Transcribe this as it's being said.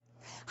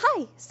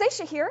Hi,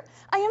 Seisha here.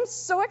 I am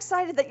so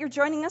excited that you're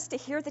joining us to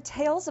hear the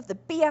tales of the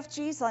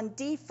BFGs on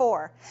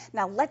D4.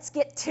 Now let's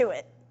get to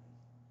it.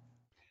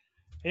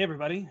 Hey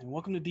everybody, and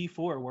welcome to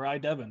D4, where I,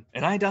 Devin.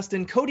 And I,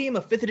 Dustin, co-DM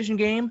a 5th edition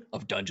game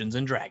of Dungeons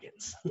 &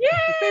 Dragons.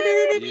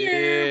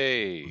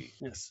 Yay!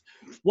 Yes.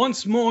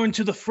 Once more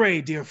into the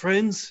fray, dear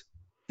friends.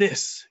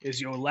 This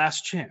is your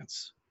last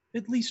chance,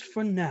 at least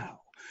for now,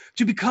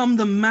 to become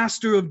the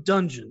master of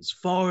dungeons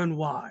far and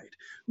wide,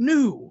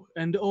 new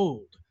and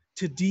old,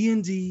 to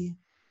D&D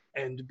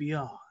and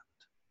beyond.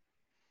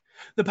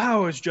 The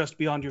power is just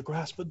beyond your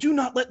grasp, but do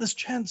not let this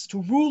chance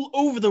to rule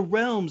over the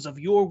realms of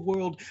your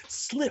world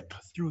slip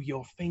through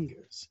your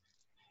fingers.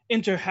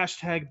 Enter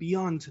hashtag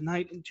Beyond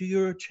tonight into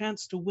your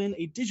chance to win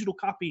a digital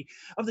copy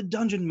of the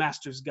Dungeon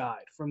Master's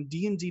Guide from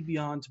D&D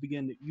Beyond to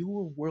begin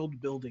your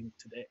world building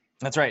today.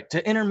 That's right.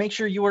 To enter, make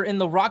sure you are in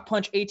the Rock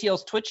Punch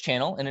ATL's Twitch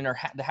channel and enter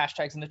the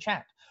hashtags in the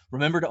chat.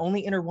 Remember to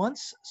only enter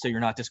once, so you're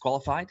not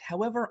disqualified.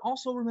 However,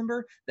 also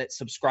remember that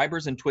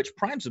subscribers and Twitch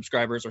Prime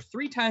subscribers are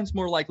 3 times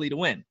more likely to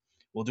win.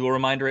 We'll do a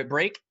reminder at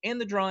break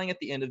and the drawing at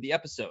the end of the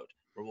episode,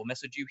 where we'll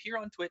message you here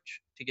on Twitch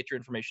to get your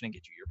information and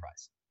get you your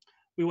prize.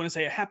 We want to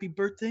say a happy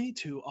birthday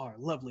to our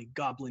lovely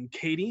goblin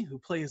Katie, who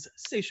plays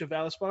Seisha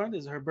Valispard,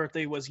 as her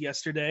birthday was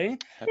yesterday.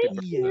 Happy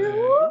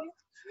birthday.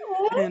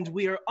 And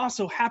we are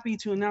also happy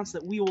to announce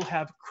that we will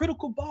have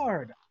Critical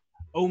Bard,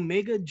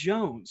 Omega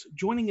Jones,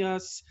 joining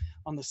us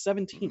on the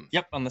 17th.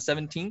 Yep, on the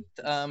 17th.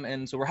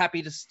 And so we're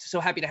so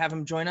happy to have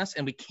him join us,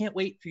 and we can't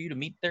wait for you to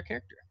meet their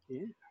character.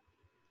 Yeah.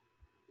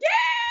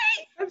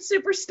 Yay! I'm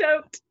super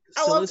stoked.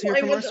 Still is here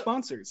from our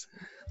sponsors.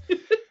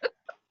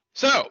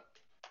 So,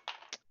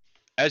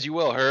 as you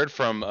well heard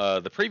from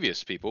the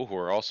previous people who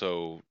are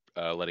also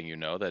letting you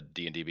know that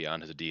D&D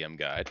Beyond has a DM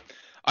guide,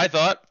 I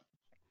thought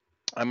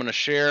I'm going to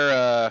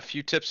share a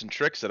few tips and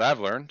tricks that I've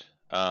learned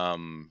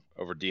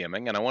over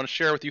DMing, and I want to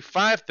share with you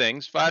 5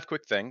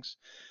 quick things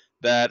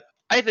that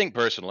I think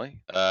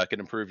personally can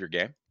improve your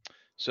game.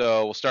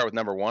 So we'll start with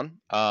number 1,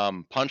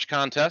 punch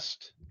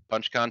contest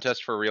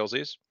for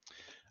realsies.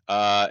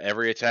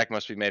 Every attack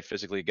must be made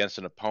physically against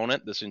an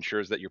opponent. This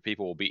ensures that your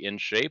people will be in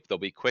shape, they'll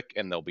be quick,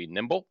 and they'll be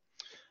nimble.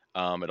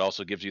 It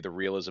also gives you the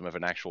realism of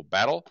an actual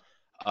battle.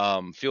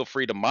 Feel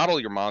free to model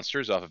your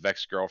monsters off of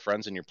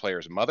ex-girlfriends and your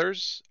players'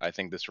 mothers. I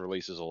think this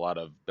releases a lot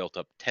of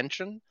built-up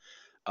tension,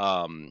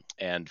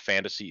 and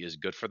fantasy is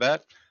good for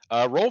that.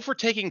 Roll for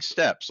taking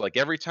steps. Like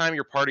every time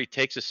your party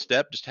takes a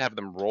step, just have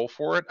them roll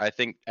for it. I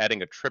think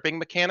adding a tripping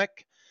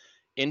mechanic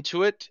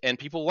into it, and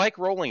people like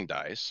rolling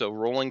dice, so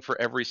rolling for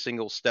every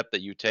single step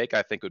that you take,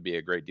 I think would be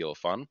a great deal of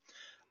fun.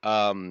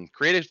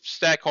 Create a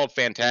stat called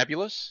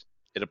Fantabulous.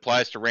 It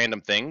applies to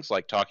random things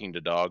like talking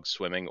to dogs,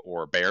 swimming,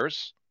 or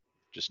bears,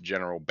 just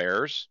general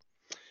bears.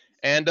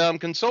 And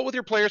consult with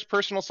your player's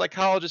personal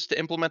psychologist to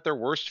implement their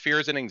worst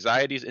fears and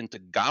anxieties into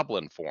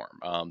goblin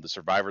form. The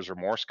Survivor's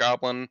Remorse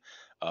Goblin,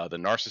 the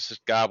Narcissist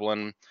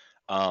Goblin,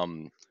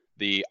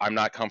 the I'm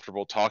not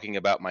comfortable talking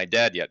about my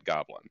dad yet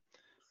Goblin.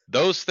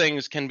 Those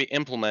things can be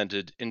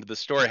implemented into the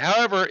story.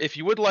 However, if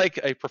you would like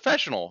a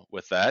professional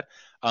with that,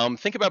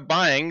 think about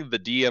buying the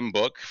DM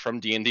book from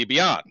D&D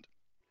Beyond.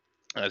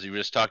 As you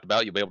just talked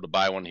about, you'll be able to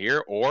buy one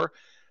here, or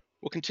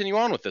we'll continue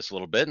on with this a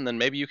little bit, and then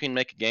maybe you can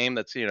make a game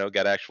that's,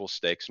 got actual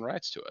stakes and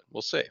rights to it.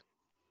 We'll see.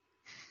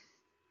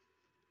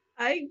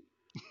 I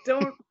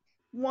don't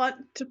want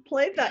to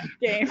play that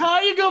game.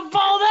 How you gonna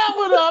follow that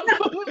one up?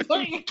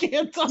 You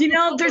can't talk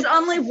There's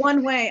only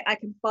one way I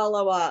can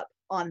follow up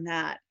on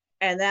that,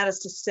 and that is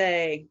to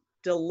say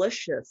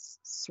delicious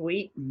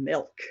sweet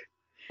milk.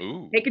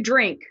 Ooh. Take a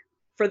drink.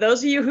 For those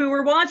of you who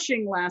were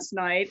watching last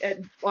night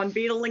on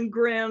Beetle and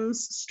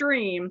Grimm's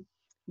stream,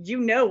 you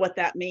know what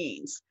that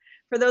means.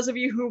 For those of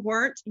you who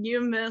weren't,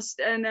 you missed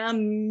an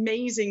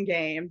amazing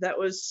game that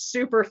was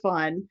super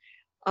fun.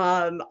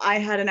 I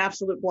had an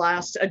absolute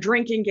blast. A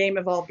drinking game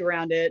evolved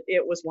around it.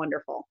 It was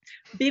wonderful.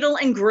 Beetle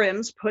and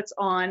Grimm's puts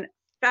on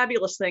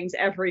fabulous things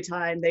every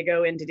time they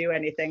go in to do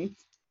anything.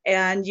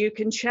 And you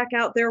can check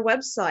out their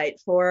website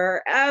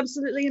for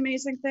absolutely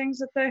amazing things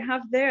that they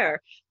have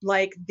there,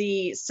 like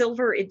the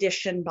Silver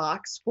Edition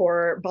box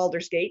for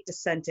Baldur's Gate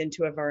Descent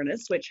into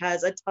Avernus, which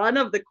has a ton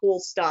of the cool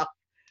stuff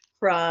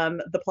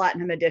from the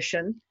Platinum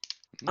Edition.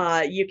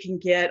 You can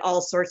get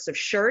all sorts of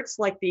shirts,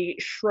 like the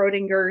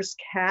Schrodinger's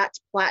Cat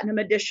Platinum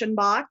Edition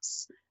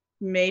box.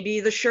 Maybe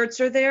the shirts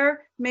are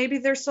there, maybe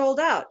they're sold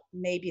out,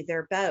 maybe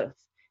they're both.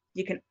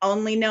 You can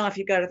only know if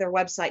you go to their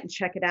website and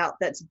check it out.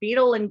 That's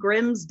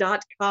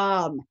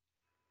beetleandgrims.com.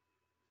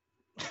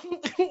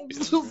 I'm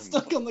still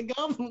stuck on the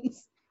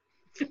goblins.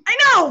 I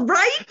know,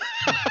 right?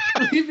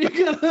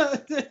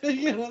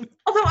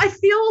 Although I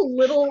feel a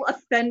little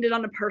offended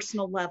on a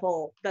personal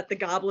level that the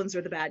goblins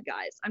are the bad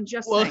guys. I'm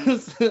just saying.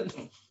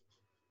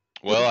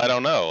 Well, I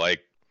don't know.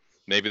 Like,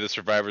 maybe the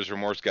Survivor's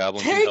Remorse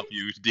Goblin can help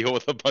you deal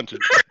with a bunch of...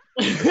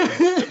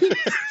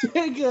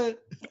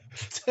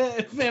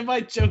 Man,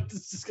 my joke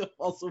is just gonna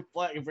fall so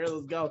flat compared to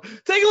those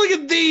goblins. Take a look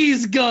at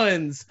these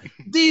guns.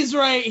 These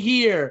right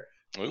here.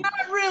 Ooh. Not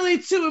really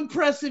too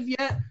impressive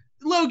yet.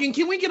 Logan,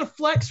 can we get a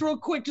flex real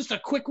quick? Just a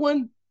quick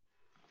one.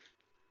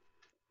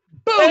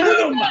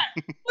 Boom! Look at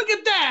that! Look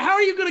at that! How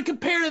are you going to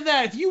compare to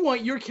that? If you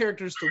want your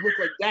characters to look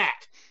like that,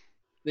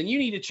 then you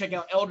need to check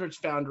out Eldritch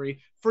Foundry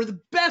for the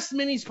best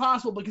minis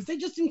possible, because they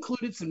just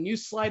included some new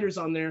sliders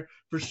on there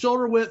for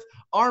shoulder width,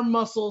 arm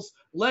muscles,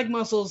 leg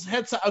muscles,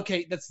 head size.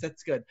 Okay,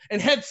 that's good.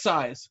 And head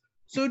size.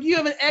 So do you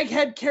have an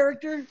egghead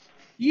character?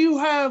 You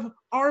have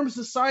arms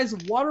the size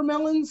of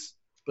watermelons,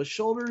 but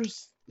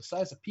shoulders the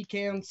size of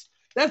pecans?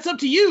 That's up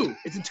to you.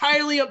 It's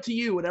entirely up to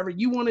you, whatever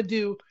you want to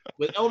do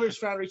with Eldritch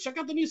Foundry. Check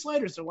out the new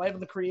sliders. They're live on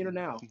the creator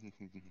now.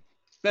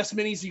 Best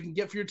minis you can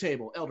get for your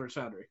table, Eldritch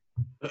Foundry.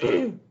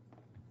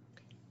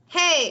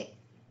 Hey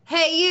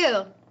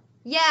you.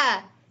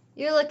 Yeah,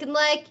 you're looking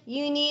like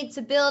you need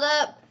to build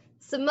up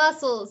some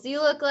muscles.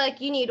 You look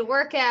like you need to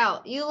work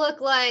out. You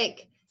look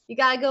like you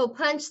gotta go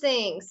punch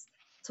things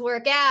to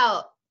work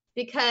out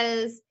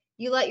because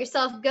you let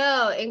yourself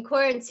go in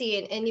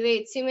quarantine and you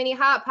ate too many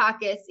Hot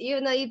Pockets,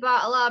 even though you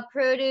bought a lot of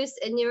produce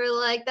and you were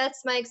like,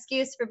 that's my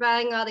excuse for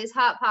buying all these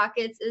Hot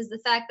Pockets is the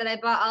fact that I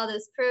bought all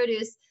this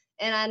produce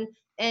and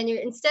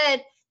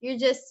you're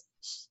just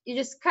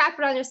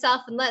crapping on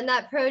yourself and letting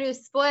that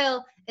produce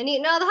spoil and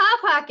eating all the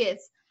Hot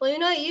Pockets. Well, you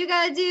know what you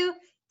gotta do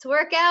to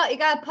work out? You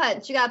gotta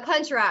punch. You gotta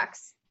punch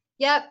rocks.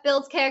 Yep,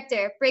 builds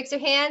character. Breaks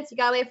your hands, you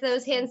gotta wait for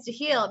those hands to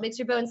heal. It makes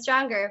your bones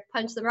stronger.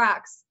 Punch the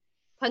rocks.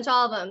 Punch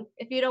all of them.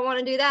 If you don't want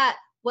to do that,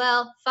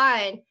 well,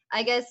 fine.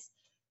 I guess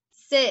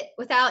sit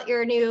without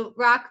your new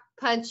rock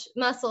punch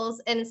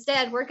muscles and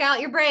instead work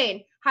out your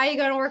brain. How are you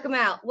going to work them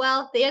out?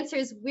 Well, the answer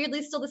is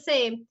weirdly still the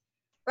same.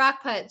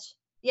 Rock punch.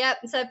 Yep,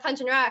 instead of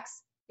punching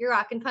rocks, you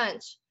rock and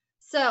punch.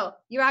 So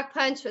you rock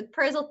punch with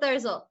Perzel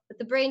Thurzel, with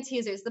the brain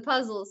teasers, the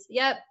puzzles.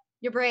 Yep,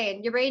 your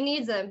brain. Your brain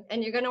needs them,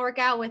 and you're going to work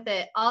out with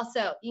it.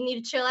 Also, you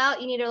need to chill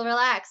out. You need to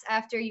relax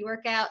after you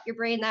work out your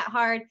brain that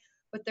hard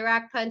with the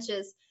rock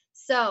punches.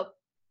 So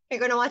you're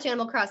going to watch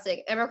Animal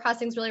Crossing. Animal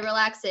Crossing is really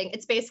relaxing.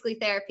 It's basically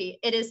therapy.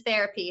 It is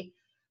therapy.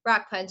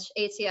 Rock punch,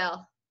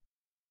 ATL.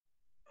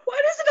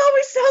 Why does it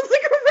always sound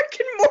like a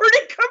Rick and Morty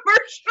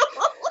commercial?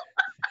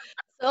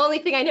 The only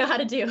thing I know how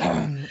to do.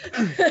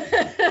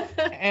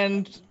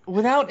 And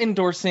without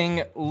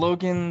endorsing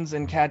Logan's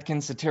and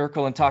Cadkin's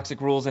satirical and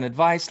toxic rules and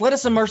advice, let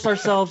us immerse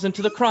ourselves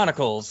into the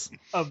chronicles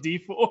Of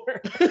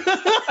D4.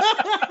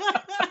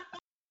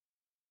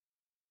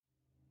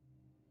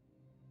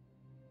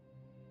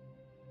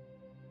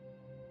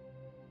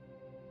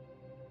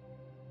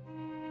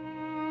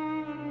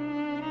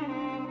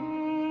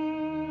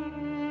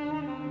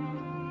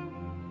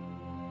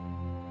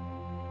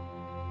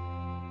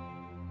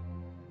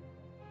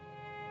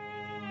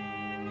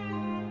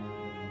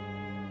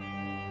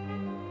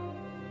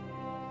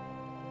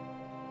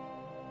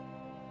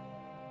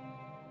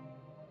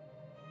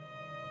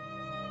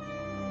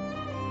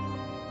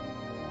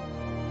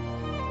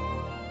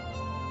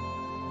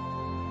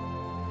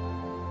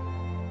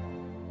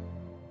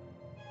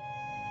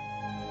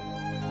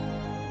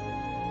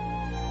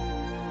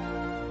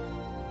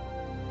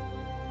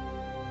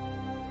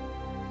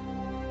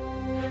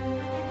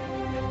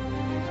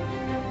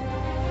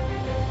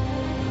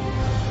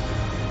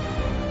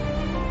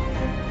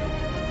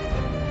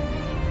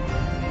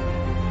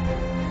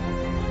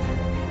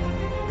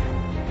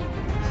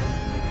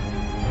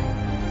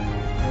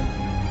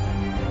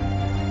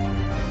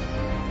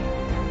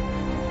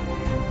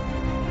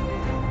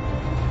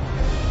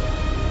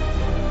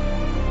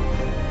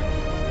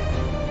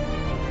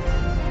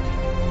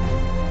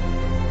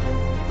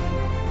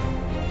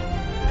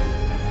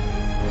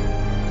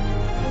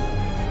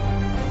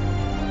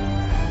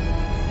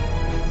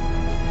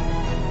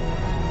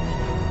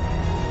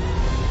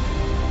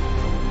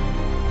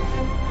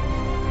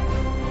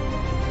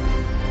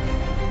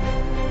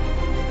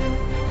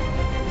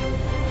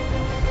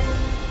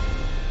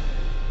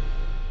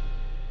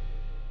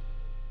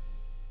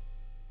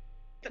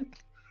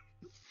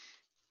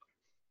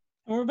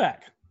 And we're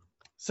back.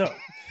 So,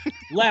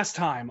 last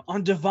time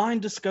on Divine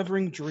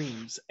Discovering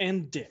Dreams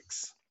and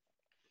Dicks,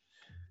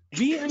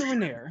 V and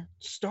Renair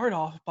start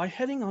off by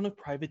heading on a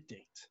private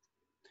date.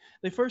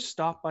 They first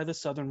stop by the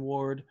Southern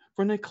Ward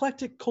for an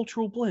eclectic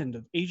cultural blend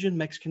of Asian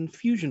Mexican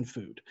fusion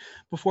food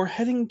before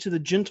heading to the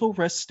Gentle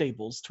Rest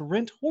stables to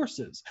rent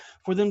horses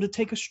for them to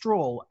take a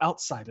stroll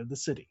outside of the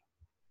city.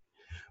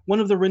 One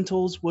of the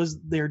rentals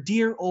was their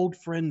dear old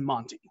friend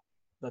Monty,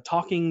 the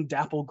talking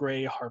dapple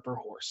gray Harper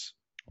horse.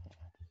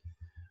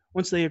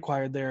 Once they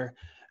acquired their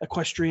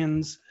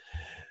equestrians,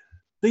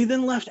 they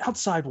then left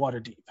outside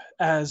Waterdeep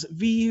as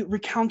V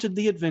recounted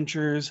the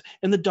adventures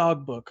in the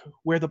dog book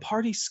where the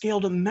party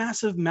scaled a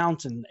massive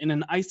mountain in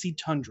an icy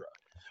tundra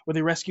where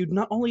they rescued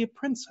not only a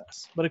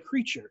princess but a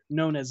creature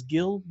known as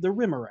Gil the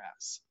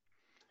Rimmeraz.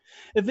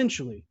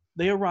 Eventually,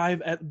 they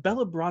arrive at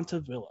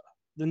Bellabranta Villa,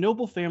 the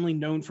noble family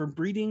known for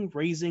breeding,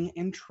 raising,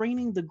 and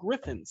training the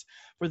griffins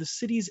for the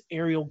city's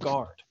aerial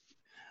guard.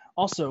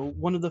 Also,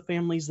 one of the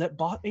families that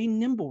bought a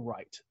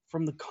Nimblewright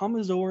from the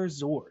Commodore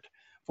Zord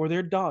for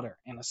their daughter,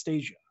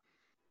 Anastasia.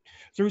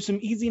 Through some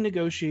easy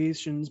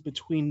negotiations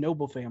between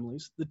noble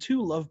families, the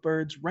two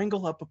lovebirds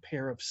wrangle up a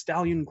pair of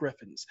stallion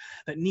griffins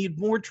that need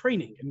more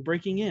training and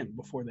breaking in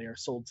before they are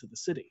sold to the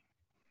city.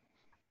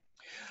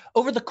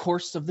 Over the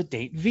course of the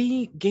date,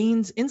 V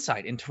gains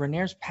insight into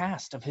Renair's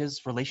past of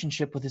his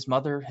relationship with his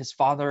mother, his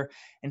father,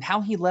 and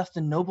how he left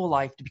the noble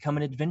life to become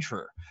an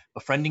adventurer,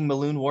 befriending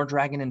Maloon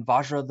Wardragon and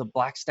Vajra the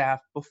Blackstaff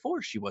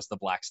before she was the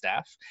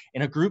Blackstaff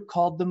in a group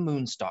called the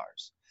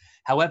Moonstars.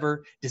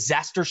 However,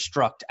 disaster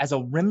struck as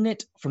a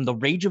remnant from the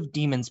Rage of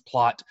Demons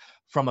plot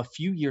from a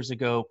few years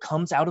ago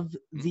comes out of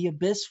the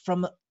abyss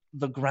from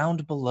the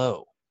ground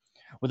below.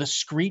 With a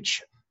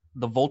screech,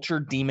 the vulture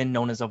demon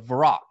known as a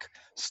Varrock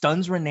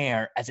stuns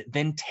Renair as it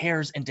then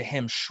tears into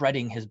him,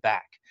 shredding his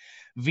back.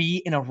 V,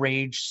 in a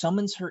rage,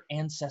 summons her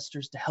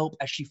ancestors to help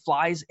as she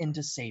flies in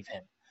to save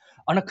him.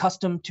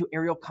 Unaccustomed to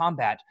aerial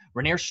combat,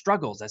 Renair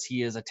struggles as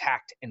he is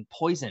attacked and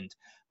poisoned,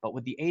 but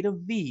with the aid of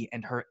V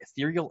and her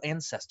ethereal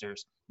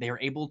ancestors, they are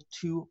able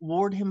to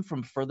ward him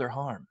from further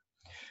harm.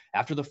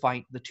 After the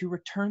fight, the two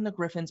return the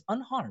griffins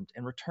unharmed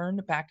and return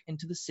back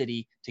into the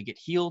city to get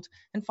healed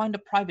and find a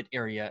private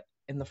area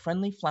in the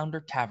Friendly Flounder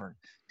Tavern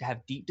to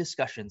have deep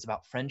discussions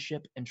about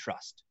friendship and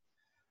trust.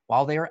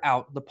 While they are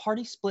out, the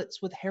party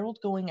splits with Harold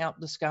going out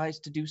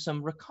disguised to do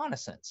some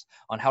reconnaissance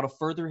on how to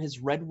further his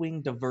Red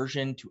Wing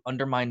diversion to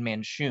undermine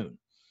Manshoon.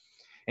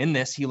 In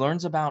this, he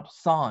learns about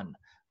Thon,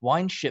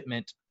 wine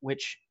shipment,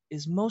 which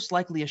is most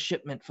likely a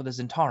shipment for the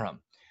Zentarum,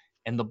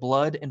 and the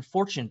Blood and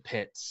Fortune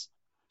Pits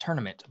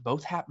tournament,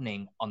 both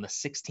happening on the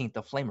 16th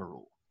of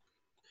Flamerule.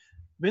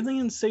 Ridley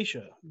and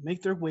Seisha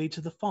make their way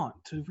to the font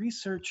to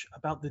research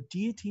about the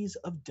deities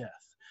of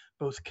death,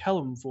 both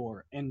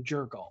Kelemvor and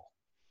Jurgal.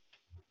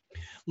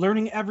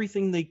 Learning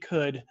everything they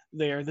could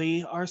there,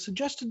 they are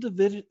suggested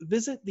to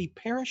visit the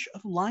parish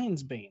of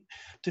Lionsbane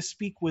to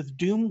speak with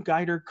Doom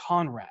Guider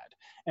Conrad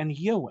and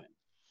Yowen,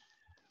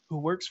 who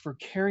works for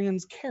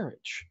Carrion's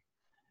Carriage,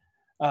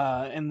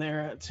 and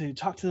they're to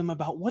talk to them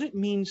about what it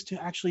means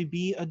to actually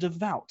be a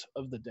devout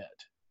of the dead.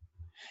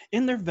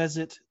 In their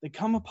visit, they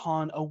come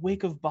upon a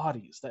wake of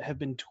bodies that have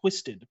been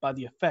twisted by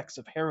the effects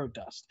of Harrow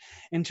Dust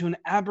into an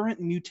aberrant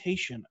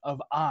mutation of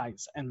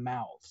eyes and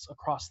mouths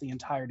across the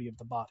entirety of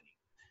the body.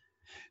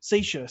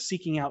 Seisha,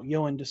 seeking out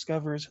Yoan,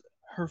 discovers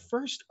her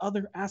first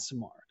other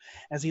Aasimar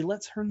as he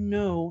lets her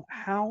know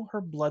how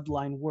her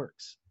bloodline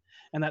works,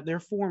 and that their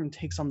form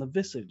takes on the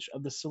visage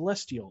of the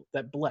celestial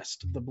that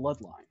blessed the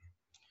bloodline.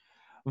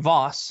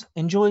 Voss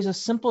enjoys a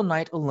simple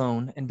night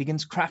alone and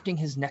begins crafting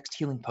his next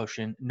healing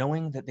potion,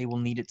 knowing that they will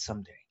need it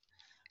someday.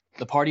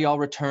 The party all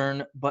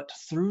return, but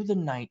through the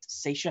night,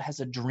 Seisha has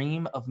a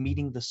dream of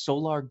meeting the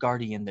Solar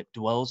Guardian that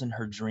dwells in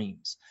her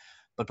dreams.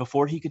 But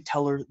before he could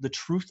tell her the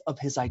truth of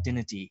his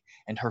identity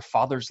and her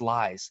father's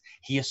lies,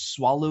 he is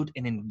swallowed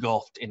and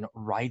engulfed in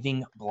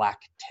writhing black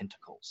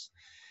tentacles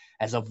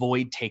as a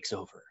void takes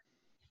over.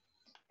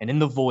 And in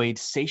the void,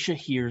 Seisha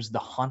hears the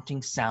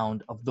haunting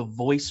sound of the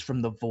voice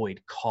from the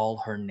void call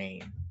her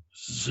name.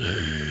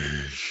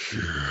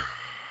 Seisha.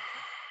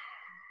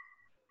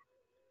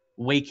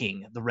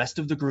 Waking the rest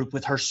of the group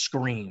with her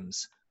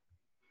screams.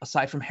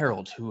 Aside from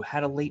Harold, who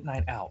had a late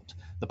night out,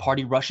 the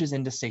party rushes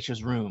into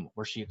Seisha's room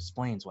where she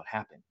explains what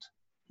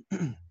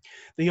happened.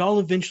 They all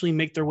eventually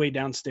make their way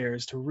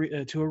downstairs to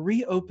a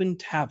reopened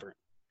tavern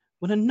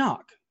when a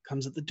knock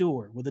comes at the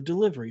door with a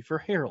delivery for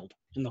Harold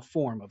in the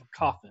form of a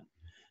coffin.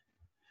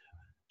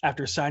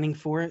 After signing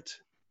for it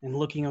and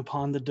looking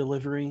upon the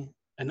delivery,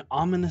 an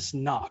ominous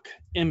knock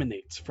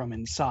emanates from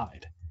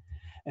inside.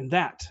 And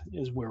that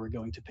is where we're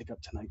going to pick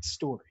up tonight's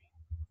story.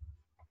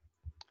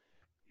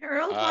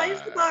 Harold, why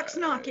is the box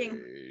knocking?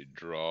 I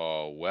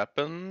draw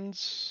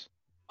weapons.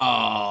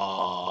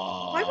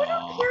 Why would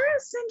Alkira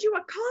send you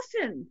a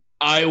coffin?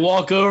 I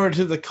walk over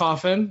to the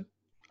coffin.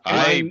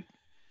 I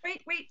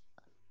Wait.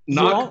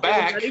 Knock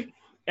back. Everybody.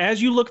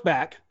 As you look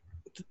back,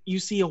 you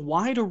see a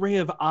wide array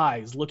of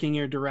eyes looking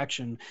your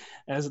direction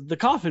as the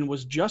coffin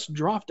was just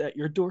dropped at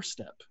your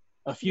doorstep.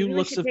 A few Maybe we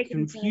looks should of take it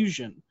inside.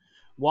 confusion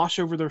wash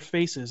over their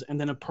faces, and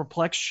then a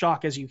perplexed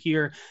shock as you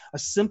hear a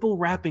simple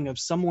rapping of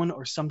someone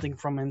or something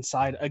from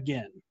inside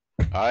again.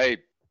 I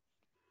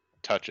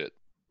touch it.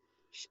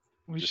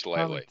 We Just should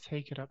probably lightly.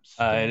 take it up.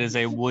 It is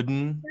a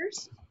wooden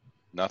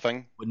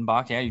Nothing.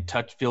 box. Yeah, you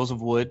touch feels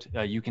of wood.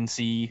 You can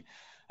see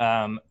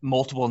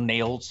multiple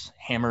nails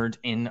hammered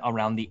in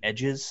around the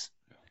edges,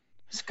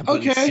 it's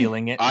completely Okay.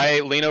 sealing it. I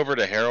lean over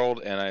to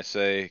Harold and I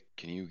say,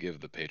 "Can you give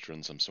the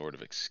patron some sort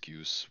of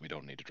excuse? We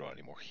don't need to draw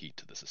any more heat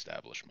to this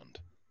establishment."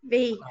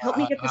 V, help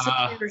me get this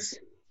upstairs.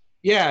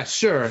 Yeah,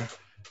 sure.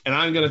 And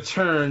I'm going to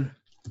turn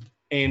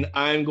and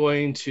I'm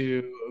going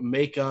to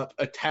make up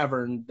a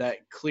tavern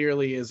that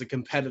clearly is a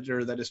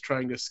competitor that is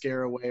trying to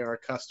scare away our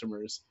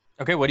customers.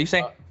 Okay, what do you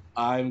say?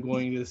 I'm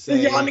going to The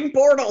say, yawning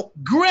portal.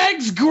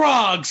 Greg's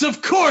Grogs!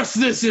 Of course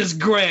this is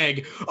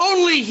Greg!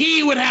 Only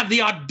he would have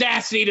the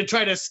audacity to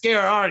try to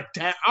scare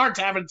our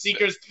tavern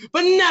seekers,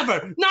 but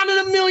never, not in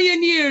a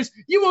million years,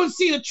 you won't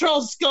see the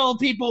Troll Skull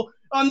people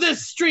on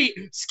this street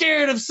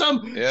scared of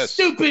some Yes.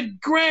 stupid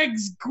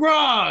Greg's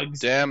Grogs!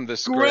 Damn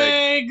this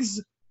Greg.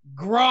 Greg's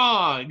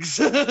Grogs!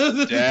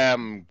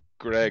 Damn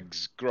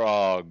Greg's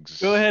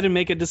Grogs. Go ahead and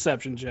make a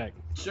deception check.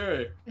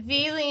 Sure.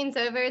 V leans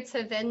over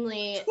to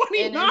Vinley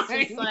and is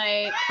 29. just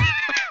like,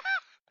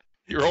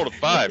 You rolled a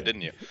 5,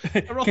 didn't you?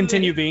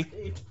 Continue, V.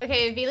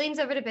 Okay, V leans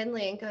over to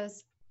Bentley and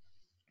goes,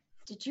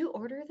 "Did you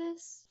order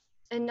this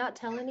and not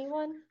tell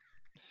anyone?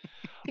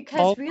 Because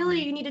All really,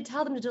 three. you need to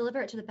tell them to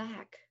deliver it to the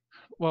back."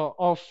 Well,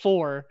 all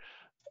four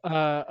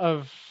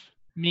of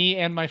me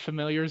and my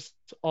familiars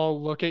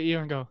all look at you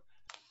and go,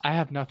 "I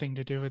have nothing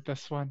to do with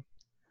this one."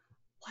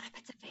 What if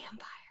it's a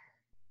vampire?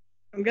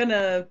 I'm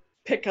gonna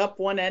pick up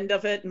one end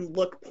of it and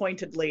look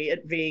pointedly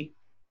at V.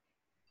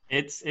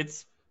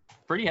 It's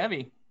pretty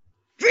heavy.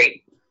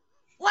 V,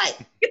 What?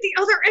 get the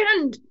other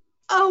end.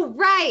 Oh,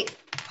 right.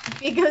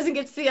 He goes and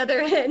gets the other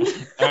end.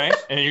 All right,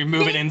 and you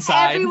move it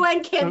inside.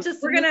 Everyone can't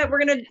just. We're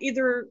gonna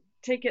either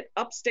take it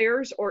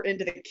upstairs or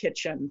into the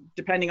kitchen,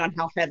 depending on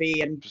how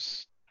heavy and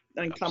Just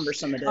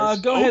cumbersome it is.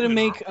 Go ahead and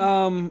make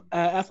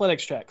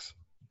athletics checks.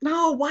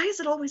 No, why is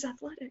it always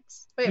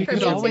athletics? Wait, You for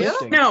could me always- too?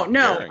 Lifting.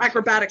 No, Carrying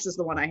acrobatics is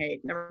the one I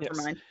hate. Never Yes.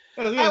 mind.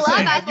 I was I gonna love say,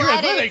 your athletics.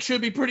 athletics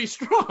should be pretty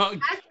strong.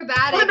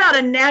 Acrobatics. What about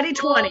a natty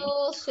 20?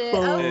 Bullshit.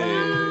 Oh, Hey,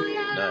 wow,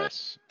 yeah.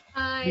 nice.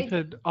 I You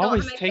could don't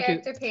always have my take it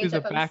character to page the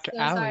up, I'm back so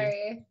alley.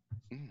 Sorry.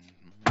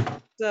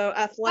 Mm. So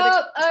athletics.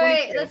 Oh, all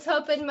right. 22. Let's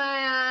open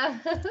my.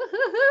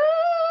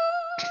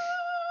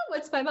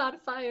 What's my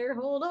modifier?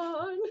 Hold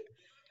on.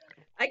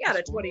 I got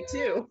a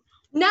 22.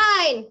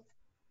 9.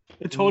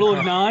 A total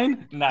of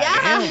 9. Nice.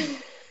 Yeah.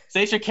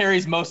 Stacia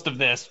carries most of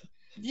this.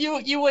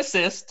 You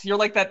assist. You're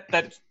like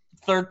that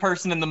third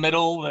person in the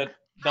middle that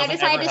I doesn't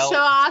decided ever to help. show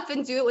off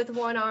and do it with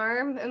one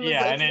arm. And was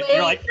Yeah, like, and then wait.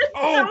 you're like,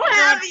 oh, So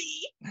heavy.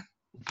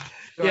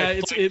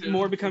 Yeah, it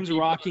more becomes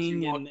People as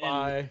rocking you walk and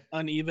by.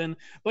 uneven,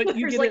 but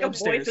you There's get like it a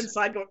upstairs. voice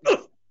inside going. "Ugh."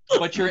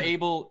 but you're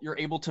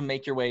able to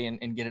make your way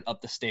and get it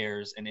up the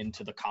stairs and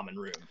into the common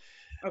room.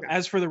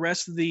 As for the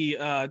rest of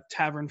the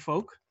tavern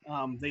folk,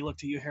 they look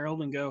to you,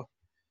 Harold, and go,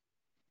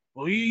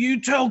 "Well,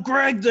 you tell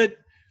Greg that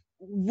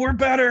we're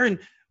better, and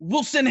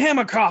we'll send him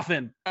a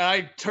coffin."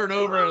 I turn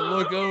over and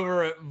look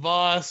over at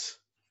Voss,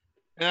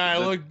 and I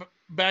look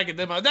back at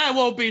them. That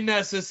won't be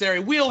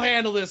necessary. We'll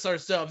handle this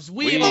ourselves.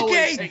 We We- always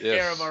Okay. take Yes.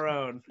 care of our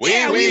own. We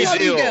love you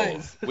deal.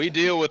 guys. We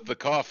deal with the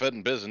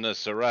coffin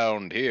business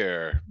around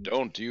here.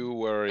 Don't you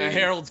worry.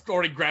 Harold's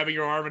already grabbing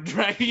your arm and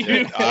dragging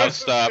you. I'll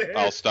stop.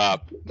 I'll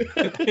stop.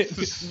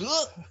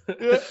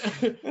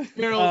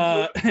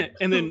 Harold,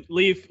 And then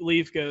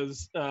Leaf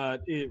goes,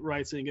 it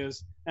writes and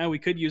goes, we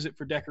could use it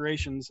for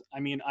decorations. I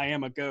mean, I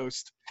am a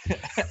ghost.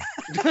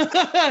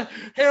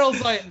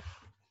 Harold's like,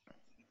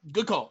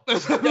 good call.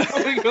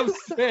 Going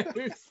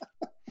upstairs.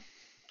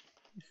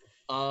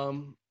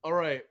 All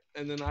right,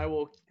 and then I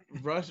will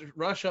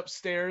rush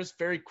upstairs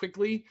very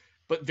quickly,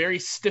 but very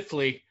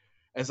stiffly,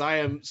 as I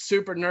am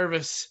super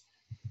nervous.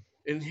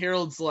 And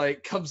Harold's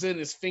like comes in,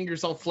 his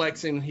fingers all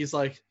flexing. And he's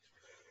like,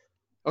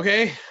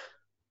 "Okay.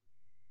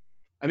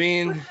 I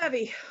mean,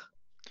 Heavy.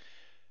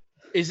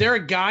 is there a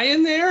guy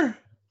in there?"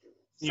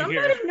 You Somebody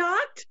hear,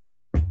 knocked.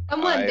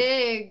 Someone I-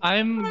 big.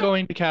 I'm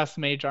going to cast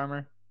mage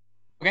armor.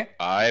 Okay.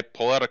 I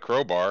pull out a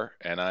crowbar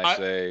and I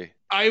say,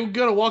 I'm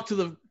gonna walk to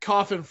the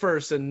coffin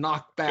first and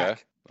knock back.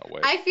 "Okay, I'll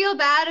wait." I feel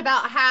bad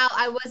about how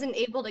I wasn't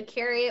able to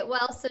carry it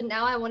well, so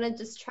now I want to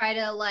just try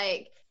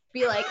to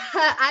be like,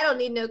 I don't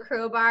need no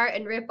crowbar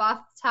and rip off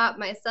the top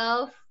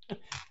myself.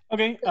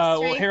 okay, The well,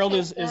 strength Harold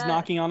takes is that.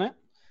 knocking on it.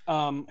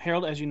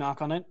 Harold, as you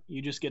knock on it,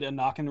 you just get a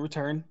knock in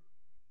return.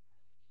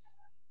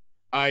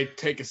 I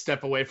take a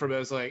step away from it. I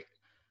was like,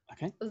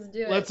 Let's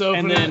do it. "Let's open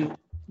And it." then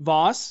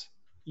Voss,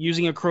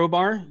 using a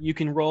crowbar, you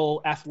can roll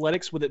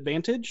athletics with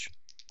advantage.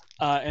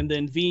 And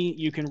then V,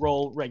 you can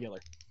roll regular.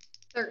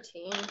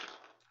 13.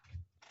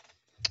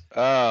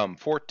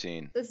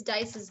 14. This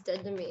dice is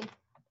dead to me.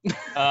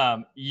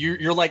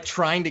 You're like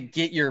trying to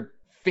get your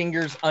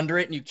fingers under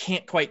it and you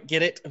can't quite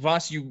get it.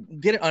 Voss, you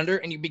get it under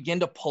and you begin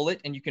to pull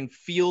it and you can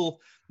feel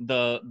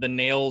the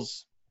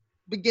nails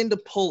begin to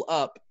pull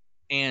up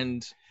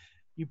and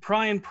You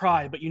pry and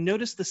pry, but you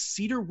notice the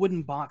cedar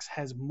wooden box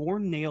has more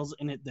nails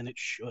in it than it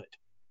should.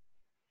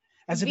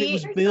 As if it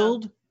was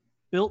Weird.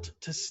 built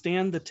to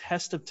stand the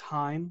test of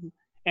time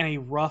and a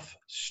rough,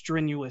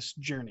 strenuous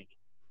journey.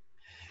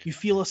 You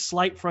feel a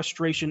slight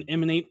frustration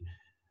emanate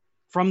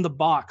from the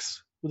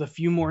box, with a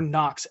few more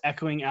knocks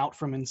echoing out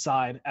from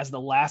inside. As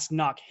the last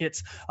knock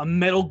hits, a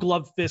metal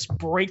gloved fist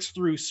breaks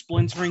through,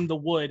 splintering the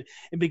wood,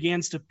 and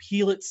begins to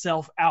peel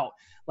itself out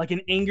like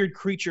an angered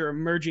creature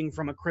emerging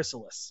from a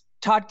chrysalis.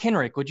 Todd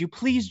Kenrick, would you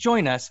please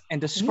join us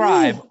and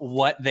describe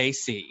what they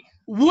see?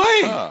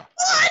 Wait, Huh.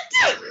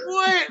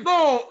 wait,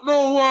 no,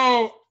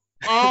 whoa.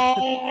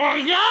 Oh my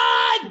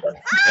God!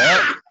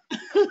 Yeah.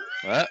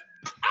 What?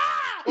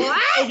 What?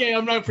 Okay,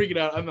 I'm not freaking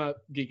out. I'm not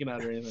geeking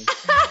out or anything.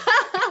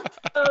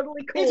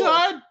 Totally cool. Hey,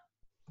 Todd.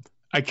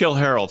 I kill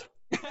Harold.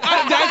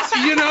 That's,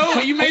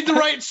 you made the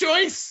right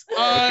choice.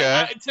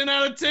 Okay. 10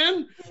 out of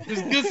 10.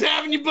 It's good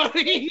having you,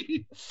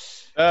 buddy.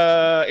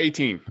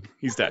 18.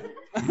 He's dead.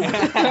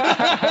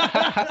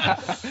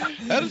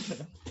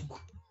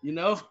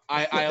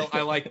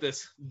 I like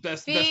this.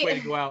 Best way to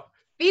go out.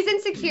 V's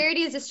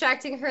insecurity is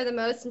distracting her the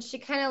most, and she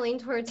kind of leaned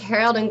towards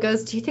Harold and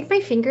goes, "Do you think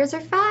my fingers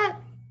are fat?"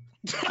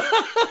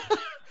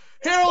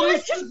 Harold I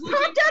is just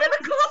popped out of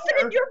a coffin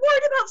and you're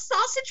worried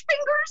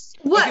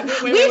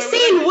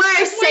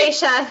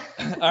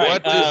Seisha. All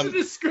right. What is The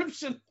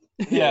description.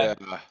 Yeah.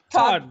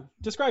 Todd,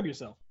 describe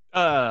yourself.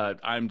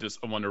 I'm just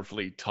a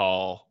wonderfully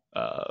tall,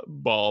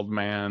 bald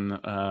man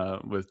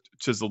with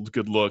chiseled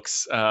good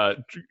looks,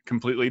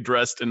 completely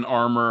dressed in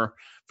armor.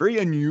 Very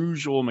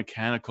unusual,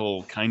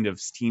 mechanical, kind of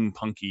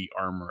steampunky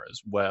armor as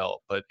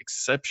well, but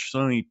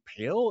exceptionally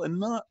pale and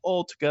not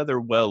altogether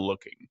well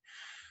looking.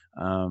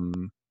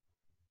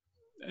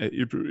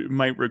 It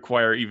might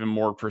require even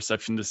more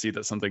perception to see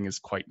that something is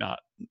quite not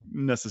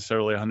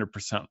necessarily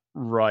 100%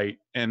 right,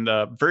 and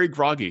very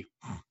groggy.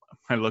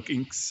 I look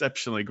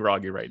exceptionally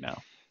groggy right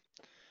now.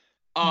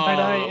 Might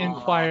I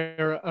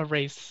inquire a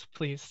race,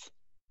 please?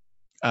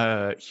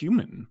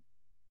 Human.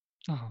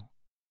 Oh.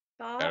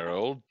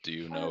 Harold, do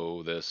you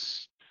know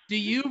this? Do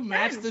you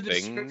match the Thing.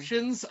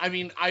 descriptions? I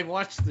mean, I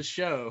watched the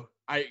show.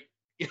 I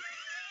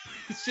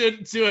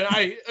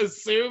I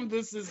assume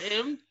this is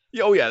him?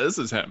 Oh yeah, this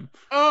is him.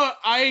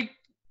 I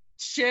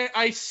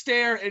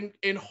stare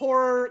in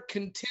horror,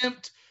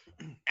 contempt,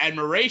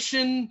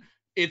 admiration.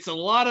 It's a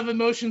lot of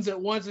emotions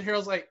at once. And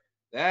Harold's like,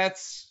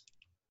 "That's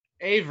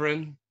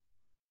Averin."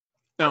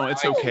 No,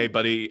 it's okay,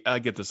 buddy. I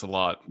get this a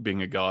lot,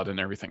 being a god and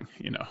everything,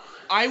 you know.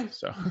 I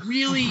So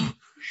really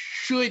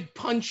should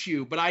punch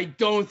you, but I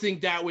don't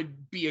think that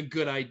would be a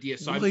good idea.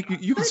 So like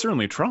you can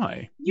certainly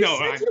try. You No,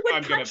 said you would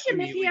I'm gonna punch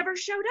him if he immediately- ever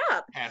showed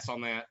up. pass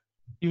on that.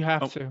 You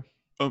have to.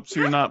 Oh,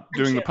 so you're not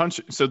doing the punch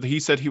punch. So he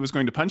said he was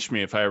going to punch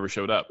me if I ever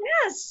showed up.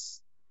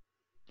 Yes.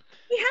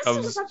 He has to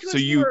live up to So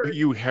his word.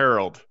 you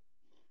Harold,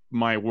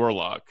 my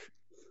warlock,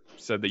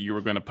 said that you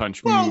were going to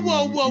punch Whoa, me.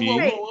 whoa, whoa, whoa,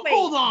 Wait, whoa! wait,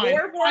 Hold on.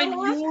 your I'm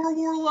warlock? your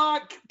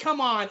warlock.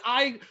 Come on.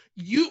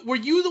 Were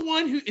you the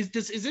one who is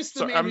this? Is this the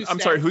Sorry, man? I'm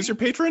sorry. Who's your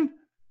patron?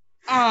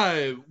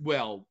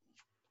 Well,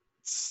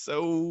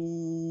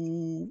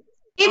 So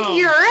If Oh.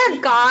 you're a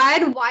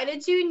god, why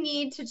did you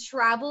need to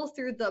travel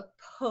through the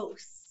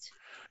post?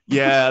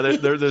 yeah,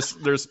 there's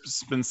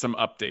been some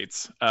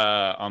updates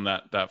on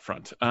that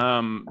front.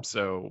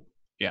 So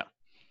yeah.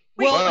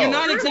 well, Wow. you're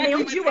not Sure, exactly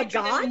nailed my you a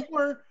patron god?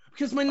 anymore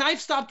because my knife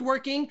stopped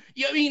working.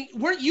 Yeah, I mean,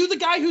 weren't you the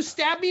guy who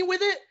stabbed me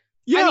with it?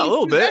 Yeah, mean, a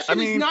little bit. I possession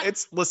is mean,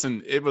 not-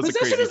 listen, it was a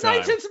Possession crazy is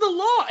time. 9/10 of the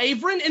law,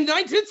 Averin, and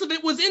 9/10 of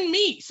it was in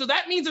me, so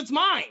that means it's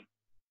mine.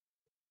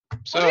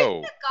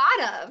 So,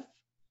 God of.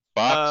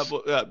 bots.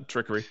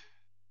 Trickery.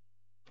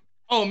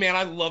 Oh man,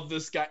 I love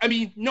this guy. I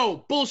mean, no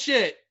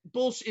bullshit.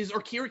 Bullshit is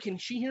Kira, can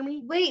she hear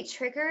me? Wait,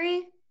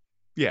 trickery?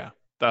 Yeah,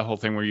 that whole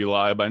thing where you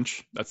lie a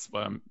bunch. That's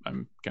what I'm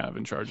kind of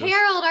in charge of.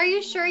 Harold, are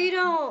you sure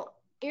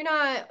you're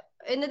not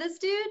into this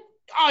dude?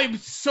 I'm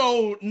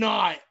so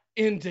not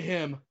into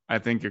him. I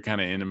think you're kind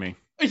of into me.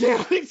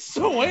 Yeah, I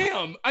so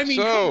am. I mean,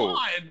 So- come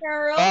on.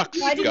 Harold, Fox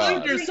why did God. you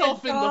bring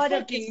yourself a in the god of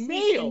fucking deceit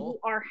meal. into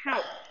our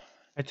house?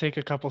 I take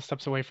a couple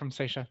steps away from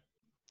Seisha.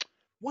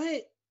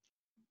 What?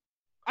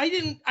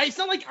 It's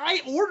not like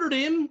I ordered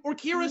him or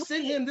Kira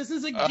sent him. This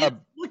is a gift.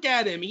 Look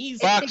at him.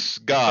 He's Fox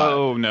God.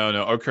 Oh no,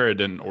 Okura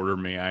didn't order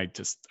me. I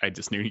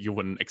just knew you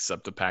wouldn't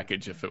accept a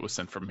package if it was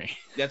sent from me.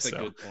 That's a So-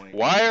 good point.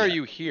 Why are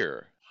you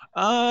here?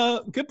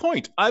 Good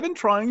point. I've been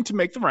trying to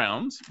make the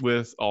rounds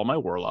with all my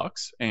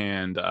warlocks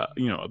and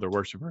other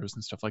worshippers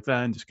and stuff like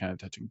that, and just kind of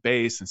touching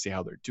base and see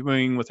how they're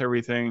doing with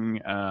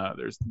everything.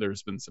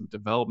 There's been some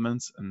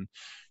developments, and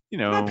I'm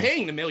not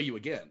paying to mail you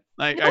again.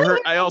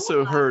 I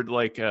also heard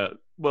like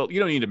well,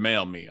 you don't need to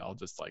mail me. I'll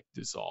just like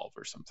dissolve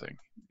or something.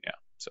 Yeah,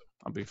 so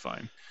I'll be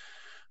fine.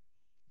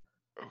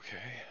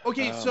 Okay.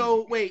 Okay,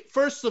 so wait.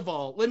 First of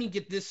all, let me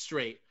get this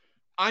straight.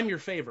 I'm your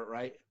favorite,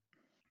 right?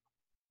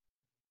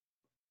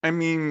 I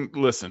mean,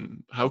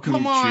 listen, how can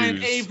Come you on,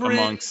 choose Averin.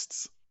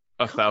 amongst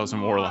 1,000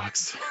 on.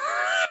 warlocks?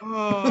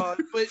 But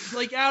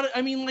like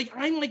I'm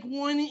like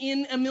 1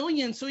 in a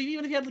million. So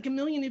even if you had like a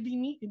million, it'd be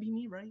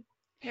me, right?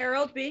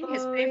 Harold being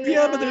his Oh, favorite.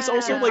 Yeah, but there's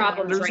also Yeah. like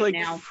Problems there's right like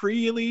now.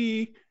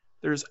 Freely,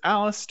 there's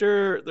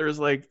Alistair, there's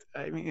like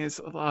it's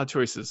a lot of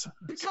choices.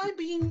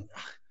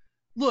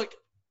 Look,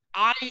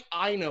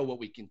 I know what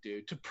we can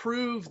do to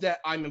prove that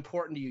I'm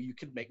important to you. You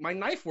could make my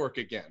knife work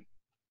again.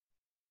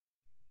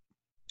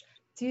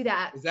 Do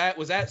that.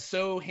 Was that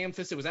so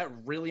ham-fisted? Was that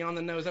really on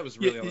the nose? That was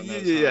really on the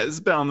nose. Yeah, huh? it's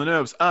a bit on the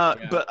nose. Yeah.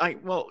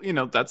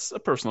 But that's a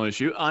personal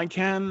issue. I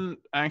can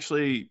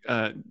actually,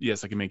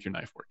 yes, I can make your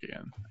knife work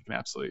again. I can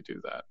absolutely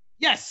do that.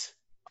 Yes.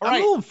 All I'm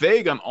right. a little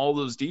vague on all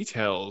those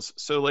details.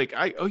 So like,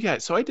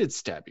 so I did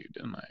stab you,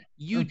 didn't I?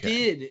 You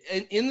Okay. did.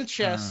 And in the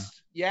chest,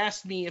 you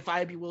asked me if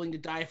I'd be willing to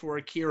die for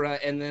Akira,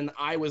 and then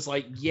I was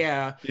like,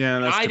 yeah. Yeah,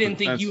 And that's I didn't different.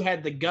 think That's- you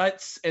had the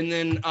guts, and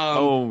then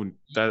Oh,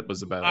 that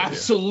was a bad idea.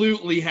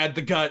 absolutely had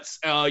the guts.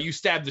 You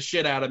stabbed the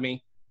shit out of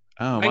me.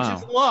 Oh Thanks wow.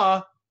 to the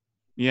law.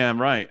 Yeah,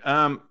 right.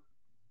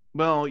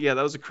 Well, yeah,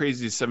 that was a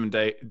crazy 7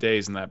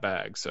 days in that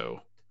bag. So.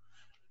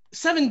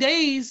 7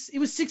 days. It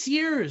was 6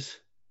 years.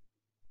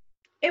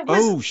 It was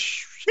Oh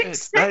shit!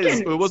 6 That is. It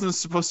seconds. wasn't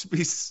supposed to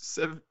be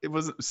 7. It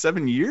wasn't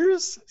 7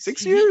 years.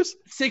 6 years.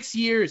 6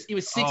 years. It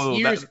was 6 Oh,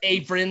 years, that-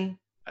 Avrin.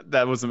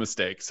 That was a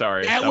mistake.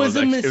 Sorry. That was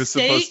a It was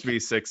supposed mistake? to be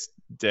 6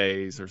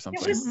 days or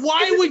something. was-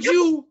 Why It was would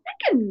you?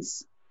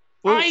 seconds.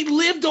 Well- I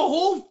lived a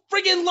whole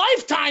friggin'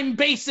 lifetime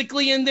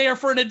basically in there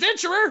for an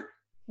adventurer.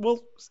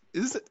 Well,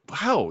 is it?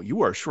 Wow,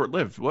 you are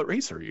short-lived. What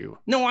race are you?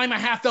 No, I'm a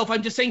half elf.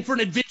 I'm just saying for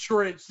an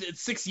adventurer, it's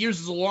 6 years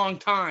is a long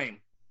time.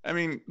 I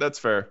mean, that's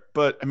fair,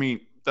 but I mean,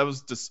 that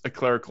was just a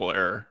clerical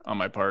error on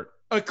my part.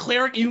 A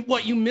cleric? You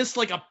missed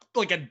like a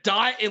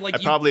dot and like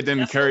I probably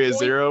didn't carry a point?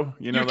 0.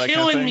 You know, You're that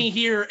killing kind of thing. me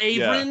here,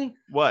 Avrin.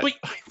 What?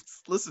 But-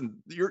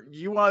 Listen,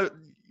 you want.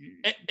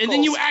 And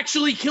then you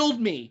actually killed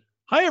me.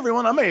 Hi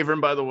everyone, I'm Avrin,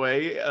 by the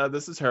way.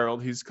 This is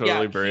Harold. He's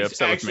clearly very he's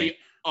upset with actually me.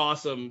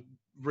 awesome,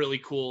 really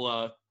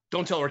cool.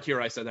 Don't tell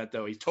Rakira I said that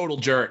though. He's total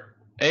jerk.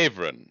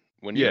 Avrin,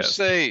 when you Yes.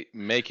 say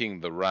making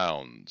the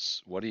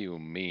rounds, what do you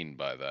mean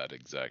by that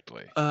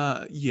exactly?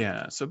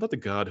 Yeah. So about the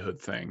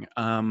godhood thing,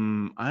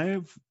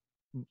 I've,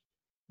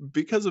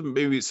 because of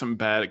maybe some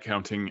bad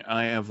accounting,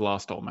 I have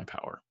lost all my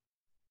power,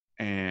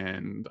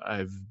 and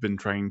I've been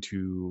trying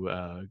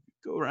to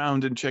go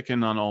around and check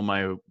in on all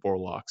my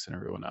warlocks and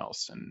everyone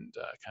else, and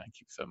kind of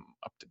keep them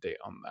up to date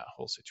on that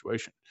whole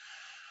situation.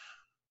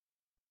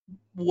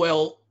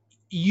 Well,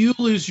 you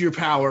lose your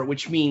power,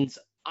 which means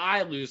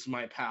I lose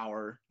my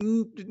power.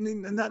 Honestly,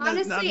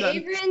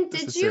 Avrin,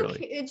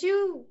 did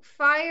you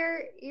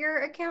fire your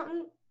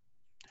accountant?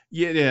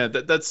 Yeah.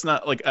 That's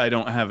not like I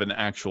don't have an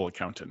actual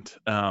accountant.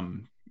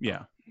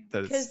 Yeah,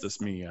 that's 'Cause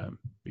just me.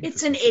 Being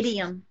It's an facetious.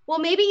 idiom. Well,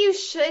 maybe you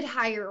should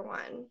hire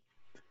one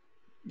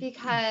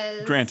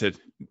because. Granted,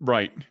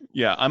 right?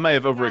 Yeah, I might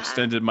have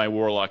overextended my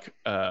warlock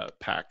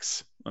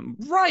packs.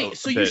 Right. a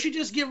So you bit. should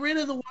just get rid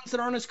of the ones that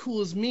aren't as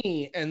cool as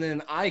me, and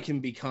then I can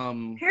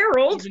become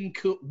Harold. even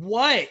cool.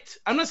 What?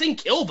 I'm not saying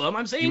kill them.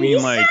 I'm saying You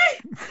mean like?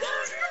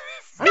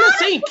 I'm not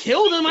saying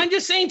kill them. I'm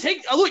just saying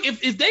take a look.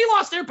 If they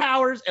lost their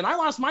powers and I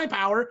lost my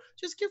power,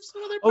 just give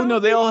some other. Oh no,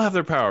 they all have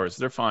their powers.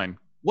 They're fine.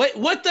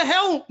 What the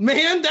hell,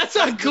 man? That's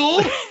not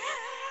cool.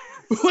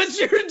 What's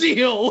your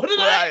deal? What did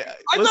I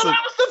thought listen, I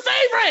was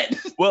the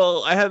favorite.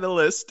 well, I had the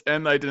list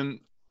and I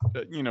didn't,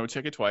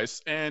 check it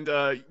twice, and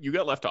you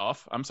got left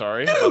off. I'm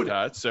sorry Dude, about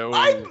that. So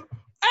I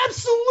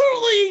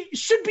absolutely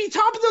should be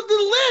top of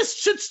the list.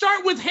 Should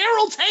start with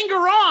Harold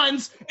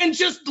Tangerons and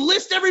just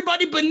list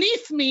everybody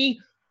beneath me.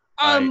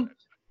 yeah.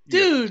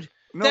 Dude,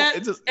 No, that,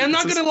 it just, I'm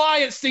not it's gonna lie,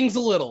 it stings a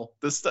little.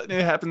 it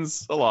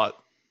happens a lot.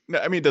 No,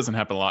 I mean, it doesn't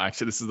happen a lot.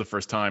 Actually, this is the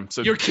first time.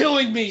 So You're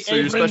killing me, so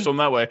you're Avrin. special in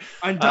that way.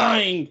 I'm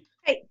dying.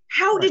 Hey,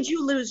 how did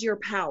you lose your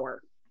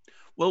power?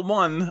 Well,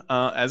 one,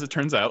 as it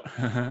turns out,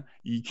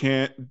 you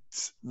can't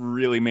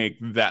really make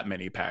that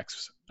many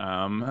packs.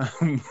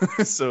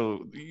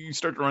 So you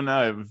start to run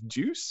out of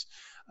juice.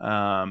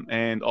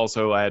 And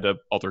also, I had an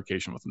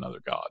altercation with another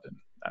god, and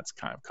that's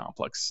kind of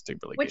complex to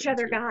really Which get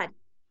other into. god?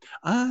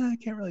 I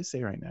can't really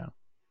say right now.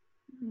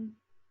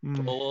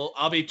 Mm. Well,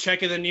 I'll be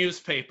checking the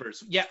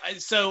newspapers. Yeah,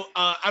 so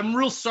I'm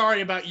real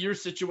sorry about your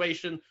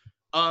situation.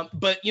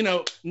 But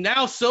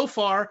now so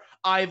far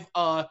I've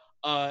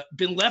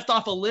been left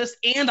off a list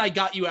and I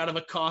got you out of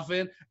a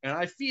coffin, and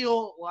I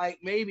feel like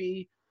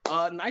maybe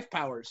knife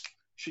powers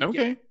should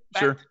Okay,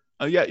 back. sure.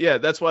 Yeah.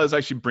 That's why I was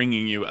actually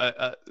bringing you.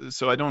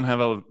 So I don't have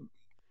a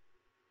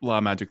lot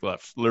of magic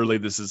left. Literally,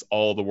 this is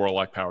all the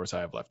warlock powers I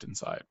have left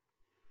inside.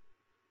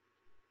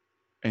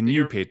 And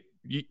you, Pete,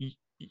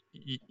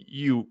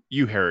 you,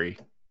 Harry.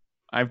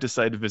 I've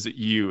decided to visit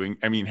you, and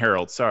I mean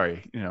Harold.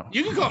 Sorry,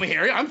 You can call me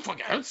Harry. I'm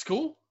fucking. That's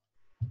cool.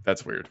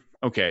 That's weird.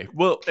 Okay.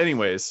 Well,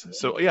 anyways,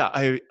 so yeah,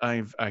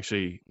 I've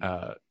actually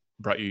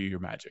brought you your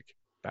magic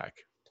back.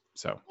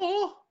 So.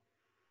 Oh,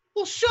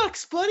 well,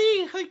 shucks,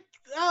 buddy. Like,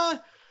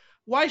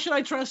 why should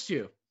I trust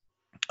you?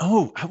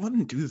 Oh, I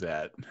wouldn't do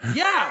that.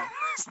 Yeah.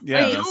 Yeah.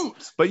 I that's-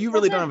 don't. But you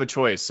really don't have a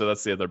choice, so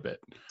that's the other bit.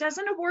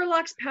 Doesn't a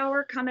warlock's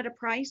power come at a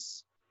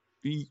price?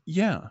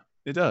 Yeah,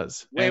 it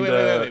does. Wait, And,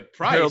 wait.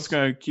 Price? Harold's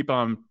gonna keep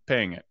on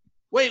paying it.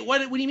 Wait, what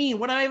do you mean?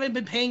 What I haven't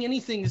been paying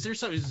anything? Do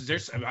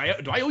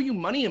I owe you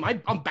money? Am I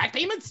on back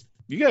payments?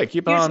 You gotta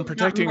keep Usually on not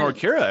protecting money.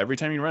 Orkira. Every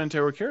time you run into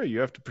Orkira, you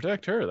have to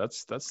protect her.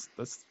 That's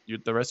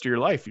the rest of your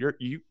life.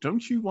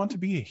 Don't you want to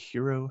be a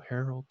hero,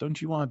 Harold?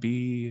 Don't you want to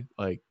be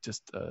like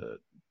just a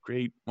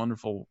great,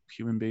 wonderful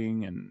human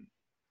being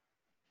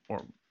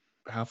or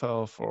half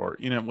elf or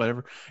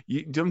whatever?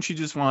 Don't you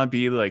just want to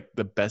be like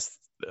the best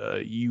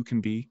you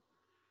can be?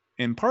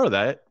 And part of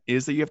that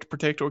is that you have to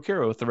protect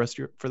Orkira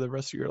for the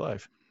rest of your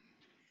life.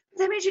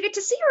 That means you get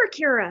to see her,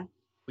 Akira.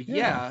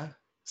 Yeah.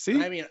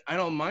 See? I mean, I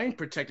don't mind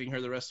protecting her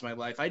the rest of my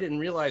life. I didn't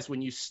realize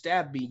when you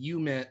stabbed me, you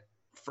meant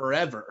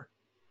forever.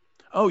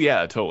 Oh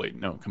yeah, totally.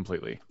 No,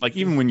 completely. Like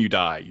even when you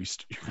die, you're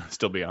gonna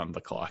still be on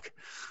the clock.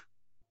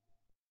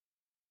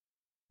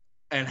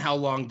 And how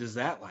long does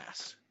that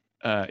last?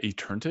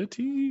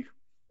 Eternity?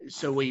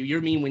 So wait,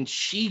 you mean when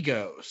she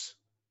goes,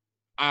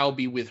 I'll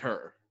be with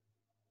her?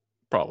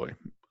 Probably.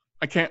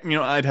 I can't,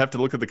 I'd have to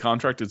look at the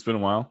contract. It's been a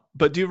while.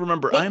 But do you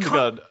remember, What I am the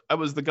god. I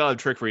was the god of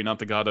trickery, not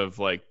the god of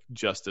like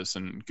justice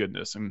and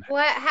goodness. And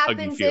What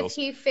happens if feels.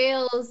 he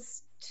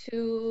fails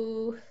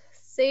to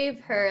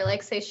save her?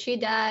 Like, say she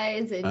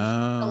dies and she's that's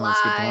a good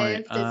alive.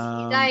 point.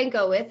 Does he die and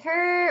go with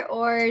her,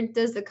 or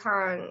does the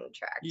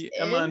contract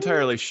I'm not end?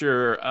 entirely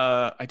sure.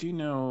 I do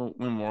know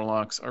when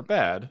warlocks are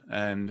bad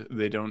and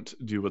they don't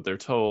do what they're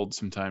told,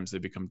 sometimes they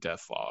become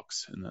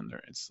deathlocks, and then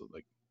it's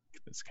like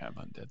this kind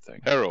of undead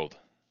thing. Harold,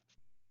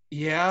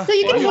 Yeah. So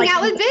you can Well, hang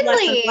out with Less and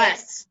Vinley.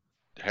 less.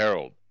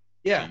 Harold,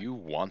 Yeah. do you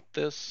want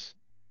this?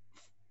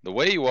 The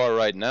way you are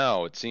right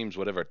now, it seems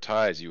whatever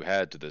ties you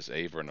had to this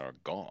Avon are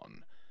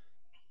gone.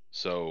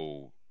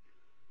 So,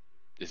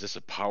 is this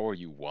a power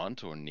you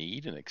want or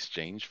need in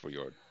exchange for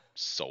your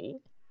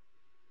soul?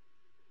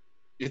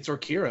 It's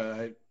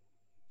Orkira.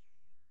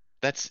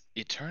 That's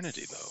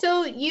eternity, though.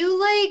 So you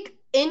like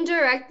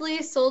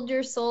indirectly sold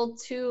your soul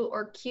to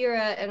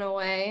Orkira in a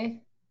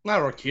way.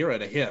 Not Orkira,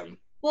 to him.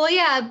 Well,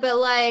 yeah, but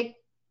like,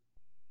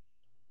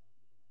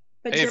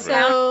 But you're Avery.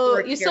 bound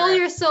so to you Orkira. sold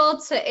your soul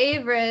to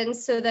Avrin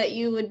so that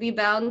you would be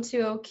bound to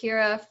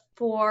Orkira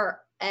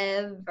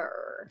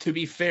forever. To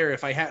be fair,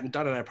 if I hadn't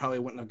done it, I probably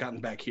wouldn't have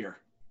gotten back here.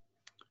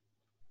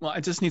 Well, I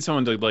just need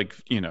someone to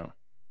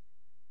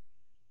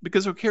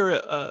because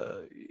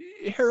Orkira,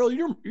 Harold,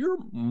 you're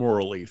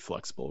morally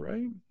flexible,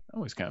 right? I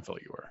always kind of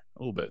felt you were a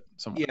little bit.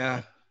 Somewhat.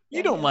 Yeah.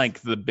 You don't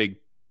like the big,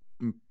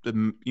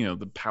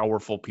 the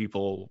powerful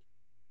people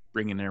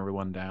bringing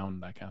everyone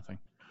down, that kind of thing.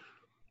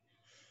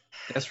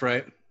 That's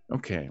right.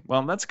 Okay,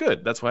 well, that's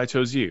good. That's why I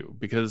chose you,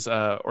 because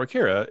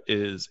Orkira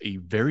is a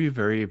very,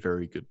 very,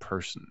 very good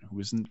person who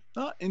is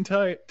not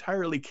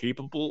entirely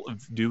capable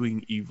of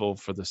doing evil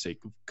for the sake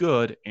of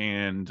good,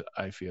 and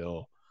I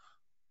feel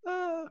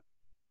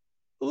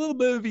a little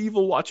bit of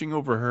evil watching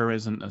over her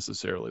isn't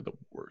necessarily the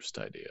worst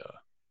idea.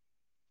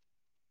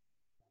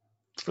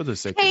 For the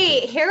sake Hey,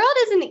 of good. Harold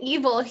isn't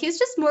evil. He's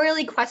just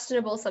morally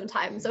questionable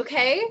sometimes,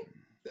 okay?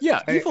 Yeah,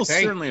 Thank- evil's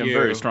thank certainly a you.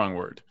 very strong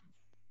word.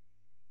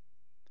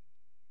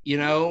 You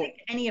know,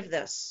 Like any of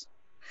this.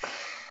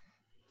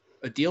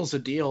 a deal's a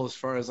deal as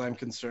far as I'm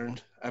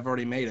concerned. I've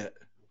already made it.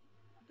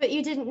 But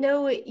you didn't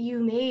know what you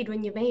made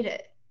when you made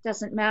it.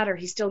 Doesn't matter.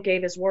 He still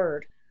gave his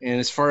word. And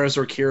as far as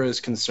Orkira is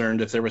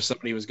concerned, if there was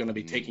somebody who was going to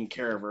be taking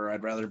care of her,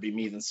 I'd rather be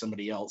me than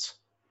somebody else.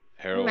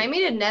 Harold, Remind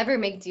me to never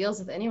make deals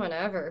with anyone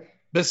ever.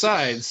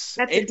 Besides,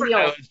 That's a Avery deal.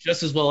 knows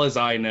just as well as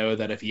I know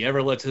that if he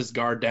ever lets his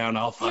guard down,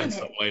 I'll find Damn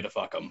it. some way to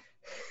fuck him.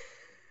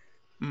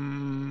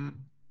 Mm,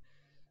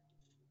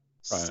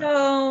 Right.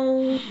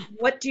 So,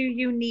 what do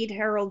you need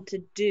Harold to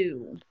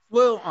do?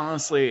 well,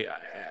 honestly,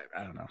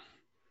 I don't know.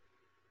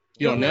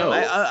 You don't know.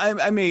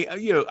 I may,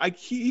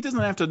 he doesn't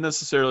have to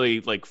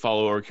necessarily like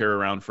follow Orkira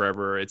around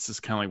forever. It's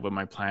just kind of like what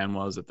my plan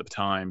was at the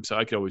time, so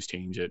I could always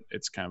change it.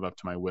 It's kind of up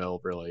to my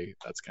will, really.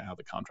 That's kind of how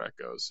the contract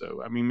goes.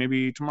 So, I mean,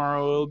 maybe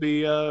tomorrow it'll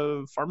be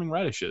farming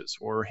radishes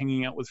or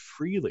hanging out with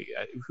Freely.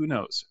 Who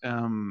knows?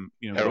 Harold,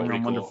 Going pretty on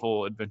cool.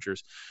 wonderful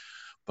adventures.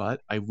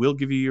 But I will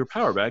give you your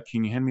power back.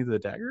 Can you hand me the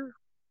dagger?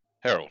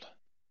 Harold,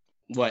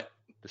 What?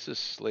 this is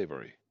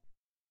slavery.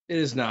 It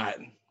is not.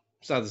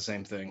 It's not the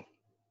same thing.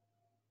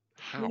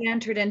 How? He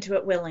entered into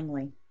it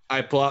willingly.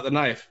 I pull out the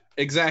knife.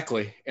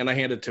 Exactly. And I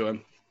hand it to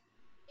him.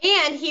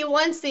 And he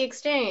wants the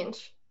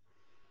exchange.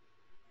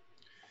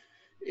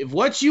 If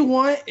what you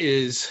want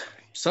is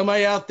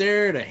somebody out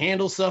there to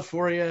handle stuff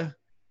for you,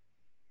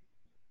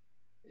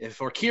 if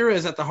Orkira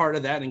is at the heart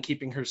of that and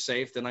keeping her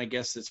safe, then I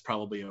guess it's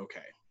probably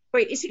okay.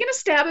 Wait, is he going to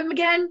stab him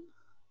again?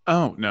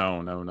 Oh,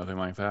 no, nothing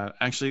like that.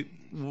 Actually,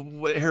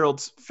 what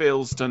Harold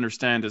fails to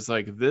understand is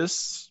like,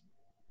 this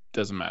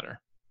doesn't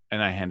matter.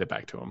 And I hand it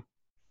back to him.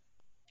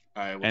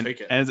 I will And take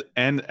it.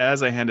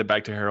 as I hand it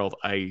back to Harold,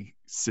 I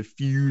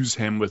suffuse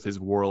him with his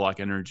warlock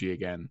energy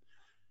again.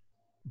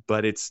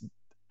 But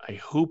I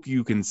hope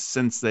you can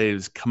sense that it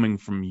is coming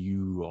from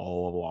you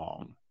all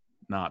along,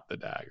 not the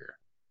dagger.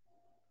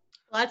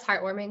 Well, that's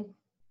heartwarming.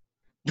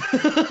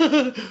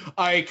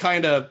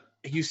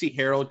 You see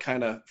Harold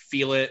kind of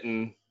feel it,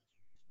 and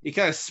he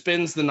kind of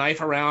spins the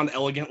knife around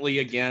elegantly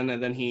again,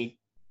 and then he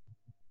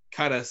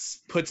kind of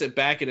puts it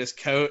back in his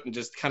coat and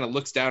just kind of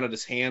looks down at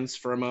his hands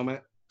for a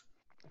moment.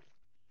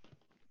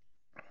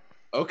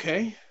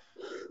 Okay.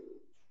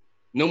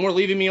 No more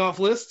leaving me off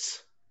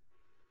lists?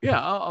 Yeah,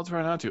 I'll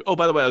try not to. Oh,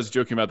 by the way, I was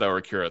joking about that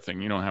Orkira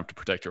thing. You don't have to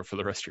protect her for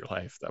the rest of your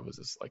life. That was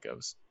just like I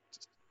was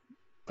just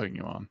putting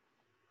you on.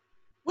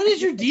 What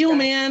is your deal,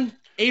 man?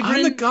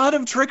 I'm the Averin? god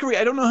of trickery.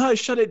 I don't know how to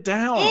shut it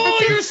down.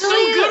 Oh, you're so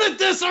Brilliant. good at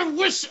this. I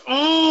wish.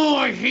 Oh,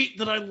 I hate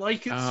that I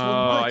like it so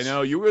much. I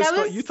know. You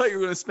That you thought you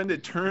were going to spend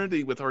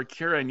eternity with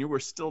Orkira and you were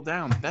still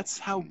down. That's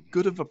how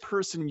good of a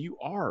person you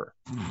are.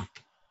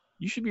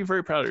 You should be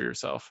very proud of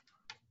yourself.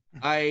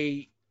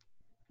 I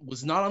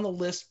was not on the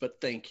list, but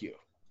thank you.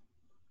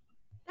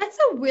 That's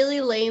a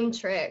really lame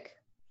trick.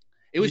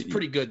 It was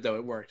pretty good, though.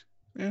 It worked.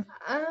 I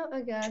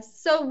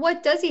guess. So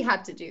what does he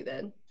have to do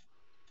then?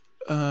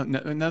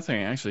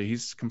 Nothing actually.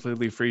 He's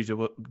completely free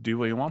to do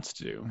what he wants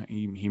to do.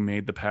 He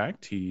made the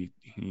pact. He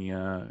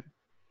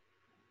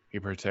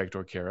protect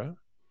Orkira.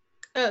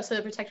 Oh, so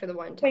to protect her the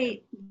one time.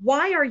 Wait,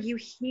 why are you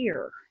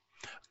here?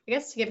 I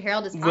guess to give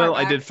Harold his power Well,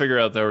 I back. did figure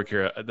out that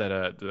Orkira,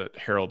 that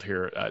Harold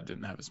here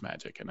didn't have his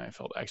magic, and I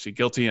felt actually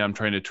guilty. I'm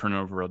trying to turn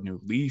over a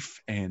new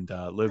leaf and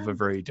live a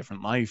very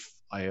different life.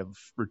 I have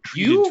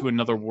retreated You? to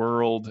another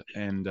world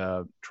and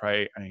I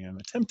am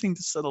attempting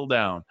to settle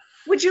down.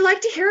 Would you like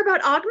to hear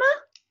about Ogma?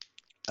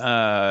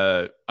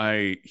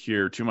 I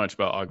hear too much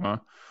about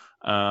Ogma.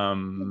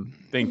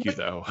 Thank you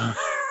though.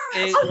 Oh,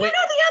 you know the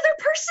other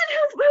person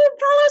who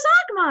follows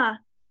Agma.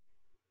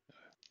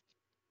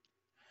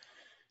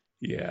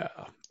 Yeah.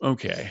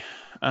 Okay.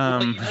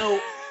 Well, you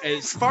know,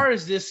 as far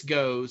as this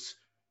goes,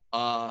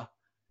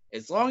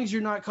 as long as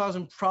you're not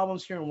causing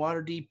problems here in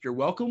Waterdeep, you're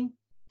welcome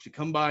to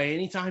come by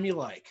anytime you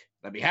like.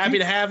 I'd be happy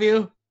to have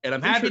you, and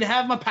I'm happy to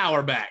have my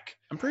power back.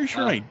 I'm pretty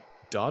sure my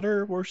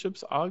daughter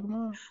worships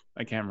Agma.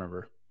 I can't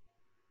remember.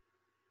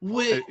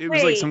 It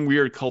was like some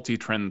weird culty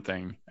trend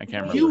thing. I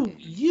can't remember.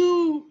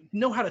 You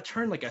know how to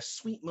turn like a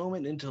sweet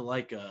moment into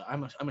like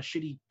I'm a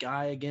shitty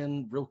guy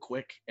again real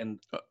quick, and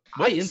So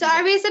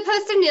are we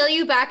supposed to nail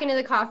you back into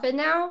the coffin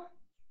now?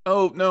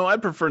 Oh no, I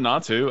prefer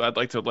not to. I'd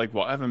like to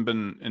I haven't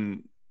been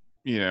in,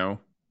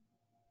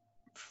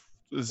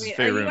 this is Wait, Faerun,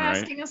 are you right?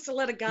 asking us to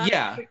let a god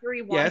Yeah.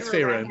 trickery Yeah, it's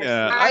wander around Faerun.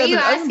 Yeah. Are you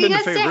asking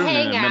us to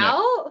hang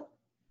out?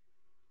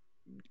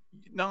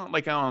 Not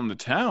like out on the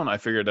town. I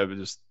figured I would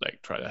just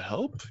like try to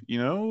help,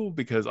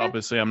 because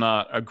obviously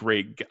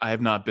I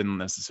have not been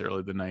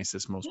necessarily the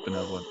nicest, most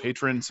benevolent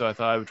patron. So I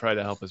thought I would try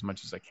to help as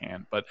much as I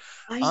can. But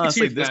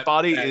honestly, this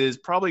body is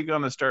probably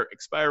going to start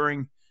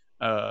expiring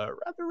rather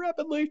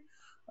rapidly,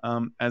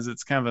 as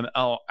it's kind of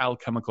an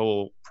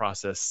alchemical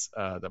process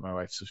that my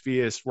wife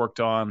Sophia has worked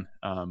on.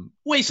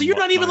 Wait, so you're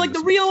not even like the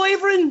real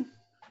Averin?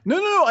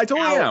 No, I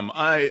totally am.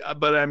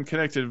 But I'm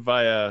connected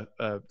via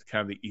kind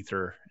of the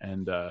ether,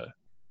 and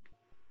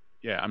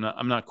yeah,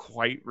 I'm not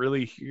quite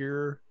really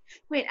here.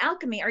 Wait,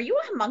 alchemy, are you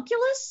a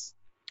homunculus?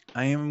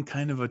 I am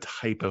kind of a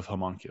type of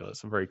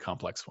homunculus, a very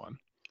complex one.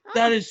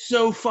 That is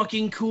so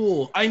fucking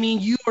cool. I mean,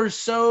 you are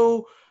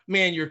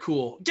man, you're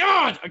cool.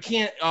 God, I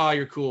can't. Oh,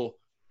 you're cool.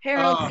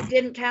 Harold, I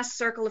didn't cast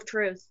Circle of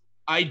Truth.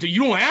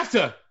 You don't have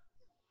to.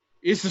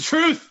 It's the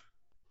truth.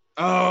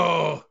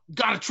 Oh,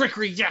 got a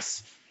trickery.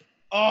 Yes.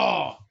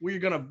 Oh, we're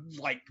gonna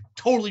like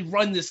totally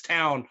run this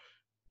town.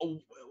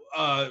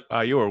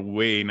 You are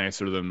way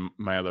nicer than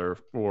my other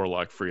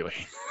warlock, Freely.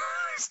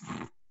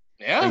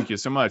 Yeah. Thank you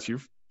so much. You're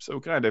so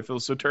kind. I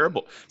feel so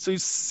terrible. So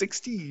he's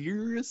 60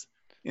 years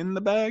in the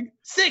bag?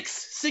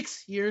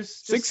 6 years.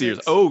 6 years.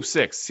 Oh,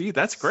 6. See,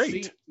 that's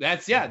great. See,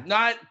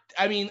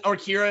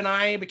 Orkira and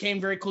I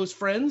became very close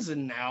friends,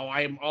 and now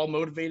I'm all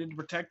motivated to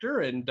protect her.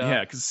 And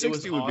yeah, because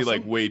 60 would be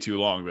like way too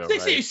long, though.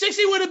 60, right?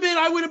 60 would have been.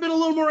 I would have been a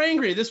little more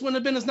angry. This wouldn't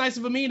have been as nice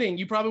of a meeting.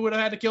 You probably would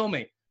have had to kill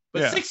me.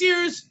 But Yeah. 6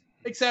 years,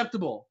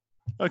 acceptable.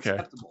 Okay.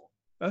 Acceptable.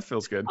 That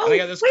feels good. And I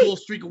got this cool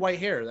streak of white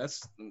hair.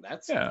 That's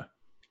Yeah.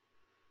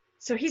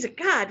 So he's a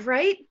god,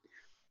 right?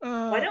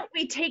 Why don't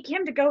we take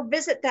him to go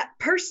visit that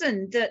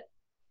person that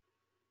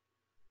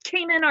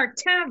came in our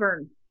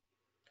tavern?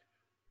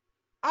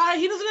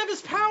 He doesn't have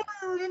his power,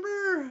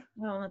 remember?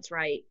 Well, that's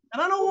right.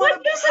 And I don't What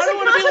want to use is a be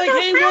god like,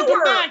 without hey, welcome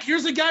power?" back.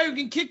 Here's a guy who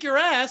can kick your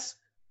ass.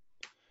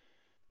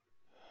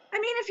 I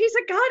mean, if he's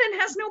a god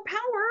and has no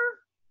power.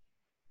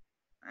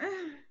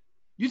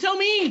 You tell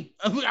me.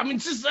 I'm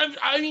just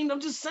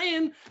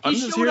saying. I'm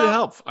just here to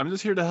help. I'm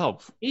just here to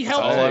help. He That's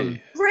helped all me.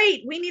 I'm-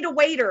 Great, we need a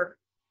waiter.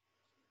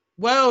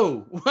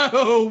 Whoa.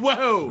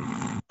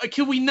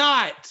 Can we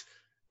not?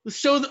 Let's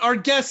show our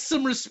guests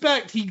some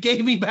respect. He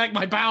gave me back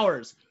my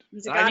powers.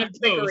 He's a I god need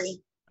of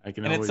trickery. I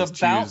can And it's always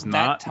about choose that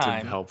not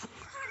time. to help.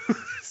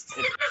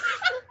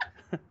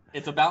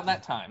 It's about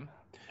that time.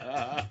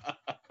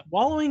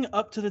 Wallowing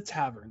up to the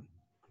tavern,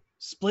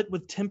 split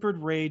with tempered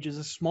rage, is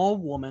a small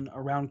woman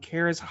around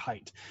Kara's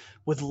height,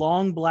 with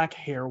long black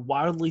hair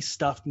wildly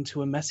stuffed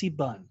into a messy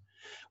bun,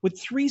 with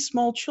 3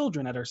 small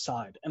children at her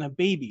side and a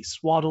baby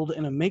swaddled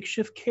in a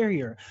makeshift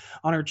carrier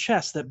on her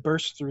chest that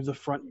bursts through the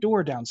front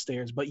door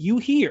downstairs. But you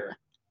hear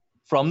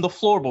From the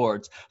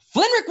floorboards,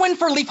 Flinrick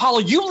Winford Leaf Hollow,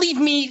 you leave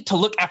me to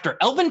look after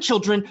 11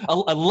 children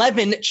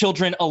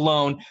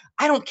alone.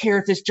 I don't care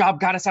if this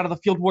job got us out of the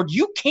field ward.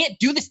 You can't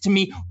do this to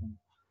me.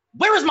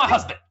 Where is my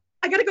husband?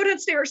 I gotta go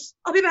downstairs.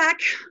 I'll be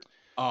back.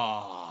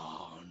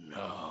 Oh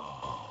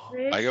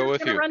no. I go with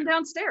gonna you. run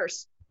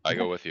downstairs. I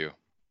go with you.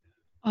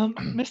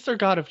 Mr.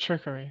 God of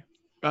Trickery,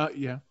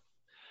 Yeah.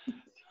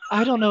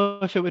 I don't know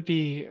if it would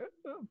be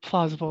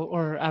plausible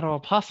or at all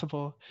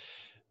possible.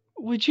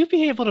 Would you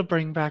be able to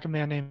bring back a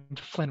man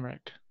named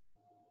Flinrick?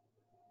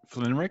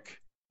 Flinrick?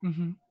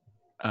 Mm-hmm.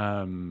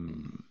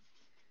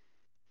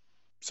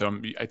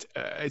 So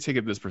I take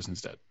it this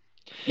person's dead.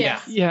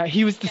 Yes. Yeah,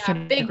 he was Yeah,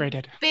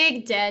 disintegrated.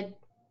 Big dead.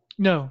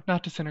 No,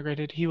 not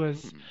disintegrated. He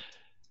was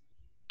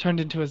turned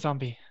into a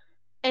zombie.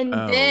 And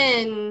Oh.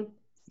 then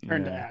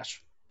turned to Yeah.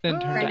 ash. Then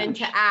turned turned to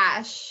into ash.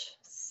 ash.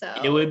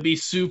 So It would be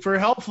super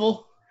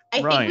helpful. I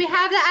think Right. we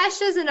have the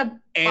ashes in a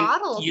And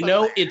bottle. you know,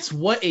 somewhere. it's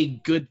what a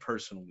good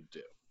person would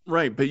do.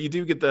 Right, but you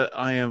do get that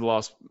I have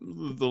lost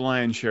the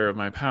lion's share of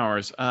my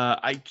powers.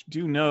 I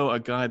do know a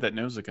guy that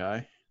knows a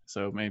guy,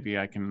 so maybe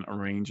I can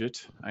arrange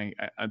it.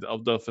 I'll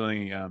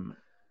definitely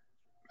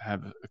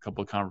have a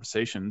couple of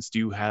conversations. Do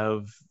you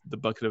have the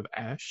bucket of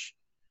ash?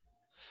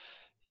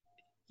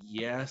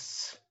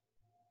 Yes.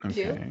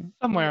 Okay.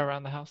 Somewhere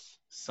around the house.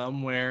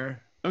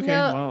 Somewhere. Okay.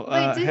 No,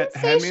 well, wait, didn't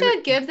hand me the-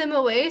 Seisha give them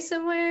away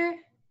somewhere?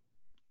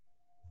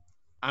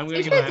 I'm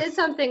gonna Seisha did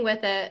something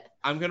with it.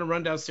 I'm gonna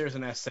run downstairs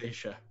and ask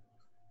Seisha.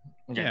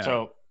 Okay, Yeah.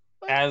 so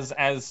As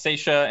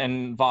Seisha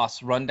and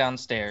Voss run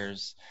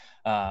downstairs,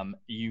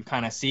 you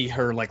kind of see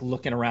her like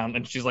looking around,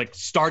 and she's like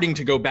starting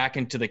to go back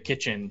into the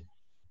kitchen.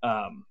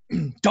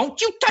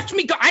 Don't you touch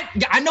me!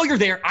 I know you're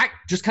there.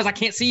 Just because I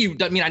can't see you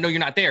doesn't mean I know you're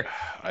not there.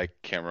 I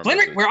can't remember.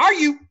 Flinrick, where are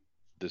you?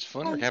 Does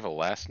Flinrick have a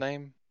last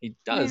name? He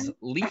does. Man.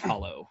 Leaf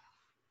Hollow.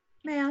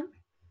 Man.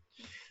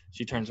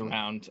 She turns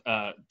around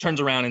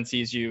and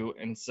sees you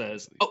and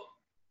says, "Oh,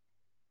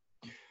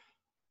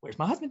 where's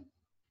my husband?"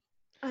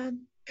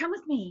 Come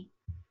with me.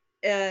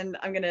 And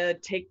I'm gonna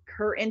take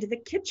her into the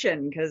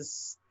kitchen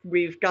because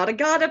we've got a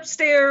god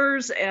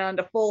upstairs and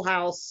a full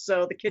house,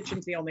 so the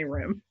kitchen's the only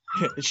room.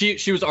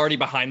 She was already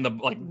behind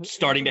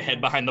starting to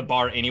head behind the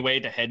bar anyway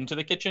to head into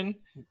the kitchen.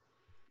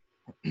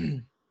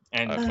 And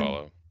I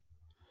follow.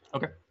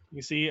 Okay.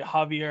 You see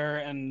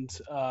Javier and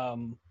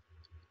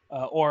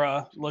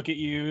Aura look at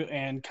you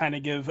and kind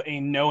of give a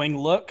knowing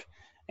look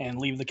and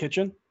leave the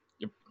kitchen.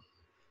 Yep.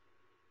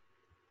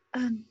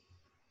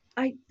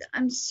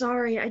 I'm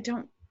sorry. I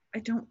don't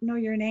know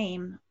your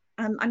name.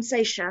 I'm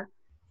Seisha.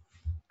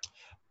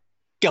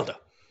 Gelda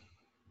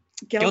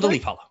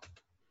Leaf Hollow.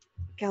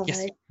 Gelda.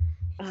 Yes.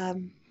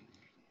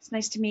 It's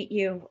nice to meet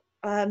you.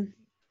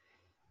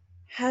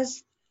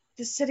 Has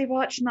the City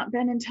Watch not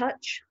been in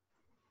touch?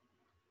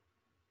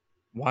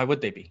 Why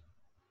would they be?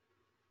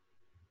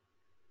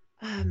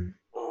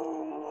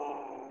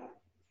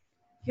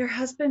 Your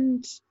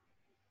husband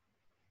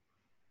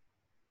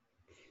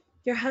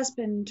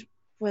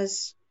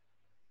was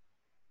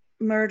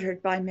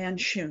murdered by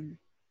Manchun.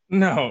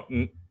 No,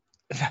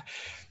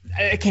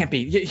 it can't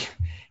be.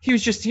 He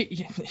was just.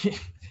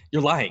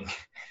 You're lying.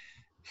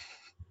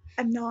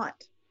 I'm not.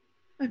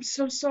 I'm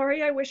so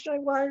sorry. I wish I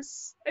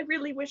was. I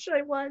really wish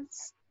I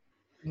was.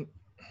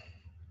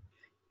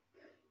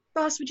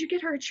 Boss, would you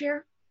get her a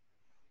chair?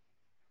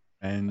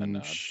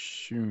 And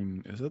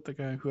Shun, is that the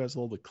guy who has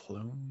all the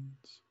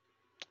clones?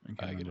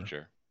 I get a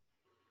chair.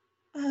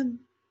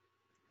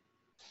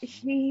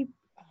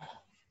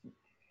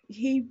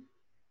 He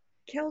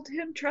killed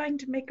him trying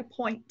to make a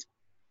point.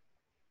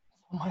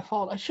 My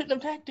fault. I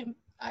shouldn't have attacked him.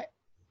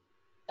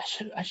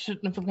 I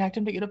shouldn't have attacked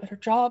him to get a better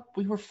job.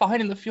 We were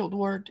fine in the field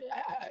ward.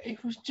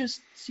 It was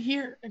just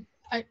here.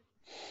 I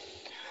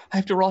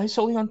have to rely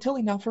solely on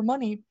Tilly now for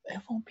money.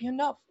 It won't be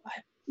enough.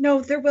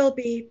 No, there will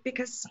be,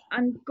 because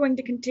I'm going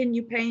to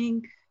continue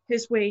paying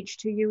his wage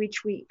to you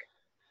each week.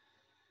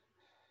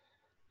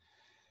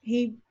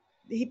 He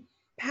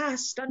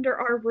passed under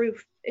our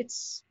roof.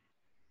 It's...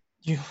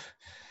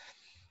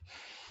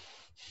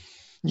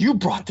 You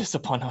brought this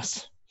upon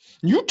us.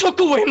 You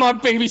took away my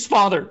baby's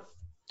father.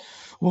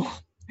 Well,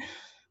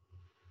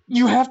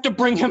 you have to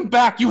bring him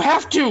back. You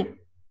have to.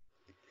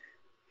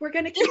 We're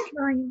going to keep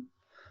trying.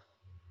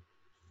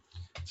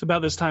 It's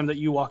about this time that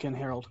you walk in,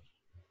 Harold.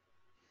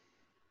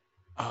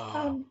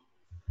 I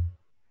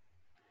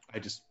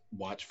just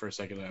watch for a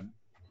second.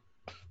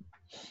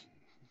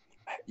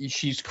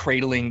 She's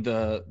cradling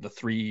the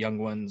three young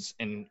ones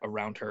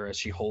around her as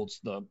she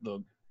holds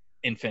the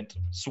infant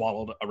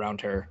swaddled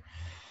around her.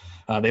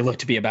 They look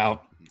to be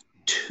about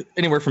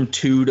anywhere from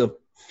 2 to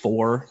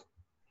 4.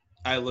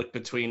 I look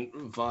between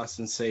Voss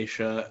and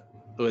Seisha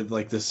with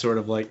like this sort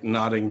of like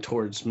nodding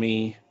towards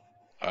me.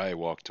 I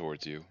walk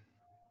towards you.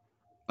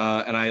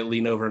 And I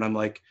lean over and I'm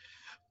like,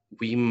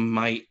 we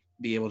might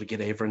be able to get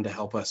Averin to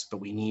help us,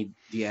 but we need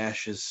the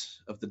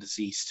ashes of the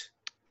deceased.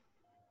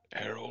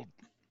 Harold,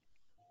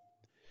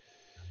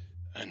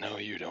 I know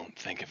you don't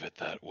think of it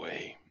that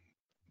way,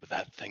 but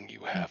that thing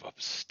you have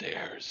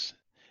upstairs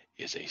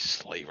is a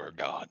slaver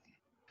god.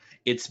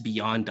 It's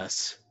beyond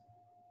us.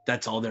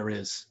 That's all there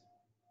is.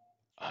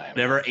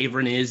 Whatever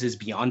Averin is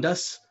beyond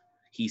us.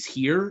 He's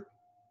here.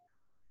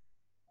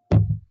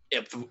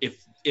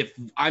 If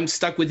I'm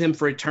stuck with him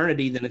for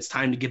eternity, then it's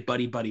time to get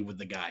buddy with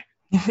the guy.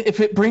 If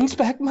it brings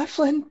back my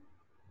Flynn,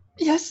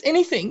 yes,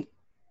 anything.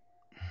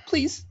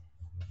 Please.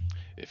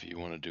 If you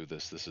want to do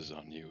this, this is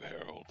on you,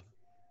 Harold.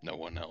 No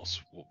one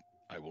else will.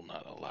 I will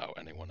not allow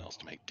anyone else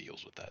to make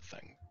deals with that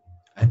thing.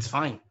 That's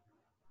fine.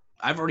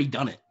 I've already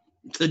done it.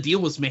 The deal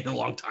was made a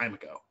long time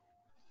ago.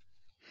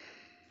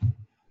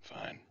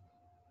 Fine.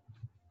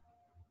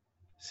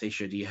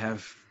 Seisha, do you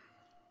have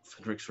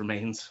Frederick's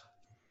remains?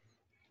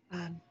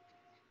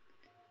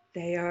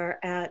 They are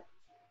at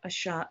a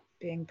shop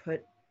being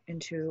put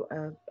into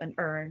an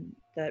urn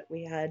that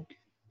we had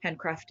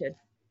handcrafted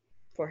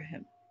for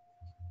him.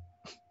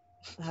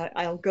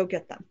 I'll go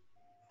get them.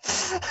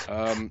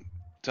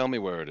 Tell me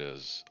where it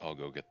is. I'll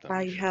go get them.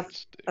 I have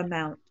a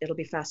mount. It'll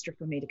be faster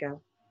for me to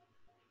go.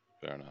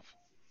 Fair enough.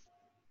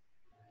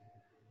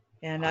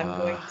 And I'm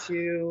going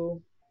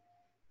to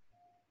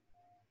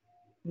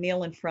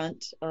kneel in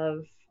front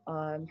of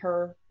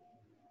her.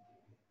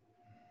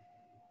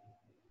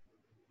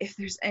 If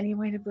there's any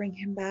way to bring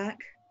him back,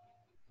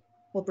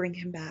 we'll bring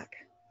him back.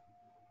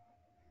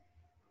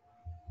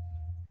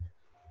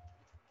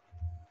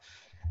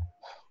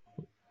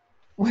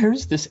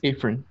 Where's this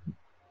Averin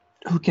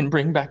who can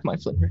bring back my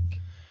Flinrick?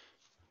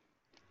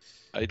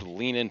 I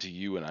lean into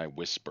you and I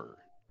whisper,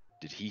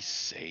 did he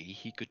say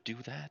he could do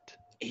that?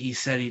 He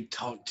said he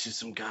talked to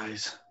some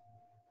guys.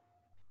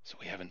 So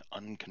we have an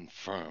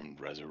unconfirmed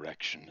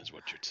resurrection, is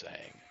what you're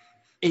saying.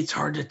 It's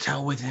hard to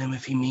tell with him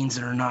if he means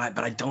it or not,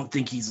 but I don't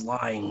think he's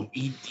lying.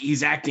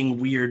 He's acting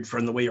weird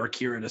from the way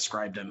Arkira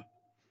described him.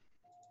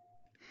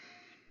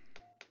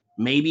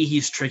 Maybe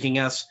he's tricking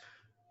us.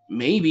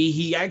 Maybe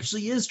he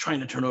actually is trying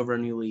to turn over a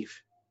new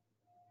leaf.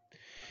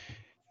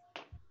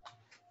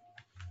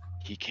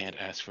 He can't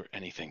ask for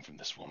anything from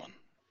this woman.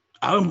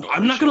 I'm Nor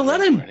not going to should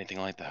let he him. or anything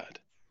like that.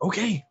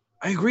 Okay,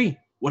 I agree.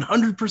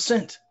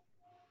 100%.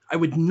 I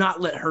would not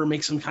let her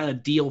make some kind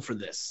of deal for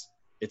this.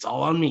 It's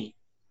all on me.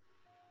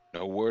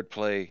 No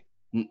wordplay.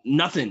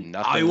 Nothing.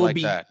 Nothing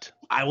like that.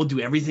 I will do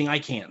everything I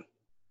can.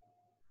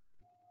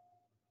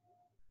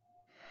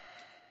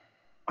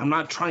 I'm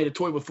not trying to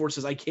toy with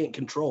forces I can't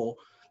control.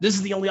 This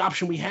is the only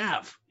option we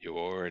have. You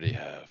already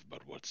have,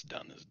 but what's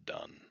done is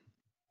done.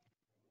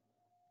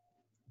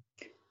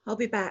 I'll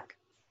be back.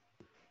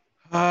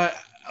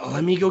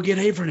 Let me go get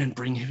Averin and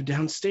bring him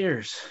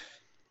downstairs.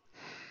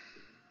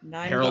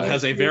 Harold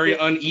has a very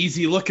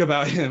uneasy look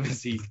about him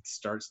as he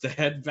starts to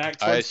head back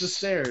towards the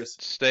stairs.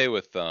 Stay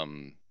with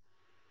the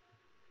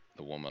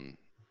woman.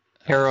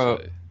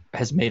 Hera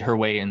has made her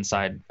way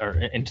inside or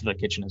into the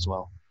kitchen as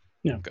well.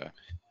 Yeah. Okay.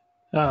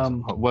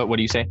 What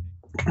do you say?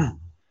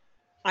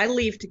 I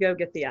leave to go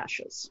get the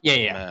ashes.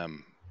 Yeah.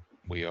 Ma'am,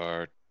 we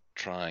are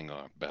trying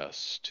our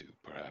best to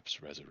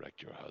perhaps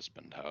resurrect your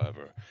husband.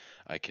 However,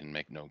 I can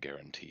make no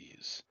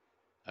guarantees.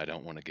 I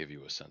don't want to give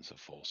you a sense of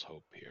false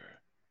hope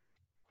here.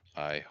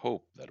 I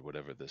hope that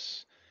whatever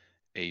this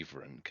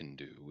Averin can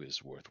do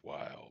is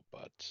worthwhile,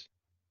 but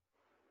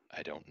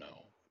I don't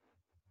know.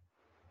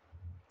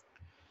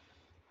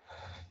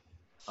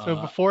 So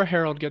before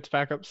Harold gets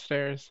back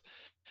upstairs,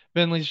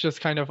 Vinley's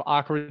just kind of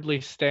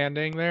awkwardly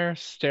standing there,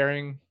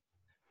 staring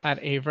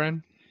at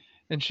Averin,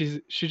 and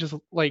she just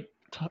like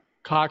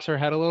cocks her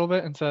head a little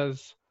bit and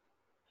says,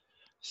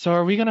 "So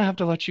are we gonna have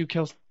to let you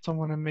kill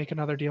someone and make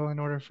another deal in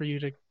order for you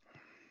to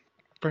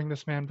bring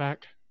this man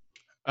back?"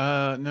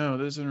 No,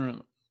 this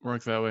doesn't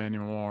work that way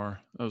anymore.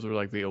 Those were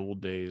like the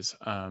old days.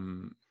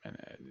 And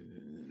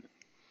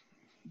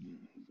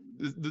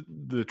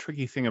the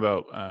tricky thing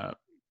about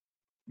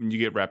when you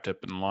get wrapped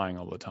up in lying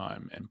all the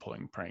time and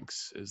pulling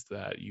pranks is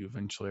that you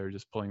eventually are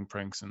just pulling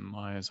pranks and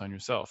lies on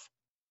yourself.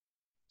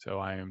 So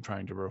I am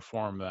trying to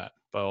reform that,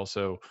 but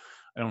also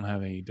I don't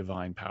have any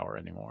divine power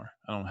anymore.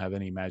 I don't have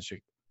any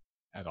magic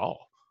at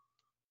all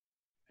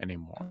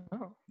anymore.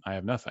 Oh. I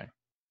have nothing.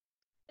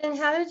 And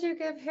how did you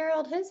give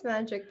Harold his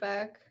magic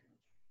back?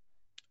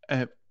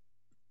 It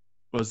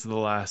was the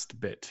last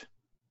bit.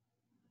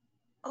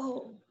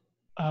 Oh.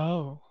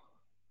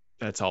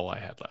 That's all I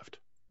had left.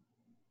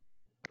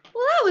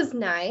 Well, that was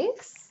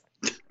nice.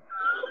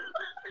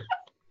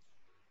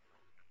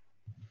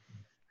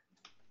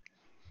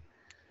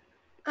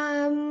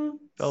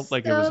 Felt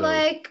like it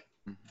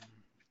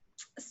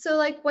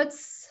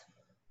was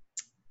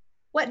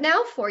what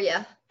now for you?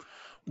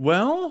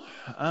 Well,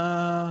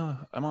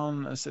 I'm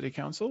on a city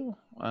council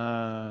in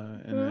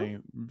a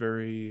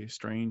very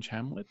strange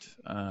hamlet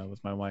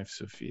with my wife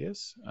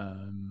Sophia's.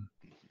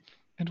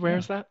 And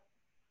where's that?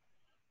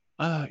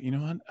 You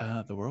know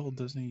what? The world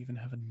doesn't even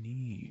have a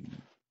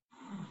name.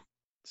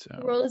 So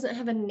The world doesn't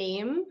have a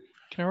name.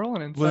 Can I roll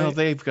an insight? well,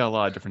 they've got a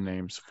lot of different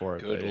names for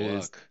it. Good but it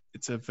is, luck.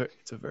 it's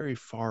a very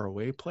far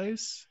away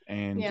place,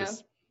 and Yeah.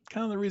 just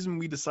kind of the reason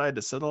we decided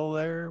to settle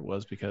there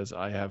was because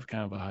I have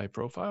kind of a high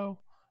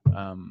profile.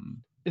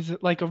 Is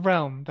it like a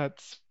realm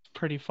that's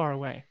pretty far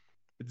away?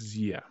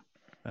 Yeah,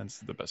 that's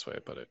the best way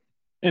to put it.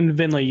 And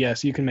Vinley,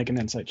 yes, you can make an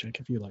insight check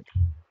if you like.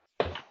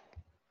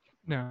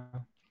 No.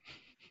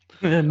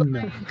 No.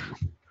 No.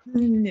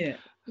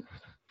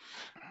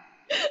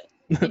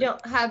 You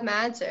don't have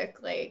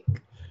magic. Like,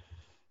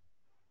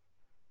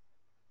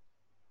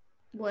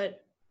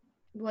 what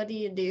do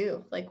you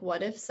do? Like,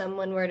 what if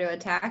someone were to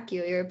attack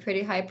you? You're a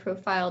pretty high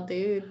profile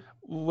dude.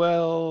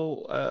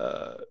 Well,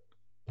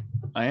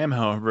 I am,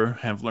 however,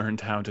 have learned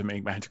how to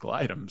make magical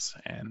items,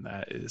 and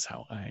that is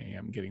how I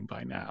am getting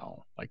by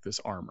now. Like this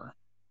armor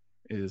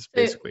is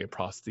basically a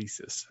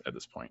prosthesis at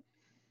this point.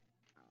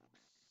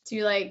 Do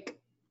you like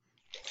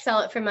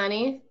sell it for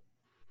money?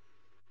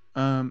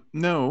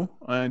 No,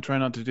 I try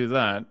not to do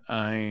that.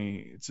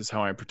 It's just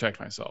how I protect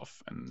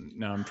myself, and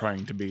now I'm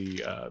trying to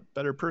be a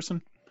better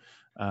person.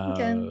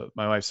 Okay.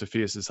 My wife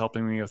Sophia is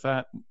helping me with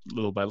that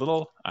little by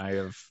little. I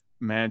have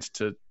managed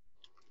to.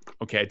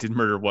 Okay, I did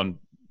murder one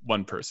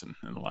person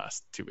in the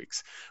last 2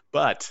 weeks,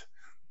 but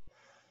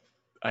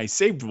I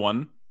saved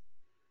one.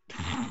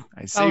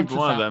 I saved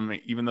one of them,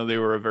 even though they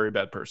were a very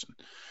bad person.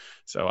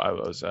 So I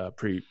was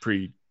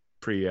pretty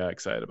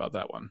excited about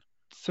that one.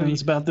 So And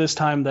it's about this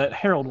time that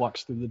Harold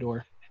walks through the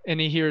door. and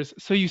he hears,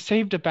 "So you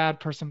saved a bad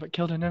person but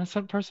killed an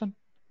innocent person?"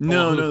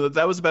 No,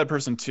 that was a bad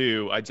person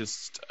too. I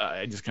just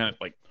kind of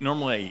like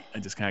normally I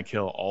just kind of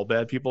kill all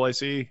bad people I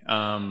see.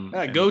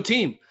 Go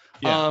team.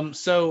 Yeah.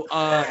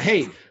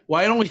 Hey,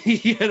 why don't we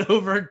head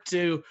over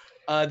to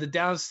the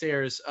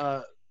downstairs?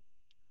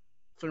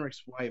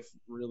 Fenric's wife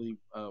really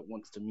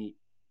wants to meet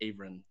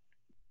Averin.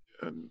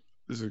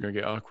 This is gonna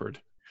get awkward.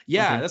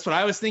 Yeah, Okay. that's what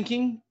I was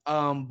thinking.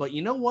 But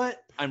you know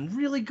what? I'm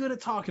really good at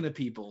talking to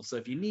people. So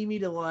if you need me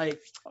to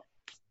like,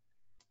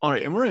 All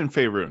right, and we're in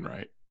Faerun,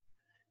 right?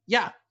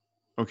 yeah,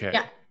 Okay.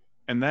 Yeah.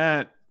 And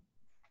that,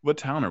 what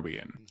town are we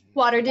in?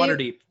 Waterdeep.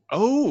 Waterdeep.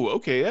 Oh,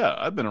 okay, yeah.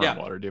 I've been around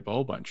Yeah. Waterdeep a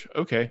whole bunch.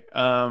 Okay.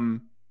 Let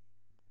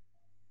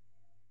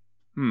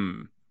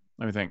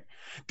me think.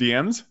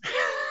 DMs?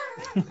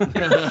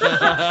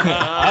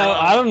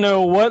 I don't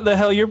know what the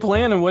hell you're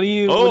planning. What are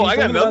you? what Oh, are you I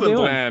got thinking about nothing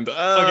doing? planned.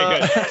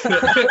 Okay,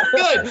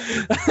 good.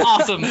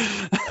 Awesome.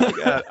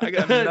 I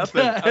got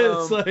nothing.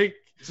 It's like,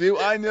 Do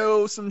I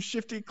know some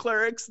shifty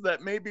clerics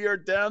that maybe are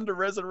down to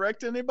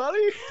resurrect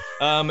anybody?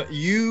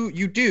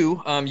 You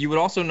do. You would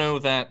also know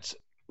that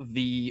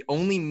the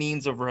only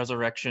means of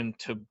resurrection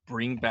to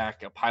bring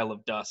back a pile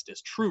of dust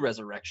is true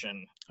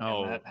resurrection.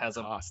 Oh, that has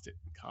a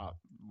really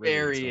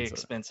very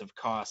expensive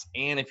cost.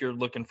 And if you're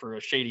looking for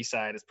a shady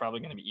side, it's probably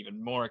going to be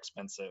even more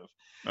expensive.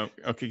 Oh,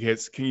 okay,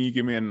 kids, can you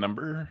give me a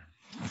number?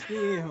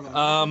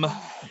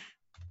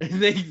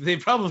 they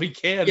probably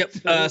can.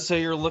 Yep. So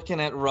you're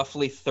looking at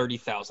roughly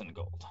 30,000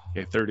 gold.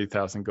 Okay,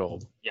 30,000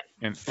 gold. Yeah.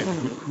 And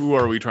who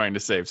are we trying to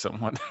save?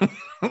 Someone?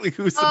 Like,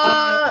 who's the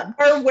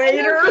Our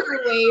waiter.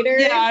 Waiter.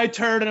 Yeah, I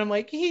turned and I'm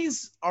like,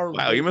 he's our.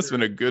 Wow, you must have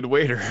been a good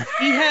waiter.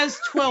 He has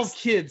 12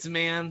 kids,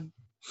 man.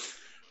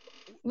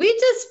 We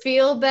just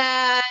feel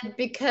bad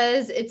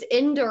because it's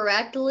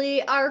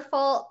indirectly our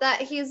fault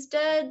that he's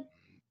dead.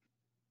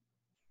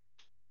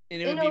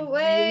 And it In would a be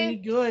way, really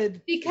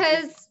good.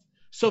 Because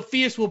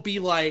Sophias will be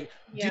like,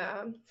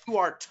 yeah, you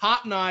are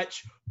top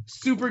notch,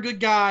 super good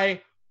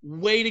guy,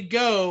 way to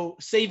go,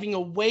 saving a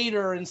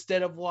waiter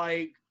instead of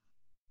like,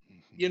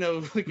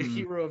 like a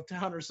hero of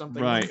town or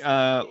something. Right.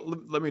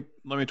 Let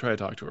me try to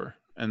talk to her,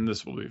 and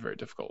this will be very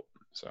difficult.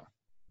 So.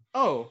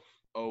 Oh,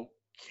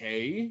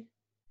 okay.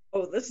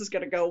 Oh, this is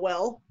gonna go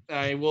well.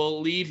 I will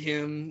lead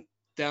him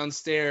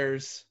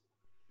downstairs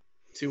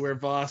to where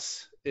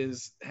Voss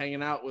is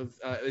hanging out with,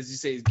 as you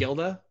say, is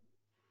Gilda.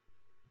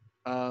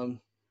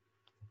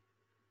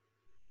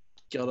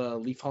 Gilda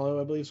Leaf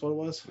Hollow, I believe is what it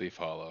was. Leaf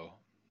Hollow.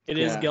 It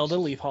is Yeah. Gelda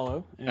Leaf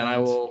Hollow. And I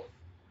will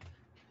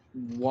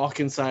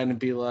walk inside and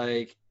be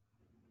like,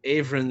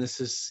 Avrin, this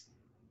is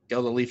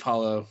Gilda Leaf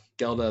Hollow.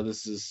 Gilda,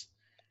 this is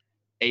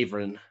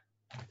Avrin.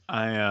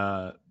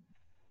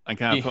 I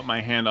kind of put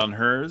my hand on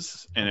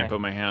hers, and I Okay.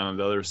 put my hand on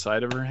the other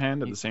side of her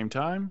hand at the same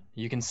time.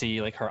 You can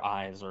see like her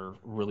eyes are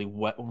really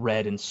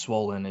red and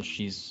swollen as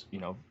she's,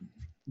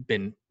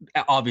 been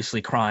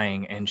obviously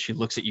crying, and she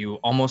looks at you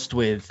almost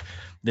with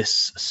this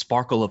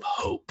sparkle of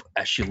hope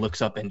as she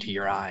looks up into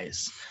your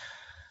eyes.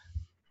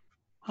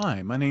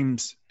 Hi, my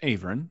name's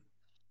Avrin.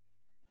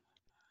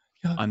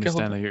 I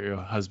understand that your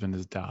husband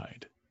has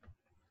died.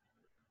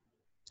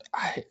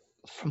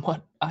 From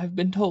what I've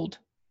been told,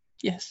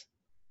 yes.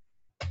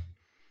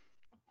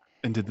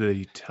 And did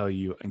they tell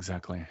you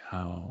exactly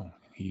how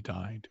he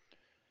died?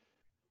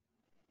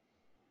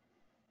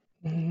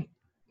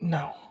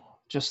 No,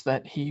 just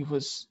that he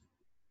was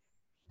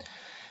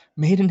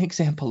made an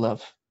example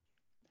of.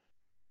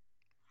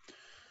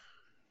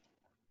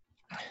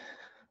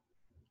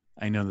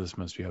 I know this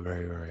must be a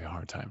very, very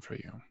hard time for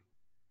you.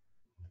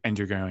 And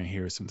you're going to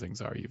hear some things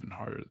that are even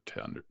harder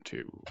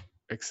to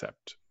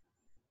accept.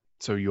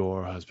 So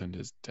your husband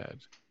is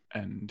dead,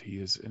 and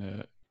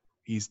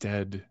he's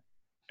dead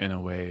in a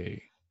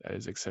way that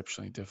is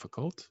exceptionally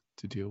difficult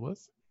to deal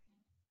with.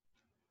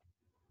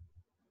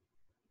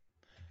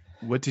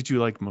 What did you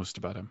like most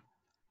about him?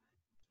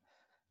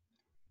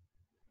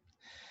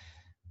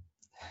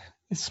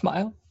 His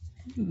smile,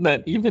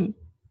 that even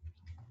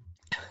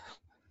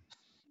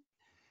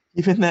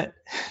that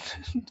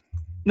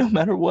no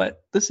matter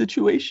what the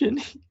situation,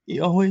 he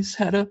always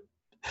had a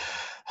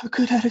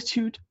good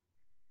attitude.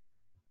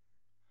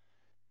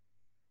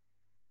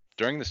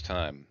 During this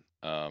time,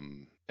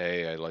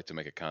 I'd like to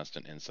make a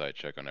constant insight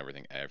check on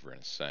everything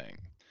Avrin is saying.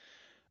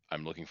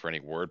 I'm looking for any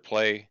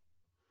wordplay,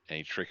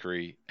 any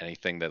trickery,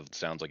 anything that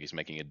sounds like he's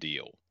making a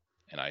deal.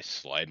 And I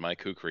slide my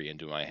kukri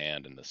into my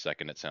hand, and the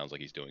second it sounds like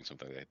he's doing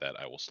something like that,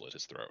 I will slit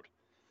his throat.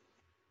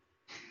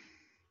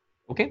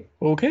 Okay.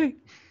 Okay.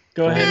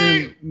 Go ahead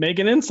and make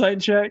an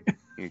insight check.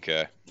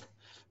 Okay.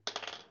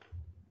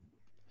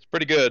 It's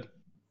pretty good.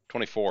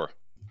 24.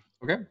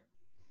 Okay.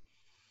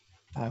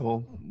 I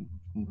will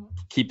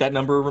keep that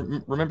number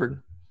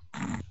remembered.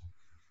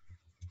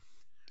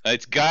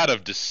 It's God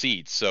of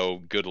deceit, so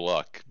good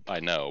luck.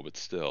 I know, but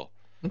still.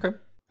 Okay.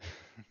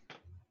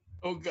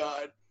 Oh,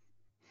 God.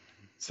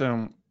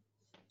 So,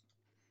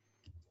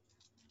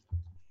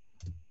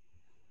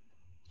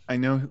 I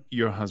know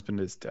your husband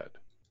is dead,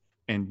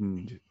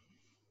 and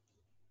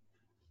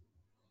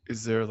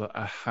is there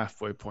a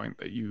halfway point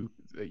that you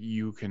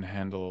can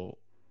handle?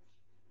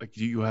 Like,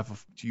 do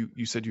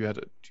you said you had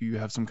do you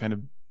have some kind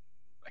of,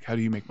 like, how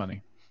do you make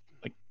money?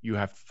 Like, you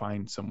have to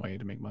find some way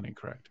to make money,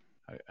 correct?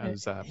 How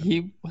does that happen?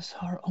 He was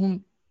our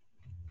own.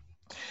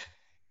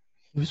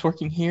 He was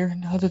working here,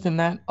 and other than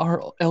that,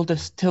 our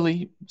eldest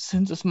Tilly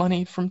sends us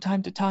money from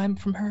time to time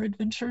from her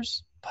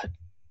adventures. But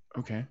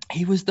Okay.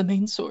 he was the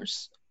main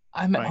source.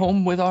 I'm at Right.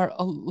 home with our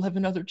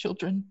 11 other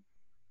children.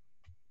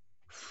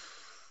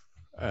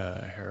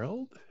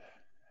 Harold,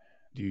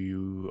 do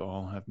you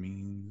all have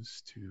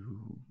means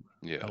to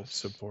help Yes.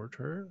 support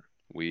her?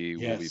 We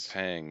will be Yes.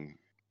 paying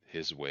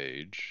his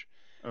wage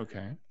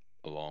Okay.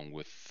 along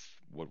with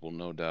what will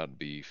no doubt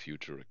be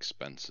future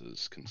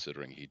expenses,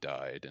 considering he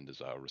died and is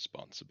our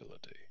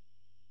responsibility.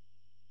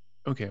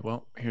 Okay,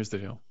 well, here's the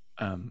deal.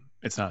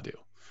 It's not a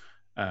deal.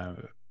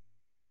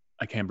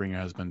 I can't bring your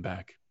husband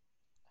back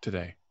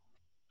today.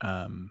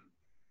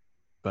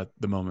 But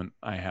the moment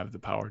I have the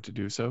power to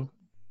do so,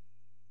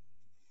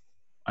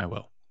 I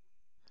will.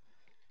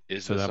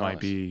 Is So this that might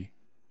honest? be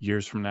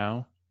years from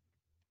now.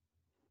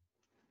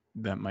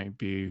 That might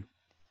be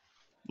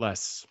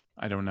less.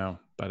 I don't know,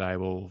 but I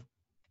will.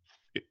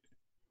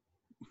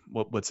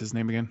 What's his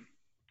name again?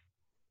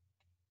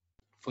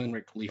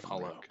 Flinrick Leaf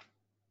Hollow.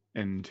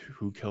 And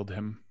who killed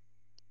him?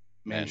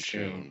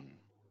 Manchun.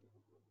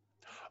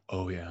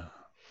 Oh yeah,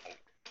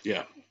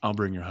 Yeah. I'll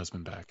bring your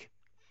husband back.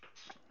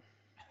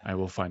 I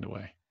will find a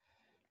way.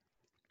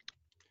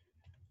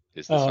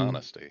 Is this Um,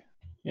 honesty?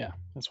 Yeah,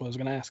 that's what I was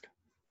going to ask.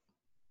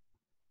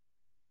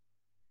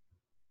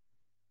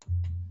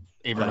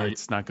 Abram, But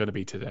it's not going to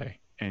be today,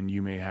 and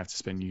you may have to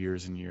spend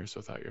years and years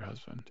without your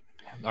husband.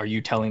 are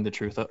you telling the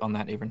truth on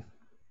that, Abram?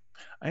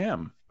 I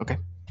am.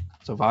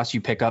 So Voss,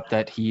 you pick up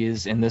that he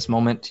is in this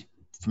moment,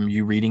 from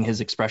you reading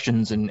his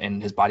expressions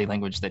and his body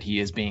language, that he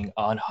is being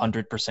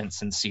 100%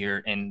 sincere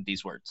in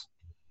these words.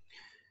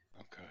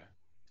 Okay.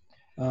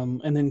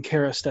 And then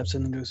Kara steps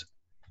in and goes,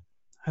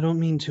 I don't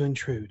mean to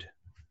intrude,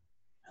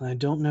 and I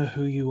don't know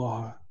who you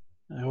are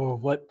or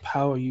what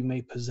power you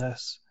may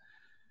possess,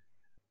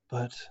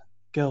 but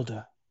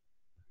Gelda,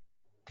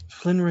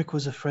 Flinrick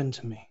was a friend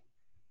to me,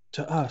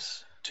 to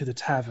us, to the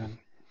tavern,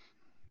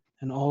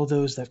 and all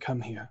those that come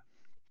here.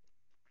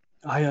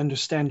 I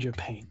understand your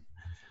pain,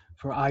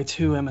 for I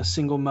too am a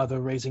single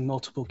mother raising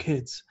multiple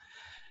kids,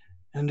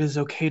 and it is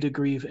okay to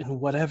grieve in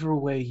whatever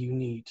way you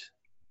need.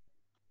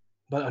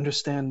 But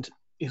understand,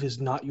 it is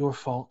not your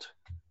fault.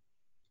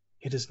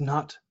 It is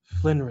not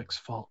Flinrick's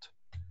fault.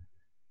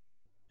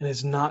 It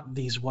is not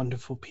these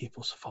wonderful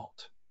people's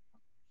fault.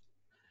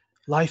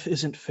 Life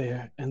isn't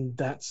fair, and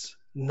that's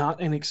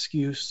not an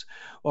excuse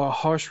or a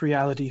harsh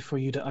reality for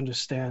you to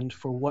understand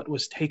for what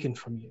was taken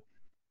from you.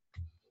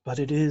 But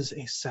it is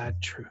a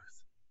sad truth.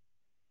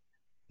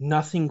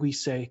 Nothing we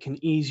say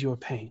can ease your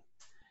pain,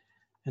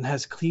 and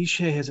as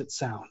cliche as it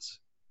sounds,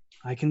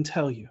 I can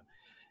tell you,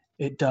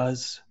 it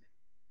does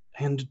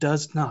and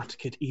does not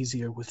get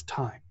easier with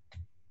time.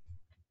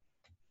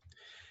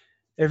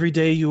 Every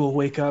day you will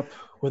wake up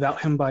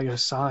without him by your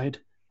side,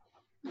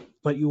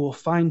 but you will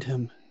find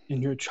him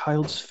in your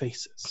child's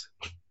faces.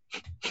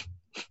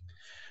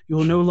 You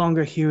will no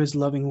longer hear his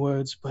loving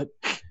words, but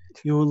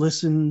you will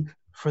listen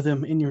for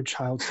them in your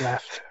child's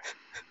laughter.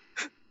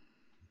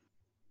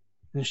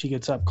 And she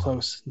gets up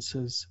close and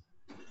says,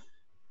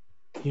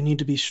 you need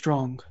to be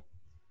strong,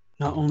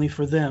 not only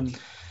for them,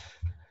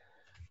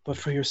 but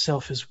for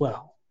yourself as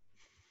well.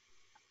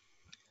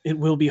 It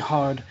will be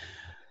hard,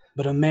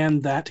 but a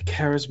man that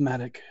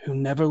charismatic, who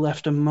never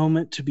left a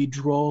moment to be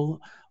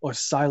droll or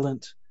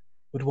silent,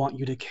 would want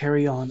you to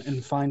carry on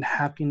and find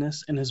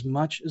happiness in as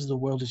much as the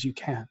world as you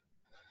can.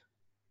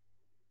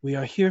 We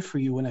are here for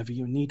you whenever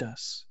you need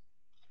us,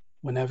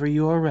 whenever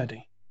you are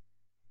ready,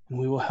 and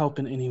we will help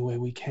in any way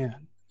we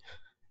can.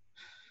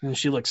 And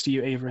she looks to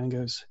you, Ava, and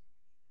goes,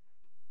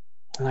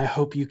 and I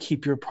hope you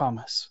keep your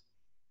promise.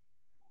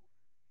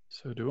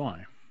 So do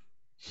I.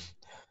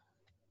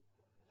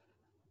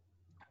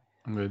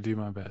 I'm going to do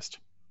my best.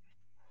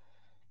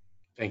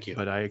 Thank you.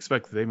 But I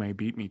expect they may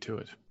beat me to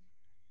it.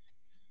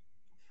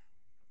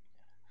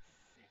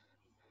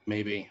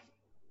 Maybe.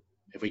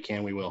 If we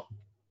can, we will.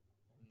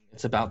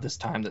 It's about this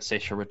time that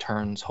Seisha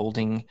returns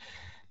holding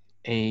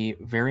a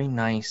very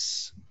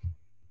nice,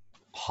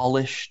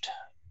 polished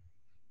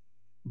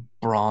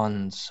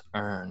bronze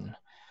urn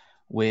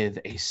with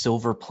a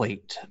silver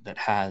plate that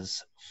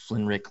has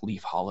Flinrick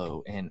Leaf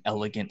Hollow in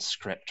elegant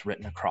script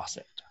written across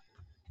it.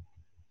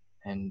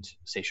 And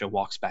Seisha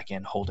walks back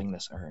in holding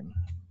this urn.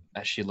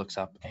 As she looks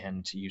up,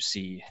 and you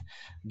see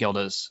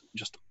Gelda's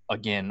just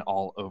again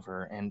all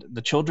over. And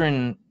the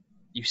children,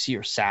 you see,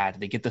 are sad.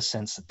 They get the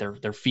sense that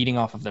they're feeding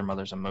off of their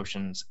mother's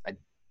emotions.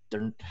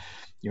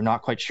 You're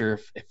not quite sure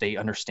if they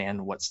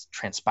understand what's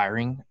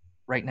transpiring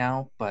right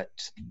now, but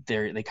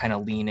they kind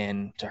of lean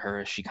in to her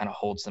as she kind of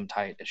holds them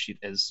tight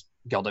as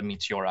Gelda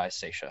meets your eyes,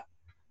 Seisha.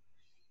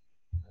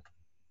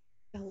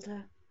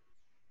 Gelda,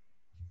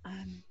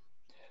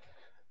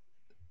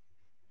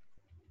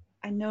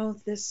 I know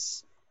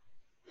this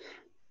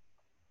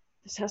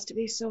has to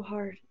be so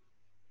hard.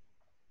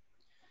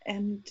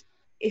 And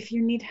if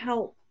you need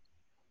help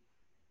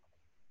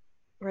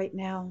right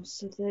now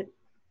so that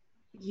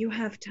you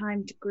have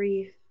time to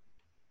grieve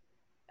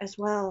as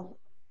well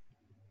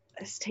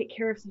as take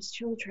care of those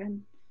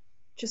children,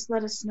 just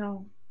let us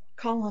know.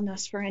 Call on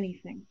us for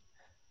anything.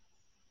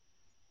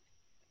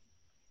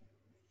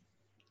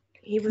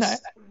 He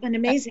was an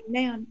amazing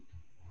man.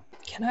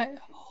 Can I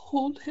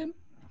hold him?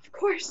 Of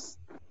course.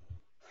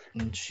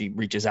 And she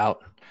reaches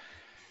out.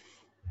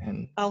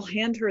 And I'll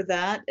hand her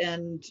that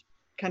and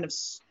kind of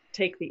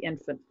take the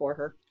infant for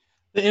her.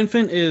 The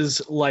infant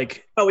is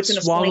like it's in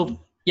a swaddled. sling?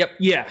 Yep.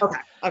 Yeah.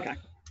 Okay.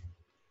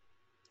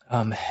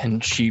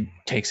 And she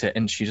takes it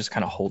and she just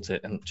kind of holds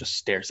it and just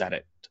stares at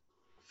it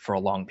for a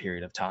long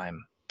period of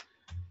time.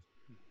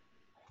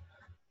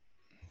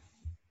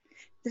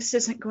 This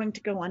isn't going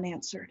to go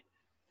unanswered.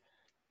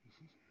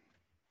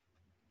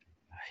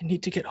 I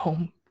need to get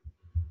home.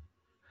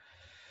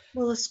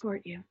 We'll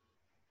escort you.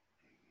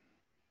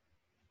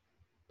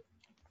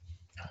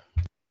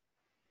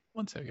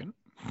 One second.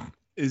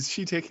 Is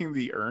she taking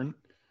the urn?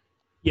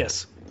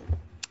 Yes.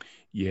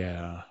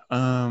 Yeah.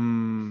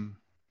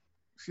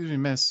 Excuse me,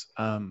 miss.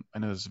 I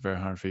know this is very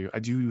hard for you. I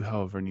do,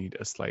 however, need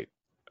a slight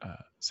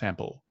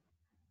sample.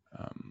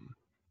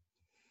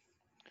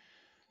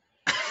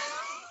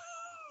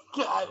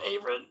 God,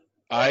 Averin.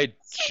 I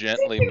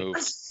gently move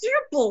A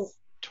sample.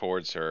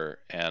 towards her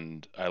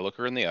and I look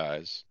her in the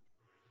eyes,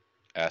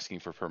 asking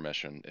for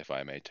permission if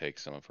I may take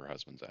some of her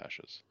husband's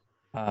ashes.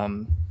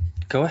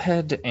 Go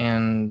ahead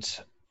and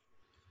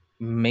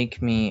make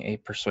me a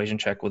persuasion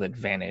check with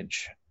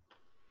advantage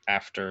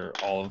after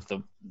all of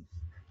the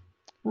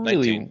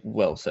really 19.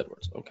 well said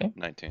words. Okay.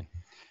 19.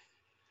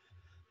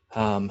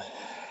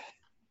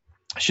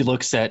 She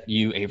looks at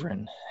you,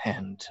 Averin,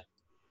 and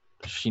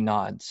she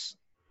nods.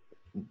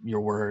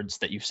 Your words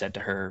that you've said to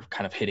her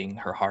kind of hitting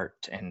her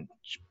heart and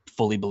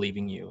fully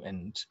believing you,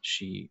 and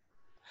she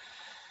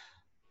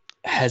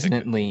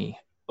hesitantly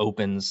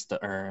opens the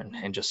urn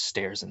and just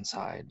stares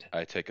inside.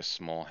 I take a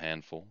small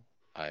handful.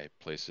 I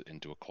place it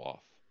into a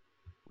cloth,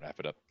 wrap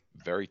it up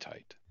very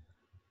tight,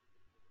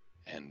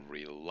 and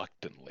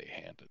reluctantly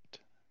hand it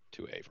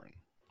to Averin.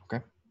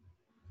 Okay.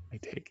 I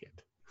take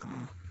it.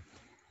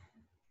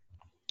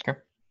 Okay.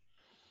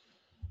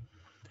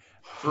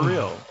 For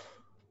real.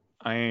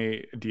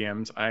 I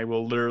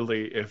will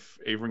literally, if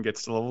Averin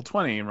gets to level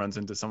 20 and runs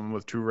into someone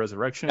with true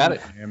resurrection, Got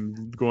it. I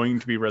am going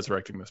to be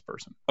resurrecting this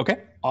person. Okay.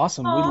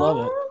 Awesome. We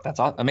love it.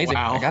 That's amazing.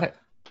 Wow. I got it.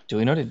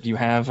 Duly noted. You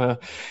have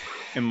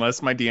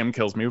Unless my DM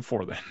kills me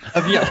before then.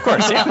 yeah, of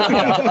course.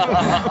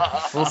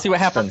 Yeah. We'll see what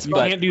happens. You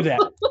But can't do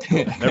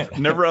that.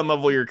 Never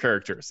unlevel your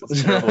characters. It's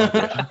a terrible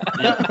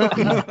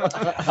idea.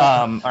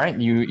 all right,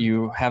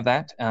 you have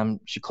that.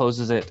 She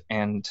closes it,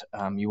 and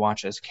you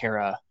watch as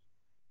Kara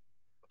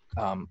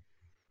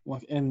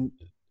And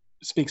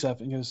speaks up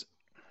and goes,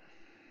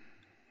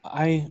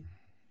 I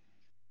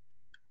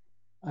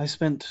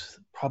spent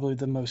probably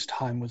the most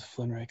time with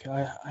Flinrick.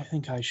 I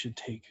think I should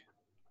take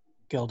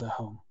Gelda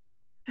home.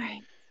 All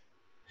right.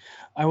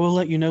 I will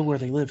let you know where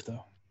they live,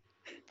 though.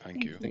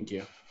 Thank you. Thank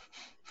you.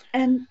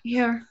 And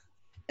here,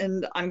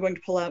 and I'm going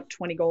to pull out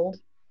 20 gold.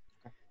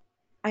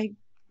 I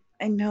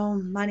know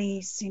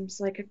money seems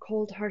like a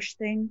cold, harsh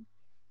thing,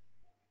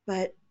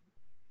 but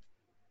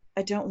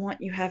I don't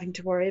want you having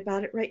to worry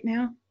about it right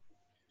now.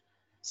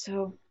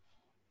 So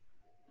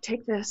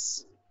take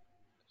this.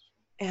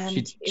 And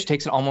she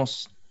takes it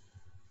almost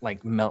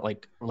like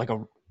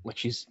like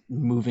she's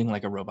moving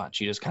like a robot.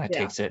 She just kind of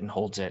Yeah. takes it and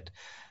holds it,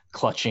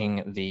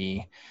 clutching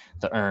the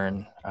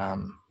urn.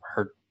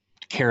 Her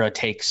Kara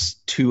takes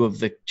two of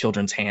the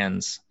children's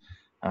hands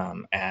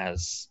and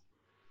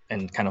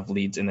kind of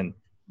leads and then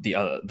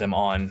them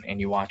on, and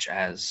you watch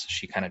as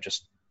she kind of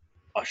just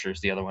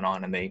ushers the other one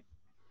on, and they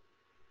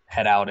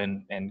head out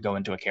and go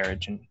into a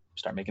carriage and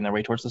start making their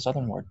way towards the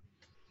southern ward.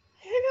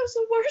 it was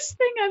the worst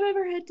thing I've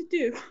ever had to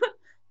do.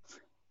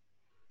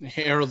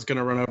 Harold's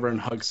gonna run over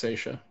and hug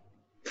Seisha,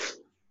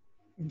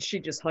 And she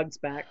just hugs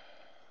back.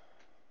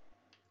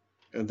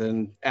 and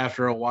then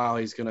after a while,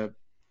 he's gonna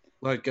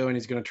let go and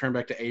he's gonna turn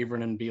back to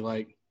Averin and be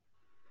like,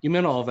 "You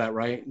meant all of that,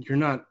 right? You're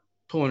not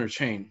pulling her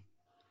chain."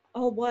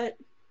 Oh, what?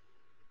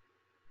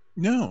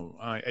 No,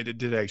 I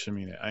did actually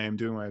mean it. I am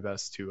doing my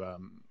best to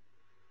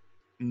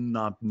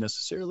not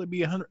necessarily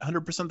be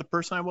 100% the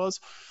person I was,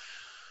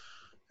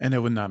 and I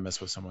would not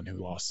mess with someone who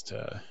lost.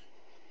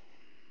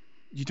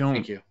 You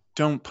Thank you.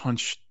 don't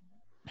punch.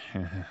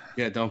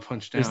 Yeah, don't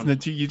punch There's down.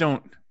 you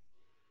don't.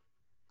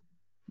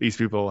 These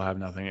people have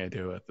nothing to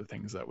do with the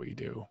things that we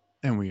do,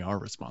 and we are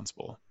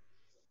responsible.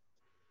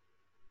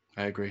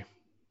 I agree.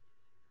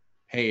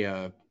 Hey,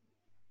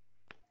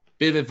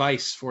 bit of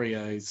advice for you.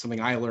 It's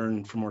something I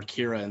learned from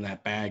Orkira in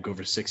that bag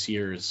over 6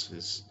 years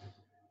is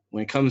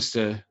when it comes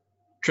to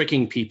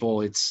tricking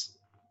people, it's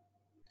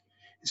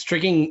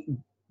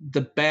tricking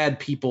the bad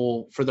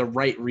people for the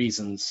right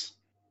reasons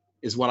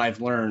is what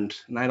I've learned.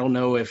 And I don't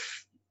know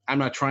if I'm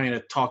not trying to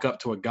talk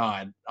up to a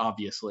god,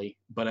 obviously,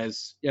 but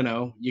as you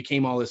know, you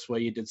came all this way,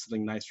 you did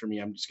something nice for me.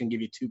 I'm just going to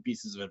give you 2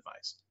 pieces of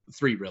advice.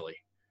 3, really.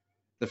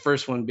 The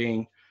first one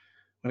being,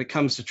 when it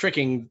comes to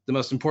tricking, the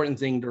most important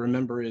thing to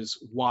remember is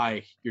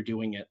why you're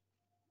doing it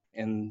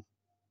and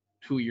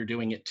who you're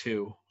doing it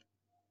to.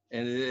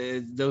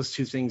 And those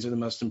 2 things are the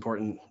most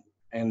important.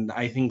 And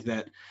I think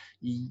that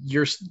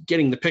you're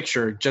getting the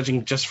picture,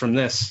 judging just from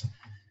this,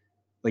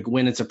 like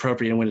when it's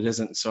appropriate and when it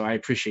isn't. So I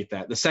appreciate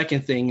that. The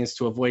second thing is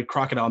to avoid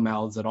crocodile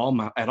mouths at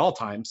all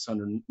times.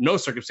 Under no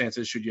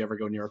circumstances should you ever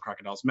go near a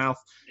crocodile's mouth.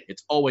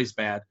 It's always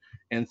bad.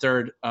 And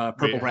third,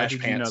 purple Wait, rash how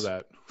did pants. You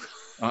know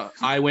that?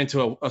 I went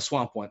to a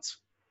swamp once.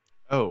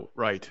 Oh,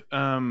 right.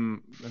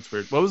 That's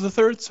weird. What was the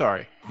third?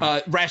 Sorry.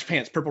 Rash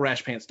pants, purple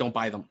rash pants. Don't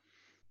buy them.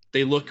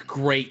 They look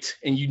great,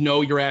 and you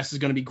know your ass is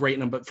going to be great in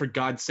them. But for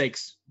God's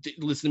sakes,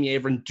 listen to me,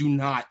 Averin. Do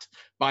not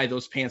buy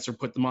those pants or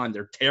put them on.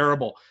 They're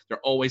terrible. They're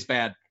always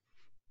bad.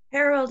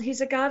 Harold, he's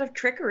a god of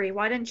trickery.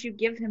 Why didn't you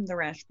give him the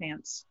rash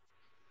pants?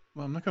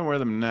 Well, I'm not gonna wear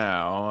them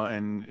now,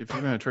 and if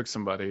you're gonna trick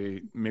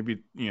somebody, maybe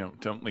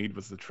don't lead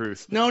with the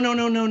truth.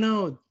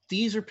 No.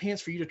 These are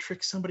pants for you to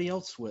trick somebody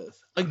else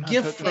with. A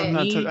gift from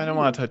me. I don't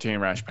want to touch any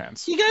rash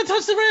pants. You gotta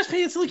touch the rash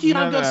pants. Look, I'm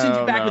gonna send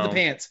you back with the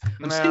pants.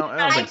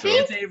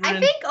 I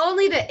think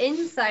only the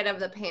inside of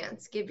the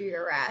pants give you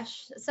a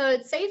rash, so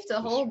it's safe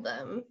to hold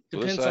them.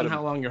 Depends on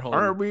how long you're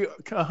holding. Are we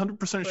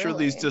 100% sure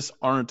these just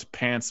aren't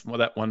pants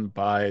that one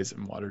buys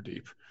in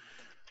Waterdeep?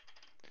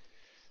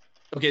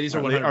 Okay, these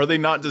are they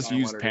not just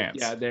used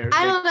pants? Yeah, I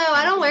don't know.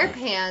 I don't wear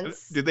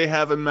pants. Do they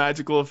have a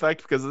magical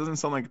effect? Because it doesn't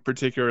sound like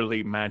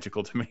particularly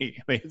magical to me.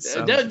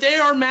 They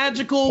are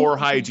magical. Poor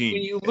hygiene.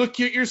 When you look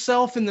at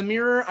yourself in the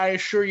mirror, I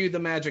assure you the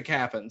magic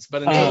happens.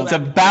 But it's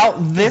about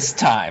this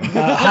time.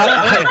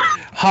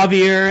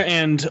 Javier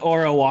and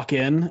Aura walk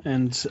in,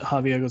 and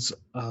Javier goes,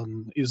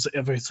 "Is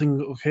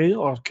everything okay,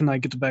 or can I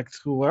get back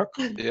to work?"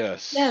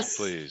 Yes,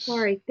 please.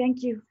 Sorry,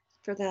 thank you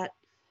for that.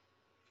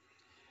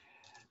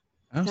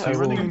 Oh, so you're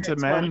running into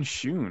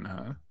Manshoon,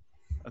 huh?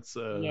 That's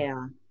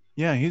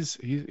Yeah, he's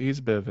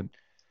a bit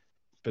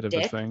of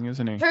a thing,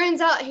 isn't he? Turns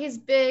out he's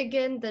big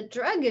in the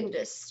drug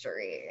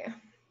industry.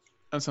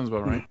 That sounds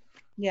about right.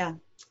 Yeah.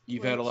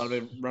 You've had a lot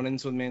of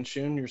run-ins with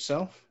Manshoon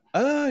yourself?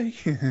 I've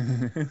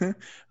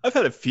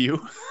had a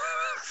few.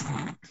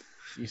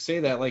 You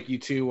say that like you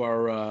two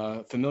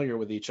are familiar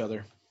with each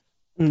other.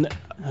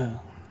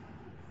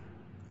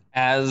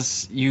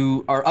 As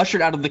you are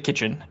ushered out of the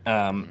kitchen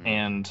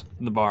and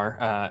the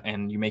bar,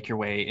 and you make your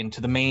way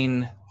into the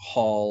main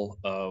hall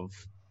of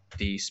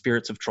the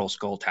Spirits of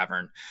Trollskull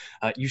Tavern,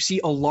 you see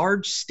a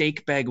large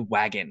stake bag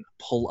wagon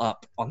pull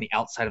up on the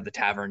outside of the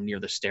tavern near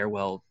the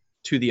stairwell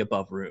to the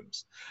above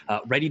rooms,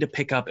 ready to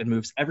pick up and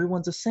moves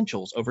everyone's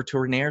essentials over to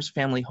Renair's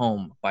family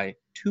home by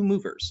two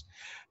movers.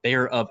 They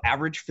are of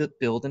average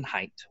build and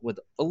height, with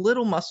a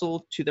little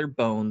muscle to their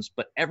bones,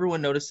 but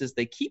everyone notices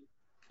they keep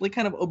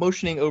kind of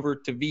motioning over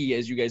to V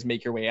as you guys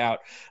make your way out,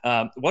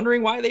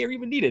 wondering why they are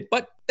even needed.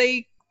 But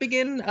they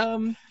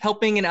begin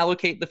helping and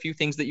allocate the few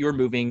things that you are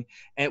moving,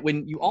 and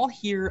when you all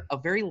hear a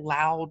very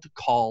loud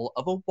call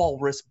of a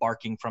walrus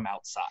barking from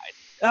outside.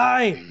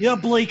 "Aye, you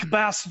bleak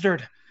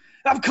bastard!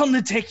 I've come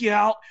to take you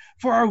out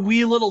for our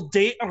wee little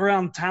date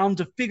around town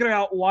to figure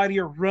out why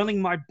you're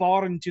running my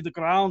bar into the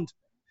ground.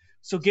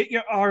 So get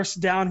your arse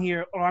down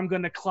here, or I'm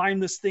going to climb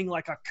this thing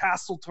like a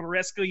castle to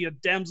rescue your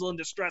damsel in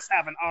distress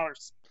having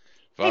arse."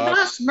 Hey,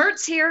 boss,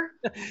 Mert's here.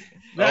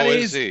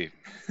 Is he?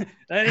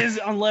 That is,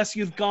 unless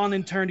you've gone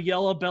and turned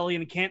yellow belly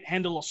and can't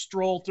handle a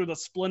stroll through the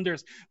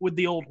splendors with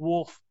the old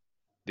wolf.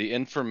 The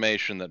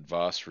information that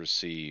Voss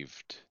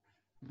received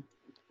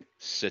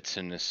sits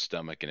in his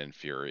stomach and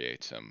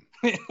infuriates him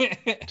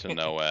to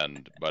no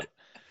end. But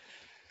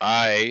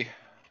I,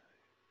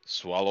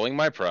 swallowing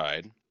my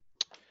pride,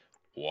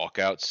 walk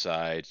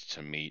outside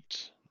to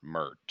meet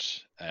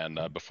Mert. And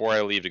before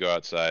I leave to go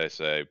outside, I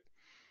say,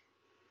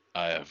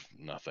 "I have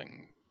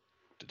nothing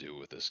to do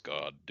with this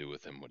god. Do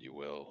with him what you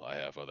will. I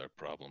have other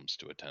problems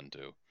to attend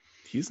to."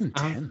 He's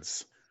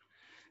intense.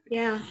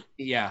 Yeah.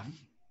 Yeah,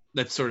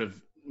 that's sort of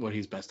what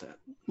he's best at.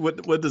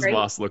 What does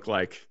Voss look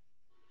like?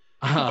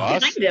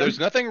 Voss? There's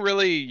nothing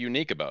really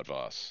unique about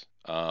Voss.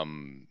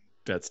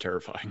 That's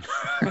terrifying.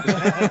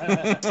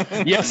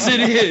 Yes,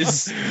 it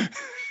is.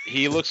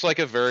 He looks like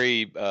a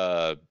very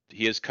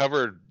he is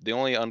covered. The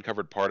only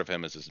uncovered part of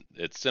him is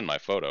it's in my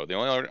photo. The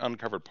only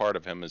uncovered part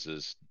of him is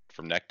his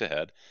from neck to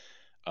head.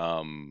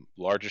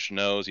 Largish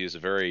nose. He has a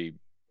very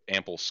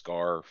ample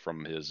scar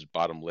from his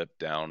bottom lip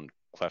down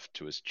cleft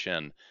to his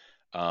chin.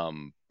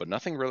 But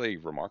nothing really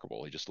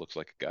remarkable. He just looks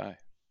like a guy.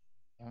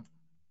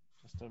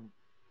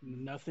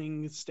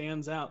 Nothing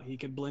stands out. He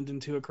could blend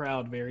into a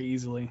crowd very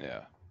easily.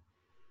 Yeah.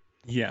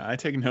 Yeah, I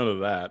take note of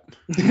that.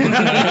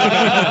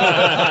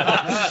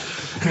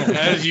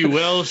 As you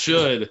well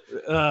should.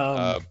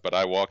 But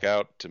I walk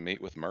out to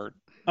meet with Mert.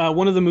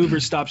 One of the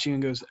movers stops you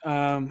and goes,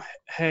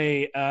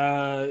 "Hey,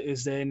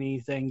 is there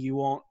anything you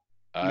want?"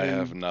 I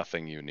have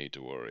nothing you need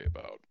to worry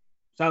about.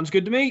 Sounds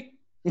good to me.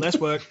 Let's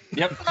work.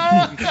 Yep.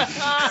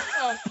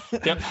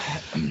 Yep.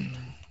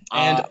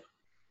 And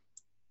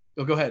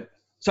go ahead.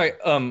 Sorry,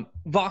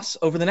 Voss,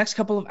 over the next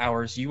couple of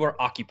hours, you are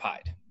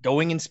occupied,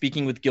 going and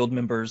speaking with guild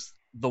members.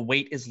 The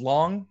wait is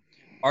long,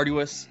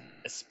 arduous,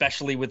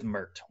 especially with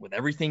Mert. With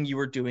everything you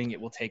are doing, it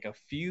will take a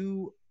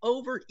few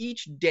over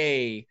each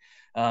day,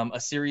 a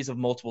series of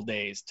multiple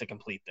days to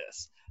complete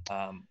this.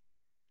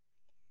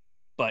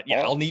 But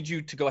yeah, I'll need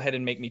you to go ahead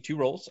and make me 2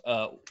 rolls,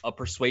 a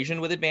persuasion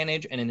with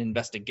advantage and an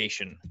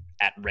investigation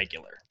at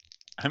regular.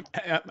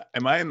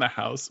 Am I in the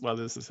house while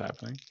this is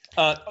happening?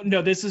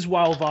 No, this is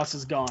while Voss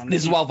is gone.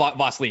 This is while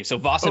Voss leaves. So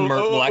Voss and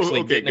Mert will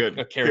actually okay, get in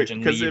a carriage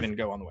and 'Cause leave and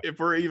go on the way. If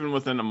we're even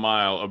within a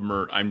mile of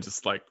Mert, I'm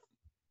just like,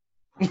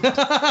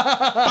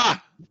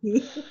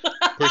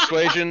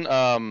 Persuasion.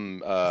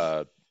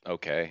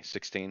 Okay,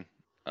 16.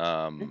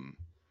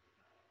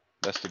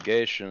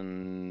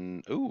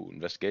 Investigation. Ooh,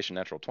 investigation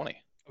natural 20.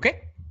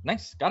 Okay,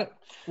 nice, got it.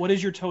 What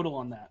is your total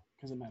on that?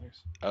 Because it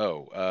matters.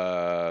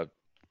 Oh,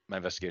 my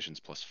investigation's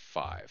plus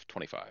 5,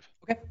 25.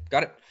 Okay,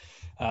 got it.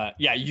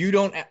 Yeah, you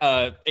don't,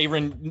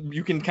 Aaron.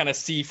 You can kind of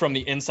see from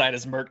the inside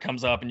as Mert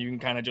comes up, and you can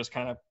kind of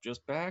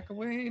just back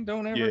away.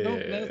 Don't ever,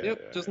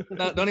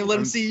 don't even let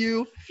him see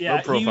you.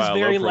 Yeah, profile, he was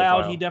very low loud.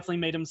 profile. He definitely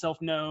made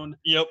himself known.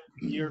 Yep.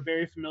 You're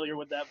very familiar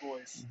with that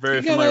voice. very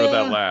You familiar with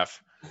gotta- that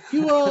laugh.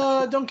 You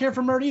don't care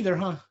for Mert either,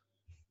 huh?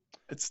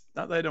 It's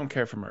not that I don't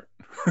care for Mert.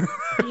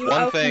 You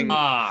One owe thing-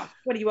 him-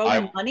 what do you owe I-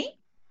 him money?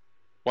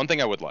 One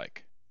thing I would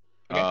like.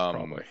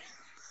 Probably.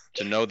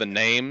 To know the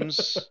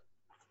names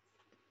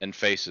and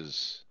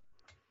faces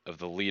of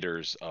the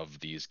leaders of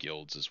these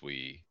guilds as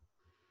we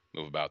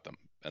move about them.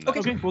 And that's,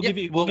 Okay, we'll Yep,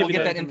 give you. We'll give you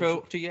get that information.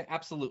 info to you.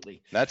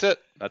 Absolutely. that's it.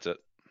 That's it.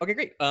 Okay,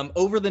 great.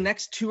 Over the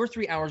next 2 or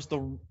 3 hours,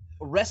 the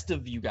rest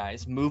of you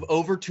guys move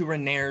over to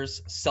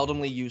Renair's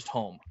seldomly used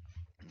home,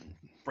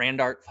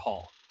 Brandarth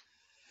Hall.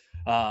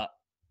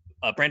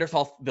 Brandarth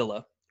Hall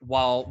Villa.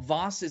 While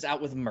Voss is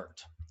out with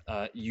Mert,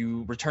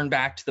 you return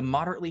back to the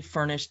moderately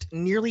furnished,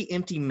 nearly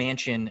empty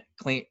mansion,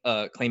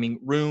 claiming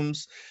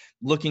rooms,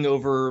 looking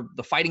over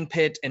the fighting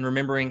pit, and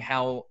remembering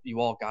how you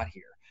all got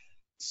here.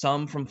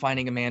 Some from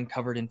finding a man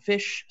covered in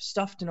fish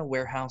stuffed in a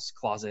warehouse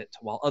closet,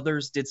 while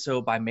others did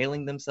so by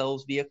mailing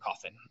themselves via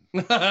coffin.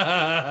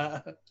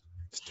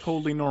 It's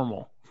totally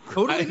normal.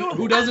 Totally normal.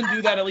 Who doesn't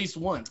do that at least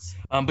once?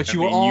 But I you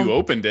were mean, all. you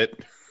opened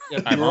it. you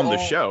I'm were on the all-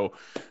 show.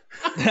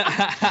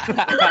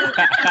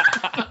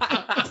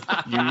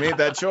 You made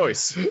that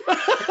choice.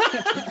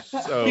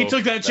 So He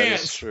took that That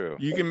is chance. true.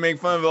 you can make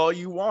fun of all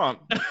you want.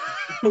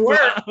 It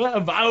worked.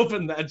 I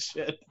opened that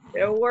shit.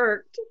 It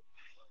worked.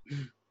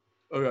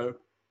 Okay.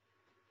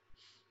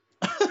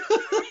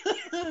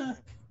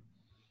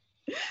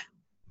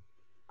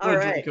 All What a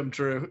right. dream come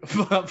true.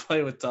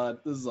 Play with Todd.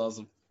 This is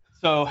awesome.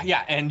 So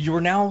yeah, and you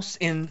are now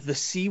in the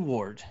Sea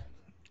Ward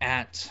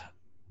at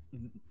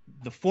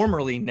the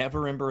formerly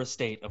Never Ember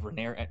estate of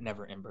Renair at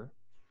Never Ember,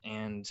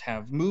 and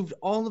have moved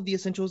all of the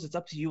essentials. It's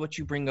up to you what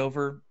you bring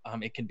over.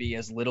 It could be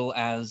as little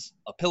as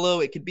a pillow.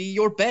 It could be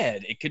your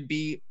bed. It could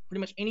be pretty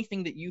much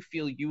anything that you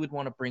feel you would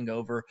want to bring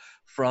over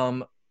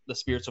from the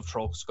Spirits of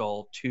Troll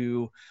Skull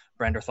to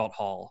Brandarthal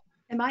Hall.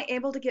 Am I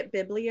able to get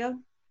Biblio?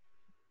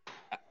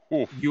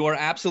 You are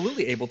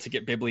absolutely able to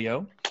get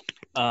Biblio.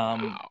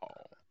 Wow.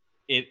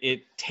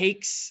 It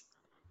takes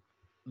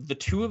the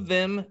two of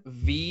them,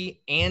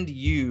 V and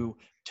you,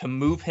 to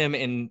move him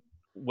in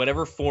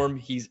whatever form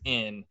he's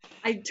in.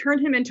 I turned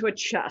him into a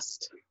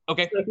chest.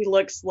 Okay. So he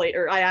looks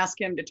later. I asked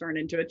him to turn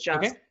into a chest.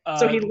 Okay.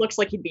 So he looks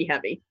like he'd be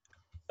heavy.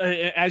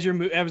 As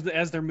you're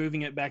as they're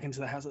moving it back into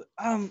the house.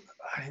 I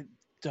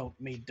don't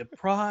mean to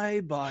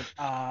pry, but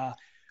why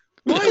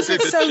is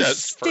it The so chest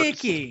first.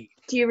 sticky?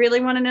 Do you really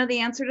want to know the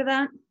answer to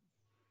that?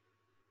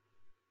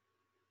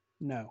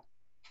 No.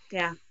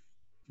 Yeah.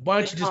 Why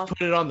don't you just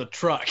put it on the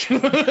truck?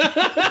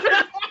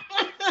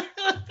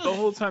 The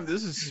whole time,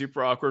 this is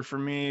super awkward for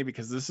me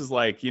because this is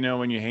like, you know,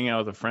 when you hang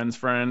out with a friend's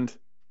friend,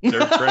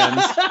 their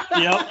friends,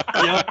 Yep.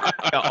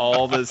 got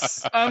all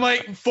this. I'm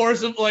like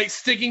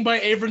sticking by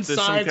Avron's There's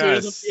some side so he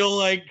doesn't guys- feel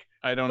like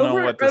I don't know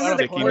Over- what the over the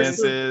stickiness course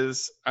of-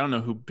 is. I don't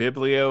know who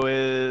Biblio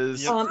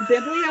is.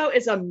 Biblio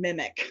is a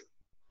mimic.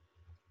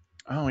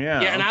 Oh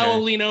yeah. and okay. I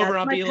will lean over That's and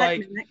I'll my be pet like,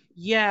 mimic.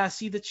 yeah,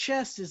 see, the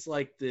chest is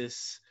like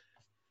this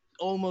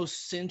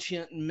almost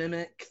sentient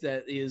mimic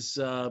that is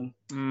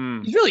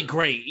he's really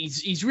great.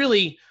 He's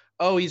really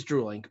he's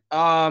drooling.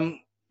 Yeah,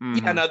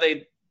 no,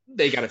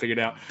 they got it figured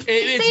out.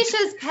 It's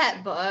Seisha's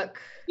pet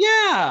book.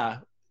 yeah.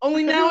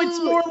 Only now it's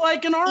Who more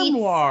like an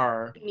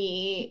armoire.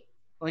 Neat.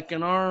 Like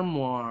an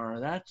armoire.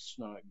 That's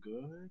not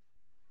good.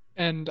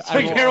 And It's I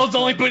like will Harold's also-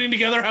 only putting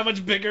together how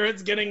much bigger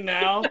it's getting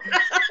now.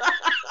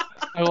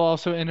 I will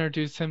also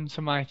introduce him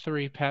to my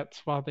 3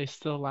 pets while they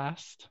still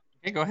last.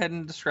 Okay, go ahead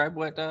and describe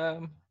what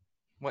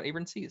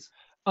Abram sees.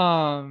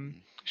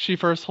 She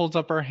first holds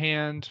up her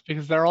hand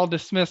because they're all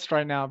dismissed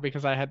right now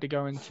because I had to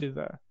go into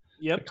the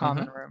Yep.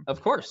 common room.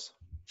 Of course.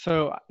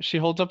 So she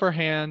holds up her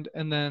hand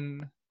and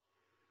then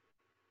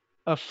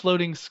a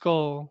floating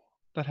skull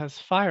that has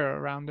fire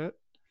around it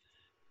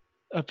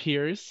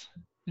appears.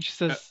 And she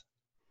says,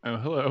 Oh,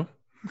 hello.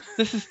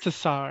 "This is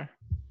Tassar."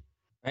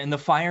 And the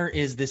fire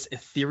is this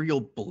ethereal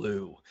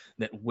blue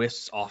that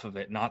wisps off of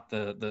it, not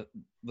the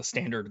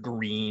standard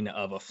green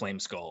of a flame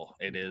skull.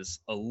 It is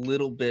a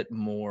little bit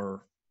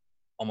more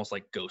almost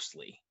like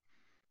ghostly.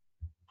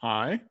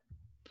 Hi.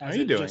 How As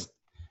you it doing? just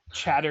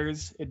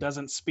chatters. It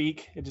doesn't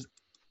speak. It just.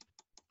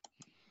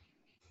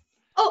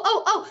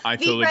 Oh. I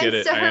V totally get runs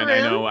it. to her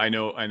I room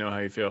know how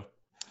you feel.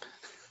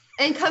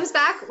 and comes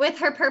back with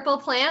her purple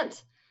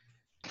plant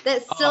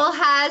that still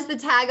has the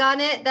tag on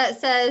it that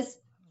says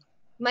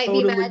might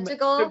Totally be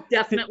magical.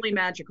 Definitely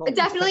magical.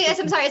 Definitely,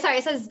 I'm sorry.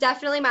 It says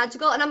definitely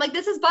magical, and I'm like,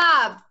 this is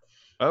Bob.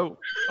 Oh,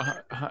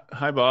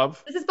 hi, Bob.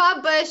 This is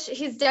Bob Bush.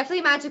 He's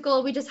definitely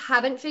magical. We just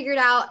haven't figured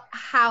out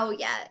how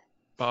yet.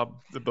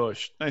 Bob the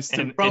Bush. Nice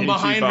to meet From you,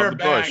 behind Bob her the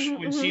back, Bush.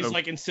 when she's Oh.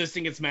 like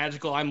insisting it's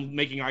magical, I'm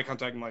making eye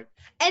contact. I'm like,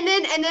 And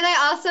then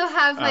I also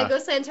have my Ah.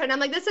 ghost lantern. I'm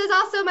like, this is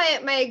also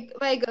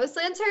my ghost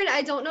lantern.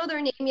 I don't know their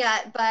name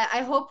yet, but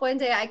I hope one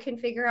day I can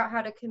figure out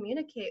how to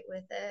communicate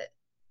with it.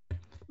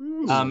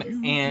 Ooh,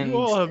 And you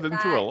all have been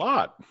through a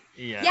lot.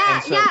 Yeah. Yeah,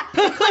 and so- yeah.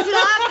 We collected a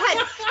lot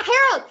of pets.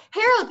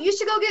 Harold, you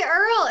should go get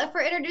Earl if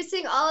we're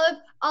introducing all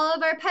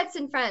of our pets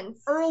and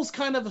friends. Earl's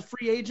kind of a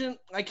free agent.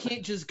 I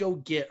can't just go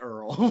get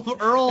Earl.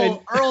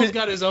 Earl's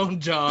got his own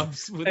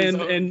jobs. With his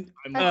own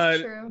And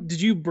That's true.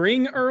 did you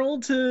bring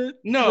Earl to?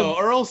 no,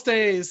 Earl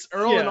stays.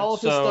 Earl and Yeah, all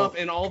of his so- stuff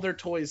and all their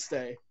toys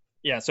stay.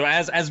 Yeah, so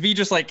as V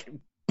just like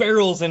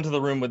barrels into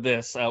the room with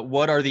this,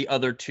 what are the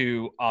other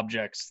two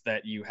objects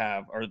that you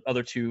have, or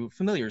other two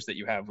familiars that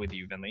you have with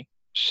you, Vinley?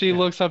 She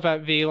looks up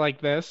at V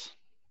like this.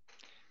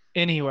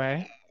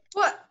 Anyway,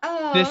 What?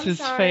 Oh, this I'm is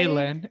sorry.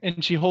 Phelan,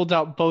 and she holds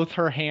out both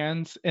her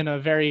hands in a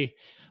very,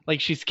 like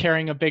she's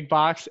carrying a big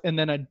box, and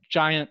then a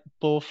giant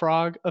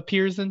bullfrog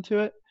appears into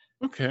it,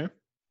 Okay.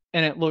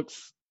 and it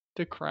looks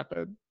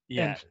decrepit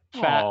Yeah.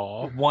 and fat.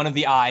 Aw. One of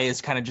the eye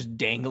is kind of just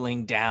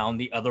dangling down.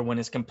 The other one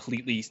is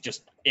completely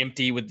just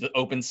empty with the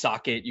open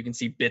socket. You can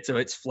see bits of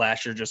its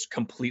flesh are just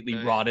completely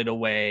rotted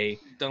away.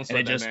 Don't it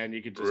sweat that, just- man.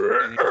 You could just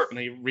and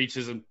he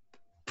reaches and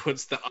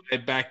puts the eye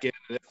back in,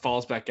 and it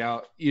falls back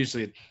out.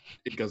 Usually,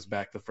 it goes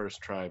back the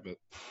first try, but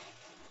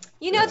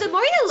You know, the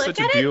more you look Such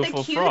a at it, the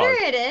beautiful cuter frog.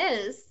 it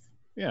is.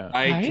 Yeah.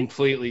 I Right?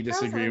 completely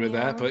disagree with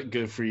that. on But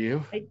good for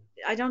you.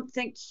 I don't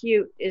think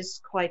cute is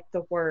quite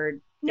the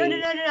word. No.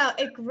 V.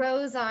 It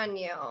grows on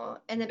you,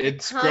 and it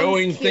It's becomes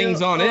growing cute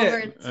things on it. over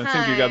I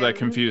think you got that time.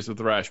 confused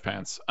with Rash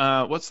Pants.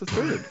 What's the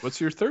third?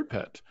 What's your third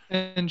pet?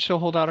 And she'll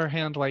hold out her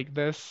hand like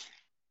this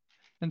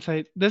and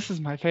say, "This is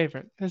my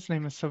favorite. His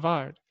name is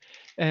Savard."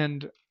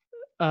 And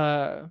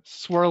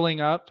swirling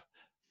up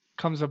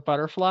comes a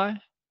butterfly.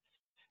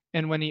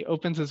 And when he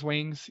opens his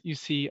wings, you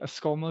see a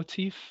skull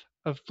motif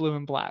of blue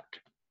and black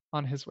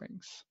on his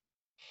wings.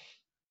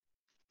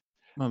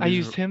 Well, I these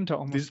used are- him to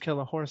almost these- kill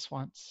a horse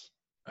once.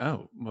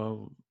 Oh,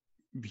 well,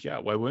 yeah,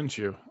 why wouldn't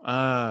you?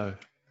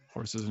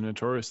 Horses are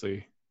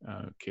notoriously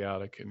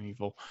chaotic and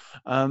evil.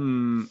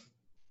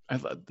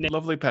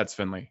 Lovely pets,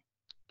 Finley.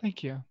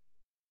 Thank you.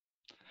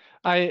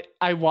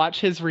 I watch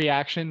his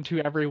reaction to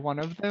every one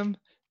of them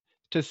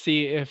to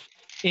see if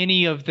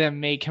any of them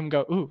make him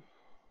go, ooh.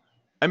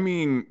 I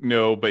mean,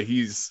 no, but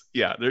he's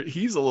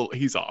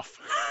off.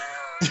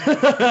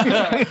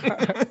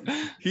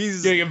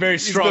 he's Getting a very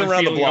he's strong been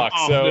around the feeling of block,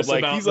 so offness like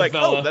about he's the like,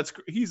 fella. oh,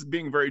 he's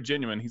being very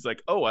genuine. He's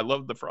like, oh, I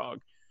love the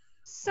frog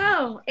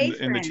So, and, the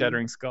Ephraim,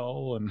 chattering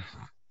skull, and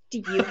do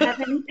you have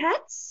any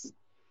pets?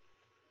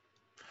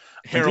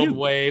 Harold do.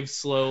 waves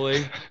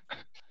slowly.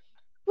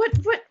 What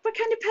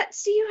kind of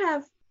pets do you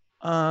have?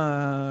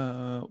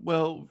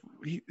 well,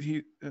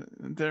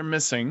 they're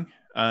missing.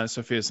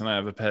 Sophia's and I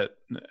have a pet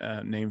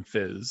named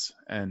Fizz,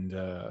 and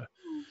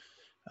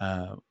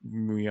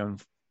we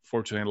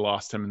unfortunately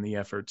lost him in the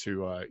effort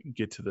to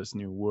get to this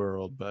new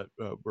world. But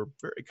we're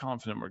very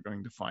confident we're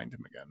going to find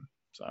him again.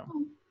 So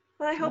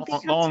Well, I hope he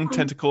comes long home.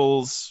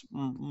 tentacles,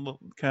 kind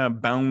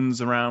of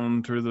bounds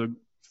around through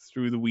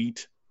the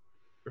wheat.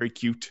 Very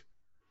cute,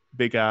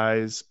 big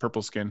eyes,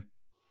 purple skin.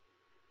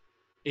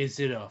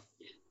 Is it a I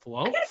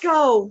float? gotta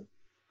go.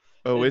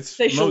 Oh, it's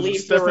They shall most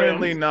leave the room.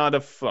 definitely not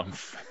a flump.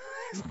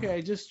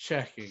 Okay, just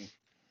checking.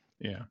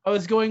 Yeah. I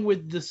was going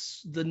with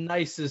the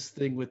nicest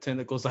thing with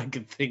tentacles I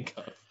could think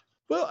of.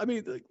 Well, I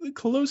mean, the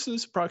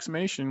closest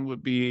approximation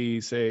would be,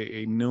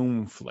 say, a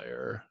gnome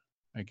flare,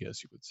 I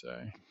guess you would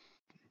say.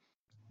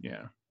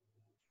 Yeah.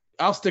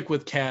 I'll stick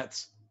with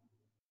cats.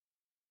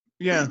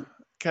 Yeah,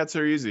 cats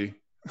are easy.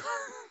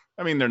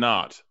 I mean, they're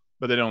not,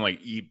 but they don't, like,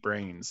 eat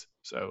brains,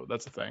 so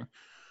that's the thing.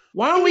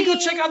 Why don't we go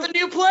check out the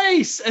new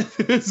place?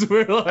 It's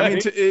we're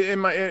like, I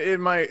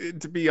mean,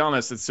 to be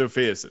honest, it's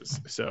Sophia's,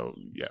 so,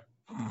 yeah.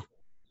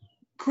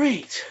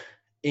 great.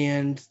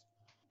 And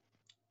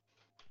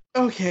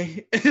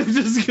okay, I'm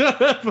just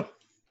gonna.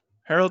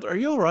 Harold, are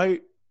you all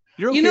right?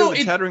 You're okay You know, with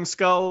the it- chattering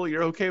skull?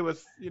 You're okay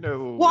with,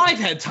 Well, I've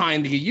had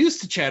time to get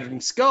used to Chattering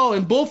Skull,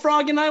 and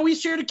Bullfrog and I, we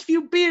shared a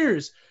few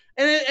beers,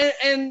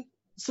 and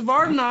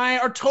Savard and I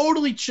are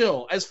totally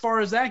chill as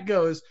far as that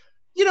goes.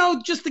 You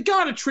know, just the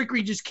god of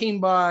trickery just came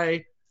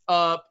by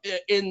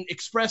in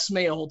express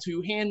mail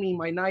to hand me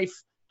my knife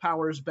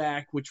powers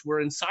back, which were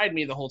inside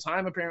me the whole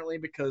time apparently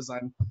because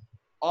I'm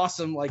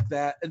awesome like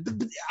that.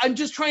 I'm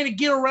just trying to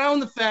get around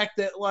the fact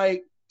that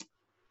like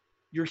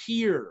you're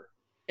here.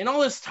 And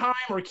all this time,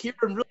 Orkira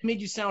really made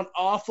you sound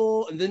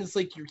awful, and then it's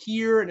like you're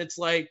here, and it's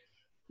like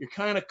you're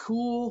kind of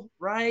cool,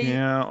 right?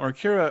 Yeah,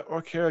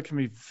 Orkira can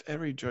be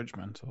very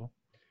judgmental.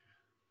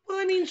 Well,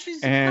 I mean,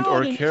 she's a And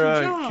paladin, it's her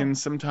Orkira job. can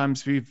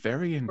sometimes be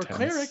very or intense.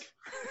 cleric.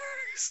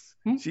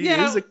 She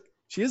Yeah.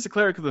 is a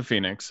cleric of the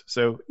Phoenix,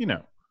 so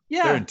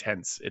They're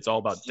intense. It's all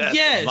about death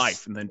and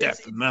life, and then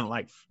death and then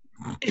life.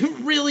 It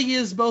really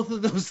is both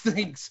of those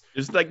things.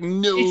 There's like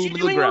no Is she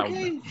middle doing ground.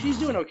 okay? She's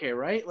doing okay,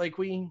 right? Like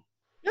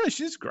Yeah,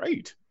 she's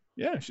great.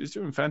 Yeah, she's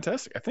doing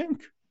fantastic. I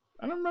think.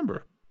 I don't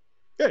remember.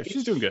 Yeah,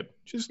 she's doing good.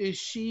 Is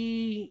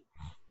she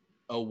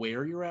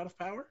aware you're out of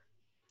power?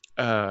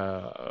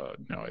 No,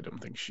 I don't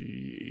think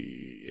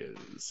she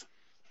is.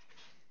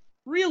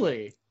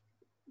 Really?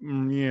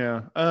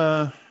 Yeah.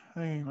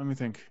 Let me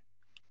think.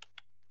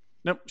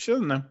 Nope, she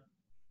doesn't know.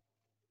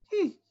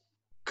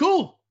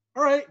 Cool.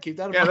 All right, keep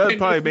that in Yeah, mind. that'd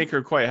probably make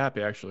her quite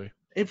happy, actually.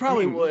 It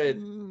probably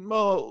would.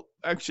 Well,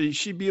 actually,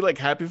 she'd be like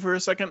happy for a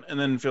second and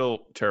then feel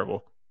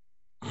terrible.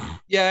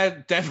 Yeah,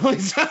 it definitely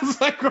sounds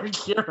like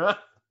Rakira.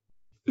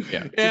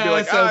 Yeah. She'd Yeah, be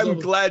like, that sounds I'm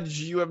like- glad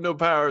you have no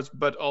powers,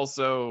 but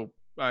also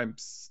I'm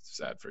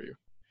sad for you.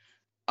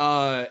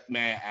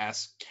 May I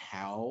ask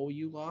how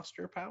you lost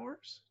your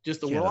powers?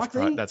 Just the Yeah, warlock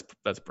thing? that's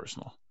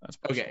personal. That's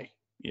personal. Okay.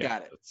 Yeah,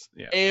 Got it.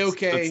 Okay.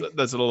 A-okay.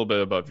 That's a little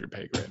bit above your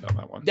pay grade on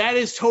that one. That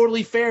is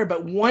totally fair,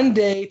 but one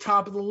day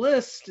top of the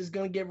list is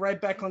gonna get right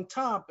back on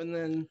top, and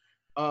then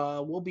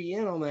we'll be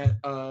in on that.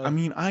 I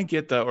mean, I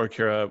get that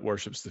Orkira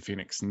worships the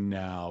Phoenix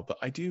now, but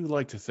I do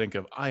like to think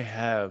of I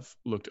have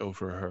looked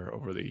over her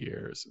over the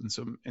years, and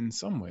so in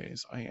some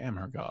ways, I am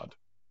her god.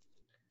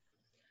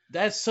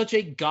 That's such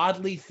a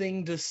godly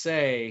thing to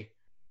say.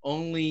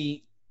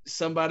 Only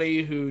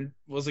somebody who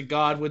was a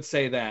god would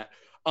say that.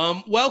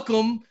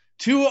 Welcome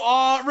to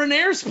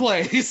Renair's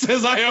place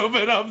as I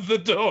open up the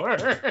door.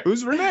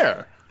 Who's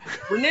Renair?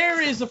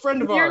 Renair is a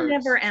friend of You're ours.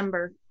 Never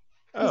Ember.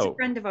 He's Oh. a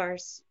friend of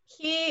ours.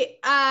 He,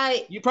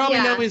 You probably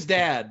yeah. know his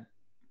dad.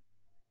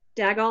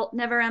 Dagalt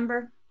Never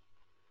Ember.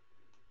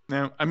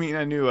 No, I mean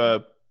I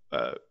knew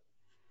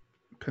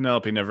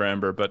Penelope Never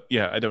Ember, but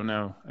yeah, I don't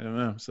know.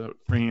 So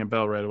ringing a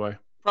bell right away.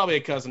 Probably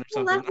a cousin or I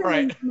something. love All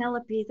right.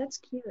 Penelope. That's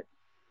cute.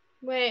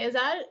 Wait,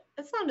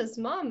 that's not his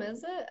mom,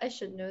 is it? I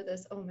should know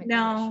this. Oh my god,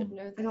 No, I should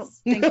know I don't this.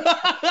 think.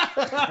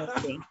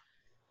 Let's see.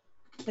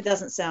 It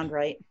doesn't sound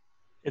right.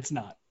 It's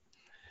not.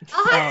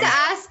 I'll have to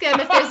ask him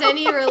if there's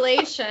any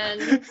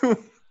relation.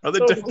 Are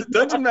the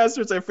dungeon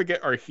masters I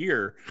forget are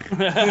here?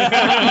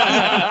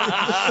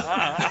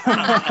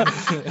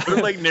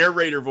 They're like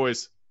narrator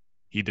voice.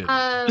 He did. Okay.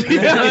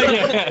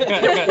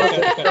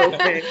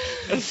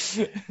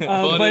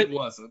 But but it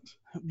wasn't.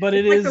 but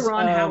it It's is like the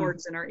Ron um,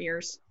 Howards in our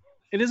ears.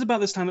 it is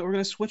about this time that we're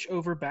going to switch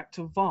over back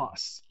to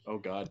Voss. Oh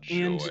God.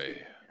 And Joy.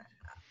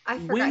 I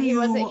forgot when he you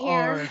wasn't here.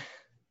 are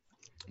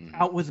Mm.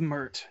 out with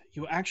Mert,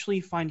 you actually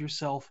find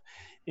yourself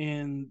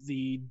in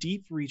the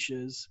deep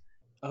reaches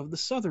of the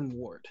Southern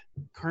Ward,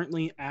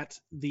 currently at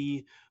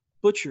the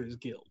Butchers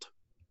Guild.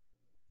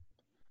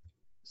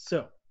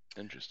 So,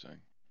 Interesting.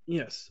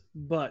 yes,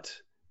 but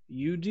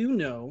you do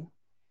know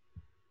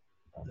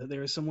that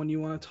there is someone you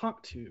want to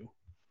talk to.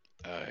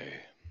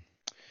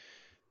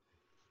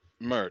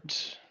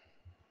 Mert.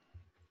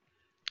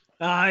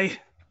 Aye.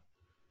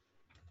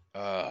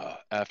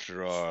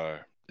 After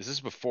our. Is this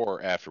before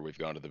or after we've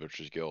gone to the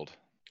Butcher's Guild?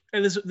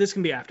 This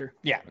can be after.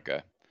 Yeah.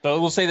 Okay.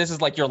 So we'll say this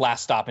is like your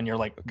last stop, and you're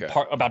like Okay.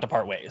 about to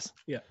part ways.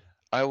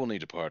 I will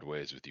need to part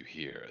ways with you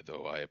here,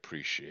 though I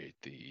appreciate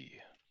the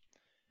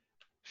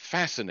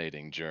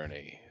fascinating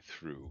journey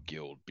through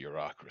guild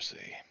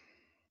bureaucracy.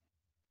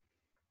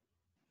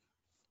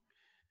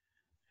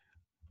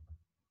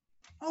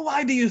 Oh,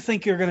 why do you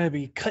think you're going to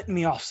be cutting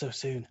me off so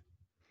soon?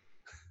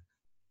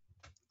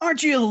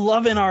 Aren't you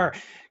loving our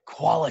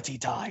quality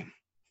time?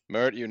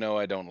 Mert, you know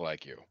I don't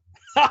like you.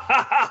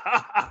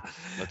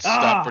 Let's Let's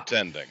stop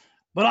pretending.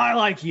 But I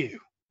like you.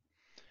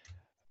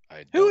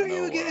 I Who don't are know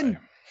you why. again?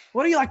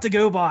 What do you like to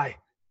go by?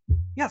 You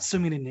got so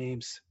many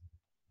names.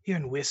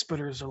 Hearing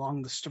whispers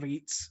along the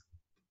streets.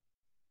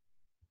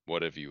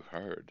 What have you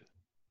heard?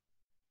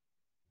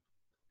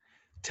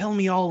 Tell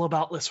me all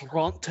about this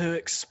Ronto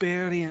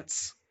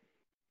experience.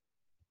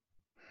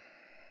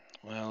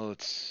 Well,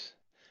 it's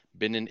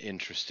been an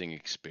interesting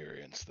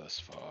experience thus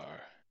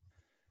far.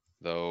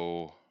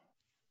 Though,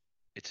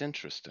 it's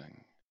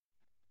interesting.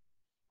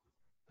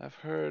 I've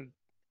heard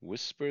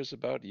whispers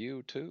about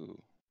you,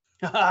 too.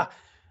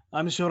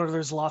 I'm sure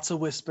there's lots of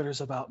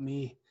whispers about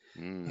me.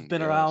 I've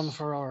been Yes. around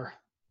for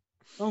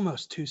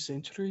almost 2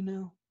 centuries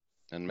now.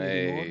 And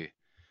maybe more. may,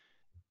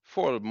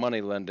 for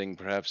money lending,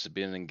 perhaps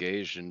being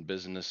engaged in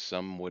business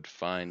some would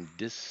find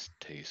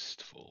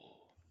distasteful.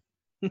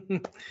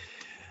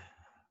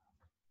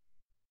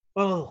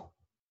 Well,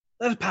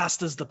 that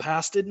past is the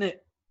past, isn't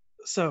it?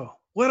 So,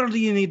 where do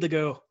you need to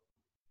go?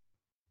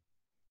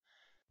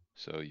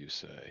 So you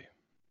say.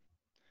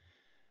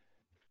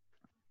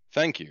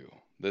 Thank you.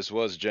 This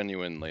was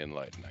genuinely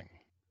enlightening.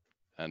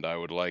 And I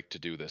would like to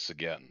do this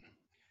again.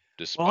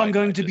 Well, I'm despite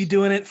going my to be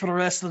doing it for the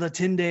rest of the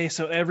 10 days,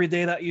 so every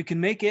day that you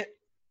can make it,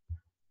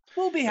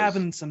 we'll be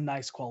having some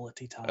nice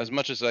quality time. As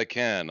much as I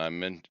can,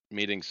 I'm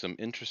meeting some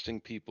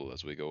interesting people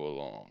as we go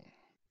along.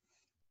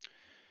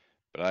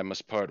 But I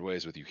must part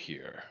ways with you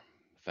here.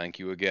 Thank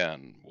you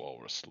again,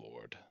 Walrus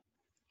Lord.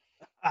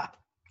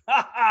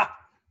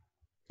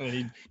 And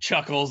he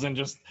chuckles and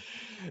just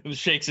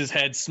shakes his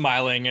head,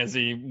 smiling as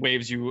he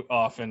waves you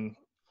off and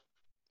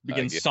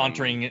begins give him-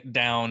 sauntering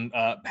down,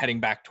 heading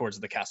back towards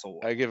the castle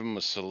wall. I give him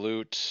a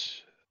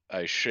salute.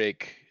 I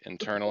shake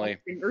internally.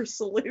 Finger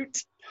salute.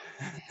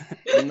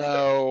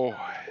 No.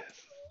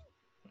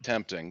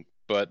 Tempting,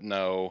 but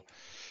no.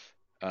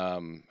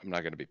 I'm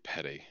not going to be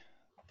petty,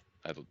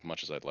 as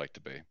much as I'd like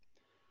to be.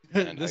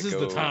 And This I is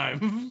the go-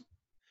 time.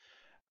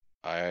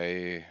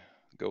 I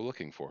go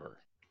looking for her.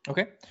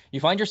 Okay.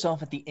 You find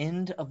yourself at the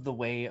end of the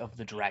Way of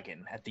the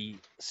Dragon, at the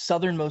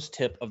southernmost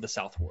tip of the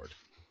South Ward,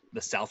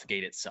 the South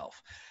Gate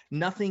itself.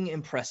 Nothing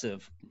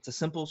impressive. It's a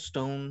simple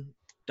stone,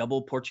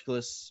 double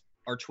portcullis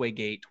archway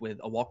gate with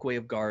a walkway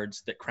of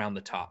guards that crown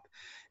the top.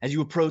 As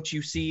you approach,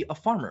 you see a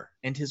farmer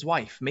and his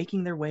wife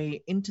making their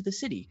way into the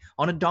city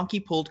on a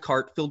donkey-pulled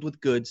cart filled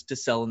with goods to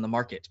sell in the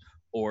market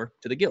or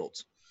to the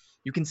guilds.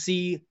 You can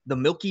see the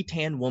milky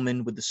tan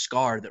woman with the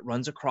scar that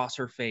runs across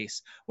her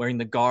face, wearing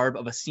the garb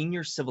of a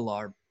senior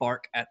civilar,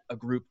 bark at a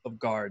group of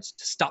guards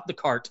to stop the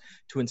cart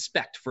to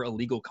inspect for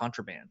illegal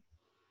contraband.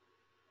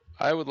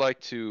 I would like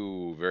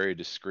to very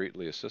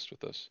discreetly assist with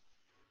this.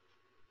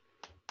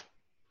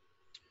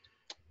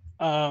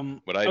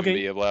 Would I even Okay.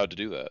 be allowed to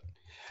do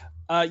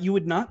that? You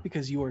would not,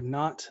 because you are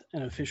not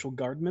an official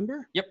guard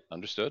member.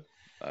 Understood.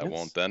 I Yes.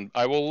 won't then.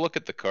 I will look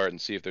at the cart and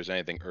see if there's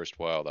anything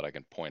erstwhile that I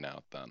can point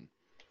out then.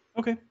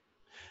 Okay.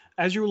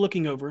 As you were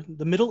looking over,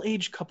 the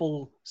middle-aged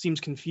couple seems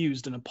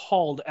confused and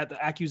appalled at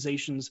the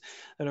accusations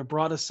that are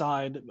brought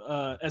aside,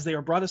 as they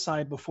are brought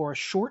aside before a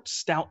short,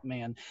 stout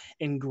man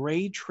in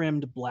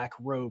gray-trimmed black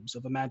robes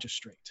of a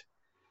magistrate.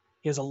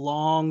 He has a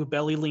long,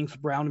 belly-length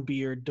brown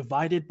beard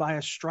divided by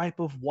a stripe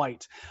of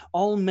white,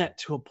 all met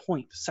to a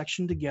point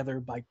sectioned together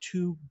by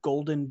two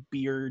golden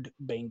beard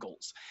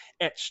bangles,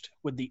 etched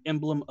with the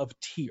emblem of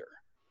Tyr,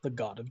 the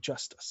god of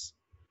justice.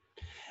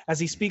 As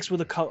he speaks with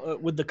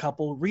the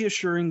couple,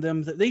 reassuring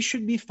them that they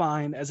should be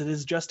fine, as it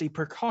is just a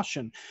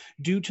precaution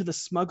due to the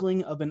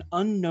smuggling of an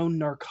unknown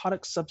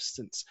narcotic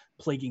substance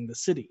plaguing the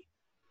city.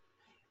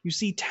 You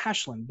see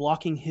Tashlin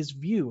blocking his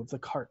view of the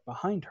cart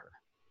behind her.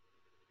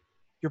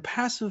 Your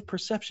passive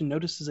perception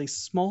notices a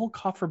small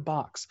coffer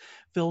box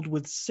filled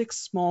with 6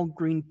 small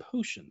green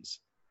potions,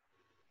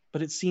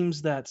 but it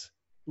seems that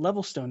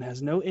Levelstone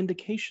has no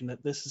indication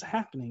that this is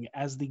happening,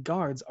 as the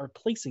guards are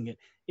placing it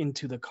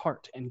into the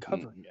cart and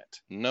covering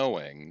it.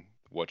 Knowing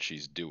what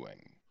she's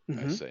doing, I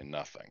Mhm. say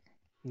nothing.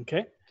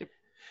 Okay.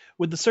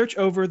 With the search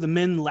over, the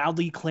men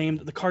loudly claim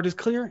that the cart is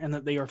clear and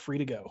that they are free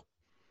to go.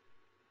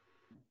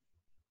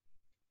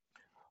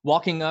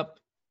 Walking up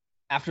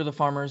after the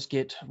farmers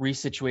get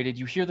resituated,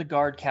 you hear the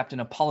guard captain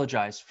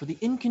apologize for the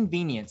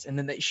inconvenience, and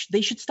then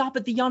they should stop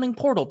at the Yawning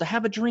Portal to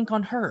have a drink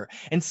on her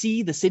and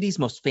see the city's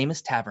most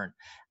famous tavern.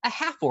 A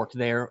half-orc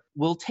there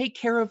will take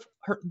care of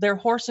their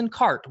horse and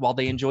cart while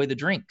they enjoy the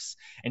drinks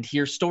and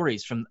hear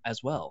stories from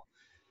as well.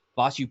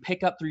 Boss, you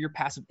pick up through your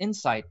passive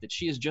insight that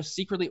she has just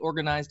secretly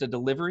organized a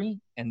delivery,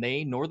 and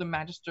they nor the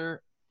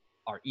Magister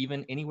are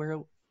even anywhere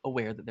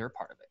aware that they're a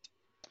part of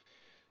it.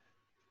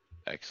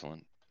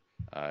 Excellent.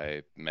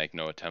 I make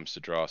no attempts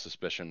to draw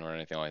suspicion or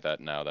anything like that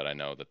now that I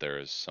know that there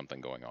is something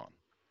going on.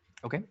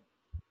 Okay.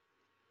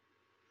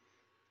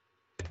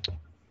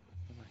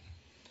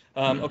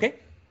 Okay.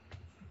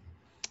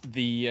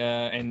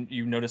 And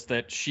you notice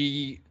that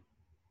she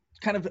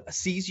kind of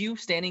sees you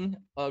standing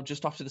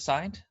just off to the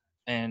side,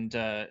 and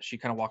she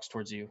kind of walks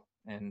towards you.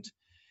 And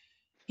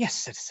yes,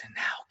 citizen,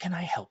 how can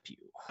I help you?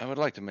 I would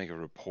like to make a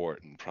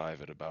report in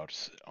private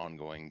about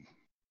ongoing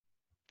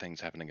things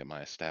happening at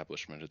my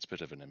establishment. It's a bit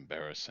of an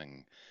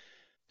embarrassing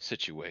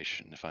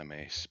situation, if I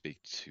may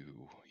speak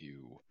to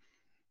you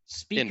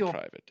in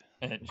private.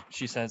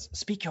 She says,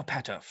 "Speak your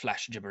patter,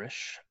 flash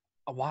gibberish.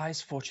 A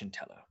wise fortune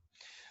teller.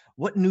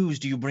 What news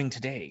do you bring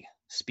today?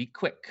 Speak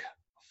quick,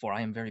 for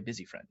I am very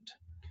busy, friend."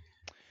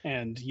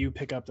 And you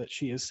pick up that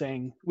she is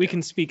saying, "We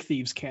can speak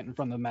thieves' cant in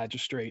front of the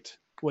magistrate.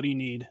 What do you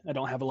need? I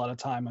don't have a lot of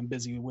time. I'm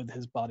busy with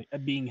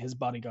being his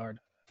bodyguard."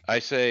 I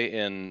say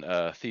in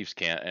Thieves'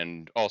 Cant,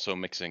 and also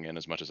mixing in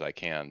as much as I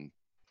can,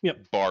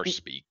 Yep. bar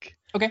speak.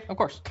 Okay, of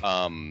course.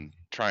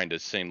 Trying to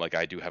seem like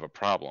I do have a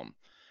problem.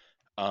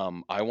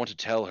 I want to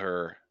tell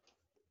her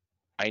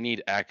I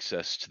need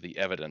access to the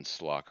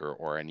evidence locker,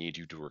 or I need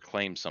you to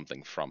reclaim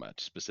something from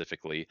it,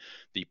 specifically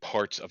the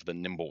parts of the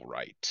Nimble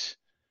Right.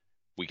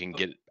 We can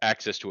get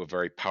access to a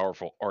very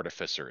powerful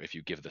artificer if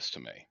you give this to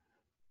me.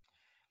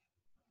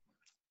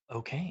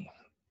 Okay.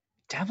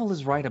 Davil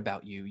is right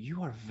about you.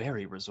 You are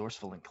very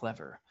resourceful and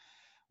clever.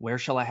 Where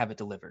shall I have it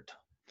delivered?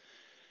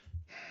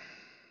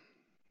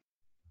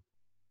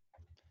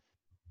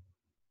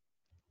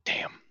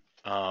 Damn.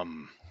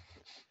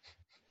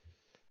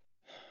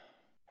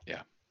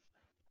 Yeah.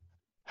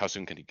 How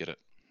soon can you get it?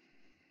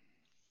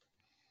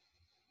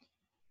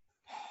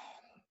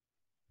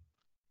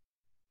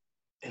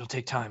 It'll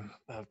take time.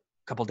 A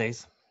couple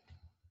days.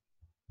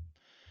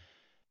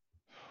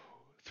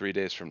 3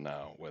 days from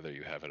now, whether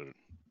you have it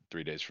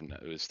 3 days from now.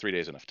 Is 3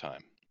 days enough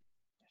time?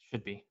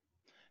 Should be.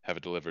 Have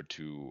it delivered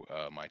to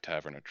my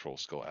tavern at Troll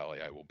Skull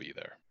Alley. I will be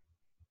there.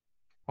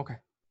 Okay.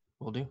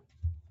 Will do.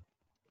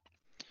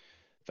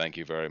 Thank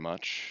you very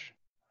much.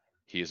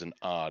 He is an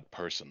odd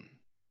person,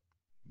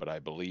 but I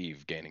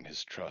believe gaining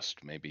his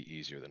trust may be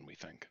easier than we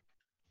think.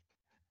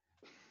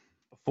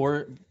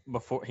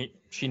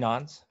 She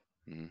nods,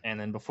 Mhm. and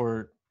then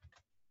before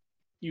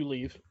You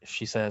leave.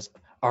 she says,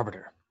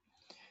 Arbiter,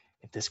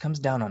 if this comes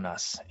down on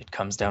us, it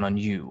comes down on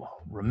you.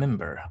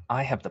 Remember,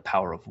 I have the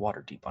power of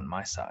Waterdeep on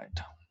my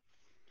side.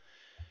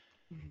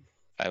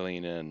 I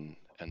lean in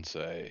and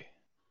say,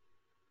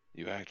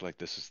 you act like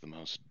this is the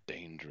most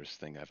dangerous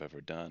thing I've ever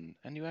done,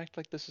 and you act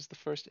like this is the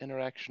first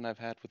interaction I've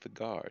had with the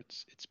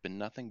guards. It's been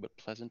nothing but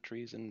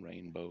pleasantries and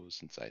rainbows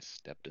since I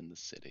stepped in the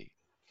city.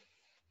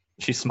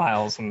 She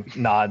smiles and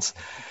nods.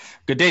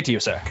 Good day to you,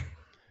 sir.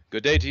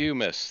 Good day to you,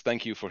 miss.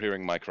 Thank you for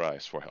hearing my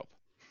cries for help.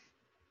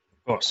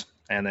 Of course.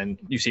 And then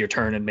you see her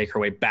turn and make her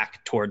way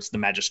back towards the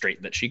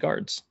magistrate that she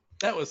guards.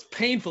 That was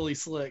painfully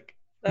slick.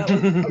 That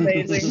was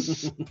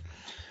amazing.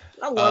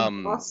 I love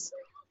Voss.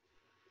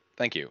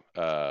 Thank you.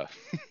 But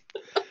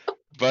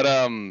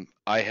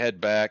I head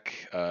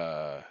back.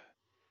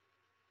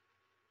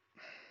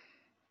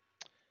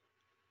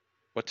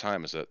 What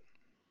time is it?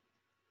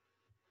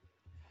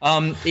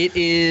 It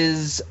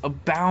is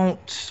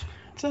about.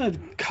 It's a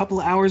couple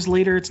hours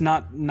later. It's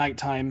not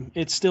nighttime.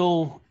 It's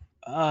still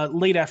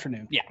late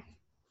afternoon. Yeah.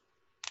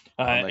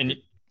 I'll And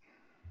make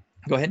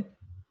go ahead.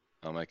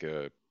 I'll make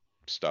a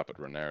stop at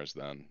Renair's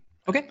then.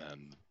 Okay.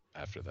 And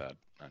after that,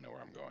 I know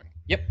where I'm going.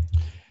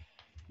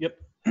 Yep.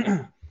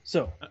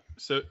 So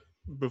So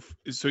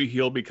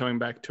he'll be coming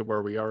back to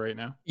where we are right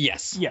now.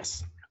 Yes.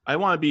 yes. I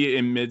want to be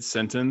in mid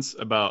sentence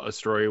about a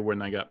story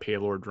when I got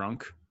Paylor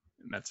drunk,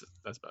 and that's it.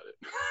 That's about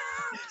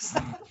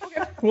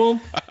it.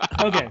 Well,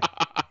 okay.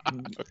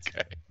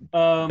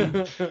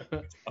 Okay.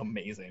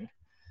 Amazing.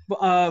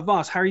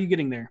 Voss, how are you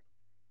getting there?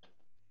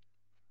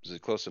 Is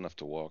it close enough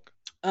to walk?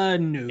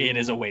 No. It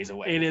is a ways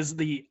away. It is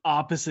the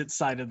opposite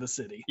side of the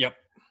city. Yep.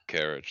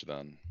 Carriage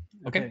then.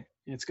 Okay.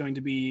 It's going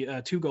to be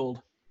 2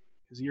 gold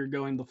because you're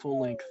going the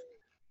full length.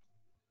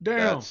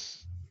 Damn.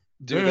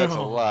 That's a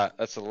lot.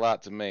 That's a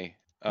lot to me.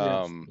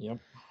 Yes. Yep.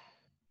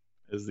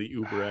 As the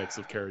Uber X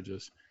of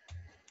carriages.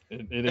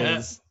 It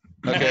is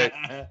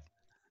Okay.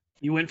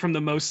 You went from the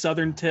most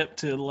southern tip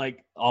to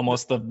like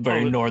almost the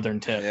very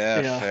northern tip.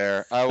 Yeah, Yeah.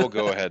 fair. I'll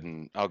go ahead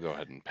and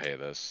pay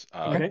this.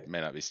 Okay.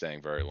 May not be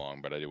staying very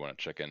long, but I do want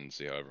to check in and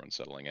see how everyone's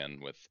settling in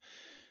with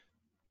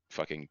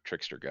fucking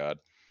trickster god.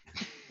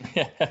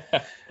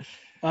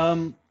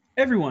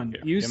 everyone.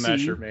 Yeah, You get see that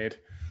shirt made.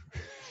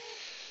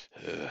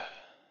 Ugh.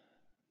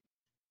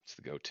 It's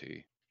the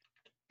goatee.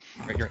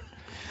 Right.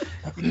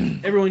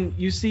 everyone.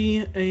 You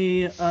see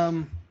a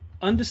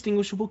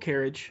undistinguishable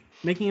carriage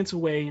making its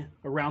way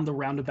around the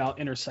roundabout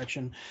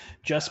intersection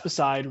just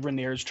beside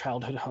Renair's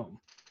childhood home.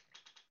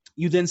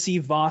 You then see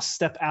Voss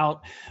step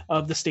out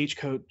of the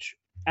stagecoach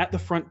at the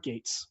front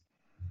gates.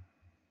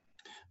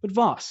 But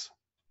Voss,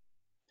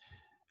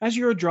 as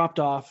you're dropped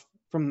off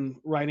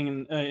from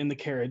riding in the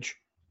carriage,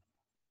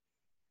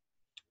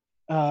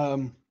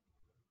 the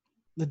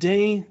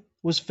day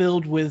was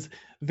filled with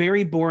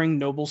very boring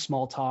noble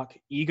small talk,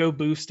 ego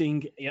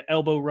boosting,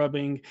 elbow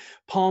rubbing,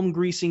 palm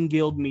greasing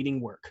guild meeting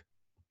work.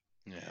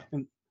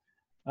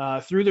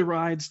 Yeah. Through the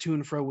rides to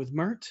and fro with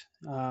Mert,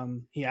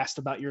 he asked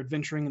about your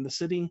adventuring in the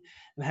city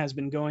and has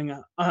been going,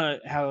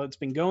 how it's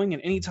been going.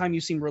 And anytime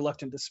you seemed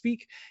reluctant to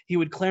speak, he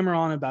would clamor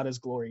on about his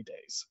glory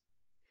days.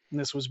 And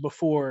this was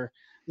before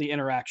the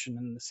interaction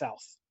in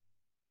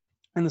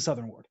the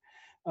Southern Ward.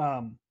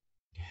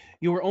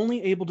 You were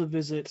only able to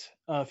visit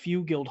a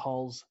few guild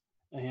halls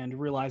and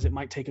realize it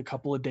might take a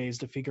couple of days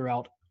to figure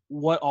out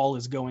what all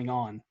is going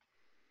on,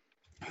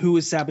 who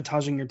is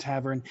sabotaging your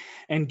tavern,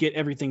 and get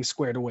everything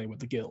squared away with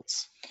the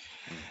guilds.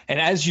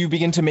 And as you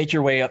begin to make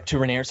your way up to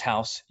Renair's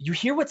house, you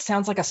hear what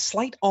sounds like a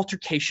slight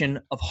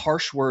altercation of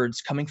harsh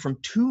words coming from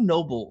 2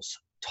 nobles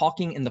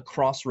talking in the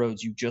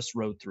crossroads you just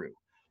rode through.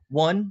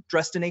 One,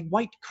 dressed in a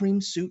white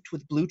cream suit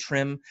with blue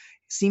trim,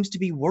 seems to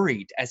be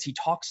worried as he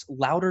talks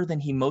louder than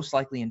he most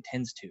likely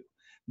intends to.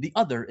 The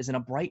other is in a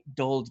bright,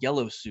 dulled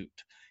yellow suit.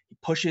 He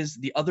pushes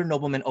the other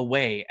nobleman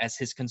away as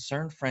his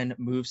concerned friend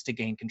moves to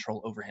gain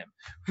control over him.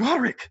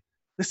 Roderick,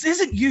 this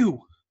isn't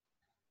you.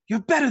 You're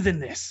better than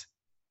this.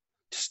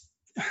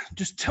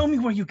 Just tell me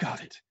where you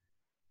got it.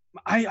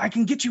 I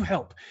can get you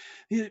help.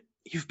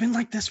 You've been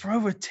like this for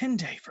over 10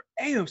 days. For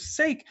Ao's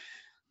sake,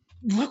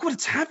 look what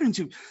it's happening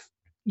to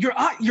your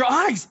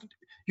eyes.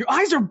 Your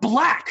eyes are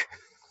black.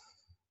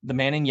 The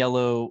man in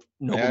yellow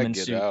May I nobleman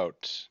get suit.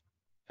 out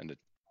and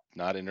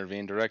not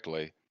intervene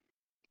directly,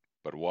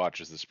 but watch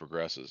as this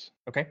progresses.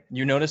 Okay.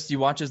 You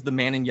watch as the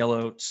man in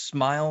yellow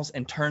smiles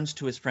and turns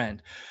to his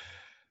friend.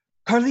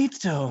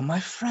 Carlito, my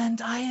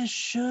friend, I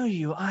assure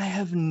you, I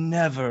have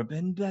never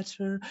been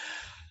better.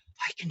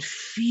 I can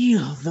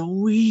feel the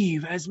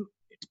weave as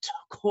it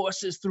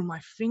courses through my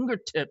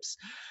fingertips.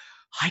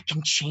 I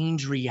can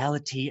change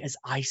reality as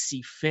I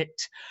see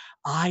fit.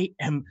 I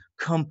am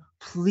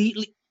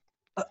completely.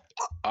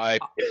 As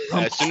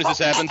soon as this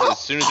happens, as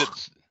soon as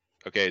it's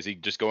okay, is he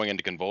just going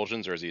into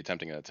convulsions or is he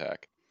attempting an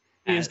attack?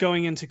 He is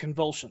going into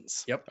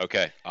convulsions. Yep.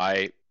 Okay,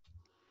 I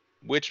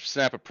witch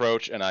snap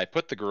approach, and I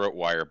put the garrote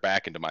wire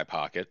back into my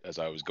pocket as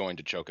I was going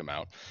to choke him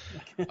out.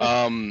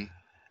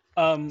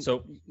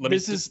 So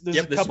this is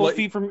a couple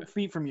feet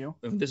from you.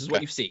 This is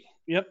what you see.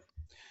 Yep.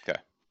 Okay.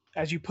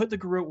 As you put the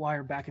garrote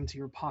wire back into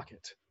your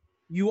pocket,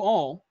 you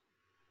all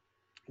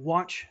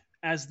watch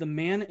as the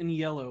man in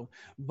yellow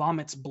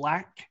vomits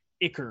black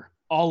ichor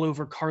all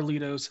over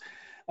Carlito's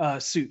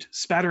suit,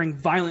 spattering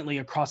violently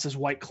across his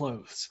white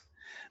clothes.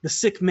 The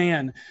sick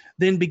man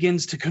then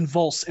begins to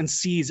convulse and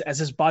seize as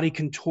his body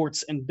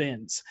contorts and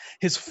bends,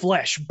 his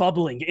flesh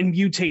bubbling and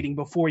mutating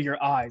before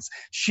your eyes,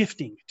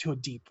 shifting to a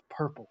deep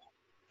purple.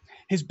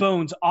 His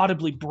bones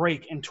audibly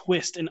break and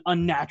twist in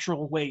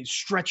unnatural ways,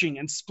 stretching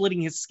and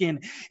splitting his skin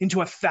into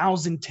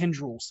 1,000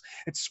 tendrils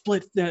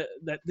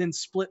that then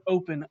split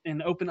open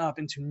up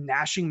into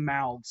gnashing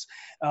mouths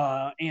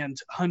and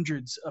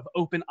hundreds of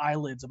open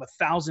eyelids of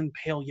 1,000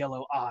 pale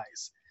yellow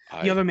eyes.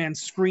 The other man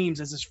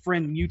screams as his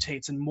friend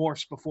mutates and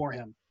morphs before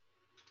him.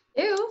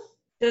 Ew.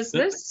 Does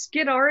this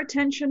get our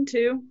attention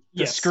too?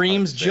 The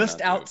screams just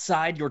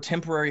outside your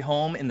temporary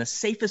home in the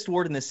safest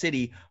ward in the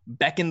city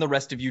beckon the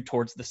rest of you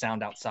towards the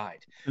sound outside.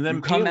 And then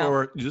You come out-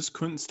 Gaylor just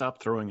couldn't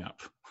stop throwing up.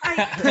 Oh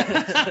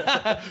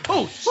shit!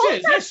 Hold Is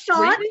that that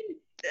thought. screaming?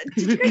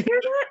 Did you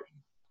hear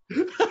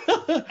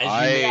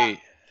that?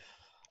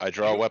 I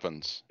draw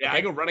weapons. Yeah,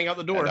 I go running out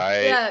the door. And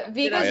I Yeah,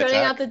 Vika's I running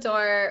attack. out the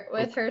door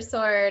with her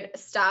sword,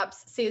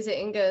 stops, sees it,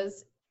 and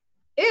goes,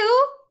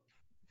 ew.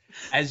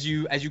 As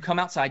you come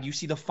outside, you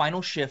see the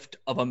final shift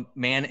of a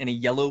man in a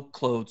yellow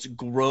clothes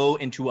grow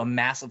into a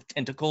mass of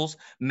tentacles,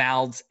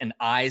 mouths, and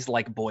eyes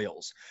like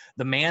boils.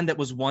 The man that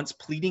was once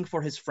pleading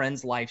for his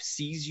friend's life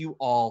sees you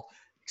all,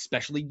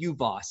 especially you,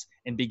 Voss,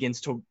 and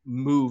begins to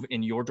move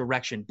in your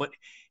direction. But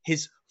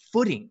his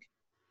footing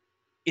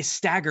is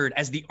staggered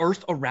as the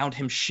earth around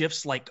him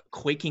shifts like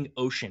quaking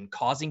ocean,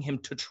 causing him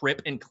to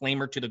trip and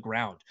clamber to the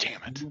ground.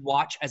 Damn it. You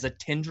watch as a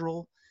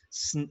tendril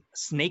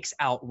snakes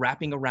out,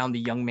 wrapping around the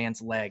young man's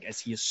leg as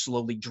he is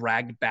slowly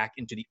dragged back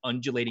into the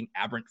undulating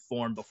aberrant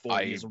form before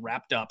he is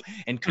wrapped up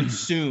and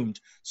consumed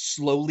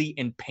slowly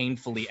and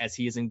painfully as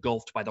he is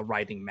engulfed by the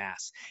writhing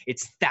mass.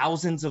 Its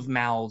thousands of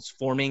mouths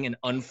forming and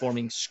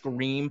unforming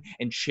scream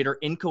and chitter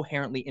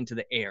incoherently into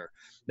the air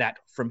that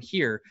from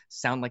here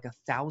sound like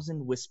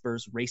 1,000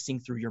 whispers racing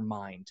through your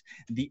mind.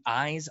 The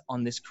eyes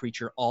on this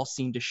creature all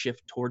seem to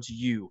shift towards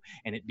you,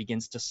 and it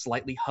begins to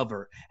slightly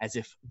hover as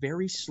if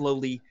very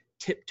slowly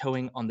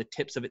tiptoeing on the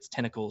tips of its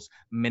tentacles,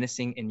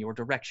 menacing in your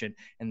direction.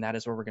 And that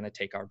is where we're going to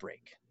take our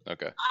break.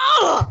 Okay.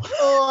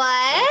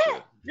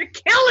 What? You're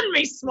killing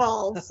me,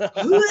 Smalls.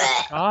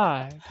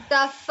 God.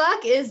 The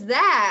fuck is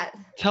that?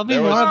 Tell me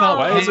There more was- about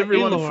Why is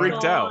everyone Gaylor.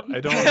 freaked out? I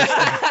don't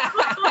understand.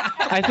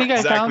 I think I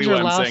found Exactly your what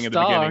I'm lost saying at the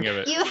dog. beginning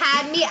of it. You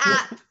had me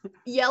at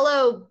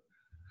yellow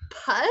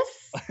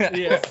pus?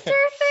 Yeah. Sister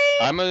thing?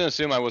 I'm gonna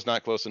assume I was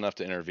not close enough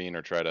to intervene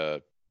or try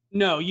to.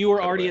 No, you were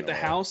Cut already away at the in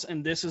a way. house,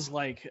 and this is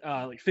like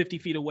 50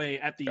 feet away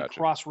at the Gotcha.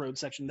 crossroad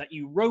section that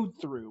you rode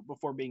through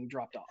before being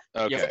dropped off.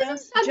 Okay.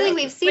 Something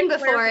we've seen Quick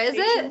before, is it?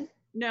 clarification.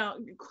 No,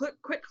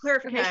 quick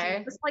clarification. Okay.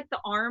 Is this like the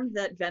arm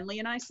that Venley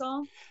and I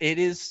saw? It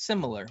is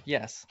similar,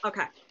 yes.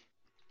 Okay.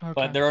 Okay.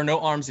 But there are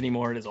no arms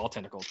anymore. It is all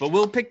tentacles. But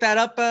we'll pick that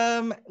up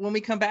when we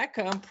come back,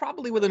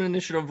 probably with an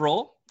initiative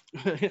roll.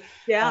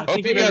 Yeah. Hope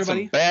Thank you you, got some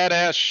everybody.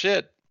 badass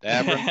shit,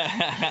 Abra.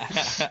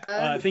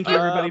 Thank you,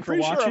 everybody, I'm for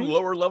pretty sure I'm watching.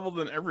 lower level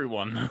than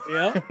everyone.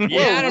 Yeah.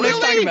 Yeah, I don't know what you're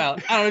talking really? about. I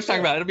don't know what you're talking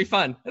about. It'll be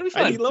fun. It'll be I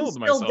fun. de-leveled Still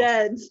myself.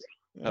 dead.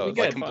 Oh,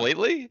 be like good.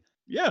 completely?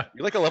 Yeah.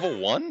 You're like a level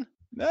 1?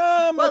 No,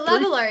 I'm What at 3.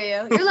 level are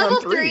you? You're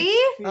level three.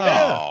 3?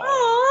 Yeah.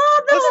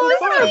 Oh, That's that's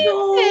the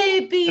fun.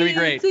 Baby. It's gonna be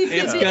great.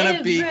 It's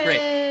gonna be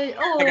great.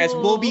 Oh. Hey guys,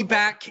 we'll be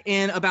back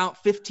in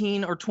about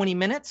 15 or 20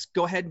 minutes.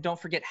 Go ahead and don't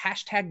forget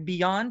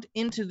 #Beyond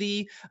into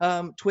the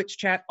Twitch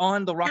chat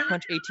on the Rock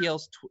Punch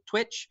ATL's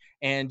Twitch,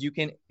 and you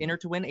can enter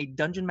to win a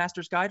Dungeon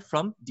Master's Guide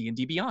from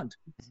D&D Beyond.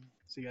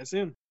 See you guys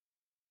soon.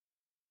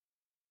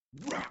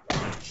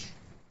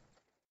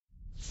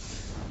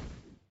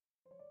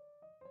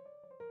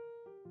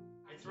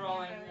 It's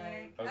rolling.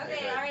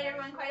 Okay, all right,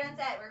 everyone, quiet on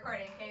set. We're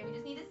recording. Okay, we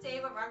just need to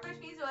say what Rock Punch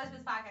Pizza was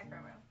this podcast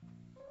promo.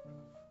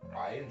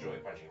 I enjoy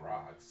punching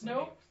rocks.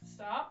 Nope.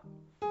 Stop.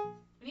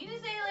 We need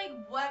to say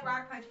like what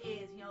Rock Punch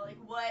is. You know, like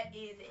what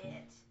is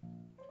it?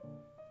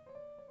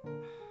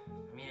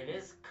 I mean, it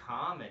is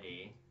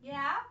comedy.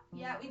 Yeah,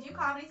 we do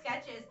comedy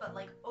sketches, but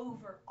like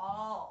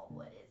overall,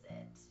 what is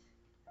it?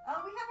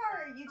 We have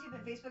our YouTube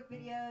and Facebook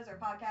videos, our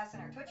podcasts,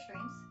 and our Twitch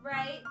streams.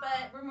 Right,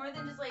 but we're more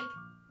than just like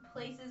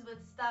places with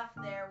stuff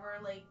there.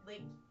 We're like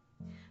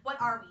what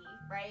are we?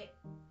 Right?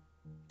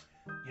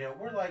 You know,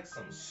 we're like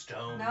some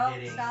stone No,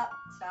 hitting. stop.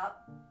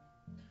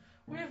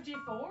 We have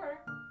D4.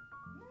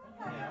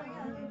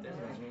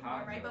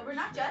 Right, but we're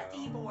not just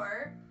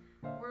D4.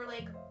 We're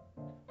like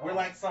We're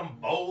like some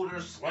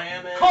boulder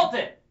slamming.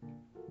 Colton!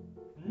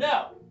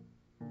 No!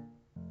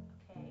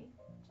 okay,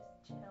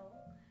 just chill.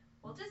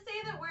 We'll just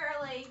say that we're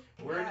like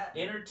We're an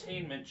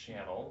entertainment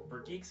channel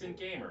for geeks and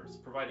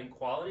gamers, providing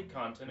quality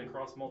content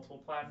across multiple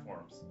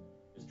platforms.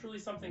 It's truly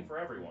something for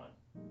everyone.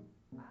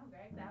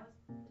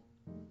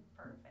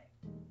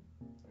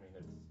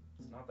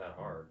 not that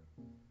hard.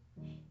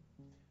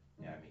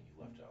 Yeah, I mean,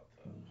 you left out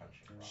the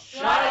punching rock.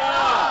 Shut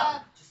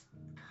up! Just,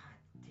 god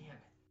damn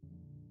it.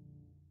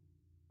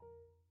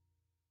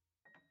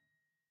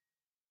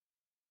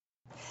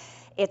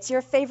 It's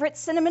your favorite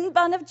cinnamon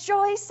bun of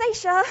joy,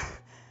 Seisha.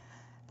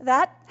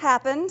 That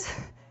happened.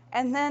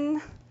 And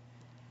then,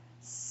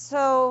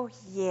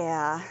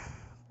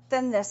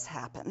 then this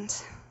happened.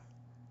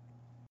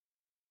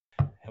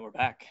 And we're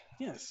back.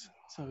 Yes.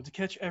 So to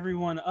catch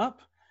everyone up,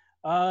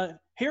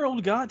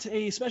 Harold got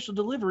a special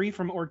delivery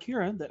from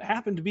Orkira that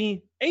happened to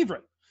be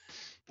Avron.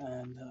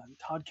 And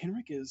Todd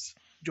Kenrick is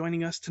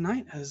joining us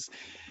tonight as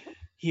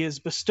he has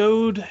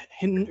bestowed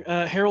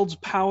Harold's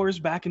powers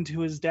back into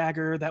his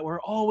dagger that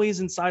were always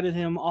inside of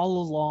him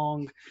all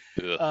along.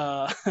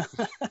 As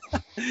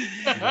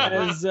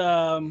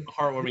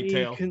Heartwarming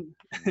tale.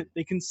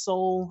 They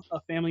console a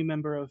family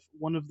member of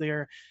one of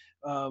their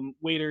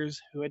waiters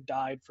who had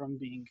died from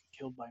being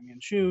killed by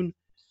Manchun.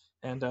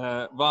 And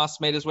Voss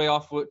made his way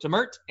off to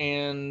Mert,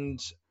 and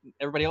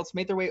everybody else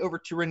made their way over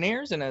to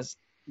Renair's. And as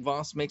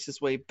Voss makes his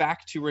way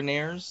back to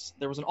Renair's,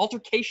 there was an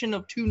altercation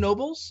of two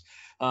nobles,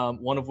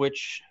 one of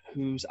which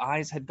whose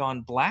eyes had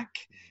gone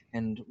black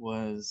and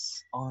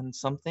was on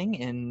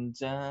something, and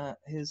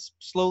his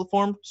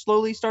form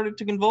slowly started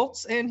to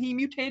convulse, and he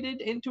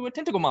mutated into a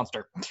tentacle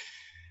monster.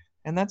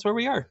 And that's where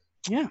we are.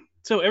 Yeah.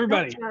 So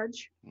everybody. Don't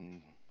judge.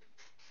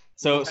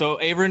 So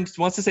Avron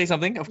wants to say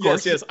something, of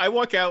course. Yes. I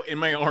walk out in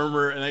my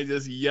armor and I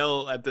just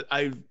yell at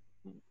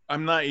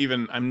I'm not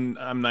even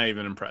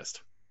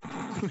impressed.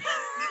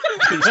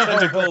 There's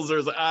tentacles,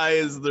 there's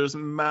eyes, there's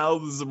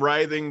mouths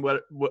writhing,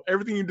 what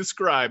everything you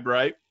described,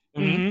 right?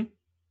 Mm-hmm.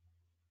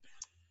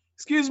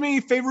 Excuse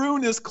me,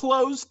 Faerun is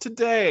closed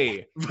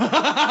today.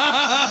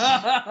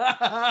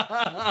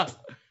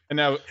 And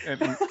now,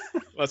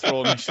 let's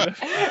roll initiative.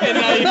 And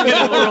now you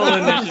can roll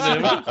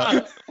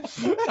initiative.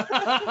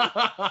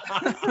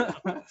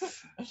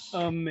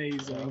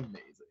 Amazing.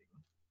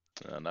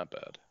 Not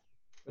bad.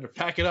 Better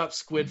pack it up,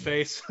 squid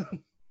face.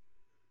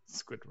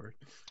 Squidward.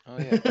 Oh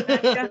yeah.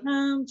 Go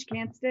home. You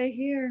can't stay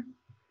here.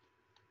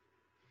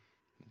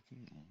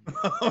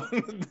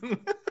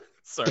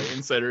 Sorry,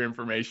 insider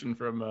information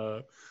from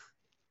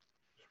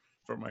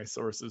my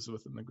sources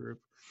within the group.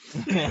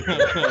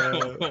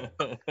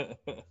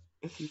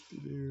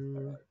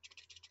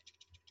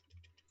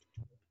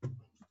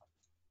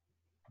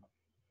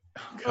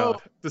 Oh,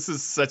 God, this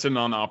is such a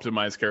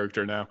non-optimized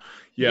character now.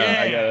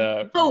 Yeah. I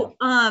got.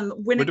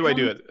 When what do I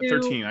do? comes At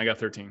 13. I got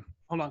 13.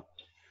 Hold on.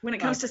 When it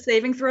comes to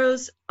saving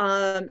throws,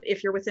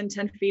 if you're within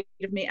 10 feet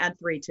of me, add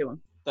 3 to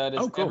them. That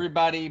is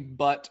everybody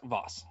but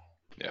Voss.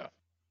 Yeah.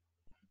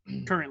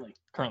 Currently.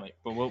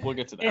 But we'll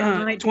get to that. It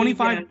might be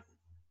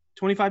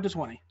 25 to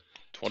 20.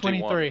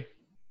 21. 23.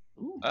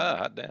 Ah,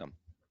 hot damn.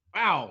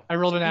 Wow. I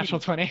rolled a natural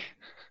 20.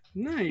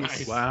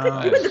 Nice.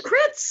 Wow. You and the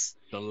crits.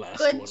 The last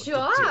Good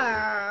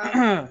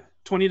job.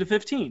 20 to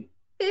 15.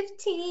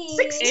 15.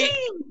 16.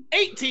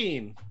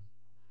 18.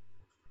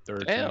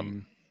 13.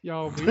 Damn.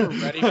 Yo, we were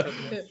ready for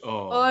this.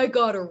 Oh. I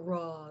got a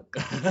rock.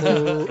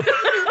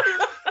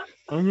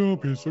 I'm a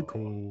piece of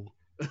coal.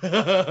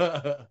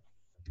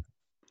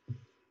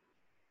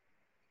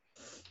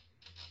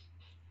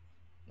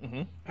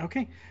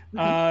 Okay.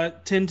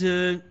 10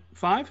 to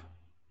 5.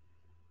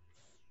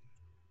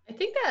 I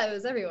think that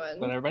was everyone.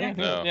 But everybody?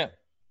 No. Yeah.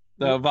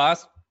 So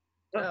Voss.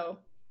 Oh.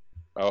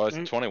 Oh,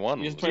 it's 21.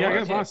 He's Yeah, I 21.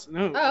 got Voss.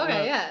 No. Oh,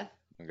 okay, yeah.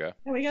 Okay.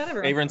 Oh, we got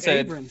everyone. Avron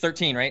said Avron.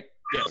 13, right?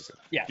 Yes.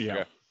 Yeah.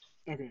 Yeah.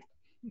 Okay.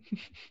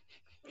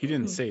 He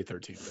didn't say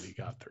 13, but he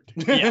got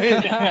 13.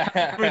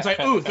 Everyone's like,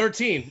 ooh,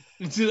 13.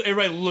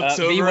 Everybody looks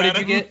over V, what at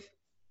did you him. get?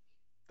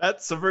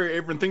 That's a very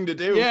Avron thing to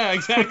do. Yeah,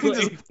 exactly.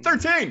 Just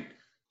 13.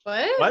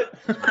 What? What?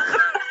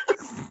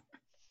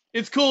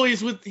 It's cool.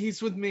 He's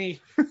with me.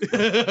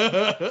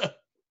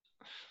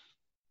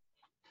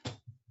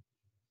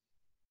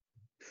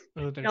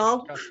 Oh, they're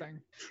No.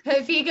 disgusting.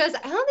 If he goes,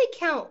 I only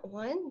count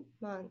one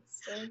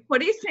monster. What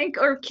do you think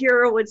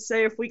Kira would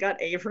say if we got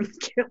Avron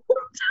killed?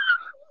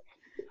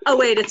 Oh,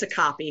 wait, it's a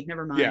copy.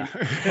 Never mind. Yeah.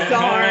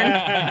 Darn.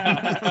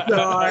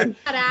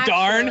 Not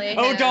Darn. actually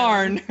Oh, him.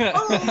 darn.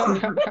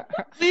 Oh,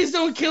 Please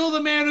don't kill the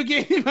man who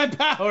gave me my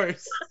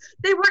powers.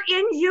 they were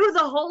in you the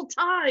whole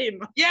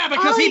time. Yeah,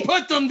 because he Oh,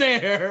 put them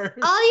there.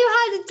 All you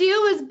had to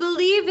do was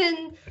believe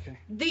in Okay.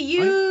 the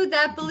you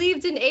that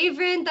believed in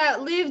Avron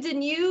that lived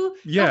in you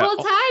Yeah. the whole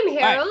time,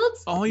 Harold.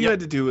 All you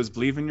had to do was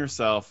believe in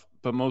yourself,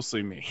 but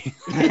mostly me.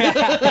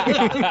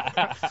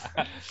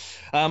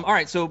 All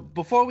right, so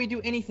before we do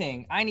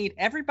anything, I need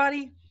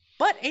everybody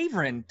but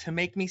Avron to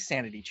make me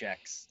sanity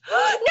checks.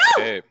 No!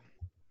 Hey.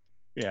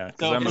 Yeah,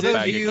 because So I'm a for those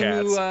of bag you of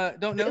cats. who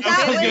don't know, Is I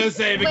that was what- gonna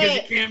say because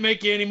wait. you can't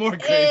make you any more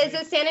Is crazy.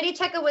 a sanity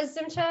check a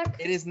wisdom check?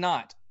 it is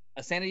not.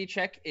 A sanity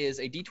check is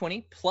a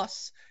d20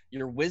 plus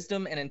your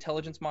wisdom and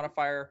intelligence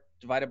modifier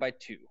divided by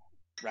 2,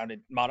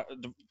 rounded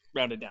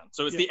down.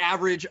 So it's the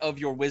average of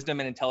your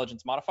wisdom and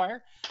intelligence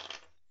modifier.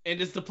 And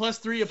does the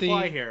 +3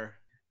 apply See- here?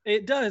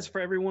 It does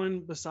for everyone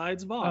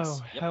besides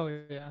Voss. Oh, hell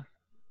yeah.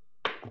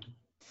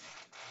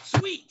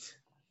 Sweet.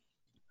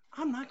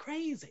 I'm not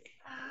crazy.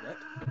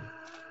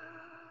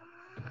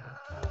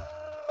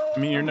 I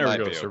mean, you're never Might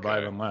going be to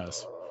survive okay.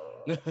 unless.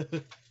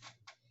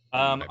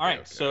 All Might be right,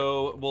 okay.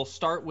 so we'll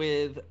start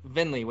with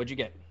Vinley. What'd you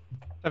get?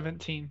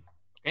 17.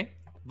 Okay.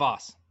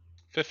 Voss.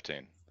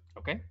 15.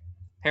 Okay.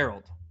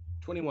 Harold.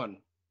 21.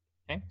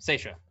 Okay.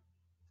 Seisha.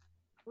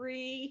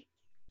 3.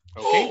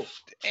 Okay.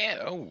 Damn.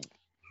 Oh.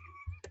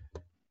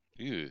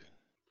 Ew. Did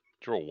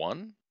you roll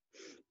 1?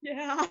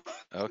 Yeah.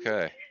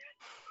 Okay.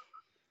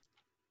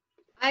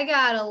 I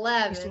got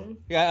 11.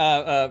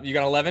 Yeah. You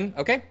got 11.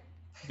 Okay.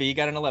 V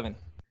got an 11.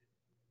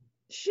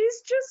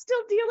 She's just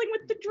still dealing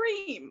with the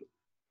dream.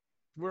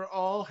 We're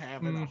all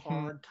having a Mhm.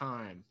 hard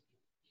time.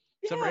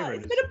 Except for Yeah, Avery.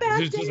 it's been a bad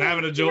She's day. just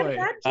having a She had joy.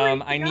 bad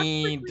drink. I She got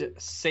need freaking-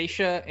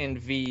 Seisha and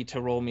V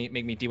to roll me,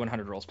 make me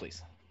D100 rolls,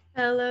 please.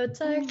 Hello,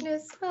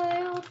 darkness,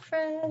 my old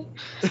friend.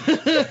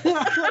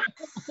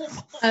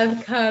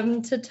 I've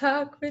come to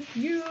talk with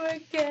you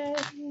again.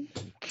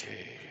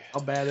 Okay.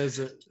 How bad is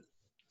it?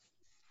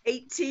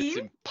 18. It's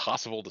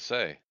impossible to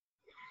say.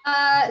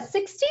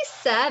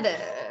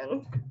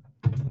 67.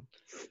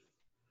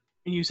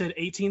 And you said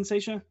 18,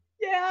 Seisha?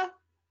 Yeah.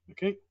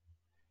 Okay.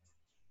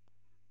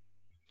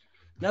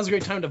 Now's a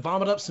great time to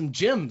vomit up some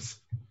gems.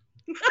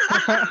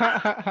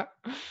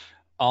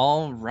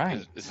 All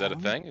right. Is that a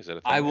thing? Is that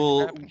a thing? I that can will.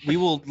 happen? We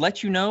will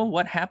let you know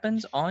what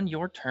happens on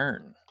your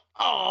turn.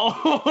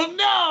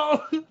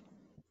 Oh no!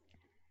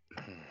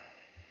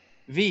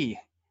 V,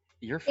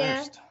 you're Yeah.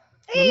 first.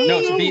 No,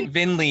 it's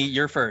Vinley,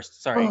 you're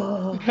first. Sorry.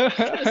 Oh. my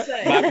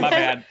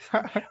bad.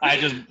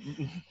 I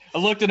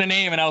looked at a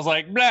name and I was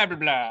like, blah, blah,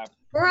 blah.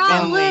 We're all a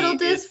Vinley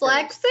little is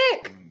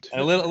dyslexic.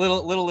 A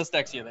little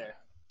dyslexia there.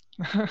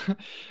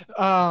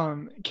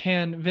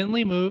 Can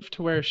Vinley move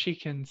to where she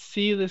can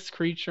see this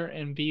creature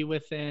and be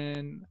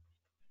within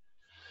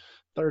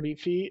 30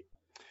 feet?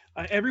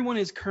 Everyone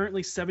is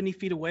currently 70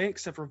 feet away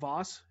except for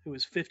Voss, who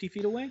is 50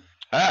 feet away.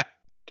 Ah,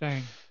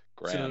 Dang.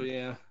 grand. So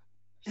yeah.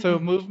 So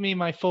move me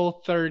my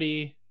full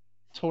 30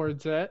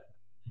 towards it.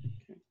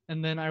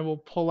 And then I will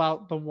pull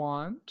out the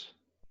wand.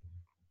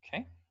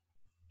 Okay.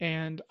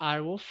 And I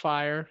will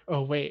fire.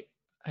 Oh, wait.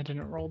 I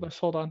didn't roll this.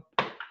 Hold on.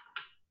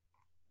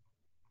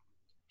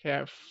 Okay, I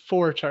have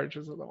 4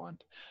 charges of the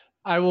wand.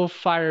 I will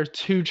fire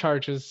 2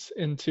 charges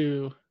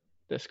into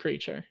this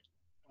creature.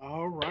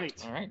 All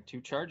right. All right, 2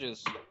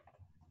 charges.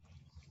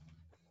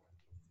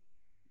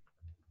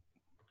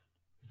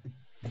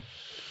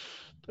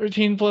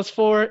 Thirteen plus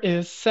 4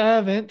 is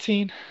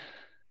 17.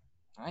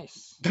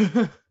 Nice.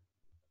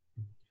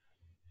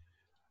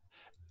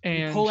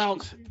 And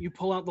You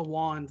pull out the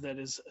wand that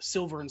is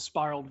silver and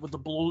spiraled with the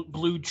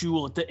blue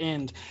jewel at the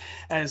end,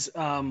 as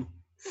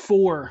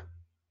 4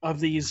 of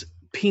these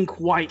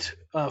pink-white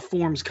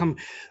forms come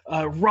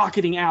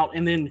rocketing out,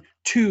 and then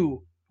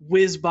 2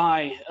 whiz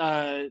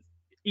by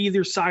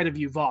either side of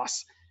you,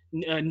 Voss,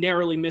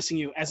 narrowly missing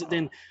you, as it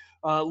then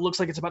looks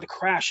like it's about to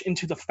crash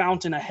into the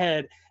fountain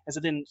ahead, as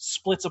it then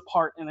splits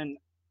apart and then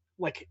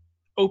like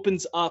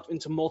opens up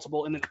into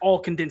multiple, and then all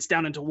condensed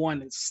down into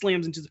one, and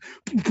slams into the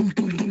boom, boom,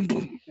 boom, boom,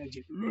 boom, and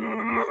you,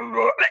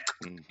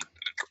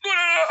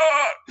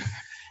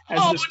 as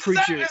Oh, this is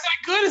creature, that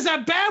good? Is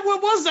that bad?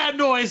 What was that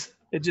noise?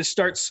 it just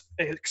starts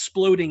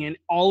exploding, and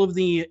all of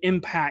the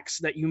impacts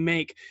that you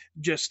make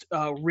just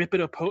rip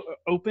it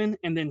open,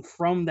 and then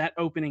from that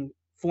opening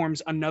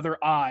forms another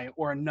eye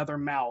or another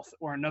mouth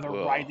or another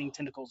Ugh. writhing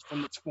tentacles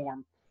from its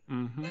form.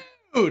 Mm-hmm.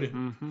 Dude,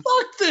 Mm-hmm.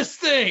 fuck this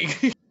thing.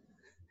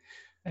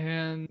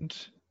 And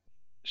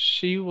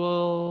she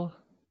will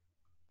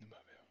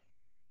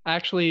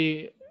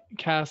actually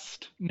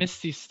cast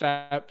Misty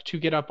Step to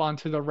get up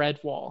onto the red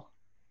wall.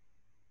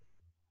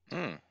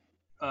 Hmm.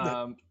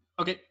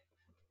 Okay.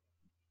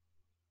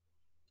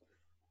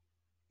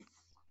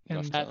 And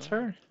Enough that's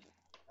time. her.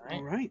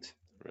 All right.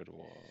 Red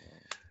wall.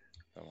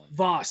 That one.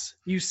 Voss,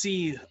 you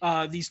see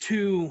these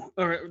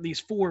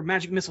 4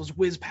 magic missiles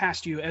whiz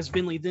past you as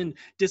Vinley then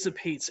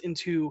dissipates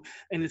into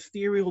an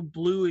ethereal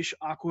bluish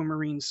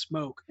aquamarine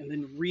smoke, and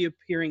then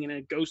reappearing in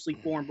a ghostly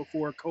form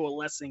before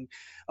coalescing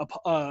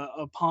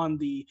upon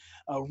the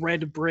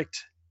red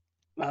bricked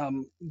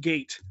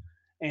gate.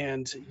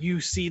 And you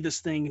see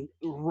this thing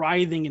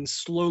writhing and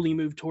slowly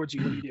move towards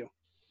you. What do you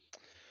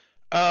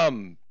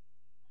do?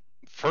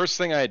 First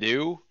thing I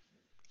do,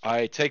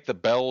 I take the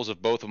bells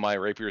of both of my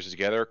rapiers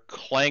together,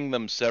 clang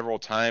them several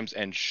times,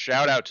 and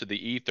shout out to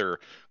the ether,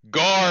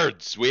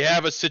 "Guards, we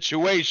have a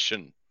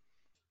situation!"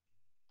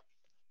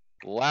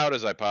 Loud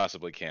as I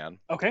possibly can.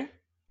 Okay.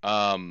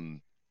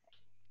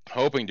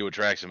 Hoping to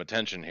attract some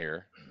attention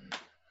here,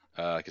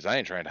 because I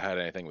ain't trying to hide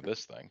anything with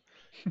this thing.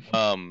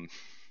 Can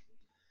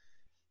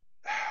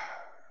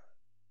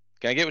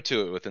I get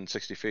to it within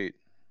 60 feet?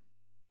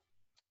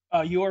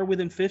 You are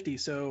within 50,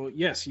 so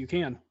yes, you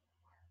can.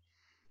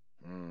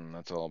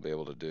 That's all I'll be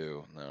able to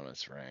do. No,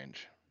 it's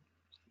range.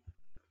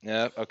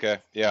 Yeah, okay.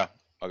 Yeah,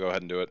 I'll go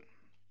ahead and do it.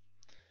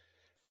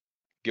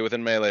 Get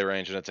within melee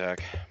range and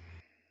attack.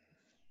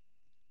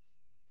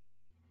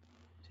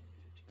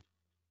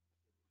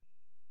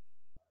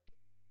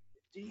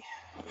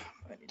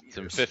 It's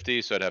in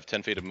 50, so I'd have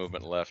 10 feet of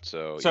movement left.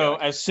 So So yeah.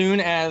 as soon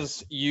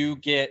as you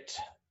get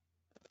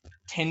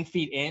 10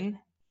 feet in,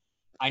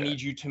 I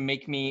need you to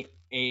make me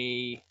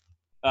a.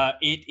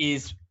 It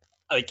is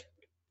like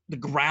the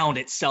ground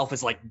itself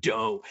is like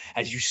dough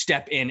as you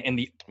step in, and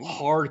the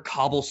hard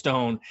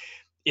cobblestone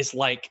is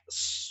like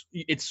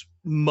it's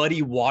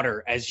muddy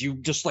water as you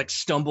just like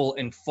stumble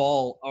and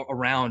fall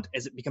around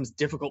as it becomes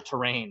difficult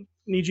terrain.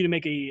 Need you to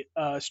make a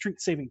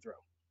strength saving throw.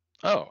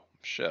 Oh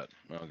shit!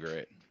 Oh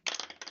great.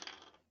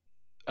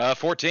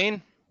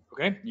 14.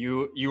 Okay,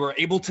 you are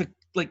able to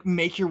like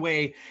make your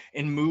way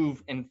and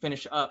move and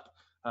finish up.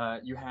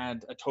 You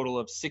had a total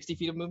of 60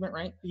 feet of movement,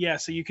 right? Yeah,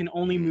 so you can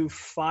only move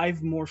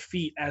 5 more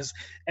feet as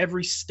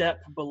every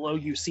step below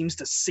you seems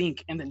to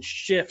sink and then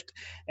shift,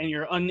 and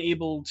you're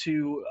unable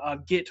to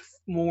get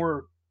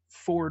more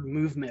forward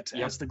movement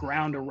as the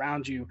ground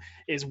around you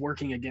is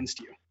working against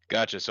you.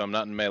 Gotcha. So I'm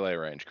not in melee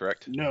range,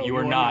 correct? No, you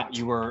are not.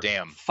 You were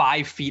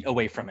 5 feet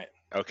away from it.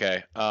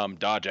 Okay.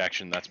 Dodge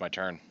action. That's my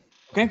turn.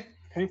 Okay.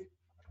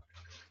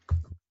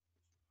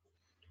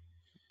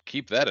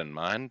 Keep that in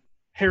mind.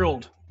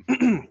 Harold,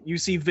 you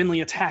see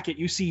Vinley attack it.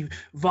 You see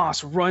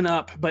Voss run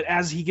up, but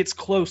as he gets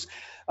close,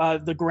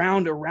 the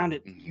ground around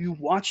it, you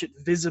watch it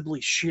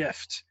visibly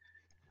shift.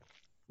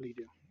 What do you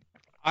do?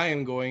 I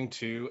am going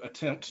to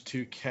attempt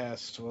to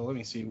cast. Well, let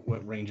me see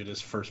what range it is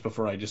first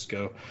before I just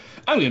go.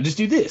 I'm going to just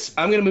do this.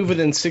 I'm going to move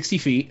within 60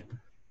 feet.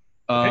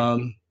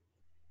 So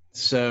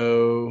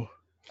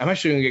I'm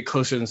actually going to get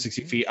closer than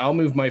 60 feet. I'll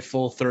move my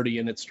full 30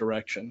 in its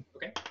direction.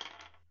 Okay.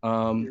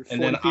 You're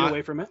 40 feet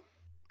away from it.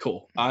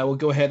 Cool. I will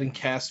go ahead and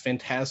cast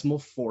Phantasmal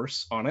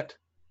Force on it,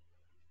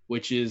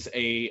 which is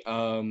a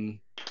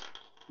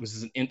this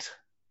is an int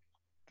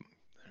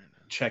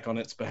check on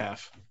its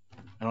behalf.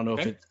 I don't know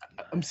if it.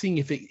 I'm seeing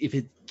if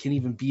it can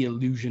even be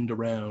illusioned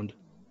around.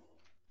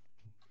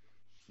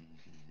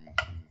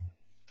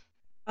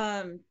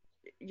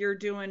 You're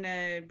doing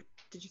a.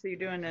 Did you say you're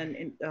doing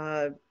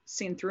an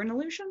seen through an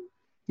illusion?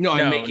 No,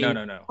 I'm making.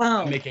 No.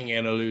 I'm making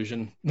an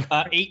illusion.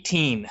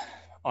 18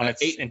 on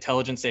its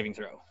intelligence saving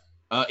throw.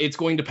 It's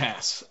going to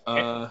pass.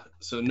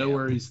 So no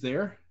worries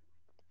there.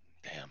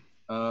 Damn.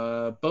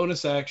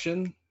 Bonus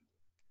action.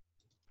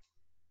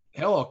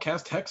 Hell, I'll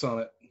cast Hex on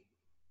it.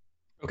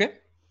 Okay.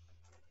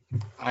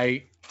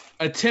 I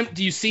attempt.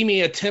 Do you see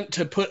me attempt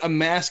to put a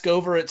mask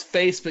over its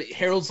face? But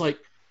Harold's like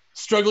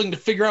struggling to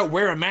figure out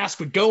where a mask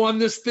would go on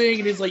this thing,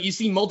 and it's like you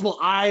see multiple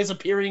eyes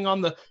appearing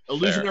on the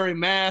illusionary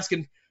mask,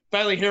 and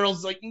finally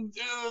Harold's like, and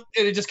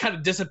it just kind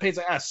of dissipates.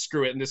 Like,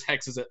 screw it, and just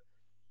hexes it.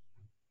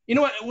 You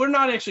know what? We're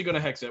not actually going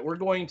to hex it. We're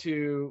going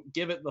to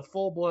give it the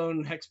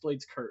full-blown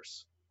Hexblade's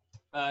Curse.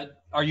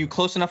 Are you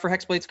close enough for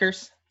Hexblade's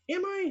Curse?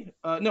 Am I?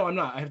 No, I'm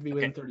not. I have to be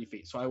within 30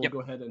 feet, so I will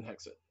go ahead and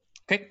hex it.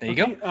 Okay, there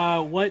you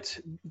go. What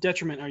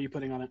detriment are you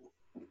putting on it?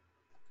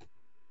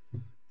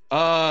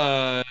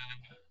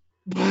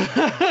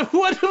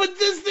 What would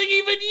this thing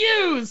even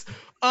use?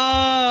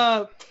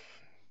 Magic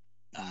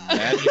or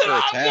I'm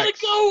gonna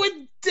attacks? go with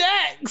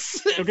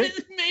Dex. Okay.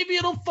 Maybe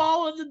it'll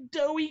fall on the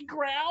doughy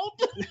ground.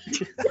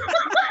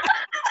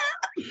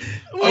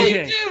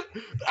 Okay.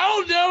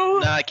 Oh no!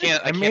 No, I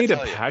can't. I made a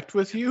pact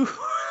with you.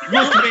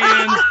 Look,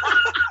 man.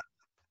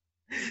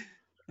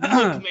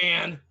 Look,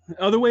 man.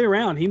 Other way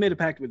around. He made a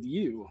pact with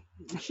you.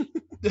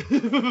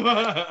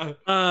 Clearly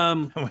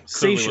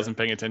Seisha. wasn't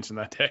paying attention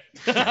that day.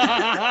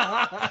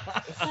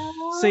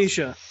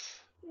 Seisha,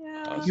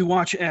 Yeah. you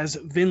watch as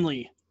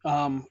Vinley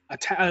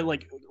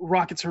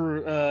rockets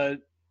her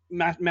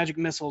magic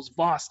missiles.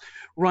 Voss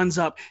runs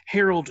up.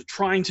 Harold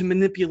trying to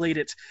manipulate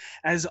it.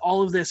 As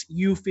all of this,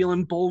 you feel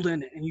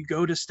emboldened, and you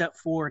go to step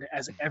forward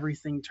as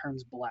everything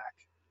turns black.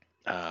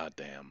 Ah,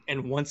 damn.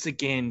 And once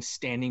again,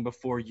 standing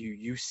before you,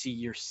 you see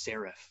your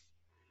Seraph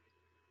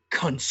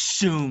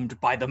consumed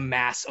by the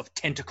mass of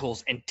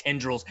tentacles and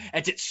tendrils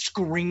as it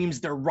screams.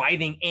 They're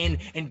writhing in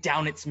and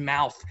down its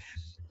mouth,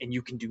 and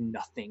you can do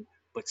nothing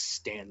but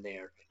stand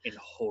there in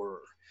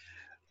horror.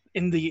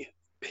 In the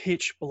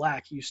pitch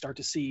black, you start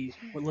to see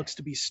what looks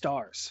to be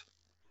stars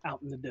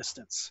out in the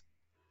distance.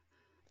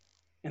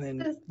 And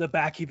in the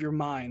back of your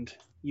mind,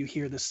 you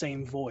hear the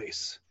same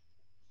voice.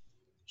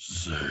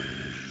 Shit.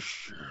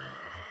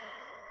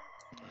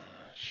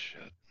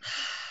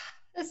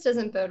 This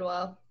doesn't bode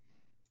well.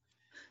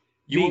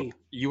 You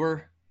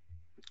were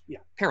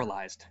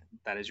paralyzed.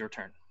 That is your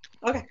turn.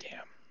 Okay. Damn.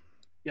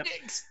 Yep.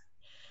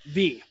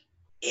 V.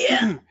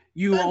 Yeah.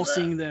 You all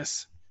seeing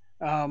this.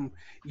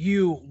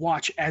 You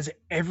watch as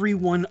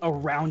everyone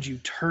around you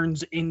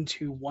turns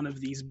into one of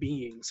these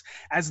beings,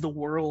 as the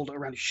world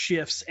around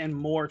shifts and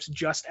morphs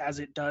just as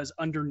it does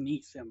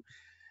underneath them.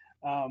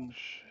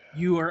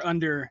 You are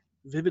under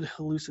vivid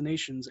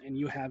hallucinations, and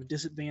you have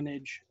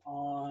disadvantage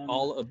on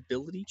all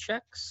ability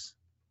checks.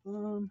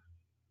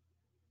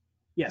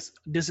 Yes,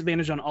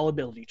 disadvantage on all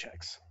ability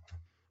checks.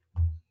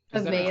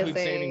 Does that include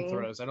saving Amazing.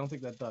 throws? I don't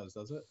think that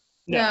does it?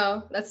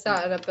 No, that's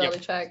not an ability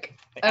check.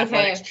 Okay.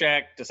 Athletics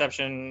check,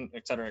 deception,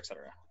 etc.,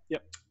 etc.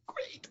 Yep.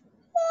 Great.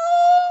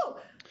 Woo!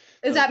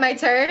 Is that my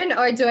turn,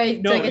 or do I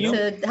No, get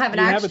to have an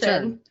you action? have a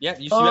turn. Yeah,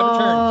 you have a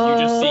turn. You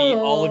just see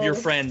all of your Oh.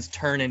 friends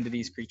turn into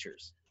these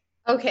creatures.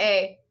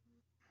 Okay.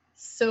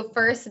 So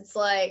first it's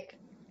like,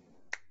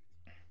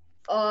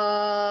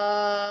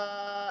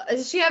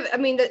 Does she have? I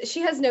mean,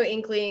 she has no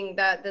inkling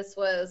that this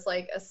was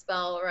like a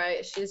spell,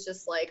 right? She's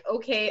just like,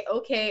 okay,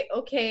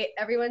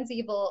 everyone's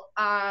evil.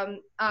 I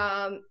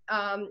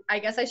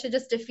guess I should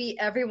just defeat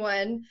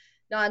everyone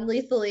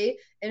non-lethally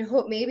and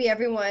hope maybe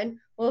everyone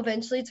will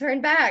eventually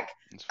turn back.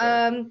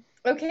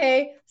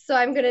 Okay, so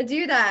I'm gonna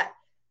do that,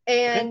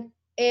 and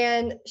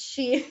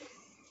she.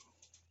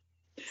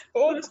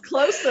 Oh, it's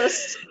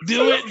closest.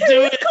 Do it.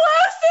 Closest.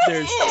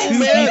 There's two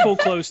people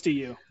close to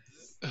you.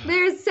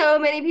 There's so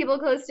many people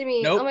close to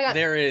me. Nope. Oh my god.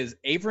 There is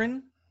Avron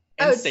and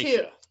Oh, Seisha.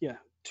 two. Yeah,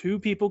 two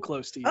people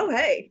close to you. Oh,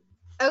 hey.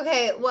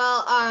 Okay,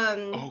 well,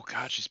 Oh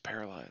god, she's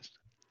paralyzed.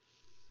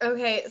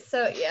 Okay,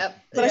 so yep.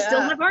 But I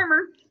still have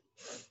armor.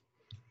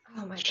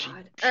 Oh my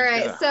god. All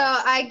right, so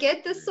I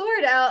get the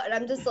sword out and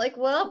I'm just like,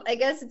 well, I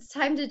guess it's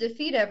time to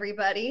defeat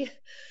everybody.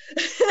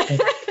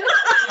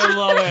 I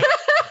love it.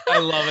 I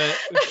love it.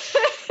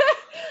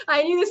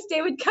 I knew this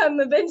day would come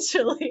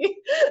eventually.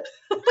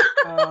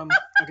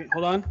 Okay,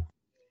 hold on.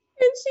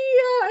 And she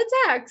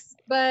attacks,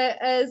 but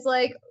is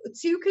like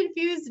too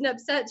confused and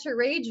upset to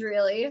rage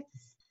really.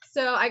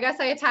 So I guess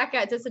I attack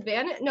at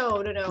disadvantage.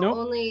 No. Nope.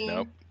 Only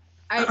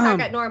I attack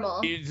at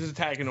normal. You just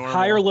attacking normal.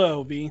 High or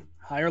low, V?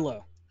 High or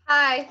low?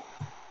 Hi.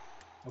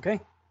 Okay.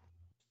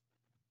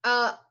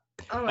 Oh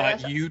my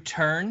gosh. You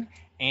turn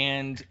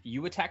and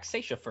you attack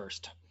Seisha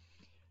first.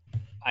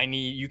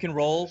 You can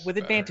roll with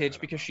advantage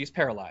because she's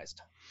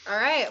paralyzed. All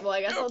right. Well,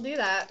 I guess I'll do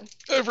that.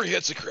 Every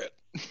hit's a crit.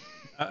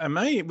 Am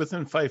I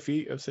within 5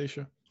 feet of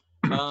Seisha?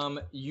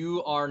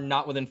 You are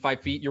not within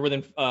 5 feet. You're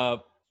within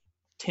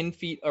 10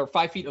 feet or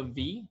 5 feet of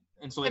V,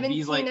 and so like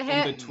V's like 17 to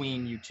in hit.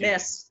 between you two.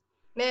 Miss.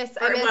 Miss.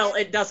 Or, I miss. well,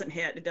 it doesn't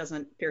hit. It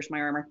doesn't pierce my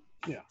armor.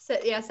 Yeah,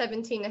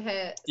 17 to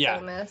hit. Yeah.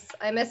 So miss.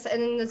 I miss,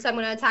 and then so I'm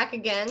gonna attack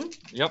again.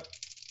 Yep.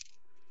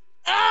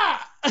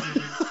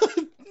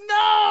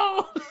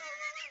 No.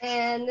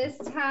 And this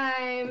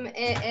time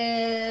it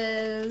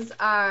is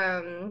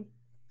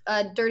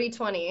a dirty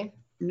 20.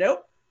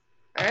 Nope.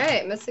 All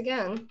right, miss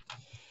again.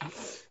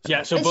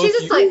 Yeah. So And both she's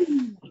just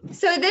you- like,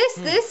 so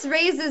this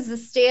raises the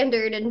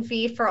standard in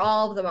V for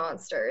all of the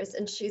monsters,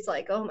 and she's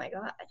like, oh my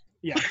god.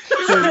 Yeah.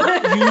 So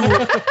you,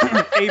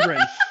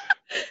 Avron,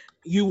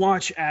 you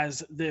watch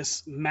as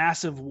this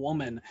massive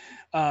woman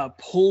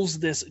pulls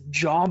this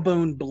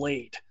jawbone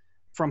blade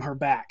from her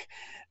back,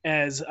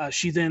 as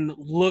she then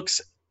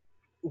looks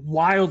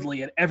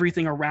wildly at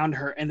everything around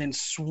her and then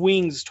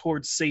swings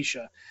towards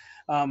Seisha.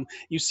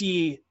 You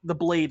see the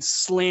blade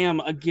slam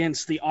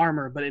against the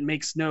armor, but it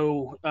makes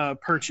no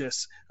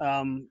purchase.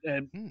 And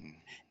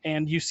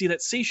you see that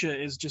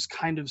Seisha is just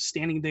kind of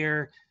standing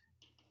there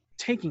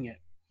taking it.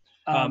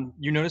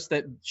 You notice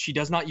that she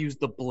does not use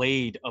the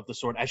blade of the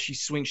sword. As she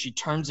swings, she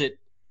turns it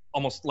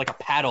almost like a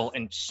paddle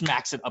and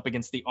smacks it up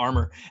against the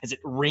armor as it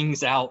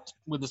rings out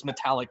with this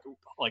metallic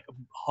like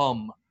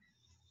hum.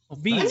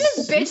 I'm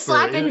just bitch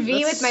slapping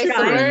V with my super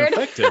sword.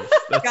 ineffective.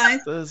 Guys,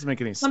 That doesn't make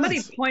any Somebody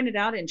sense. pointed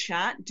out in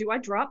chat, do I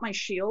drop my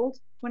shield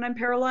when I'm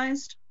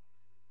paralyzed?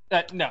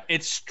 No,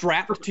 it's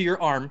strapped to your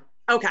arm.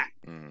 Okay.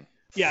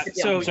 Yeah.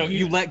 So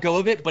you let go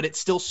of it, but it's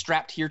still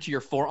strapped here to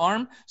your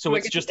forearm, so Do I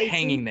it's get just the AC?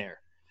 hanging there.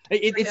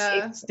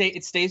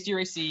 It stays to your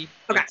AC.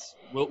 Okay.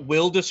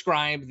 We'll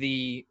describe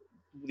the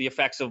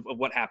effects of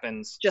what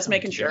happens. Just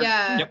making sure.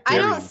 Yeah, Yep. I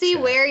don't see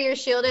where your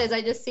shield is.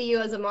 I just see you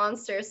as a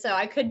monster. So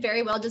I could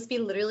very well just be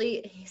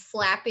literally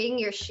slapping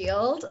your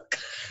shield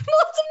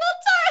multiple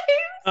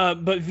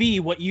times. But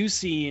V, what you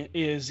see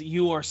is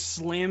you are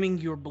slamming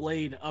your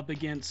blade up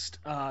against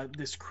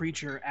this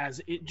creature as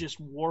it just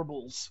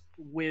warbles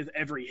with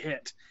every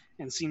hit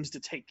and seems to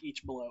take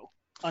each blow,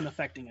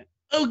 unaffecting it.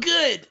 Oh,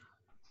 good.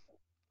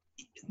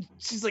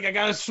 She's like, I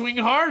gotta swing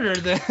harder.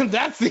 Then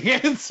that's the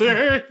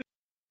answer.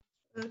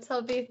 That's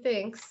how V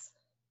thinks.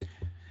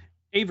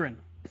 Avron,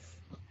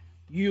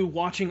 you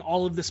watching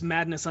all of this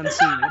madness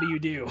unseen, what do you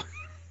do?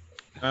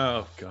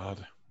 Oh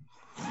God.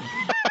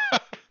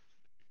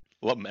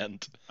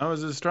 Lament. I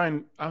was just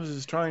trying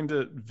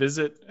to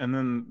visit, and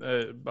then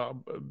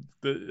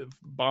the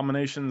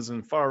abominations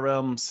and far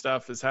realm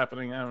stuff is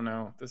happening. I don't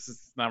know. This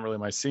is not really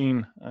my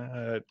scene.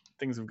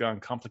 Things have gone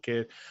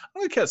complicated.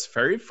 I'm gonna cast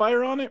fairy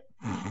fire on it.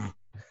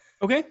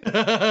 Okay.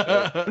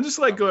 I'm just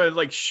like going to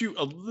like shoot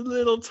a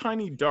little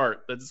tiny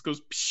dart that just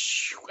goes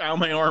out of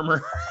my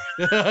armor.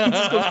 Just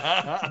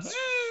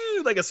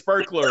goes like a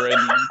sparkler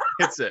and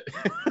hits it.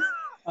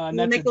 You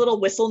make a little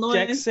whistle noise.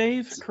 Dex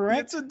save,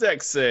 correct? It's a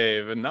dex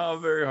save and not a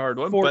very hard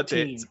one, 14. but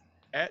it's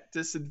at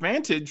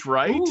disadvantage,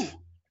 right? Ooh.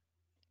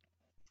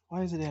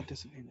 Why is it at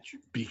disadvantage?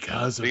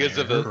 Because of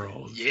the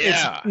arrows.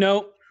 yeah.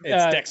 No.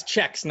 It's dex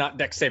checks, not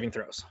dex saving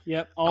throws.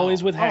 Yep.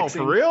 Always with Oh, hexing.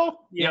 for real?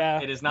 Yeah.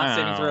 Yep, it is not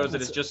saving Oh. throws.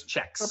 It is just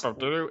checks.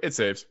 It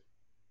saves.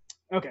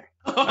 Okay.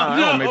 I don't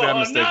want to make that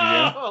mistake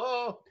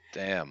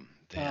again.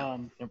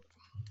 Damn.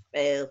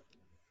 Fail.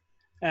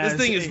 This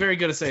thing is very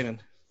good at saving.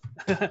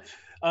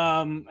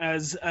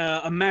 As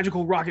a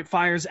magical rocket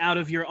fires out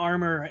of your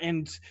armor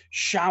and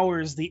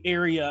showers the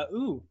area.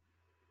 Ooh.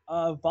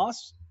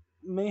 Voss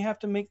may have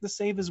to make the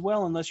save as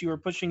well, unless you are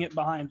pushing it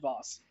behind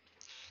Voss.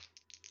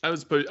 I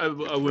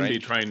wouldn't be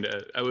Range. trying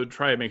to. I would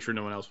try to make sure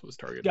no one else was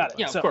targeted. Got it.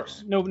 Yeah, of So,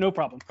 course. No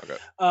problem. Okay.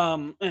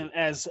 And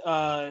as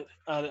a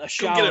Go get him.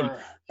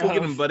 shower Go get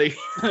him, of buddy.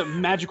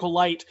 magical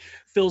light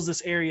fills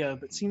this area,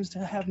 but seems to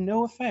have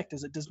no effect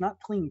as it does not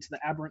cling to the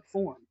aberrant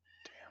form.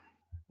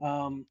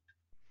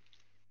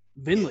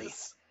 Vinley,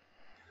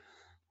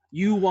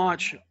 you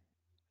watch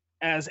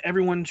as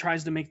everyone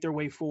tries to make their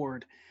way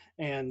forward,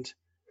 and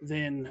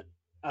then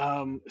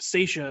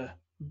Seisha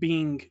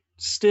being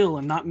still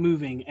and not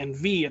moving, and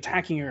V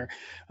attacking her.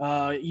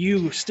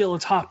 You still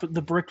atop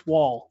the brick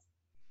wall.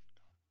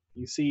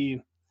 You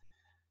see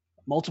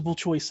multiple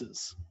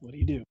choices. What do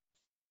you do?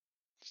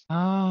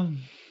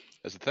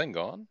 Is the thing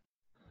gone?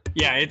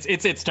 Yeah, it's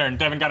its turn.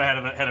 Devin got ahead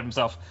of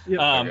himself. Yep.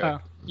 Okay.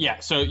 Yeah,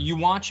 so you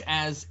watch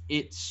as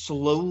it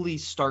slowly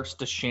starts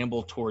to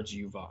shamble towards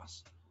you,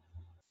 Voss.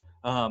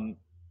 I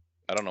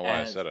don't know why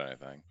I As- said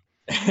anything.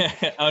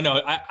 Oh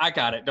no, I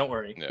got it. Don't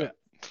worry.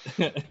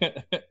 Yeah.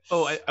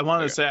 Oh, I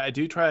wanted Okay. to say I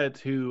do try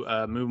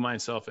to move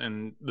myself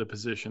in the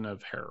position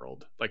of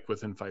Harold, like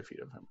within 5 feet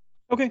of him.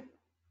 Okay.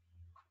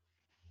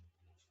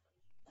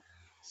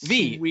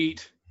 V,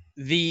 Sweet.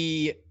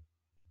 the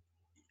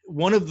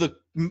one of the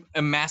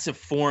massive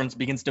forms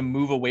begins to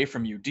move away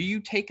from you. Do you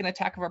take an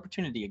attack of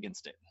opportunity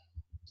against it?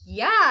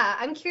 Yeah,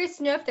 I'm curious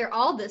to know if they're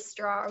all this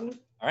strong.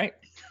 All right,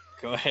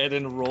 go ahead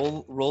and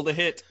roll the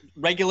hit.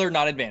 Regular,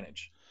 not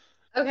advantage.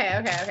 Okay.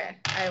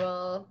 I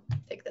will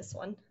pick this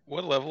one.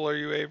 What level are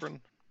you,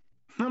 Avron?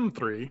 I'm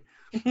 3.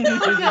 Oh,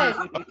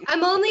 good.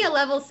 I'm only a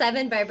level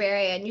 7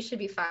 barbarian. You should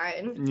be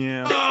fine.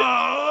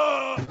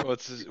 Yeah.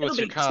 What's It'll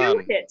your be con?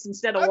 2 hits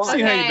instead of I've 1.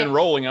 seen how you've Okay. been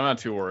rolling. I'm not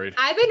too worried.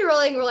 I've been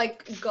rolling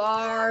like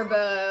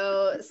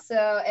Garbo,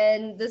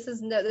 and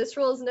this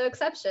roll is no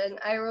exception.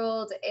 I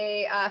rolled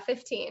a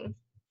 15.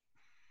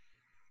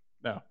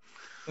 No.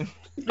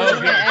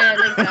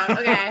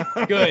 Okay.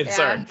 Good. Yeah.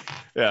 Sorry.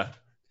 Yeah.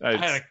 I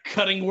had a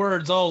cutting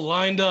words all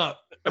lined up.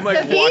 I'm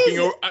like But walking he's-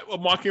 over.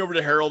 I'm walking over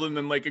to Harold, and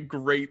then like a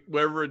great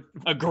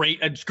A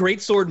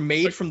great sword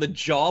made from the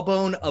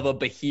jawbone of a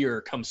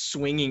Bahir comes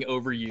swinging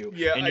over you.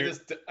 Yeah, and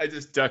I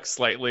just duck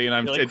slightly,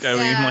 and You're like, I don't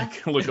even Yeah.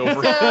 like look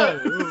over.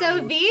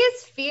 So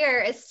V's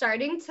fear is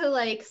starting to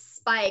like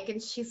spike,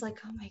 and she's like,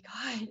 "Oh my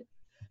god,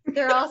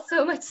 they're all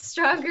so much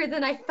stronger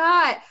than I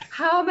thought.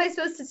 How am I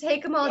supposed to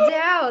take them all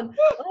down?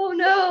 Oh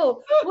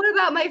no, what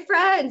about my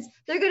friends?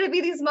 They're gonna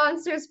be these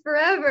monsters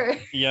forever."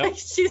 Yep. Like,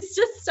 she's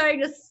just starting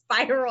to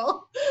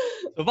spiral.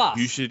 So Voss,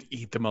 You should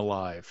eat them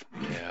alive,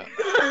 Yeah.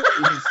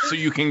 so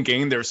you can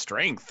gain their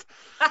strength.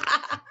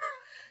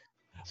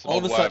 All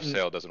of a Smoke wives sudden-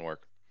 sale doesn't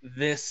work.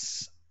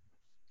 this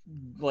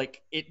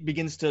like it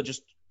begins to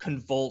just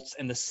convulse,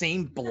 and the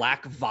same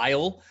black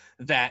vial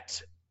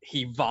that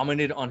he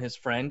vomited on his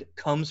friend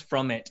comes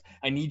from it.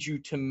 I need you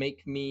to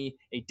make me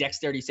a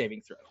dexterity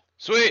saving throw.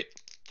 Sweet.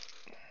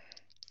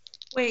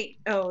 Wait,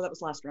 oh, that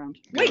was last round.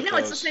 Go Wait, no,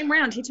 it's the close. same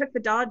round. He took the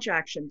dodge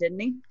action, didn't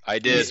he? I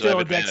did. It's So I still have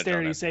a advantage on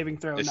dexterity it. saving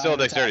throw. It's not still a an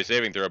attack. dexterity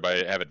saving throw,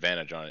 but I have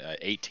advantage on it.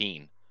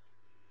 18.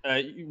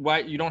 Why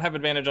you don't have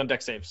advantage on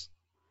dex saves?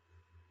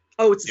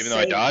 Oh, it's a Even though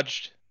I save.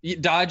 dodged.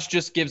 Dodge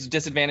just gives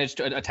disadvantage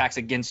to attacks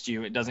against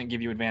you. It doesn't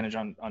give you advantage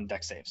on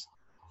dex saves.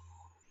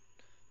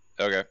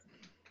 Okay.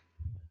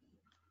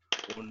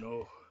 Oh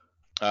no.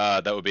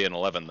 That would be an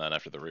 11 then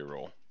after the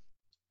reroll.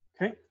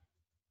 Okay.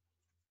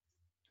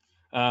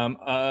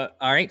 All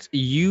right.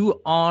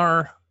 You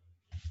are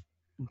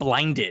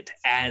blinded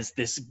as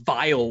this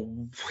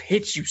vial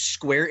hits you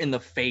square in the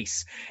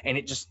face, and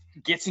it just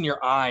gets in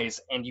your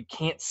eyes, and you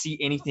can't see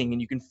anything, and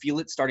you can feel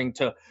it starting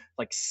to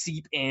like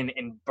seep in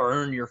and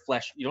burn your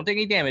flesh. You don't take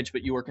any damage,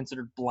 but you are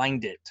considered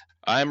blinded.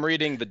 I'm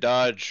reading the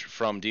dodge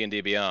from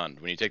D&D Beyond.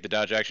 When you take the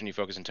dodge action, you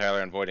focus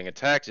entirely on avoiding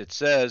attacks. It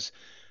says,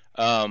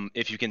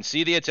 if you can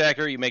see the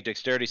attacker, you make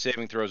dexterity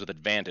saving throws with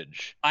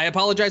advantage. I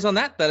apologize on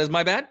that. That is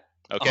my bad.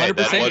 Okay, 100%. I that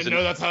didn't wasn't.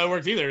 know that's how it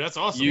worked either. That's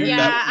awesome. You- Yeah,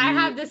 that- I you-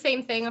 have the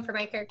same thing for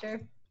my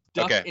character.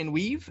 Duck Okay. and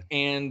weave,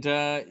 and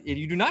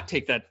you do not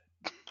take that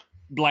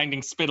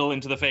blinding spittle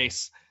into the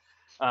face.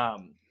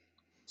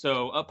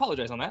 So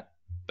apologize on that.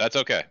 That's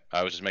okay.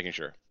 I was just making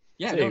sure.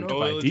 Yeah, Saved no,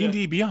 by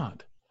D&D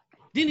Beyond.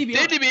 D&D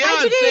Beyond. D&D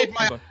Beyond saved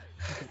my.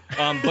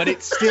 but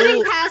it's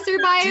Picturing still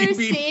passerbyers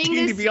seeing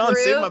D&D this Beyond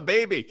saved my group.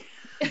 baby.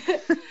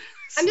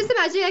 I'm just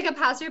imagining like a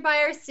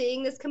passerby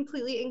seeing this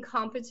completely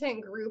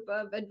incompetent group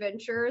of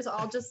adventurers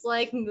all just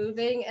like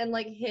moving and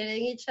like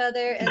hitting each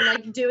other and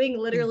like doing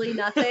literally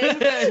nothing.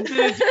 And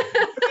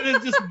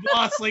it's just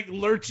boss like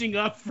lurching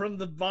up from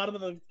the bottom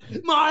of the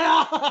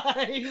my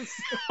eyes.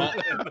 Boss.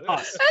 And then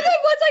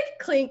one's like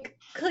clink,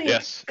 clink.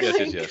 Yes,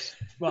 clink. yes.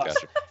 Boss.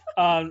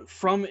 Gotcha.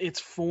 From its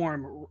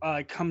form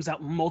comes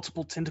out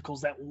multiple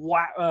tentacles that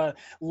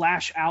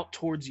lash out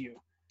towards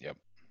you. Yep.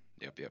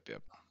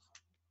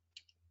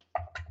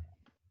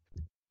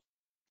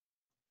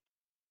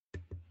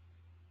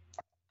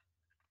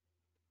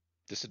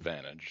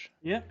 Disadvantage.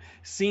 Yep.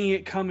 Seeing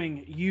it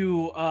coming,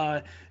 you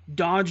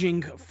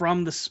dodging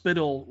from the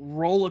spittle,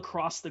 roll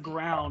across the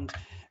ground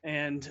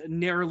and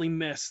narrowly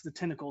miss the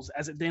tentacles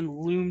as it then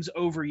looms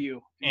over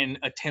you. And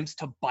attempts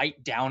to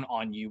bite down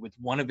on you with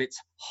one of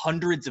its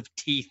hundreds of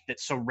teeth that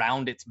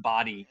surround its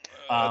body.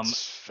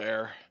 That's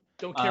fair.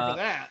 Don't care for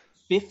that.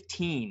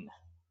 15.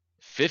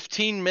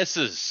 15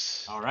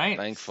 misses. All right.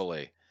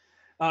 Thankfully.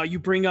 You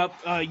bring up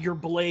your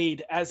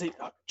blade as it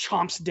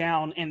chomps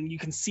down, and you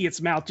can see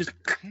its mouth just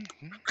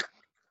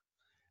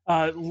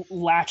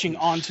latching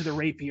onto the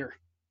rapier.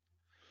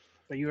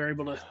 But you are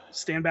able to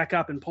stand back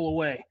up and pull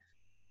away.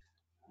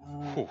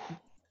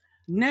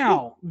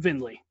 Now,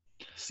 Vinley,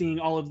 seeing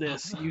all of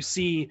this, you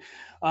see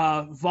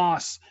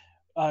Voss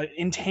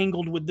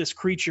entangled with this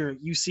creature.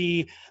 You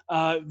see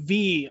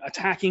V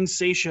attacking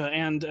Seisha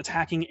and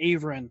attacking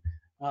Averin.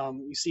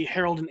 You see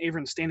Harold and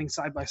Averin standing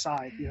side by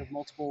side. You have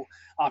multiple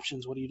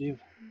options. What do you do?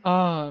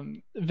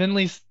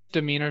 Vinley's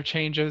demeanor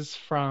changes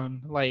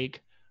from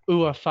like,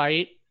 ooh, a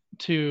fight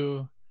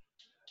to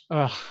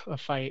a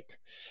fight.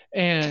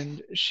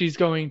 And she's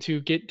going to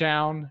get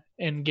down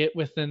and get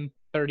within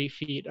 30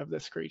 feet of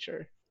this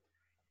creature.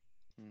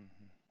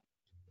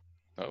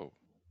 Oh.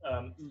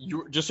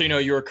 Just so you know,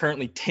 you are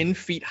currently 10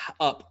 feet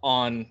up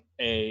on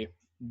a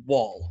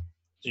wall.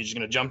 So you're just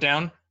going to jump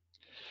down?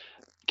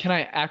 Can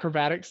I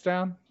acrobatics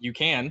down? You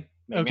can.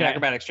 Make me an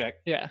acrobatics check.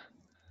 Yeah.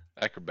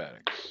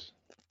 Acrobatics.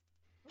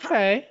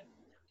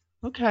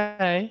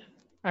 Okay.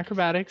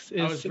 Acrobatics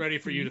is... I was ready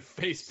for you to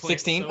face plant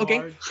 16. so Okay.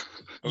 hard.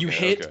 You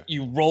hit,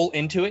 you roll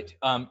into it.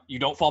 You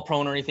don't fall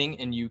prone or anything,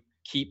 and you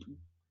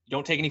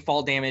don't take any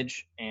fall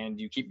damage, and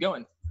you keep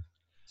going.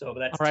 So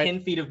that's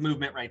 10 feet of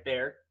movement right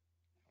there.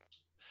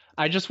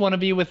 I just want to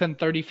be within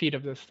 30 feet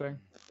of this thing.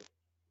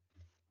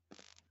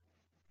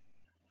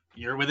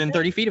 You're within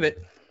 30 feet of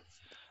it.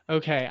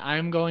 Okay,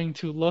 I'm going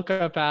to look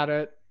up at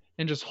it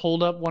and just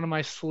hold up one of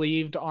my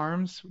sleeved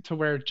arms to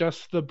where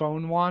just the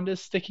bone wand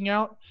is sticking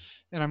out.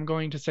 And I'm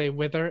going to say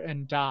wither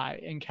and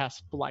die and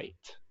cast blight.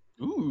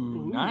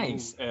 Ooh.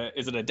 Nice.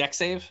 Is it a dex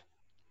save?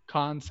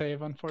 Con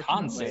save, unfortunately.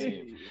 Con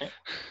save. Okay.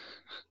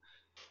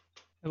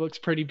 It looks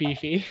pretty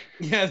beefy.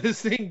 Yeah,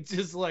 this thing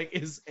just like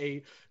is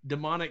a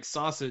demonic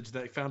sausage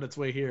that found its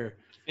way here.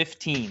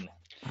 15.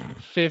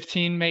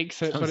 15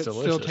 makes it, Sounds but it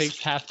still delicious.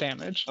 takes half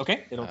damage.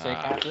 Okay, it'll take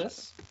half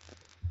this.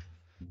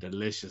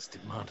 Delicious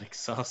demonic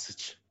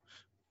sausage.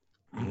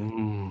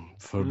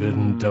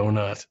 Forbidden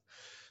donut.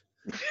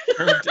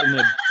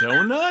 Forbidden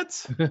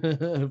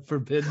donut?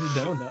 Forbidden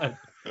donut.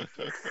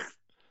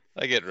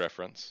 I get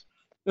reference.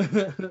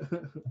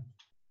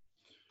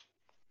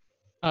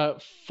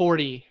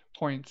 40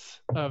 points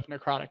of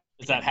necrotic.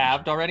 Is that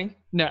halved already?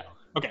 No.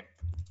 Okay.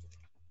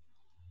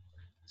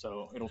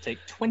 So it'll take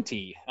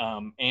 20.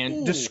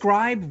 And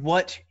describe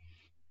what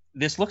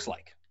this looks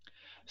like.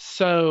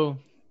 So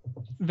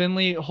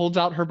Vinley holds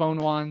out her bone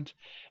wand,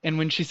 and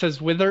when she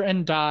says wither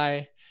and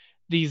die,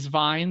 these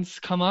vines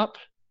come up,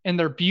 and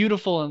they're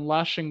beautiful and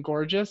lush and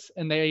gorgeous,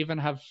 and they even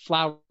have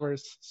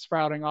flowers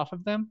sprouting off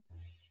of them.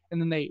 And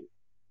then they,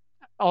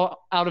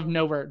 all out of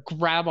nowhere,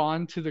 grab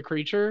onto the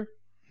creature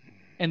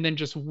and then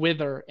just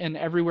wither, and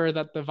everywhere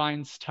that the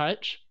vines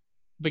touch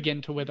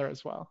begin to wither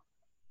as well.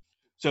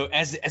 So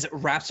as it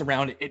wraps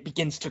around, it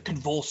begins to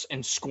convulse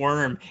and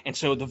squirm, and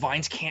so the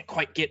vines can't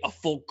quite get a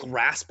full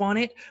grasp on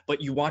it,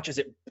 but you watch as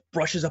it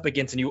brushes up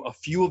against you, a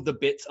few of the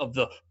bits of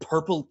the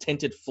purple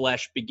tinted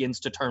flesh begins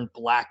to turn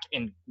black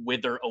and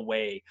wither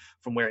away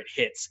from where it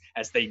hits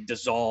as they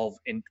dissolve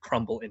and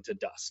crumble into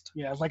dust.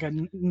 Yeah, it's like a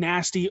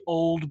nasty,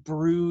 old,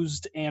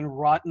 bruised, and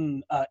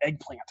rotten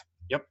eggplant.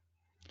 Yep.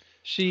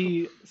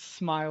 She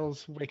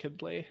smiles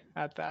wickedly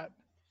at that.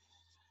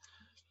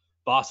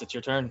 Boss, it's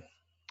your turn.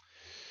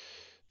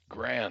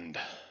 Grand.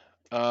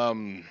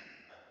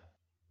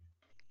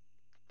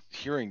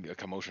 Hearing a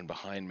commotion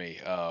behind me,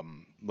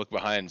 look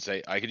behind and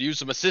say, I could use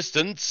some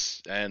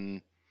assistance,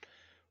 and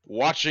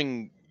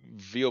watching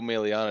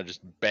Viomeliana just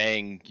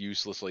bang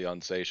uselessly on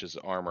Seisha's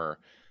armor,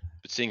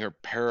 but seeing her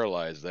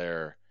paralyzed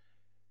there,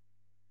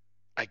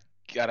 I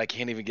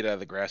can't even get out of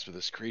the grasp of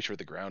this creature with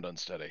the ground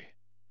unsteady.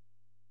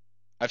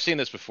 I've seen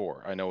this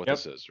before. I know what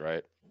this is,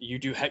 right?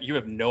 You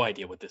have no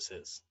idea what this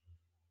is.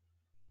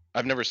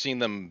 I've never seen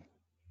them.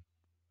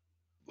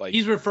 Like,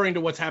 he's referring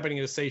to what's happening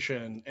to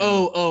Seisha and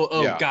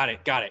Yeah. Got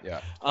it.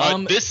 Yeah.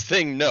 This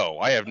thing, no,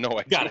 I have no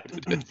idea. Got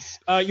what it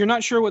is. You're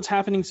not sure what's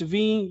happening to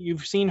V.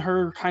 You've seen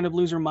her kind of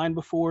lose her mind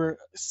before.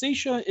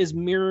 Seisha is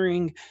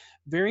mirroring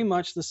very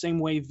much the same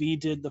way V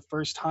did the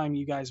first time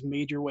you guys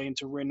made your way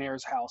into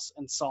Renair's house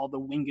and saw the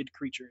winged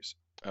creatures.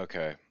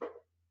 Okay.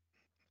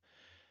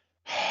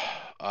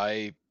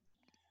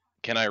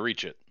 Can I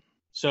reach it?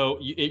 So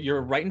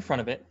you're right in front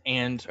of it,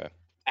 and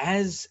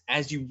as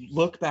you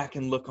look back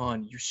and look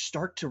on, you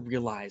start to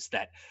realize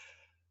that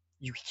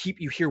you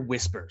hear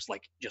whispers,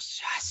 like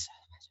just,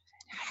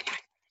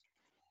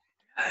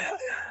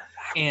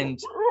 and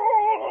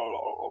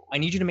I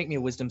need you to make me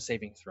a wisdom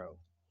saving throw.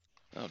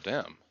 Oh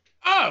damn!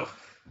 Oh,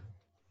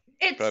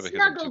 it's Probably 'cause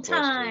I'm snuggle too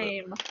close to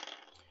it. time.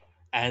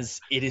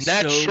 As it is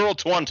Natural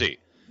 20.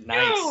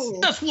 Nice. Yo!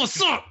 That's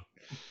what's up.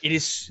 It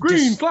is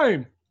Green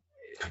flame.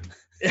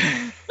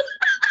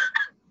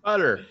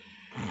 Butter.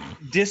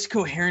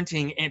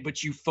 discoherenting,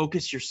 but you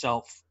focus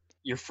yourself.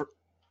 Your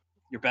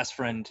best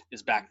friend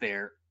is back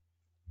there,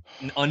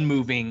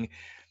 unmoving.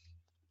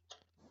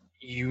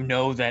 You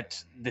know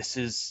that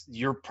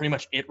you're pretty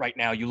much it right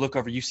now. You look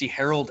over, you see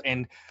Harold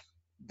and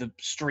the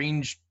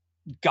strange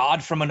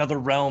god from another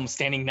realm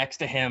standing next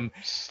to him.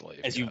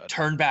 As you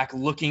turn back,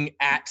 looking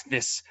at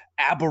this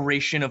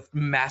aberration of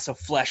massive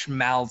flesh,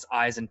 mouths,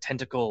 eyes, and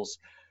tentacles.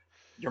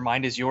 Your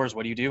mind is yours.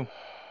 What do you do?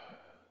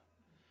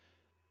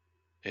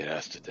 It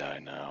has to die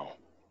now.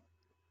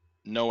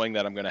 Knowing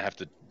that I'm going to have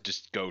to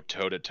just go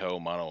toe-to-toe,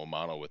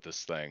 mano-a-mano with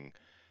this thing,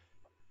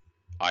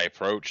 I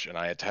approach and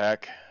I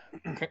attack.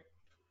 Okay.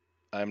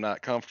 I'm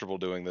not comfortable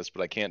doing this,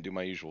 but I can't do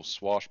my usual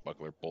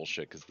swashbuckler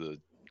bullshit because the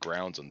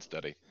ground's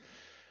unsteady.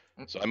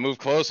 So I move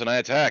close and I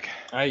attack.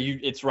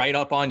 It's right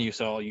up on you,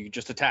 so you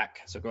just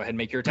attack. So go ahead and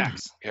make your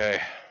attacks. Okay.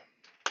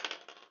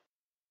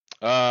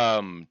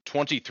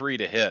 23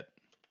 to hit.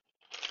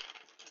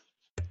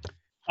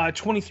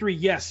 23,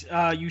 yes.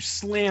 You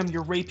slam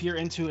your rapier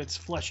into its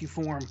fleshy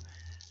form.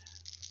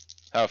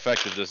 How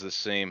effective does this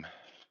seem?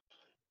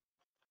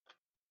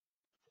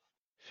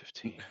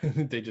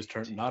 15. They just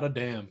turned not a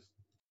damn.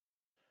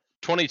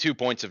 22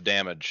 points of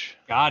damage.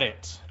 Got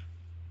it.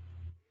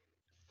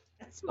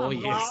 That's my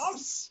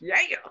boss. Yeah.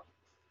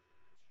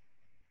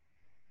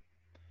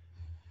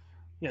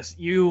 Yes,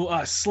 you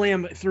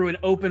slam through an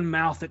open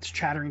mouth that's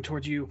chattering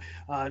towards you.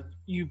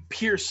 You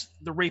pierce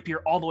the rapier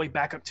all the way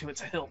back up to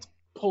its hilt,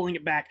 pulling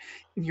it back,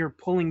 and you're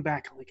pulling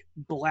back like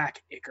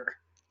black ichor.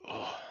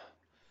 Oh.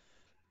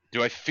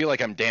 Do I feel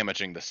like I'm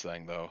damaging this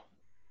thing, though?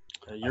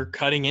 You're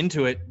cutting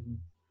into it.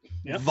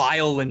 Yep.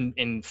 Vile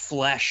and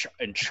flesh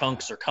and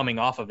chunks are coming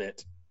off of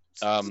it.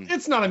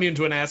 It's not immune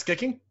to an ass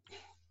kicking.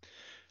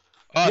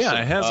 Awesome.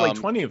 Yeah, it has like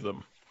 20 of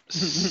them.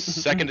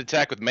 Second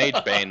attack with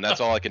Mage Bane.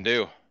 That's all I can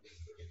do.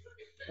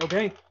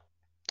 Okay.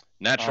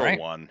 Natural right.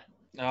 1.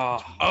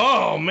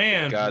 Oh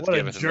man, God's what a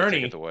given him to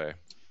journey. take it away.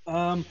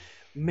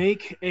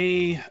 Make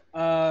a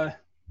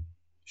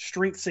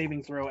strength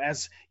saving throw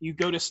as you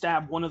go to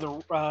stab. One of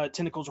the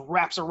tentacles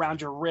wraps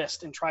around your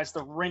wrist and tries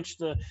to wrench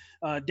the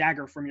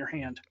dagger from your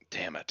hand.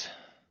 Damn it.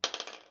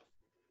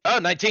 Oh,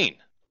 19.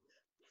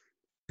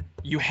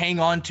 You hang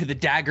on to the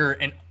dagger,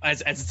 and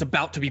as it's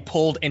about to be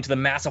pulled into the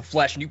mass of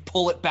flesh, and you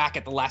pull it back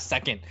at the last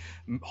second,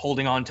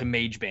 holding on to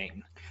Mage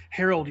Bane.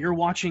 Harold, you're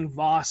watching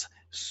Voss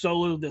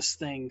solo this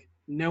thing,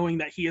 knowing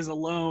that he is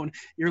alone.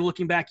 You're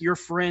looking back. Your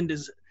friend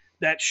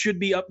that should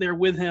be up there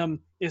with him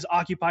is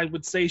occupied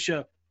with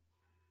Seisha.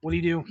 What do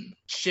you do?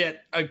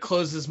 Shit, I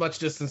close as much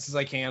distance as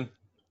I can.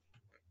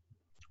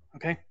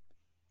 Okay.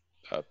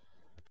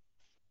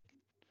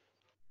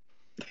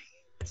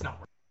 It's not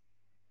working.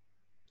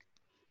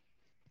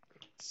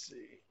 Let's see.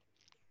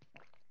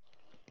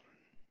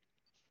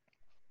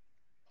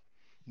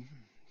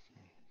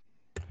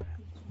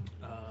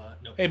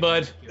 No. Hey,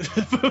 bud.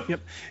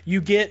 Yep.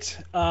 You get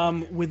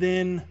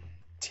within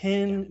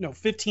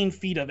 15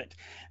 feet of it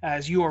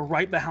as you are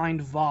right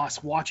behind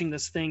Voss watching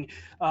this thing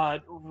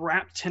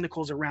wrap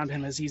tentacles around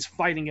him as he's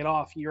fighting it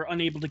off. You're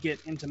unable to get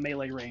into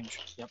melee range.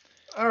 Yep.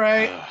 All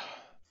right.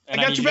 And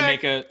I got need you you to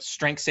back. make a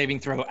strength saving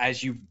throw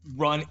as you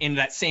run into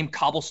that same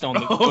cobblestone,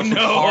 the Oh,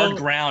 no. hard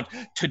ground,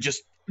 to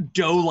just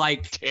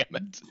dough-like Damn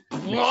it.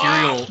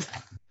 material.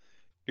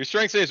 Your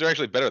strength saves are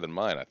actually better than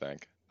mine, I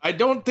think. I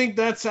don't think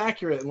that's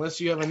accurate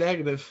unless you have a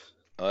negative.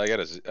 I got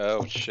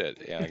oh shit.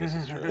 Yeah, I guess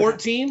it's true.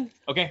 14?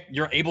 Okay,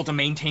 you're able to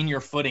maintain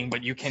your footing,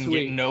 but you can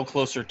Sweet. get no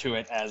closer to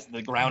it as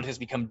the ground has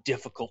become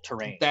difficult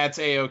terrain. That's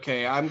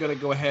A-okay. I'm going to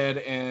go ahead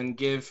and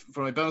give,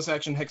 for my bonus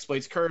action,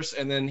 Hexblade's Curse,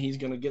 and then he's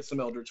going to get some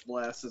Eldritch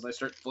Blast as I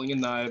start flinging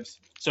knives.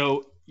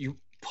 So you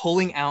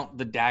pulling out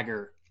the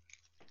dagger,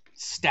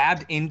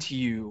 stabbed into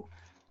you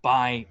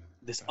by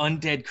this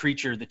undead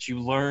creature that you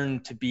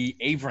learn to be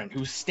Avron,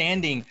 who's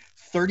standing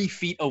 30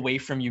 feet away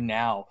from you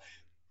now.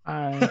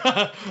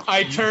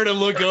 I turn and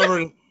look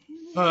over and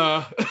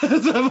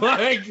I'm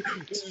like,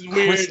 this is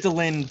weird.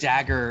 Crystalline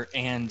dagger,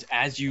 and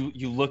as you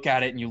look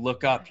at it and you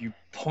look up, you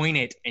point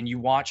it and you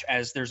watch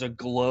as there's a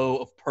glow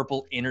of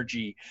purple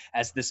energy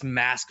as this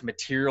mask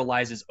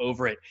materializes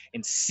over it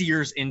and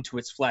sears into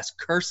its flesh,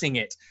 cursing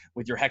it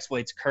with your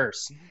Hexblade's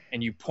Curse.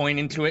 And you point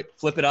into it,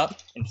 flip it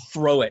up, and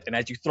throw it. And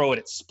as you throw it,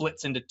 it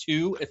splits into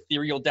 2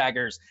 ethereal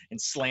daggers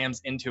and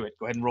slams into it.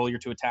 Go ahead and roll your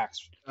 2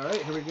 attacks. All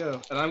right, here we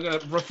go. And I'm going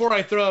to, before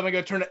I throw them, I'm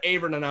going to turn to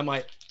Avron and I'm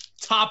like,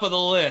 top of the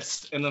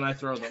list. And then I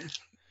throw them.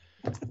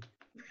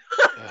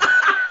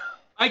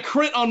 I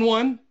crit on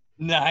one.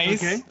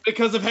 Nice. Okay.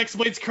 Because of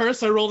Hexblade's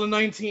Curse, I rolled a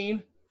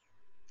 19.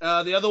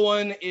 The other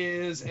one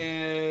is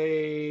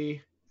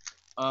a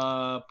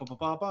I'm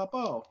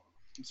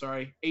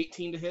sorry,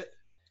 18 to hit.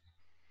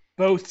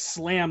 Both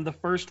slam. The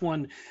first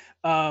one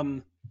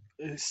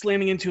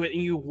slamming into it,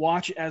 and you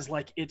watch as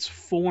like its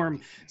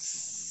form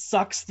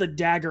sucks the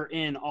dagger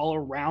in all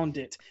around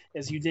it,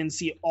 as you then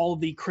see all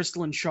the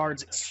crystalline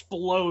shards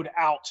explode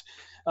out,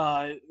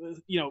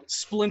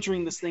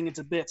 splintering this thing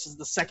into bits, as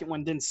the second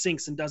one then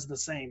sinks and does the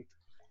same.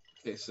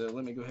 Okay, so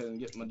let me go ahead and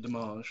get my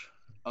damage.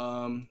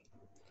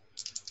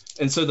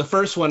 And so the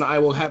first one, I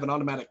will have an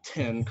automatic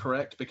 10,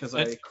 correct? Because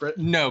I crit.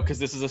 No, because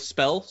this is a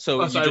spell,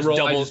 so Oh, you so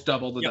I just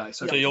double the Yep. dice.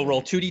 So Okay. you'll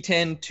roll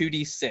 2d10,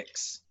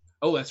 2d6.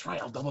 Oh, that's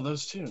right. I'll double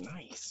those too.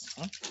 Nice.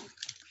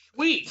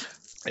 Sweet.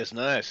 It's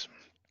nice.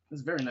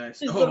 It's very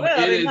nice. It's Oh,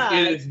 very it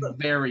nice. is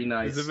very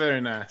nice. It's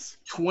very nice.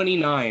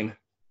 29.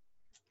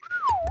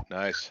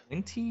 Nice.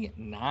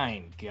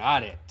 29.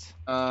 Got it.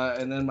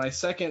 And then my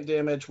second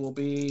damage will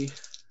be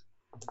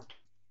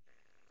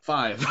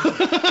 5.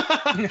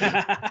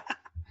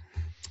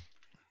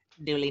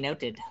 Duly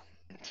noted.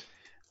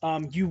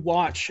 You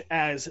watch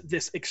as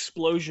this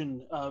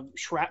explosion of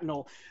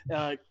shrapnel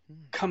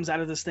comes out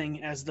of this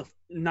thing as the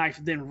knife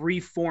then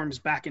reforms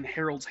back in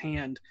Harold's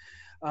hand.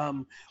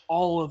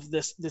 All of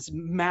this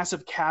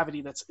massive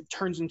cavity that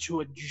turns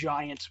into a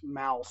giant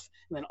mouth,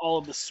 and then all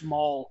of the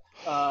small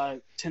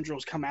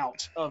tendrils come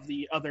out of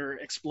the other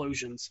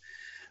explosions.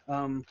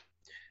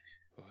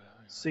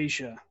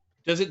 Seisha.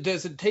 Does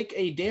it take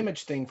a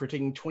damage thing for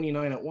taking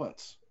 29 at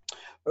once?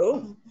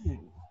 Oh.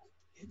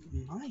 It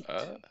might.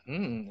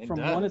 It From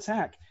does. one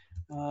attack.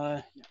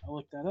 I'll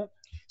look that up.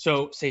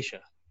 So, Seisha,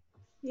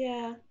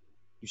 Yeah.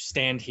 you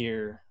stand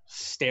here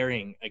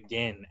staring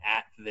again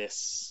at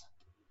this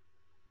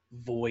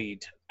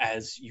void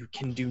as you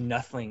can do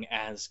nothing,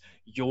 as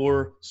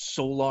your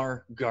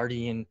solar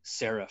guardian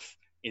Seraph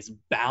is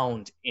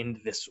bound in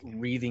this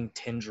wreathing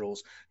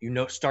tendrils.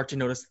 You start to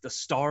notice that the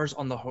stars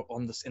in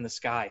the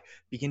sky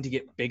begin to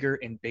get bigger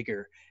and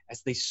bigger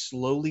as they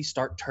slowly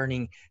start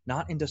turning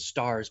not into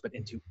stars but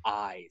into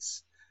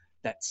eyes.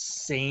 That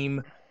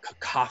same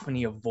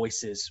cacophony of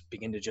voices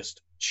begin to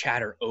just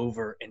chatter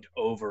over and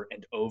over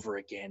and over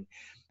again.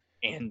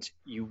 And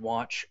you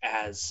watch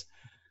as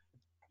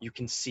you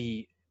can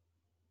see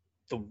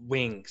the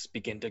wings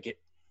begin to get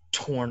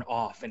torn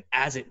off. And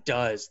as it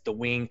does, the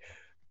wing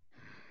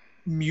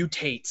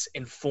mutates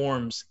and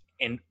forms,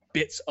 and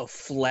bits of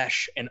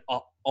flesh and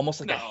almost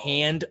like a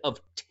hand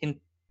of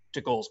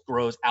tentacles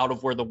grows out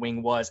of where the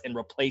wing was and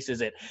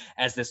replaces it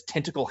as this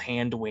tentacle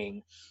hand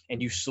wing.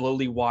 And you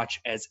slowly watch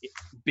as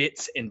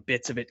bits and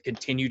bits of it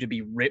continue to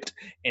be ripped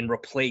and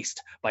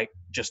replaced by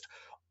just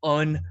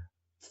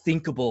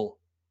unthinkable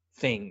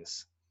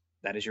things.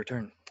 That is your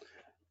turn.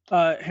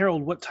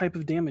 Harold, what type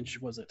of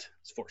damage was it?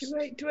 It's force.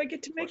 Do I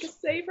get to make a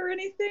save or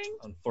anything?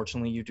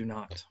 Unfortunately, you do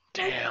not.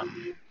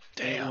 Damn.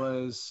 It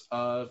was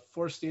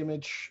force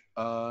damage,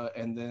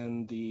 and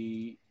then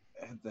the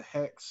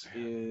hex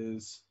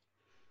is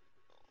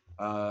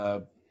I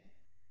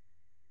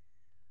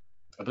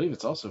believe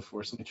it's also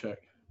force. Let me check.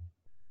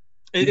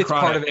 It's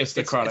part of it. It's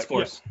necrotic. It's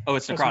force. Yeah. Oh,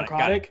 it's necrotic.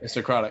 Got it. It's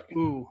necrotic.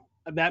 Ooh,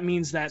 that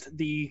means that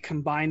the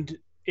combined,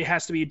 it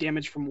has to be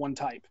damage from one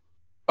type.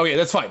 Okay,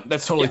 that's fine.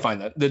 That's totally fine.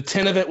 Then the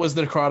 10 of it was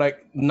the necrotic,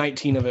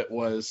 19 of it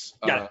was.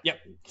 Got it. Yep.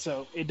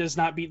 So it does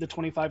not beat the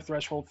 25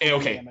 threshold for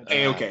A-okay. damage.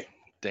 A-okay.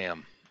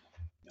 Damn.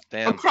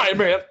 I'm crying,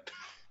 man.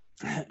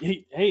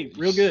 Hey,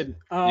 real good.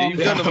 You've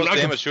done the most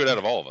damage to it out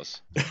of all of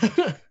us.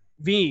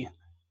 V,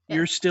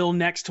 you're still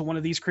next to one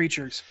of these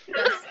creatures.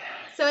 Yes.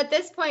 So at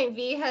this point,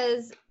 V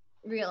has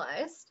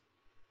realized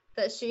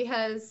that she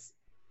has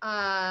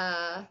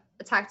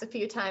attacked a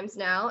few times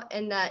now,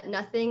 and that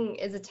nothing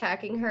is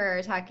attacking her or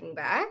attacking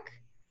back.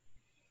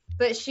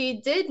 But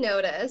she did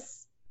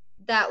notice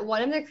that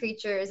one of the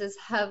creatures is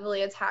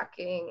heavily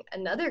attacking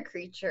another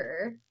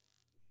creature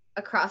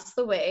across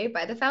the way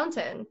by the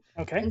fountain.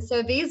 Okay. And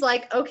so V's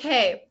like,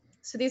 okay,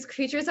 so these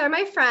creatures are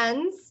my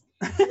friends.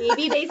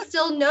 Maybe they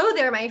still know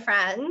they're my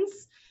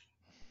friends.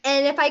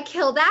 And if I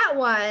kill that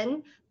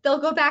one, they'll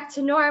go back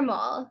to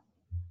normal.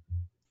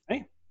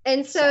 Hey.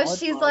 And so Solid,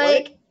 she's solid.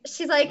 like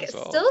Solid.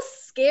 still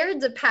scared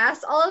to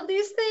pass all of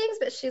these things,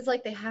 but she's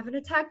like, they haven't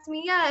attacked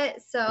me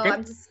yet. So Okay.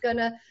 I'm just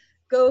gonna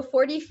go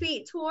 40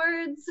 feet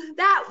towards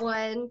that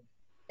one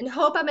and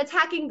hope I'm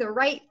attacking the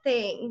right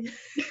thing.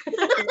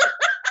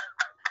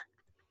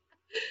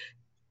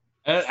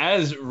 That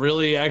is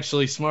really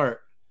actually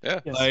smart. Yeah.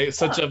 Yes. Like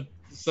such a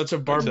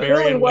Really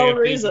barbarian way well of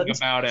thinking reasoned.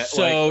 about it.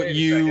 So Like, wait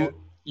a second.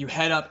 you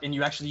head up and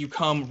you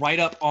come right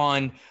up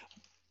on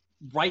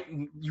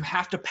you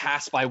have to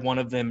pass by one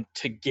of them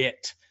to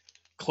get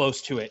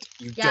close to it.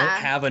 You don't Yeah.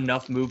 have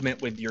enough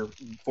movement with your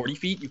 40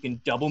 feet. You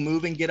can double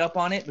move and get up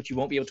on it, but you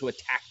won't be able to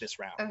attack this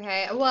round.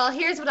 Okay, well,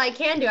 here's what I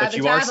can do. I have But a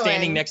you are javelin.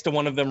 standing next to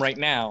one of them right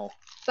now.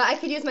 But I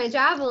could use my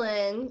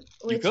javelin,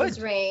 which could. is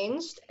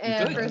ranged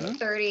could. for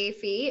 30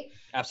 feet.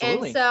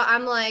 Absolutely. And so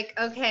I'm like,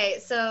 okay,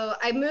 so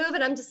I move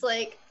and I'm just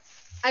like,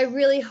 I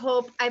really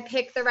hope I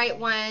pick the right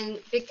one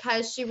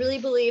because she really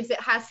believes it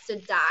has to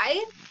die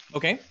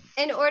Okay.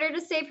 in order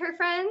to save her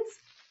friends.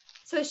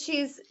 So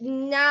she's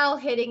now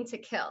hitting to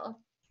kill.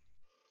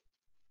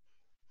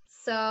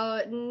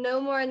 So no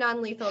more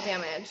non-lethal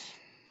damage.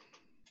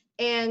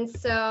 And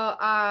so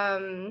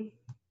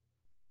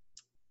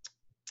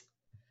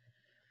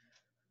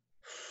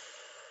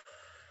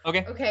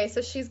Okay. okay,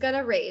 so she's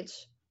gonna rage.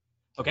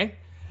 Okay.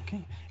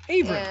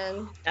 Avery.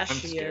 And Yes, I'm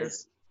she scared.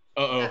 is.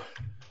 Uh-oh.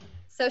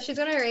 so she's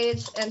gonna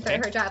rage and throw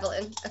Okay. her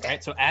javelin. All Okay.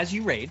 right. So as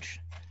you rage,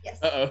 Yes.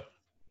 Uh-oh.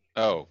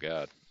 Oh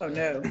God. Oh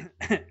no.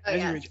 As you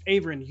yes. reach,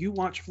 Averin, you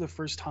watch for the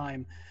first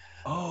time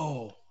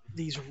Oh.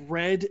 These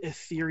red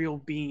ethereal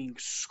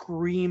beings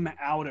scream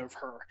out of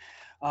her.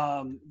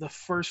 The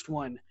first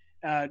one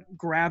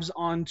grabs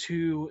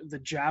onto the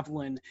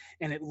javelin,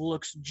 and it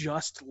looks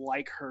just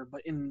like her,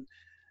 but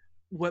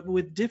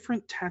with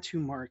different tattoo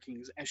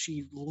markings as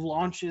she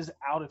launches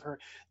out of her,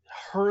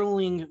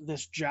 hurling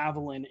this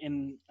javelin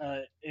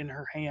in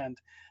her hand,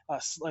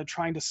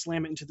 trying to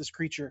slam it into this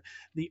creature.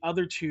 The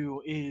other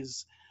two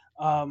is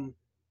one.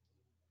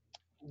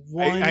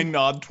 I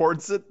nod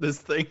towards it. This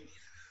thing.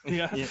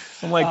 Yeah.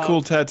 I'm like,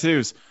 cool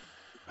tattoos.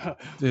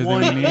 Do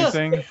One they mean is-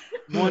 anything?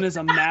 One is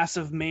a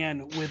massive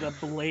man with a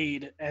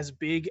blade as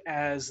big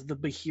as the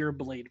Bahir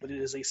blade, but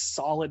it is a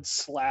solid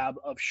slab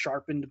of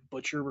sharpened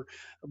butcher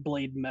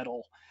blade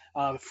metal.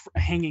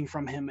 Hanging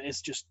from him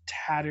is just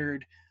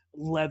tattered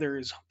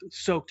leathers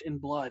soaked in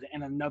blood.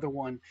 And another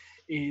one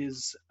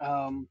is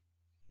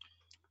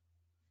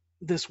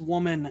this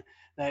woman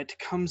that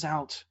comes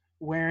out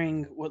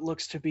wearing what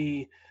looks to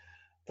be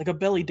like a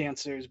belly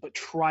dancer's, but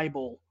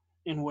tribal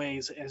in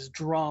ways, as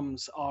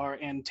drums are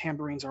and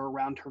tambourines are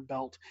around her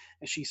belt,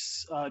 and she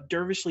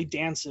dervishly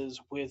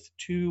dances with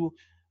two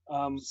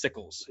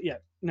sickles. Yeah,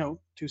 no,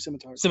 two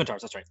scimitars.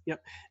 Scimitars, that's right.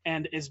 Yep,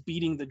 and is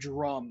beating the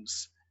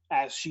drums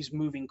as she's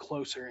moving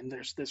closer, and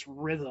there's this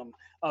rhythm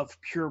of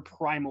pure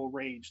primal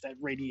rage that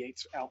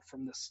radiates out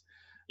from this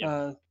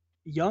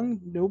young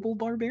noble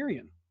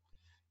barbarian.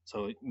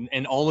 So,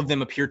 and all of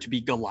them appear to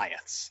be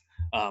Goliaths,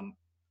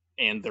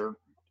 and they're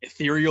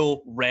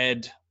ethereal,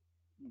 red,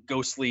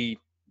 ghostly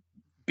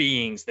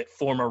beings that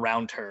form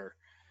around her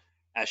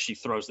as she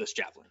throws this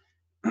javelin.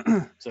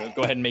 So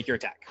go ahead and make your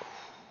attack.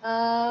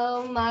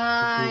 Oh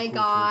my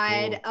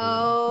god.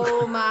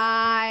 Oh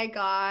my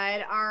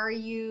god.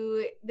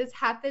 This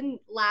happened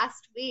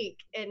last week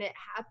and it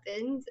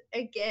happened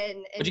again.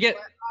 And What'd you get?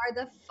 what are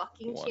the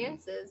fucking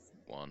chances?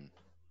 One.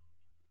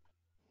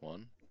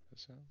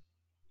 Is that?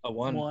 A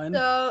one.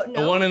 So,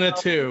 no. A 1 and a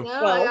 2.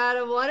 No, I got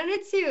a 1 and a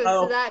 2.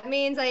 Oh. So that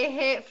means I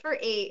hit for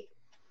 8.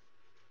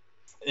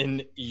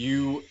 And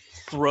you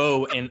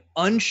throw, and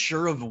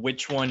unsure of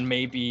which one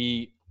may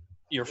be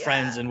your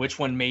friends and which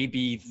one may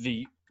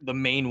be the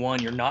main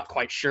one, you're not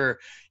quite sure.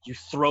 You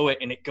throw it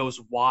and it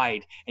goes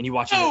wide, and you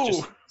watch it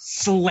just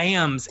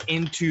slams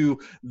into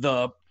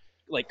the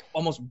like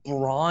almost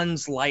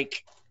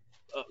bronze-like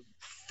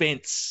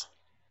fence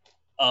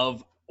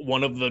of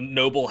one of the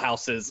noble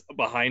houses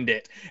behind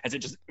it, as it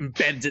just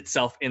embeds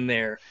itself in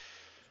there,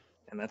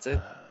 and that's it.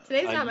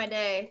 Today's not my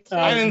day.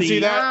 I didn't see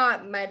that.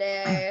 Not my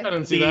day. I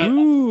didn't see that.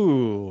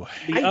 Ooh.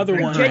 The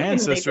other one. Her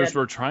ancestors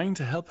were trying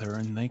to help her,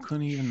 and they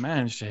couldn't even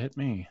manage to hit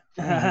me.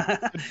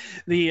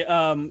 The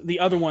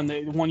other one,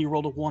 the one you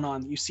rolled a 1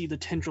 on, you see the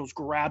tendrils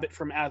grab it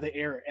from out of the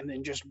air and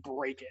then just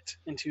break it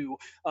into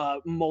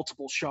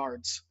multiple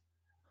shards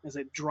as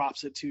it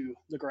drops it to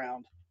the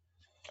ground.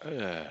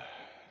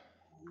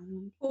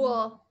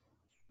 Cool.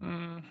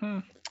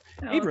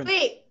 Abram.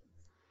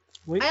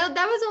 Wait.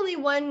 That was only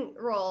one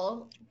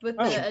roll with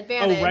Oh. the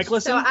advantage. Oh,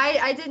 recklessly? So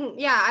I didn't.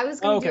 Yeah, I was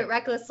gonna do Okay. it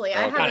recklessly. Oh,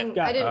 I got it, haven't.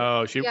 got I it. didn't.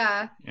 Oh, she.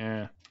 Yeah.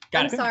 Yeah. Got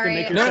I'm it.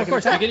 sorry. No, of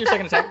course, you get your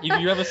second attack.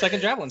 You have a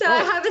second javelin. So Throw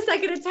I it. have a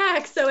second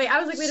attack. So wait, I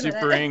was like, wait a minute.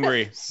 Super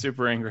angry.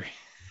 Super angry.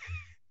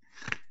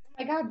 Oh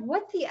my god,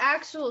 what the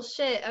actual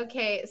shit?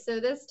 Okay, so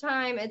this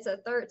time it's a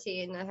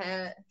 13 to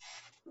hit.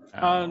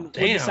 With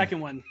the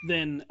second one,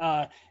 then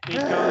it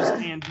goes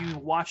and you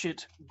watch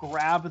it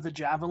grab the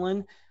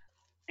javelin,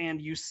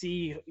 and you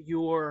see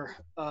your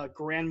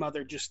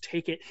grandmother just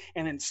take it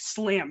and then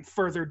slam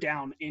further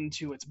down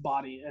into its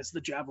body as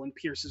the javelin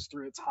pierces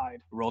through its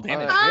hide. Roll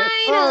Finally!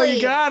 Oh,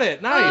 you got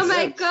it. Nice. Oh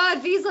my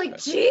god, V's like,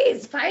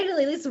 geez,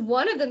 finally, at least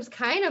one of them's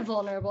kind of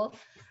vulnerable.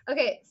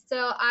 Okay, so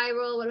I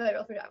roll, what do I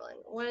roll for javelin?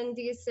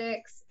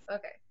 1d6,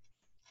 okay.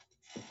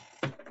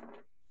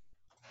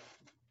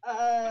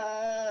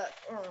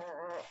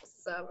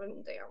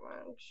 7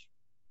 damage.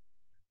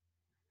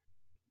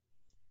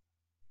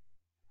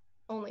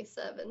 Only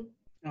 7.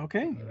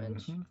 Okay.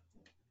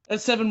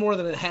 That's 7 more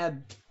than it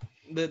had.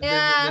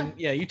 Yeah.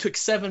 Yeah, you took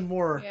 7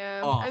 more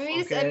Yeah, off. I'm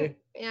used. Okay.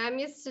 I'm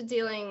used to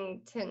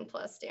dealing 10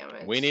 plus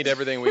damage. We need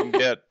everything we can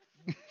get.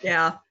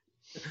 Yeah.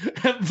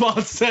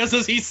 Vaughn says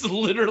as he's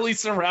literally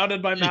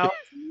surrounded by mouths.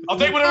 I'll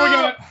take whatever we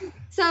got.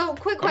 So,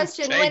 quick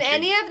question: when changing.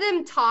 any of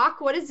them talk,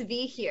 what does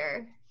V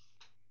hear?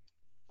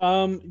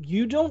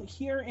 You don't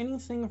hear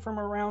anything from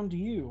around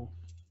you.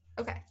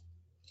 Okay,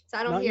 so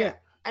I don't Not hear.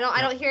 yet.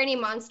 I don't hear any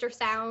monster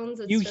sounds.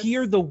 It's You just,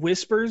 hear the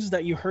whispers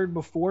that you heard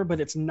before, but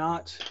it's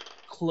not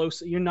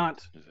close. You're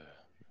not.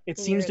 It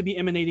seems to be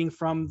emanating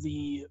from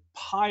the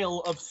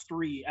pile of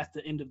 3 at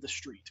the end of the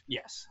street.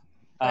 Yes.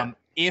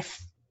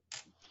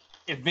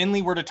 If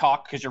Vinley were to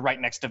talk, because you're right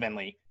next to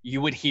Vinley,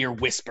 you would hear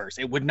whispers.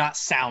 It would not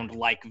sound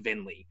like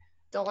Vinley.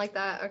 Don't like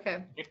that.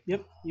 Okay.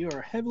 Yep, you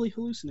are heavily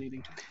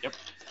hallucinating. Yep.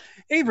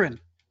 Avrin,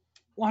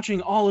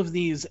 watching all of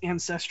these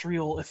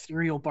ancestral,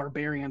 ethereal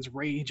barbarians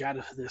rage out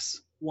of this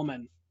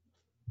woman.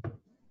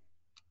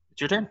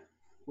 It's your turn.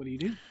 What do you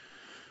do?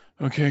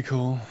 Okay,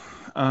 cool.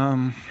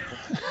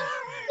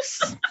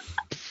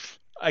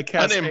 I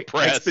cast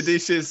Unimpressed.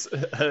 Expeditious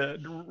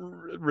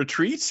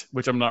Retreat,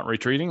 which I'm not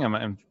retreating.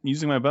 I'm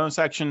using my bonus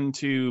action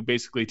to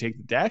basically take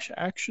the dash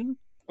action,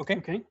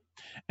 Okay.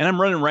 and I'm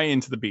running right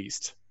into the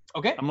beast.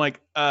 Okay. I'm like,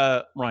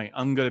 right,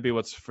 I'm gonna be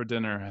what's for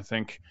dinner, I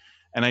think.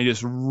 And I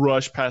just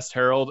rush past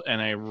Harold,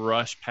 and I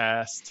rush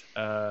past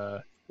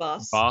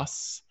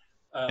Boss,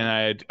 and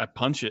I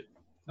punch it.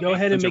 Go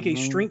ahead and Punch make it.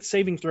 a strength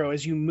saving throw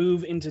as you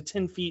move into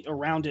 10 feet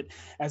around it,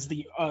 as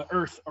the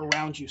earth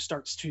around you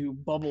starts to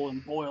bubble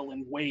and boil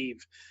and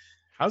wave.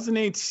 How's an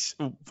 8?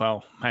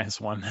 Well,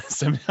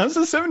 -1. How's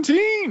a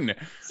 17?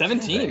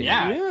 17.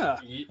 Yeah.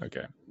 Yeah.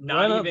 Okay.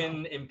 Not Right up.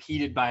 even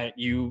impeded by it.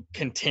 You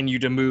continue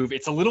to move.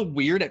 It's a little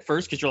weird at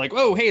first because you're like,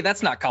 oh, hey,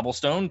 that's not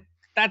cobblestone.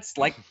 That's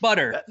like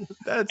butter.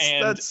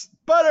 That's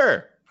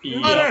butter.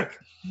 Yep.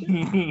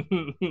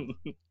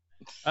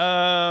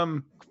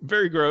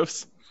 Very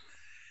gross.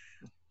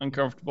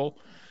 Uncomfortable.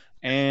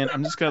 And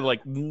I'm just gonna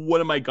like,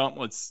 one of my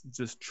gauntlets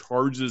just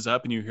charges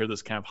up, and you hear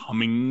this kind of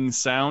humming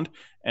sound,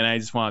 and I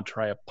just want to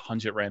try to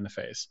punch it right in the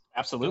face. Go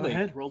Absolutely.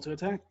 ahead, roll to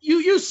attack.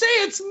 You say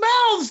it's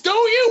mouths,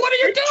 don't you? What are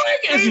you doing?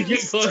 As you get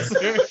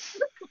closer.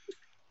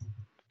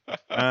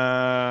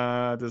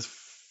 Does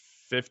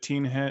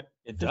 15 hit?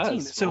 It 15.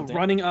 does. So Well done.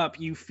 running up,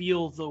 you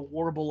feel the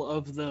warble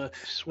of the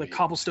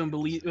cobblestone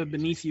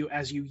beneath you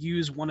as you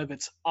use one of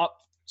its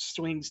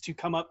upswings to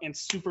come up and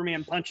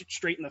Superman punch it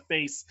straight in the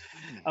face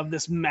of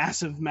this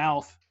massive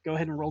mouth. Go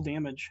ahead and roll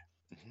damage.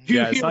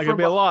 Yeah, it's not gonna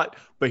be a lot.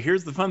 But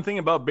here's the fun thing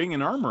about being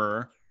an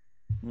armorer.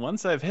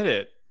 Once I've hit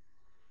it,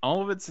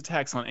 all of its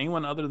attacks on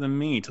anyone other than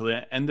me till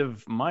the end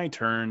of my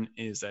turn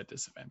is at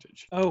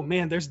disadvantage. Oh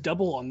man, there's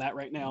double on that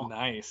right now.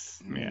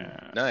 Nice.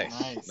 Yeah.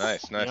 Nice.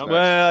 Nice.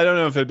 Well, I don't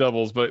know if it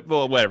doubles, but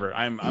well, whatever.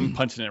 I'm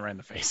punching it right in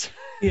the face.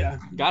 Yeah.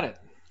 Got it.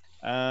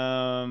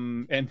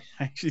 And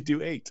I actually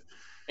do 8.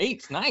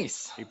 8.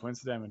 Nice. 8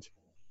 points of damage.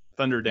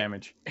 Thunder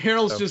damage.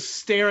 Harold's So- just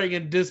staring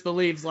in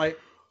disbelief, like,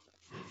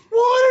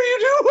 "What are you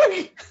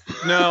doing?"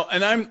 No,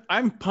 and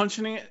I'm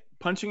punching it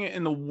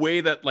in the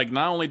way that, like,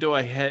 not only do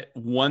I hit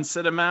one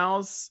set of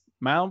mouths,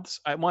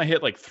 I want to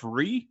hit like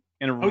 3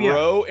 in a yeah.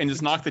 row and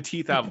just knock the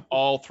teeth out of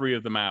all 3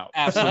 of them out.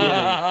 Absolutely.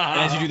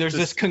 And as you do, there's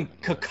this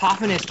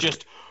cacophonous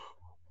just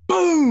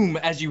boom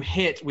as you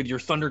hit with your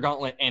thunder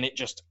gauntlet, and it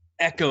just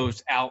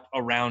echoes out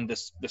around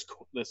this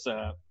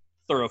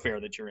thoroughfare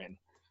that you're in.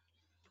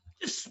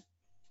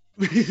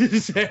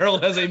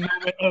 Harold has a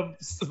moment of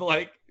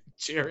like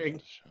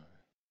cheering.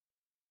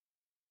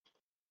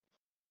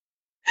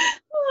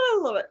 Oh,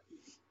 I love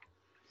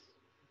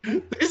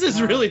it. This is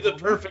really the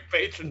perfect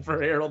patron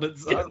for Harold and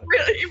Son.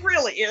 It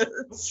really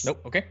is.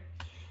 Nope. Okay.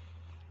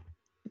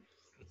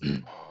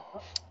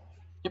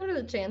 What are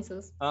the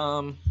chances?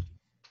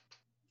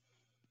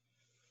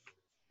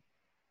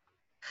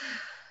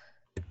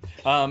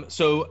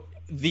 So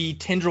the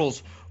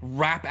tendrils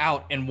wrap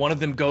out, and one of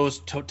them goes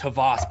to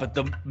Voss, but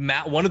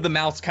one of the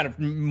mouths kind of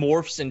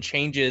morphs and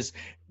changes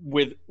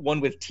with one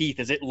with teeth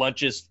as it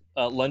lunges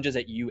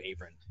at you,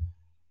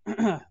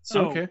 Avron.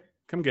 So okay,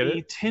 come get the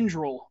it.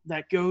 tendril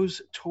that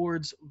goes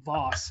towards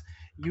Voss,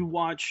 you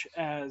watch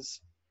as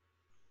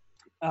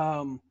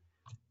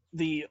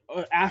the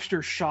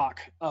aftershock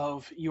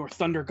of your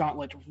thunder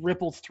gauntlet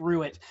ripple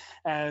through it,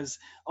 as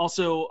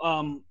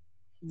also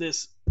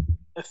this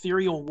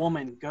ethereal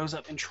woman goes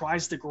up and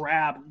tries to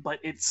grab, but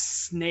it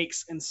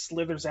snakes and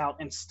slithers out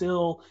and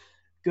still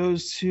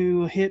goes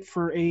to hit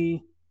for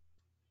a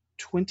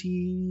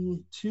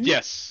 22.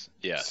 Yes.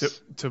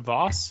 To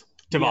Voss?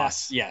 To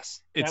Voss,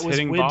 yes. It's That was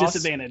hitting with Voss.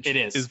 disadvantage. It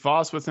is. Is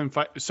Voss within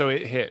 5? So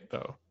it hit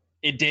though.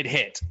 It did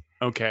hit.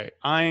 Okay,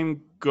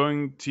 I'm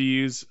going to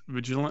use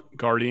Vigilant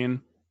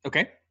Guardian.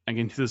 Okay. I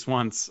can do this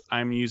once.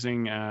 I'm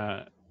using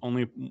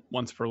only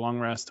once per long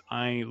rest.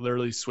 I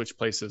literally switch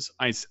places.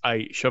 I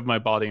shove my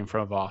body in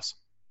front of Voss.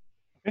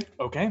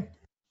 Okay.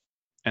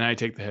 And I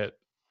take the hit.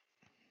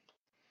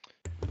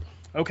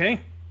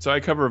 Okay. So I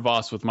cover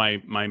Voss with my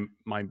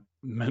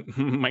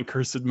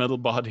cursed metal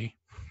body.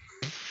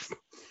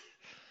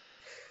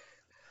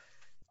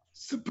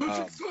 It's the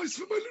perfect size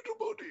for my little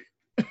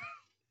body.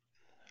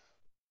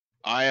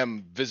 I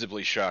am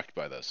visibly shocked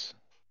by this.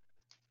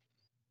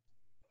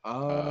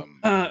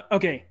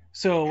 Okay.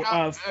 So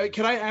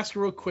can I ask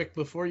real quick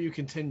before you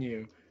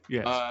continue?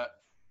 Yes.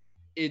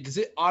 Does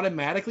it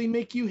automatically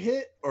make you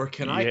hit, or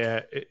can I? Yeah.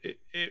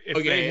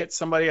 If they hit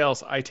somebody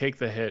else, I take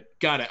the hit.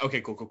 Got it.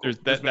 Okay. Cool.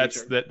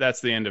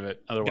 That's the end of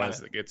it.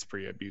 Otherwise, it gets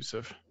pretty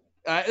abusive.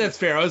 That's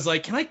fair. I was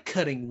like, can I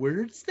cutting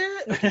words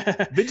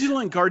that?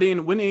 Vigilant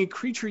Guardian. When a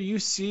creature you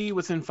see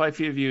within 5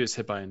 feet of you is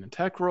hit by an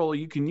attack roll,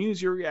 you can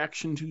use your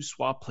reaction to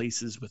swap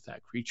places with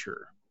that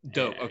creature.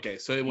 Dope. Okay.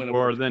 So it went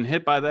Or then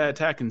hit by that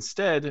attack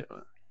instead.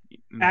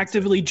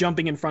 actively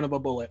jumping in front of a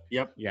bullet.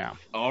 Yep. Yeah.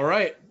 All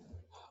right.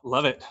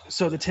 Love it.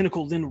 So the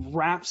tentacle then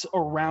wraps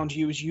around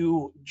you as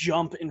you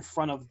jump in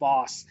front of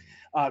Voss,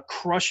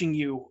 crushing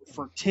you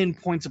for 10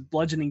 points of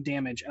bludgeoning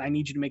damage, and I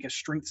need you to make a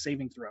strength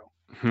saving throw.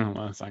 Well,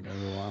 that's not going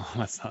to go well.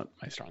 That's not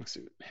my strong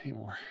suit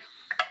anymore.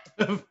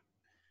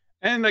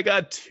 And I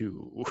got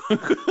 2.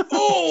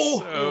 Oh!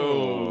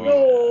 So,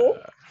 No.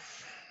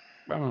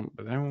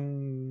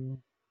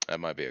 That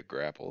might be a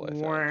grapple, I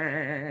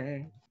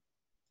think.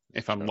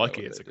 If I'm don't know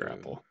lucky, what it's a they do.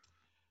 grapple.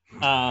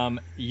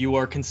 You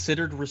are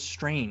considered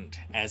restrained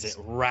as it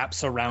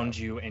wraps around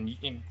you, and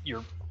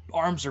your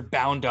arms are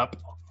bound up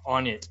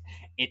on it.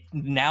 It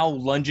now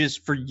lunges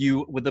for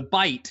you with a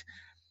bite,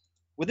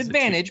 with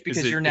advantage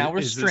because you're now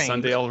Is it restrained.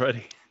 Sunday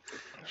already?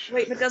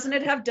 Wait, but doesn't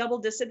it have double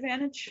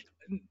disadvantage?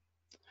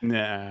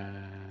 Nah.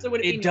 So would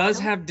it be It does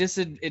normal? have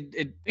disadvantage. It I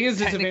think it's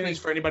technically- disadvantage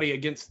for anybody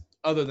against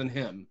other than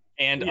him.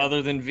 and Yeah.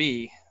 other than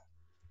V.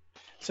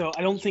 So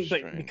I don't think, but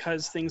Strange.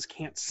 because things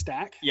can't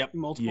stack. Yep.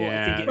 Multiple.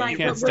 Yeah, I think you it Right,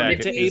 can't but reverted stack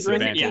would to it it be, as Avron.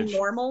 would it be advantage.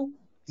 normal?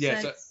 Yeah,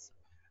 so- Since-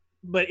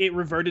 But it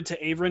reverted to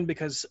Avron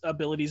because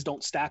abilities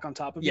don't stack on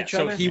top of Yeah, each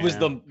so other. he was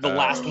Yeah. the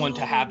last one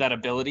to have that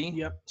ability.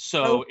 Yep.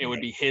 So Okay. it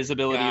would be his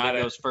ability Got that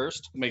it. goes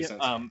first. Makes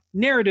Yep. sense.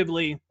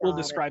 Narratively, we'll Got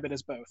it. describe it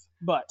as both.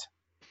 But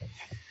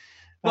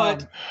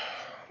But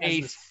as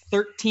a this-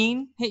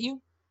 13 hit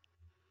you?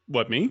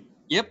 What, me?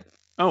 Yep.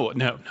 Oh,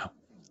 no.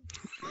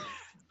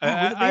 with I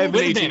have an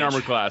with 18 advantage.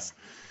 armor class.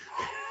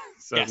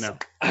 So, Yes. no.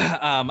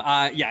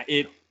 Yeah,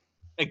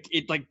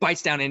 it like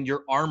bites down in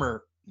your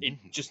armor.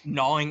 It just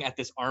gnawing at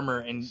this armor,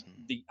 and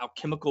the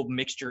alchemical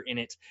mixture in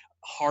it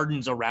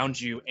hardens around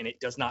you, and it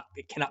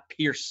cannot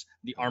pierce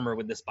the armor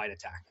with this bite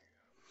attack.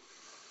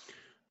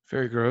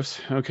 Very gross.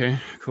 Okay,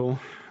 cool.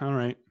 All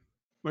right.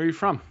 Where are you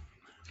from?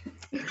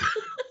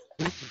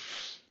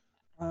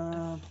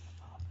 uh,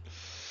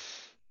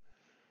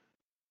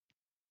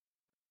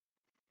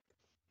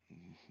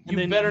 You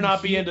then better you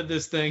not be hear- into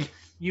this thing.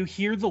 you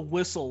hear the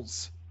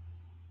whistles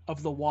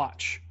of the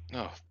watch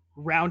Oh,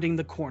 rounding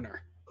the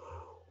corner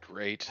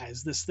great.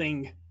 as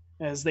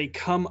they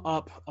come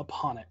up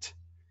upon it.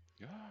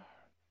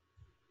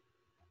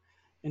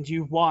 And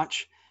you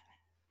watch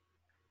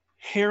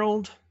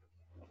Harold,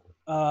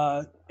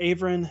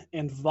 Avron,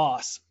 and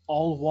Voss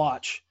all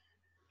watch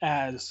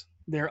as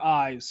their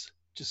eyes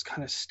just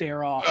kind of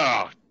stare off.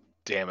 Oh,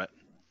 damn it.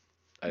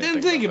 I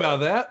Didn't think about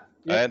that.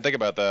 I didn't think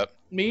about that.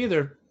 Me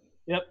either.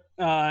 Yep.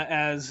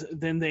 As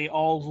then they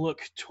all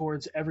look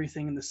towards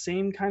everything in the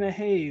same kind of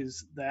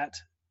haze that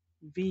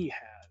V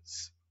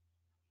has.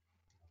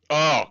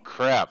 Oh,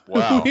 crap.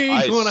 Wow. We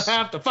I gonna s-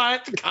 have to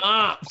fight the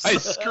cops. I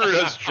screwed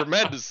us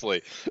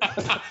tremendously.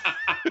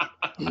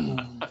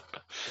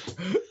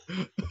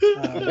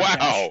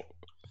 Wow.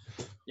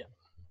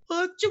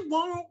 What you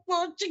want?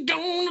 What you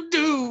gonna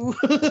do?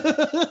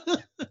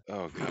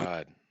 Oh,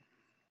 God.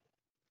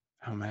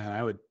 Oh, man,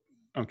 I would.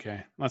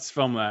 Okay, let's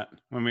film that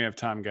when we have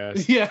time,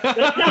 guys. Yeah.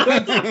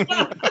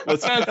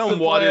 Let's That's film the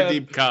Water plan.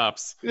 Deep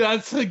Cops.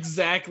 That's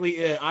exactly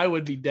it. I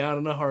would be down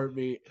in a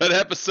heartbeat. That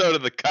episode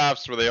of the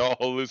cops where they all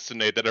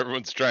hallucinate that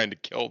everyone's trying to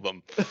kill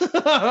them.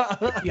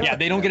 Yeah,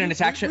 they don't get an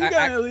attack. We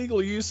got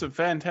illegal use of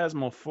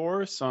phantasmal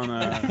force on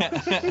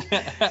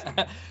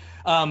a.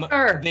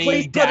 Sir, They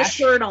please put a dash.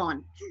 shirt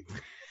on.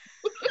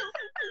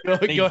 Go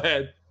They-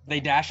 ahead. They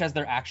dash as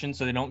their action,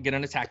 so they don't get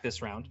an attack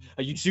this round.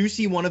 You do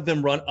see one of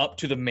them run up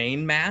to the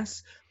main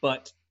mass,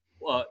 but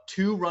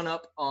two run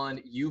up on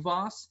you,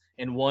 Voss,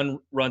 and one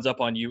runs up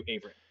on you,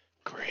 Avron.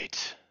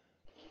 Great.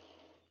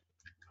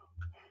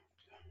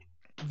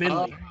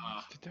 Vinley.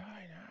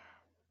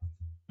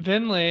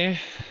 Vinley,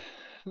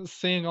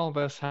 seeing all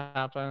this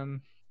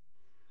happen,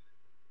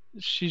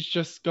 she's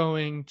just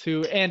going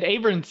to, and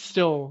Avron's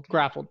still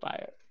grappled by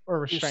it or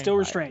You're restrained. still by it.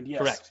 restrained, yes.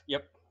 Correct.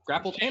 Yep.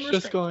 Grappled and She's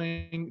just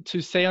restrained. going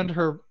to say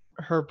under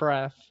her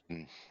breath,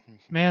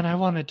 "Man, I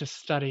wanted to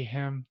study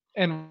him,"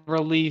 and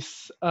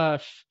release a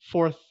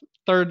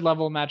third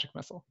level magic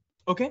missile.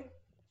 Okay.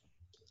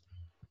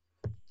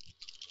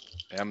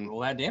 I'm, Roll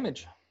that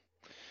damage.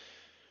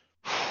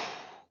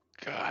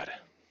 God.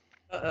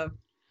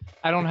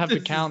 I don't have to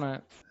count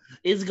it.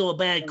 It's going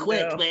bad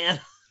quick, no. man.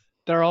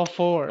 They're all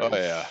fours. Oh,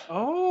 yeah.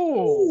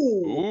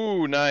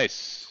 Oh. Ooh,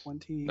 nice.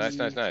 20,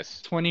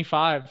 Nice.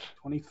 25.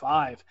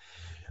 25.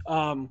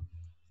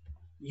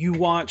 You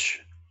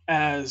watch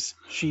as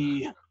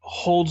she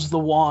holds the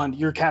wand.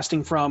 You're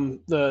casting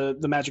from the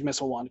magic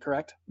missile wand,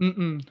 correct?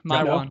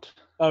 My No? wand.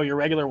 Oh, your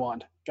regular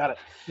wand. Got it.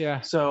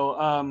 Yeah.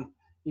 So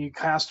you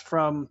cast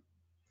from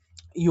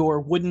your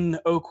wooden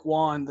oak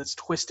wand that's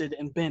twisted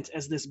and bent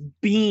as this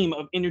beam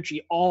of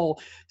energy, all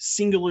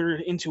singular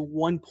into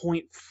one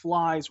point,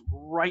 flies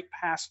right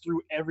past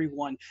through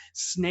everyone,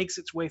 snakes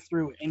its way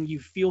through, and you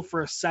feel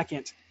for a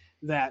second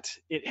that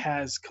it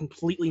has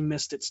completely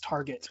missed its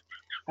target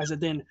as it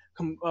then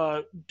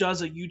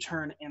does a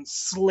U-turn and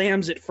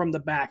slams it from the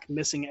back,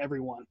 missing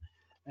everyone,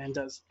 and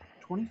does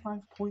 25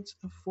 points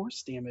of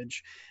force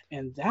damage.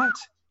 And that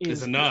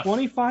is Is enough.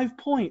 25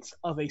 points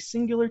of a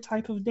singular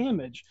type of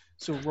damage.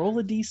 So roll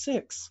a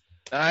d6.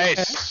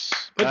 Nice.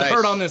 Put the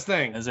hurt on this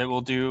thing. As it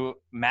will do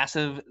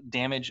massive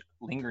damage,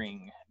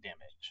 lingering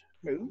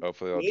damage.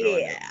 Hopefully I'll join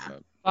it. Yeah.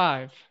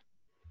 5.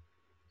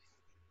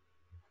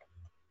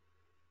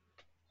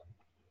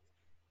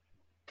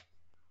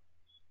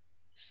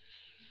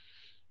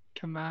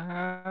 Come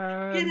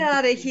on. Get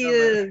out of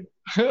here,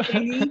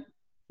 Amy.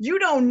 You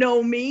don't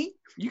know me.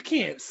 You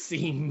can't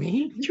see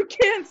me. You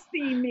can't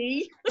see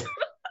me.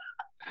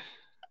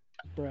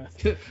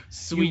 breath.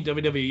 Sweet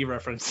WWE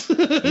reference.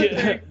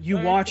 You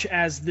watch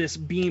as this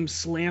beam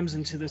slams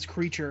into this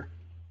creature,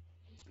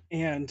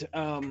 and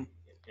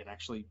It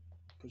actually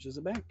pushes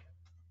it back.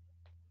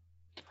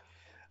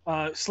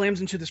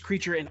 Slams into this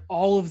creature, and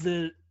all of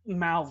the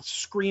mouths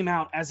scream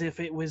out as if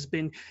it was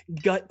been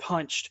gut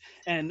punched,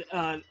 and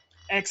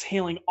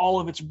exhaling all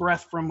of its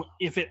breath from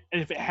if it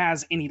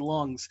has any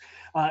lungs.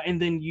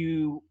 And then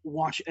you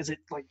watch as it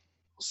like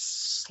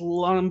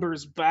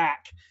slumbers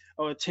back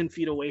 10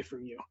 feet away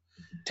from you.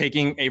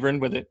 taking Avron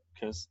with it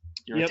because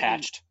you're Yep.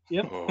 attached.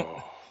 Yep.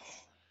 Oh.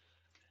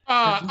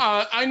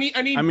 I need.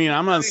 I mean,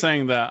 I'm not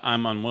saying that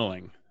I'm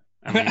unwilling.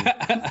 I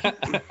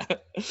mean,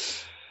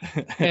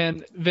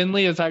 And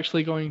Vinley is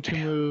actually going to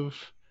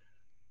move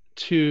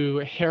to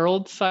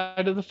Harold's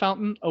side of the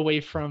fountain, away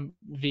from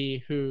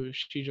V, who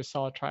she just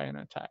saw try and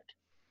attack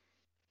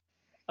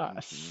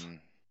us.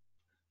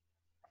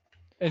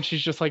 And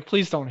she's just like,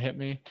 please don't hit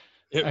me.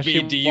 As V,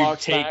 she do you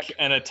walks take back.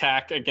 an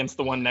attack against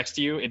the one next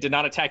to you? It did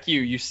not attack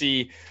you. You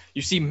see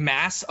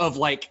mass of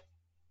like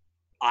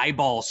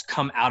eyeballs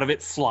come out of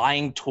it,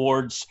 flying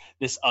towards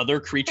this other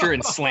creature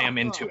and slam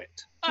into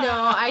it. No,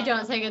 I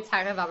don't take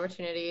attack of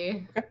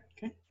opportunity.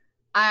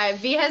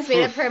 V has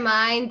made up her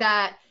mind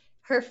that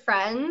her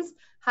friends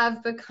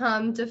have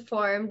become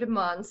deformed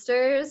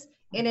monsters,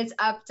 and it's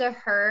up to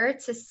her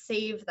to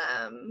save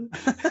them.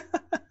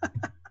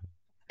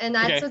 And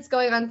that's Okay. what's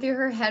going on through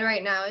her head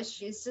right now. Is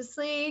she's just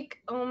like,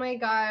 oh my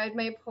god,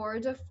 my poor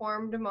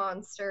deformed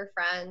monster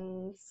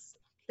friends.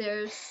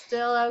 They're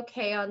still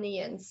okay on the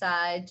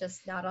inside,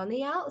 just not on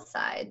the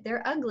outside.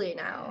 They're ugly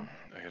now.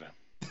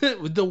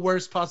 With the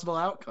worst possible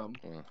outcome.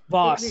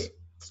 Voss,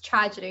 It's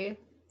tragedy.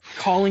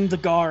 calling the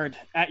guard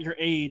at your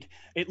aid.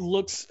 It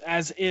looks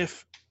as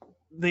if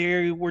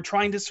they were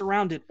trying to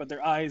surround it, but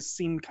their eyes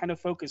seem kind of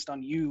focused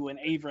on you and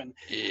Avron.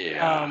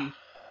 Yeah.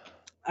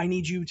 I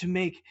need you to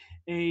make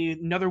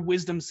another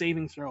wisdom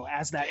saving throw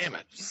as that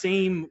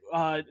same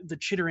the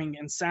chittering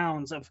and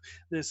sounds of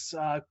this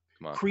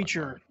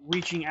creature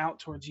reaching out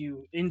towards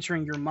you,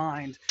 entering your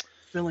mind,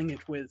 filling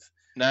it with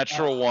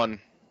Natural one.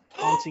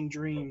 haunting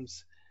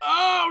dreams.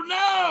 Oh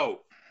no!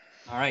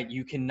 All right,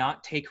 you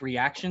cannot take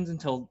reactions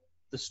until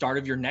the start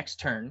of your next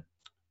turn.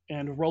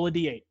 And roll a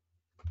d8.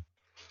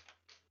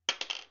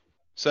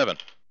 7.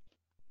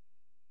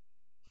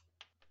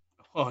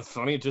 Oh, it's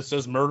funny. It just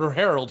says Murder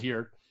Harold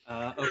here.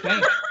 Okay.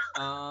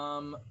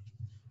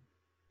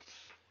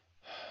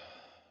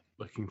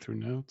 looking through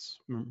notes.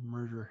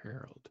 Murder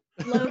Harold.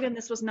 Logan,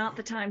 this was not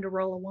the time to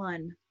roll a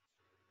 1.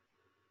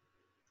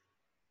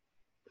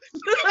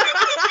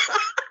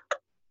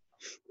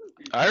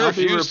 I'll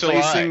be refuse to lie.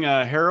 replacing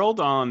Harold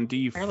on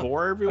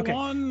D4,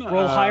 everyone.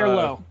 Roll high or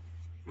low.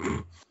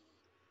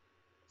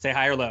 Say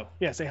high or low.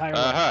 Yeah, say high or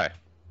low. High.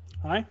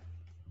 High?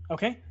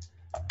 Okay.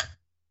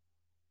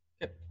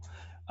 Yep.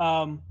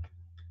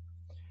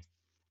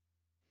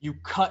 You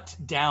cut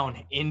down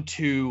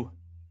into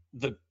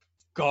the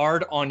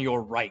guard on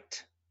your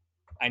right.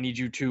 I need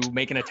you to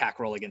make an attack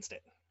roll against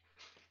it.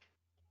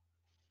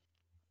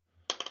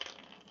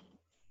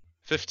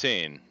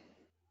 15.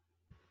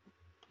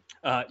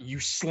 You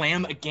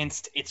slam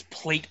against its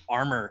plate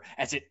armor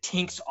as it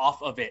tinks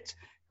off of it.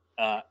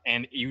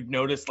 And you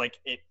notice like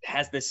it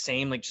has this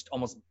same like just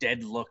almost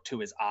dead look to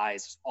his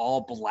eyes,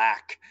 all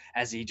black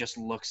as he just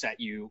looks at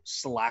you,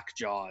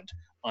 slack-jawed,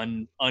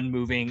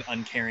 unmoving,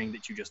 uncaring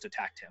that you just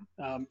attacked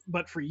him.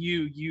 But for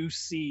you, you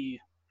see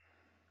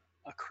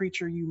a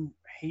creature you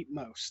hate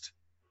most.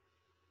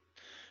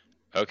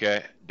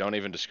 Okay, don't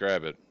even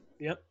describe it.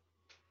 Yep.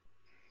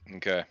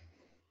 Okay.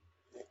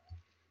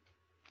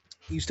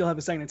 You still have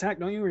a second attack,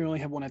 don't you? Or you only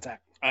have one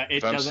attack? It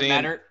If I'm doesn't seeing-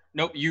 matter.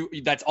 Nope,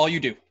 that's all you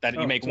do. That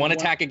Oh, you make so one one-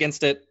 attack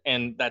against it,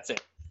 and that's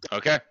it.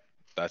 Okay,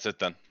 that's it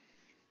then.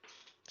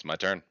 It's my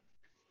turn.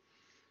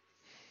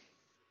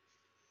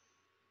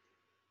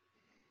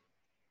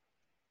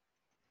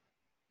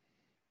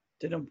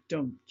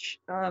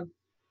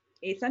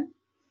 Ethan,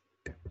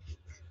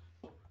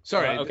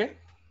 Sorry. Okay.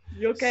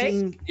 you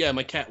okay? Yeah,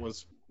 my cat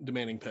was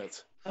demanding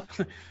pets.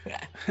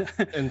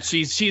 And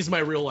she's my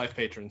real life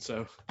patron,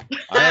 so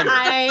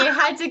I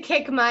had to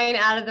kick mine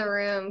out of the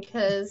room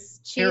because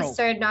she Harold.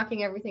 started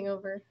knocking everything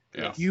over.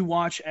 Yeah. You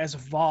watch as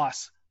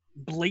Voss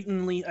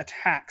blatantly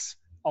attacks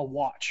a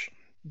watch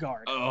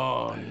guard.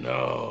 oh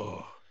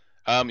no.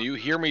 You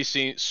hear me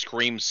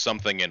scream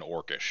something in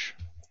Orcish.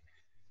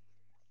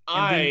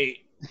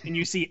 And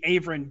you see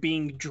Avron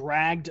being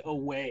dragged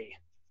away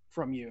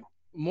from you.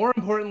 More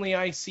importantly,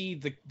 I see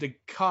the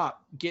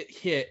cop get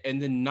hit and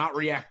then not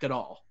react at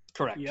all.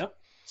 Correct. Yep.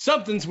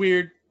 Something's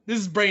weird. This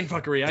is brain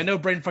fuckery. I know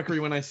brain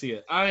fuckery when I see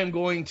it. I am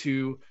going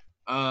to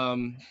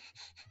I'm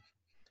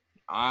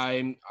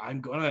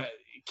gonna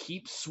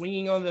keep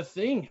swinging on the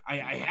thing. I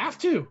have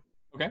to.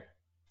 Okay.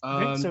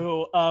 Okay,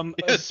 so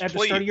yes, at the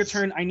start of your please.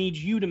 turn, I need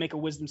you to make a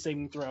wisdom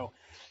saving throw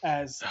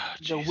as Oh,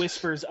 the Jesus.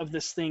 whispers of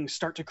this thing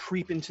start to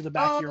creep into the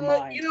back of your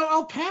mind. You know,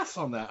 I'll pass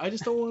on that. I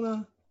just don't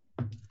want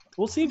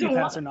We'll see if you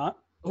pass or not.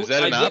 to. Is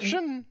that an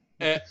option?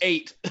 8.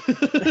 8?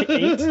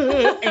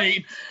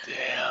 8.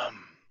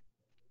 Damn.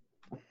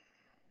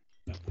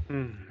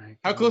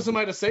 How close am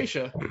I to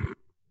Seisha?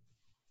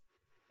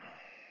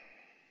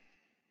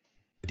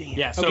 Damn.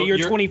 Yeah, so okay,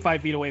 you're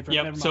 25 feet away from it.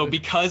 Yep. Never So mind.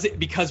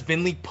 because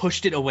Vinley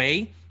pushed it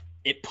away,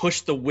 it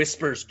pushed the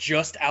whispers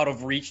just out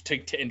of reach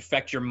to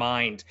infect your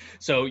mind.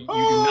 So you do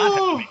not have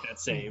to make that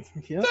save.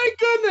 Yep. Thank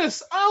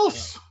goodness.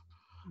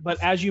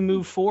 But as you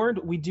move forward,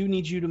 we do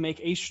need you to make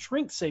a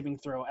strength saving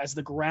throw as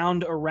the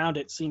ground around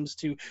it seems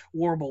to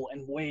warble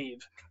and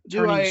wave,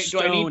 turning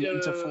stone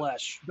into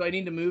flesh. Do I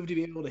need to move to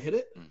be able to hit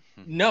it?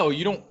 No,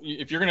 you don't.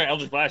 If you're gonna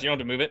Eldritch Blast, you don't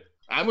have to move it.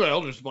 I'm going to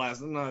Eldritch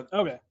Blast. I'm not.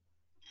 Okay.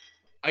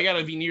 I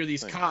gotta be near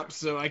these cops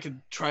so I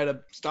can try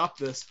to stop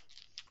this.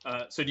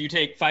 So do you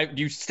take 5?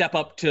 Do you step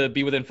up to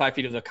be within 5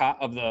 feet of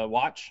the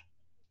watch?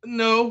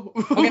 No.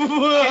 Okay.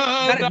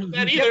 Not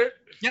that either.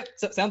 Yep.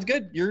 Sounds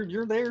good.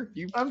 You're there.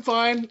 I'm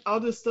fine. I'll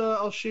just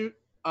I'll shoot.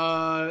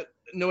 No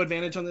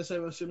advantage on this,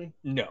 I'm assuming.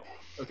 No.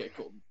 Okay,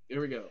 cool.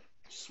 Here we go.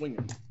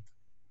 Swinging.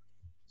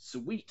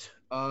 Sweet.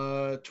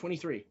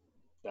 23.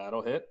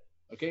 That'll hit.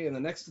 Okay, and the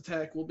next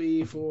attack will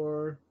be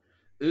for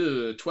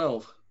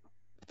 12.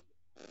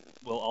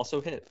 Will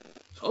also hit.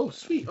 Oh,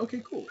 sweet.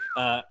 Okay, cool.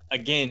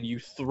 Again, you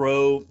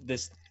throw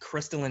this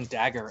crystalline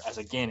dagger as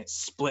again it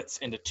splits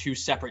into 2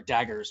 separate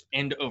daggers,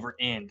 end over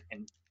end,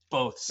 and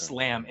both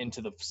slam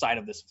into the side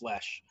of this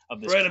flesh of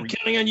this. Right, I'm creature.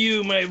 counting on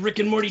you, my Rick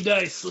and Morty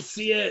dice. Let's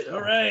see it.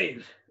 All right.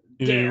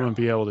 You wouldn't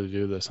be able to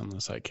do this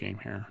unless I came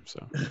here.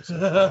 So.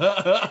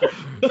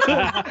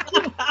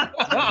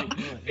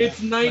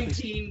 It's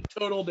 19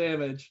 total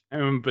damage.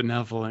 I'm a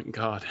benevolent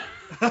god.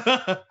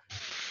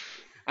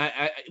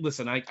 I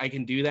listen. I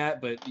can do that,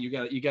 but you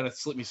gotta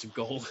slip me some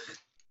gold.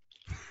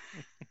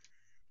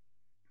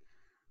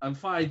 I'm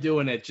fine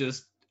doing it.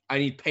 Just I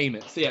need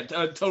payment. So yeah,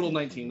 total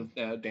 19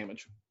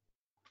 damage.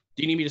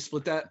 Do you need me to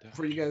split that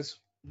for you guys?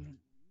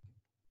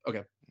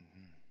 Okay.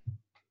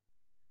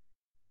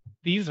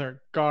 These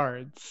are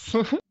guards.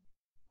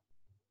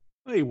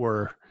 They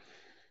were.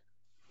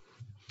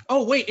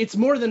 Oh wait, it's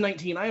more than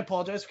 19. I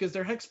apologize because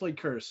they're Hexblade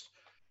cursed.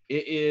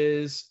 It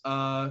is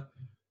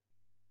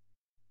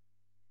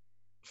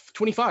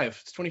 25.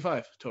 It's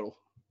 25 total.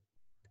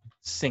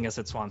 Sing us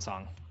at Swan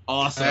Song.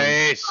 Awesome.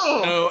 Nice.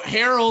 So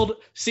Harold,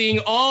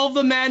 seeing all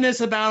the madness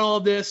about all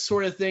of this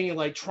sort of thing and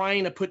like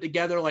trying to put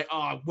together like,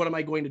 what am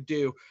I going to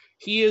do?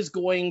 He is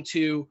going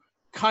to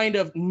kind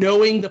of,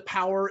 knowing the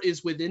power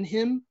is within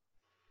him,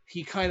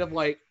 he kind of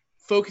like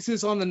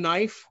focuses on the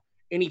knife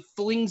and he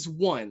flings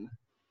one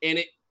and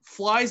it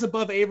flies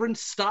above Averin,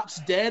 stops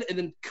dead, and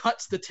then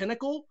cuts the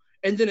tentacle,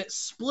 and then it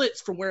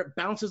splits from where it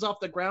bounces off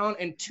the ground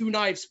and 2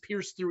 knives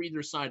pierce through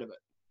either side of it.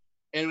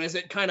 And as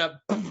it kind of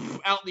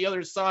out the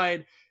other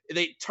side,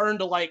 they turn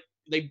to like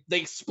they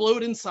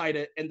explode inside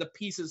it, and the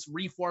pieces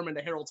reform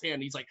into Harold's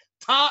hand. He's like,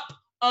 top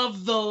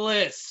of the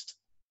list.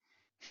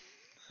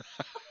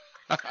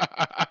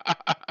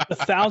 The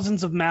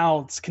thousands of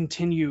mouths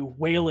continue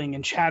wailing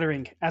and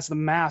chattering as the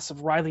mass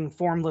of writhing,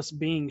 formless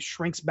beings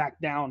shrinks back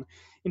down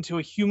into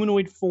a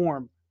humanoid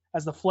form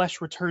as the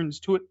flesh returns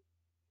to it.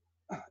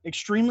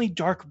 Extremely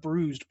dark,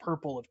 bruised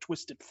purple of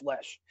twisted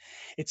flesh.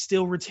 It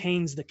still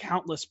retains the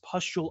countless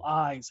pustule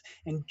eyes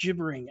and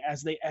gibbering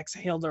as they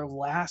exhale their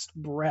last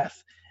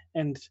breath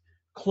and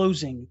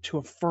closing to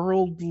a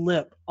furrowed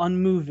lip,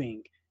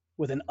 unmoving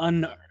with an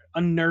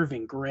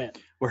unnerving grin.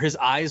 Where his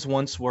eyes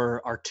once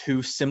were are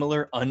 2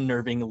 similar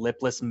unnerving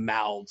lipless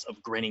mouths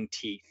of grinning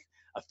teeth.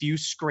 A few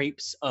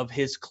scrapes of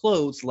his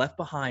clothes left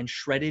behind,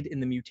 shredded in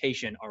the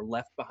mutation, are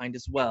left behind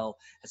as well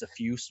as a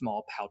few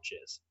small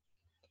pouches.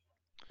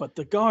 But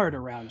the guard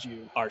around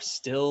you are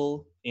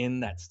still in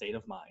that state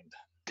of mind.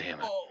 Damn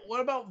it. Oh,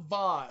 what about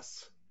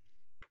Voss?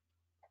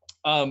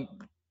 We'll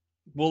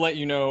let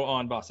you know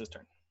on Voss's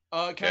turn.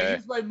 Can I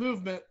use my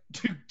movement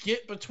to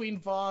get between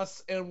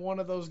Voss and one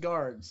of those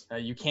guards?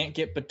 You can't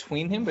get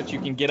between him, but you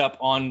can get up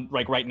on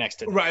like right next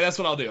to him. Right, that's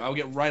what I'll do. I'll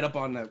get right up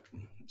on that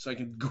so I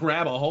can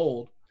grab a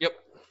hold. Yep.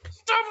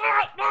 Stop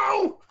that!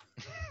 No!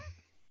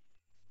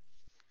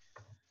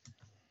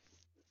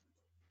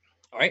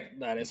 All right,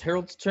 that is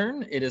Harold's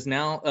turn. It is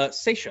now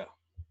Seisha.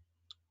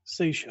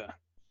 Seisha,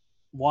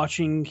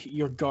 watching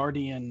your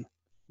guardian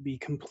be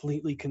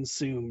completely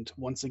consumed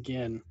once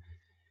again,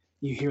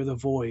 you hear the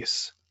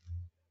voice.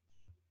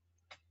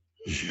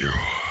 You're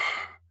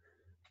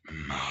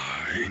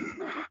mine.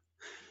 No,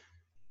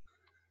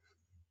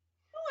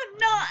 I'm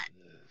not.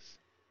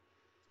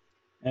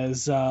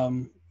 As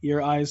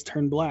your eyes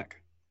turn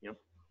black. Yep.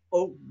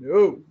 Oh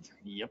no.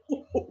 Yep.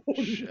 Oh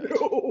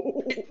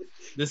no.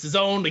 This is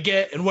only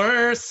getting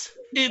worse.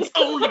 It's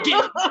only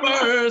getting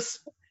worse.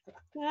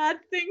 Bad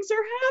things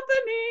are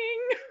happening.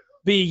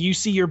 B, you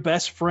see your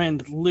best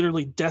friend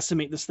literally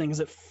decimate this thing as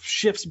it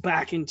shifts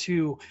back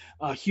into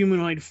a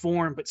humanoid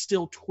form, but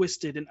still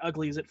twisted and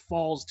ugly as it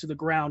falls to the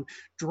ground,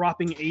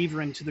 dropping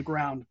Averin to the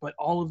ground. But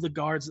all of the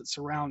guards that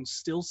surround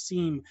still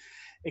seem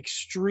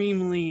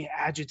extremely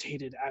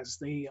agitated as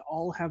they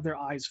all have their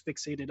eyes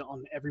fixated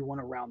on everyone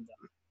around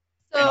them.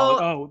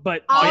 So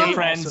but all they your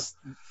friends,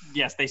 also-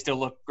 yes, they still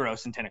look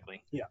gross and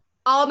tentacly. Yeah.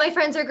 all my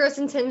friends are gross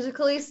and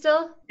tentacly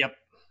still? Yep.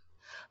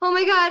 oh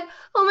my god,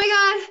 oh my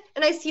god.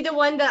 And I see the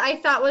one that I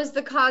thought was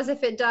the cause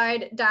if it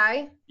died,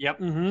 die. Yep.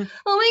 Mm-hmm.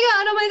 Oh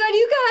my god,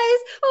 you guys.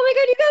 Oh my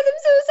god, you guys,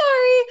 I'm so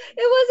sorry.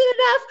 It wasn't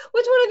enough.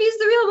 Which one of you is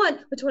the real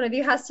one? Which one of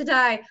you has to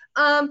die?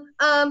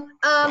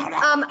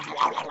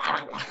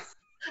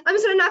 I'm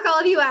just gonna knock all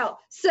of you out.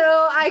 So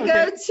I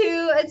go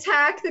to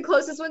attack the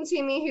closest one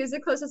to me. Who's the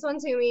closest one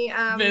to me?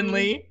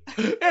 Vinley.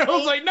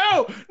 Harold's like,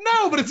 no,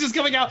 but it's just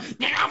coming out.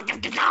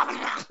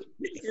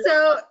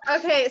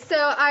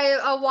 So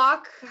I'll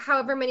walk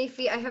however many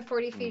feet. I have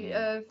 40 feet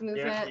of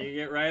movement. Yeah, you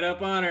get right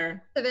up on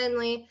her. To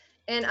Vinley,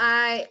 and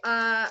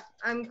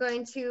I'm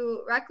going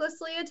to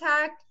recklessly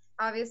attack,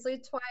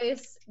 obviously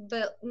twice,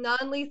 but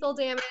non-lethal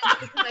damage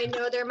because I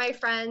know they're my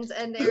friends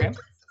and they're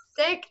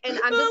sick, and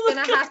I'm just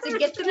gonna have to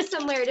get them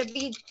somewhere to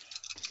be.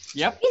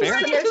 Yep. In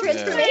Fair. their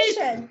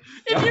transformation.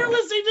 If you're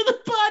listening to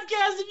the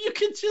podcast, if you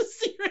could just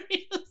see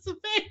Rita's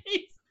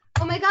face.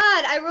 Oh my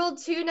god, I rolled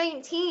 2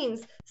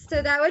 19s,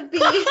 so that would be.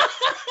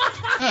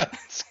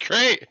 That's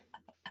great.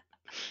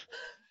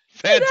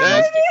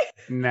 Fantastic.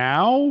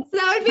 Now? So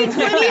that would be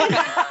 20.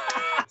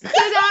 So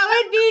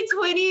that would be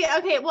 20.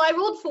 Okay, well, I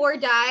rolled 4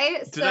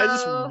 die. Did I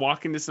just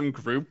walk into some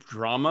group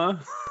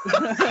drama?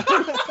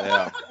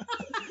 Yeah.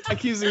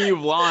 Accusing you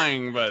of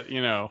lying, but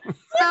you know.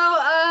 So,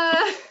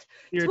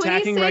 You're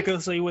attacking 26.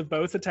 recklessly with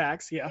both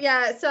attacks. Yeah.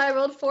 Yeah, so I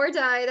rolled 4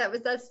 die.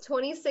 That's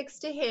 26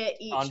 to hit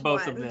each On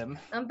both one. of them.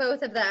 On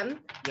both of them.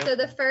 Yep. So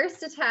the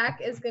first attack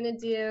is gonna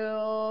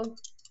do.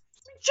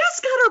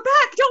 Just got her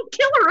back. Don't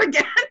kill her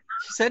again.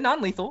 She said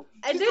non-lethal.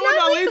 I did going not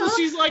non-lethal. lethal.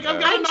 She's like, I'm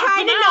gonna I'm knock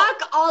trying them to out.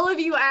 knock all of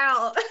you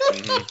out.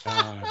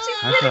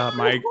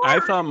 I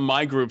thought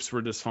my groups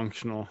were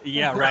dysfunctional.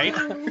 Yeah, right.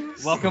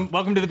 welcome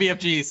to the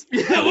BFGs.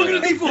 Yeah, we're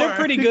gonna be They're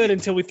pretty good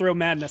until we throw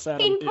madness at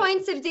them. 15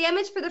 points of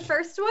damage for the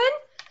first one.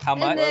 How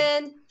much? And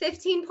then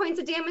 15 points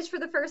of damage for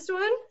the first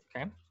one.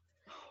 Okay.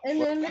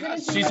 And then we're gonna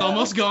do She's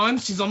almost gone.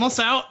 She's almost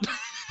out.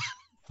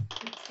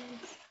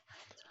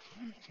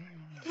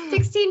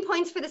 16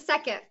 points for the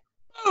second.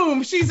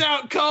 Boom, she's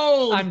out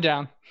cold. I'm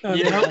down.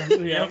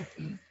 Yeah.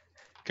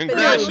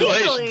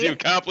 Congratulations, you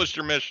accomplished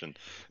your mission.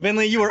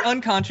 Vinley, you were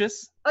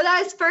unconscious. Oh,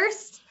 that is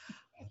first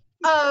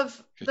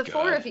of the Good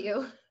 4 God. of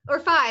you. Or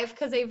 5,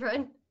 because they've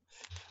run.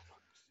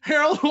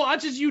 Harold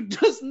watches you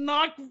just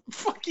knock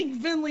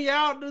fucking Vinley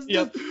out.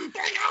 Yep.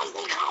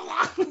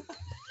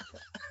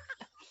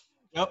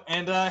 Yep,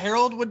 and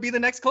Harold would be the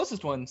next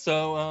closest one.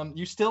 So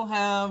you still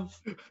have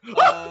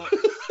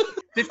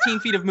 15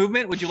 feet of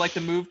movement. Would you like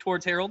to move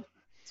towards Harold?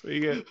 So you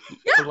get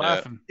for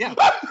laughing. Yeah.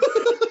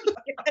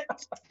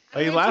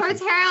 Are you Towards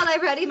laughing? Harold,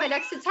 I'm ready my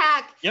next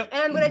attack. Yep.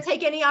 And I'm gonna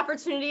take any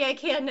opportunity I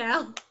can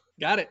now.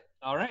 Got it.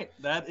 All right.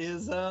 That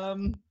is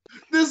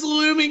This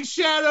looming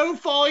shadow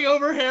falling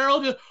over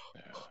Harold.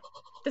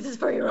 This is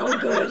for your own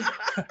good.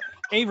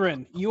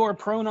 Averin, you are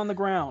prone on the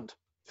ground,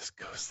 Just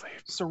go sleep.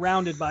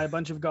 surrounded by a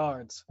bunch of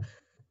guards.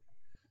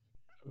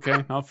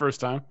 Okay, not first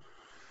time.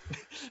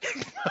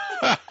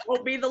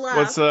 Won't be the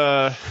last.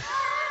 What's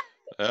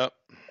Yep.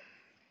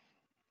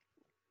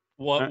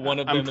 one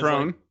of them. I'm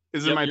prone. Is, like,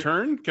 Is Yep, it my you're-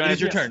 turn? Can it I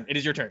is your just- turn. It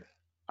is your turn.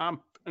 I'm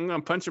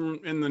gonna punch him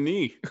in the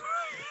knee.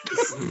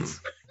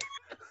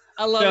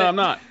 I love No, it. I'm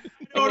not.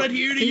 Don't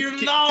adhere to Can- your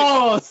can-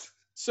 laws.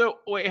 So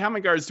wait, how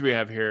many guards do we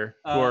have here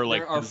who are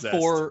like there are possessed?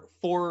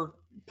 four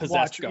possessed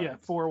Watch, guards. yeah,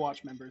 4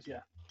 watch members.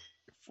 Yeah.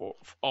 Four.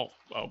 Oh,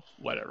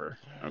 whatever.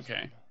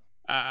 Okay.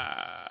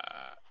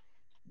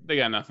 They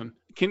got nothing.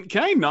 Can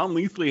I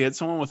non-lethally hit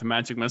someone with a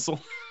magic missile?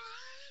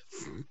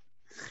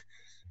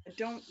 I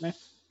don't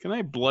Can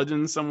I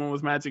bludgeon someone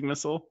with magic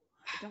missile?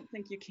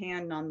 think you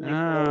can non I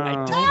I You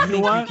don't know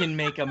think what? you can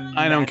make a.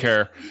 I don't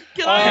care.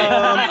 Can I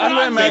I'm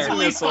gonna magic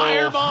non-lethally missile.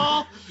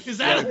 fireball? Is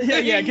that a Yeah,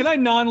 thing? yeah. Can I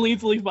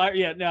non-lethally fire?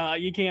 Yeah, no,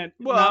 you can't.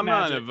 Well, not I'm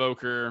not magic. an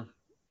evoker.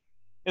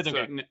 It's so,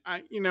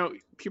 okay.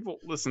 people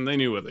listen. They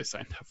knew what they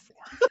signed up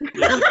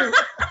for.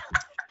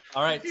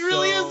 All right. He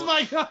really so- is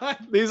my god.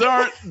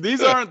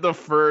 These aren't the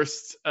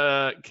first.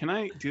 Can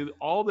I do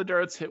all the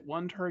darts hit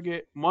one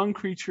target, one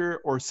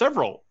creature, or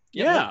several?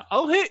 Yep. Yeah,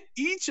 I'll hit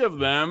each of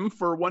them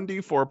for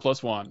 1d4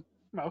 plus 1.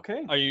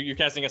 Okay. Are you're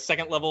casting a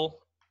second level?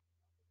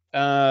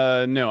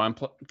 No, I'm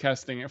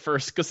casting it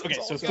first because Okay,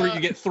 so three. You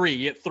get three.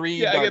 You get three.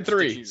 Yeah, I darts get to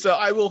 3. choose. So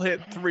I will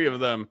hit 3 of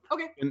them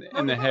Okay.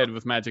 in the head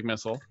with magic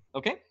missile.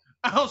 Okay.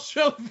 I'll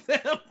show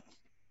them.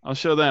 I'll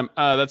show them.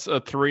 That's a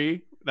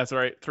 3. That's all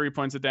right. 3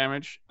 points of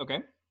damage. Okay.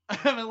 I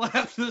haven't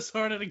laughed this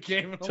hard at a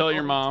game in a Tell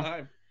your long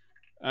mom.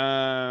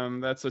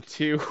 time. That's a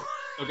 2.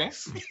 Okay.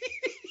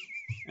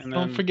 And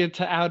Don't then- forget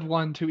to add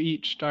 1 to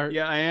each dart.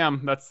 Yeah, I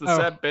am. That's the Oh.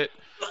 set bit.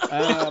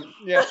 Yeah,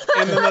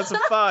 and then that's a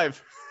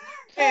 5.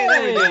 Hey,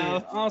 there we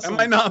go. Awesome. Am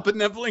I not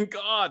benevolent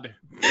God?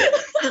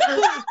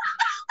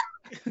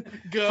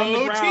 Go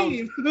the ground.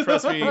 team.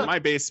 Trust me, my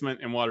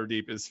basement in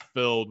Waterdeep is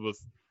filled with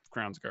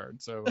Crown's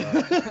Guard. So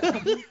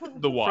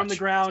the watch. From the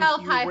ground,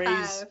 Self you high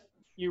raise five.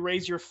 you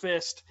raise your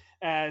fist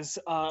as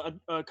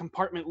a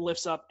compartment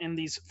lifts up, and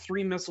these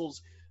 3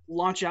 missiles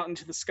launch out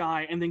into the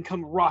sky and then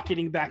come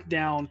rocketing back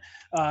down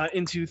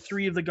into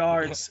 3 of the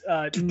guards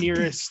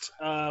nearest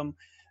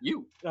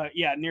You.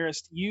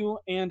 nearest you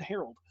and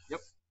Harold.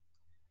 Yep.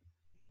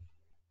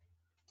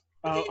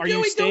 Are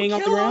you staying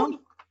on the ground?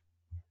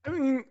 I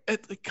mean,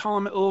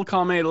 column little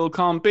column A, little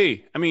column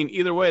B. I mean,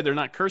 either way, they're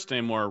not cursed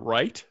anymore,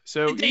 right?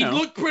 So They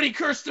look pretty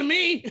cursed to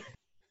me.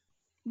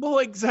 Well,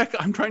 exactly.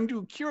 I'm trying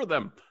to cure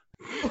them.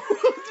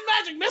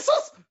 Magic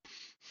missiles.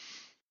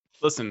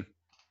 Listen,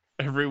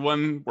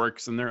 everyone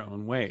works in their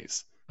own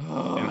ways,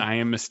 and I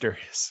am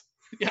mysterious.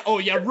 Yeah. Oh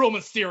yeah, real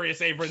mysterious,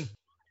 Averin.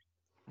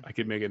 I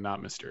could make it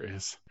not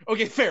mysterious.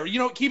 Okay, fair. You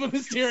don't keep it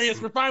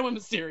mysterious. We're fine with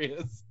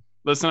mysterious.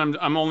 Listen,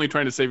 I'm only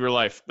trying to save your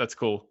life. That's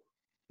cool.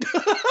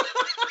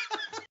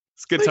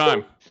 It's good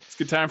time. It's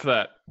good time for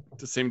that.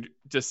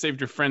 Just saved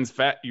your friend's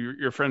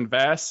your friend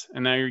Vass,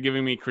 and now you're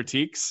giving me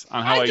critiques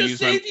on how I just use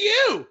saved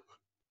you.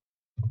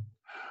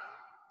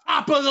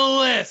 Top of the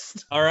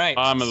list. All right.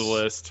 Bottom of the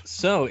list.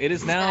 So it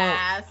is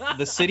now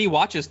the City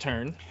Watch's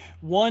turn.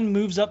 One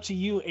moves up to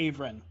you,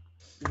 Averin.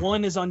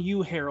 One is on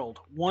you, Harold.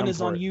 One Come is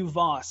for on it. you,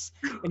 Voss.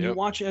 And you Yep.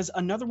 watch as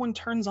another one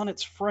turns on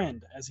its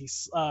friend as he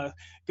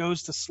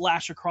goes to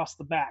slash across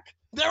the back.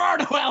 There are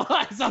no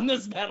allies on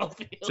this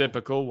battlefield.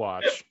 Typical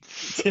watch.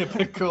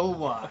 Typical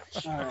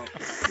watch. All right.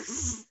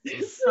 This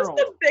is Harold.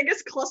 the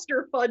biggest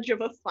cluster fudge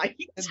of a fight.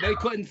 And they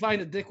couldn't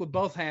find a dick with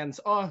both hands.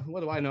 Oh,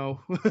 what do I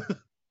know?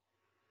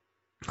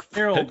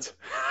 Harold,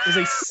 does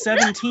a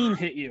 17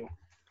 hit you?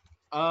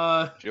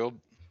 Shield.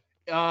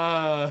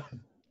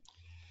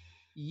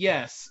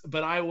 Yes,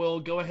 but I will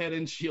go ahead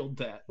and shield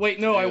that. Wait,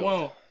 no, I Shield.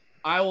 won't.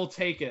 I will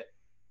take it.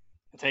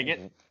 Take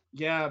it.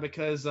 Yeah,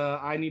 because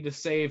I need to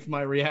save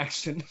my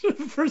reaction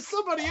for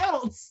somebody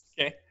else.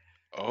 Okay.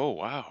 Oh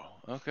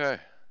wow. Okay.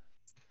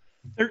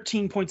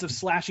 13 points of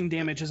slashing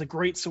damage as a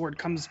great sword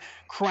comes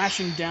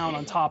crashing down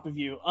on top of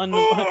you.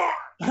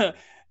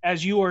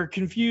 As you are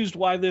confused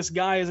why this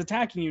guy is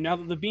attacking you now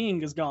that the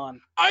being is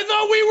gone. I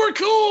thought we were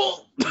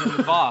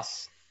cool.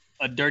 Voss,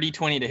 a dirty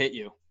 20 to hit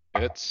you.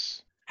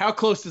 It's How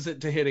close is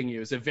it to hitting you?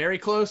 Is it very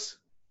close?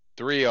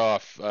 3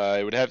 off. You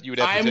would have to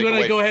I'm take gonna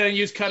away. go ahead and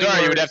use cutting Sorry,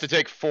 words. you would have to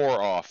take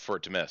 4 off for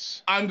it to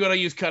miss. I'm gonna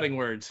use cutting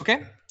words. Okay. All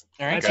right.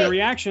 That's Okay. your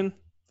reaction.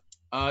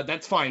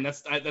 That's fine.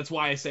 That's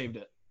why I saved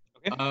it.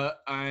 Okay.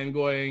 I'm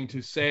going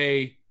to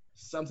say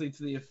something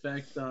to the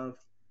effect of,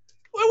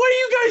 what are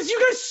you guys?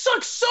 You guys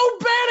suck so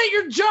bad at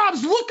your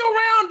jobs. Look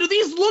around. Do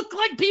these look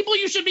like people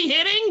you should be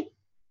hitting?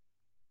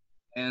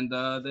 And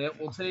that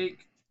will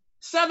take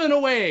 7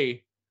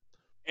 away.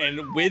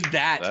 And with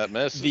that, That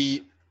misses.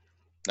 this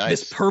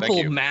Thank purple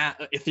you.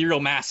 ethereal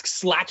mask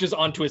slatches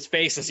onto his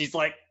face as he's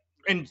like,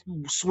 and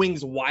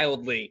swings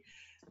wildly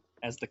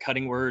as the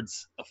cutting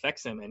words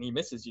affects him, and he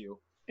misses you.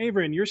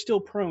 Averin, you're still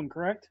prone,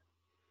 correct?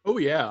 Oh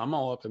yeah, I'm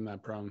all up in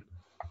that prone.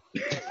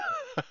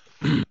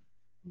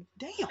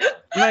 Damn.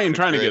 I'm not even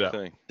trying to Great get up.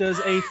 thing. Does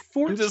a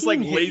 14 I'm just like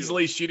hit you?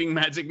 lazily shooting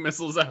magic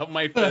missiles out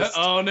my fist.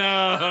 Oh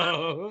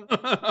no.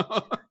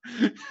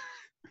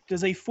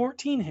 Does a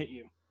 14 hit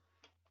you?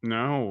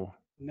 No.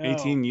 No.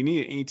 18. You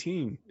need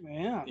 18.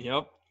 Yeah.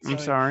 Yep. I'm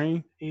So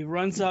sorry. He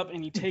runs up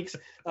and he takes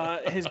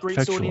his great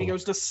sword and he Effectual.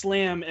 goes to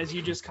slam as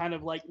you just kind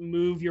of like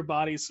move your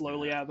body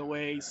slowly out of the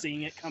way,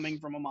 seeing it coming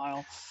from a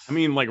mile. I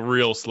mean, like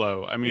real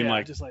slow. I mean, Yeah,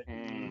 like just like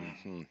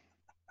Mhm.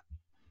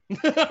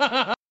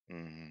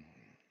 Mhm.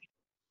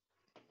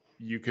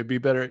 you could be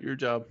better at your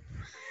job.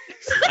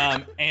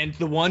 And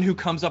the one who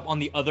comes up on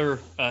the other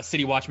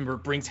City Watch member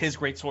brings his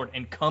great sword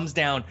and comes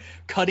down,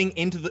 cutting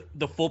into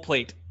the full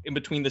plate in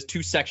between the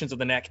 2 sections of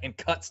the neck and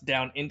cuts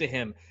down into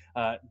him,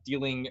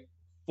 dealing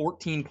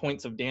 14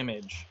 points of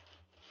damage.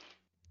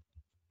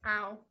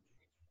 Ow.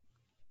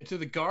 To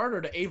the guard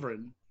or to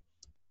Averin?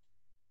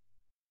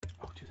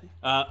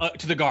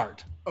 To the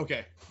guard.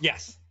 Okay.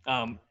 Yes.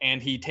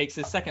 And he takes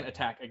his second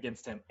attack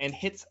against him and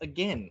hits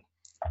again.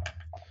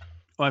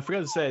 Oh, I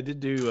forgot to say I did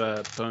do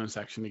a bonus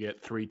action to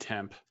get 3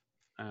 temp.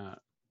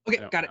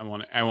 Okay, got it. I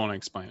want to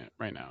explain it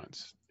right now.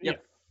 It's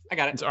Yep, I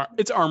got it.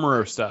 It's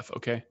armorer stuff.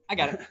 Okay. I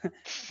got it.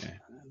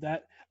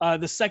 that.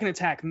 The second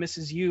attack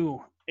misses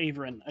you,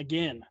 Averin,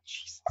 again.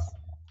 Jesus.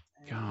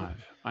 God,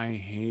 I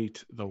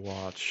hate the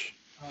watch.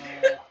 Uh,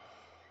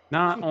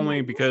 Not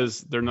only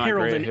because they're not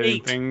Harold, great at an hitting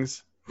 8.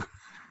 things.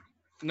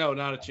 No,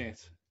 not a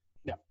chance.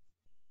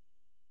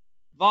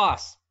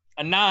 Voss,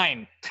 a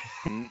 9.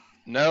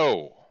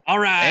 No. All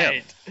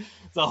right.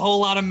 It's a whole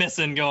lot of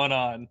missing going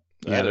on.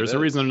 Yeah, That there's it a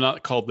is. reason they're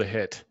not called the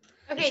hit.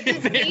 Okay, does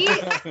V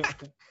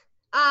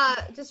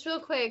just real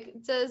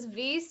quick, does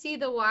V see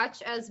the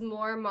watch as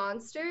more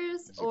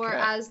monsters It's a or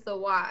cat. as the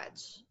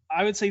watch?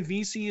 I would say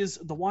VC is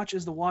the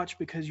watch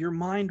because your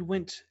mind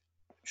went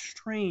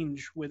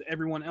strange with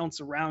everyone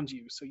else around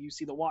you. So you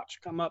see the watch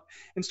come up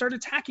and start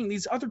attacking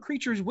these other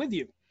creatures with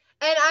you.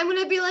 And I'm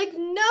gonna be like,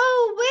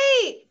 no,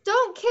 wait,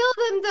 don't kill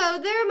them though.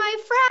 They're my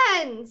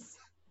friends.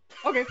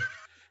 Okay.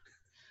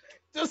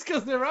 Just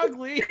because they're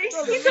ugly. They're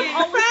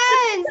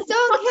friends.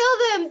 Don't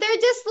kill them. They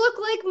just look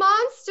like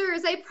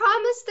monsters. I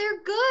promise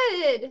they're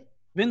good.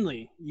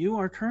 Vinley, you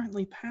are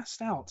currently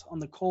passed out on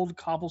the cold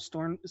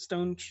cobblestone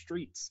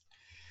streets.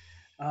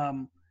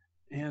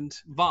 And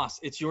Voss,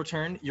 it's your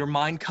turn. Your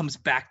mind comes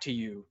back to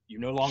you. You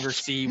no longer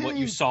see what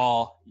you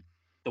saw.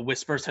 The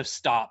whispers have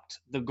stopped.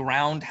 The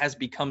ground has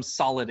become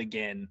solid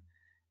again.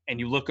 and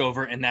you look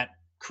over, and that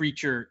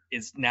creature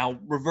is now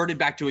reverted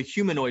back to a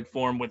humanoid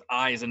form with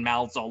eyes and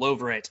mouths all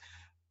over it.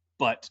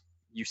 But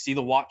you see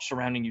the watch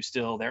surrounding you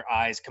still, their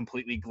eyes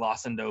completely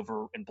glossened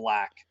over in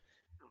black.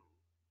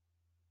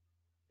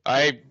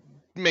 I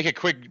make a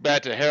quick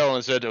bat to Harold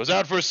and said, "I was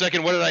out for a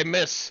second. What did I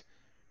miss?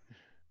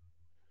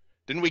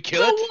 Didn't we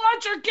kill The it?"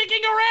 Watch are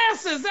kicking our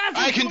asses. That's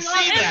I what's can going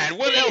on. see that.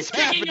 What Everything's else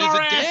happened? kicking Is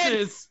our it dead?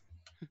 asses.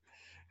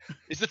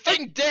 Is the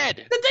thing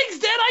dead? The thing's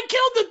dead. I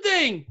killed the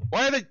thing.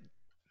 Why are they?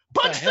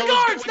 Punch the hell is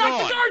guards. going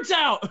Knock on? the guards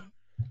out.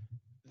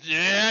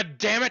 Yeah,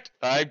 damn it!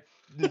 I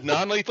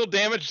non-lethal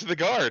damage to the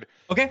guard.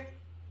 Okay.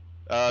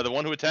 The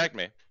one who attacked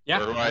me.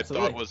 Yeah, Or who I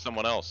absolutely. thought was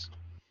someone else.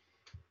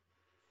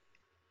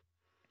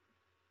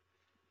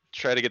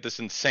 Try to get this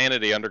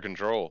insanity under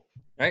control.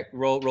 All right,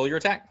 roll your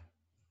attack.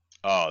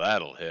 Oh,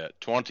 that'll hit.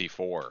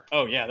 24.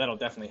 Oh yeah, that'll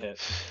definitely hit.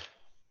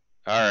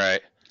 All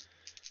right.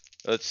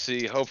 Let's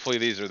see. Hopefully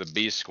these are the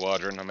B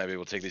squadron. Or maybe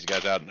we'll take these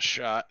guys out in a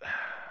shot.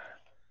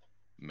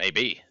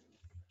 Maybe.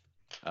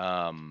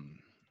 Let's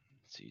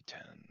see. 10,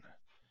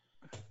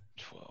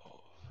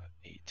 12,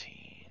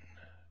 18,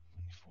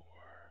 24.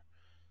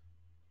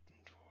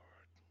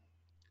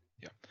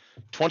 Yeah.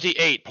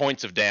 28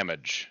 points of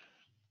damage.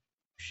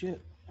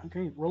 Shit.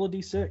 Okay, roll a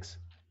d6.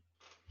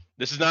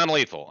 This is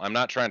non-lethal. I'm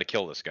not trying to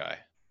kill this guy.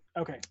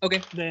 Okay.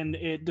 Okay. Then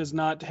it does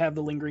not have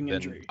the lingering Then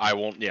injury. I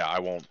won't. Yeah, I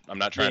won't. I'm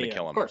not trying to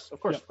kill him. Of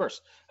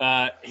course.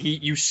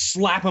 You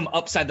slap him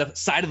upside the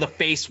side of the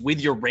face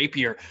with your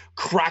rapier,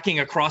 cracking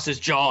across his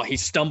jaw. He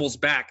stumbles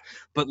back,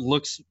 but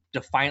looks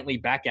defiantly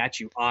back at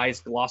you,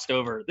 eyes glossed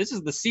over. This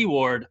is the C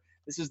ward.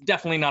 This is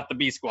definitely not the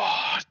B squad.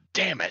 Oh,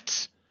 damn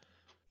it.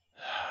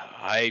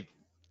 I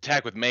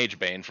attack with Mage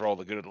Bane for all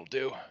the good it'll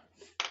do.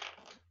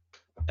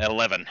 At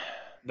 11.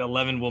 The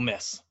 11 will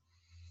miss.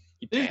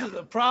 This is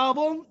a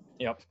problem.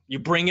 Yep. You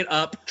bring it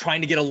up,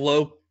 trying to get a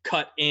low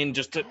cut in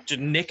just to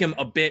nick him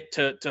a bit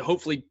to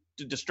hopefully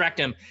to distract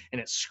him, and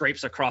it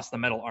scrapes across the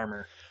metal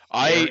armor.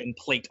 You're in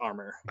plate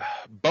armor.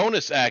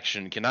 Bonus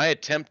action. Can I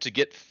attempt to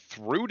get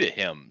through to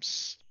him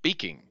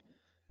speaking?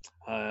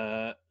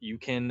 You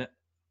can.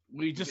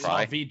 We just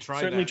Try. saw V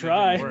try Certainly that.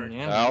 try. It didn't work.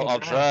 Yeah, I'll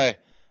try.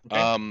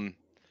 Okay.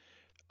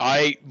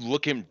 I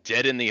look him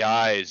dead in the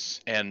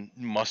eyes and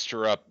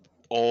muster up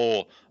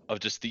all of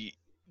just the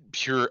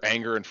pure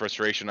anger and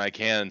frustration I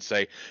can and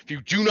say, "If you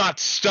do not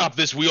stop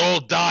this, we all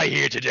die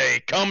here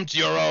today. Come to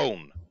your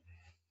own."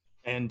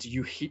 And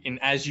and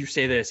as you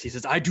say this, he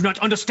says, "I do not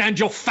understand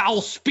your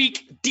foul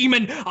speak,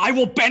 demon. I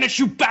will banish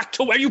you back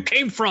to where you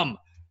came from."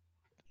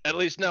 At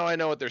least now I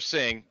know what they're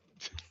saying.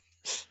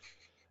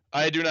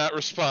 I do not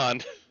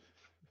respond.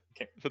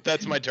 Okay. But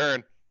that's my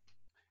turn.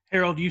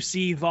 Harold, you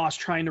see Voss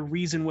trying to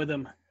reason with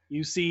him.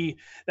 You see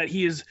that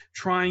he is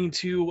trying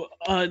to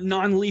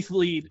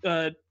non-lethally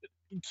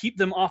keep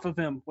them off of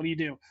him. What do you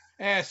do?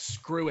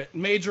 Screw it.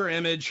 Major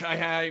image.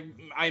 I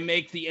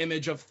make the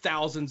image of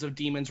thousands of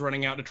demons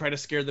running out to try to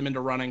scare them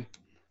into running.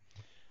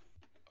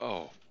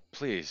 Oh,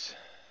 please.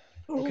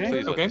 Okay.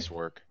 Please let Okay. this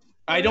work.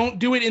 I don't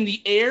do it in the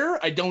air.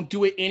 I don't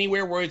do it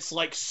anywhere where it's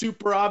like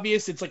super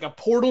obvious. It's like a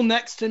portal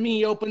next to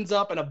me opens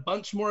up and a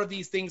bunch more of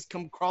these things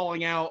come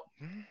crawling out.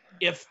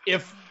 If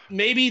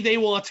maybe they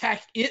will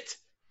attack it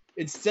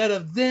instead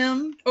of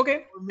them.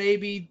 Okay. Or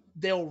maybe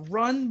they'll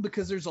run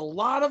because there's a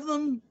lot of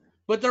them.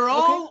 But they're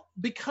all,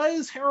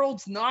 because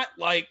Harold's not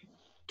like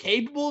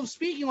capable of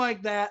speaking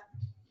like that,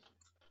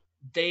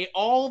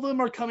 all of them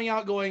are coming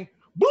out going,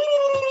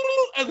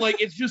 and like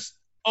it's just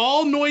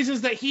all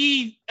noises that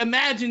he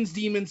imagines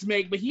demons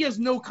make, but he has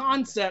no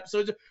concept. So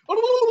it's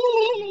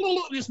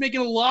just making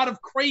a lot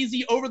of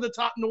crazy over the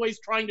top noise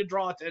trying to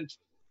draw attention.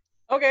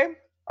 Okay.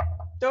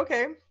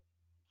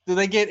 Do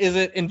they get, is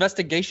it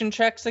investigation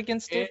checks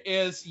against it? It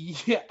is,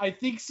 yeah, I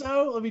think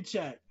so. Let me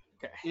check.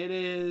 Okay. It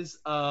is,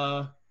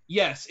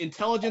 yes,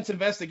 intelligence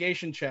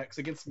investigation checks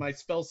against my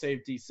spell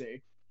save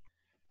DC.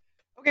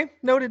 Okay,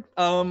 noted.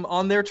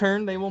 On their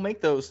turn, they will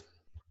make those.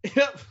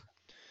 Yep.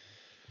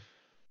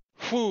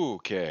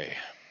 Okay.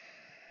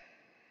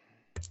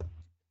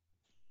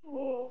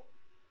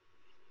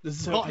 This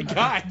is So- all I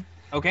got.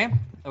 Okay.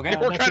 Okay.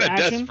 We're that's kind your of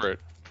action? desperate.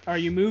 Are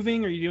you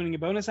moving? Are you doing any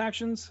bonus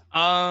actions?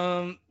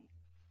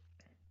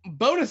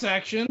 Bonus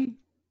action,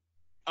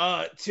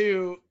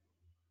 to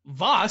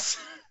Voss,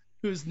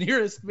 who's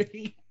nearest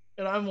me,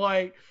 and I'm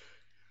like,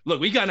 look,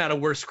 we gotten out of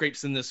worse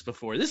scrapes than this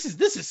before. This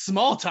is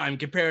small time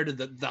compared to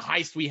the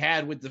heist we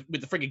had with the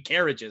friggin'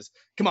 carriages.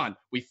 Come on,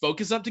 we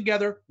focus up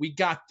together. We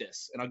got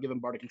this, and I'll give him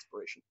bardic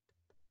inspiration.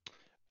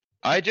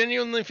 I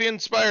genuinely feel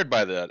inspired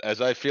by that,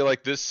 as I feel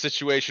like this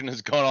situation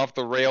has gone off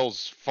the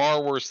rails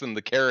far worse than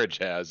the carriage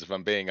has, if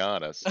I'm being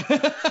honest.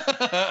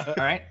 All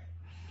right.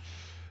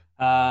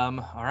 All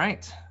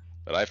right.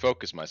 But I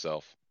focus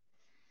myself.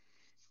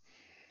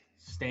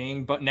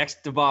 Staying but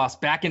next to boss,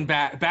 back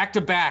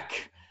to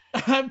back.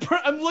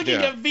 I'm looking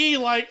Yeah. at V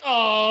like,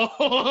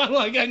 oh,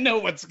 like I know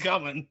what's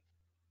coming.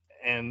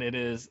 And it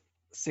is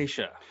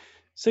Seisha.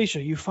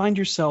 Seisha, you find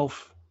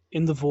yourself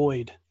in the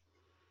void,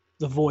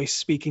 the voice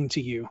speaking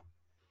to you.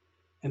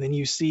 And then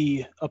you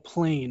see a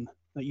plane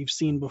that you've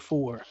seen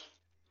before.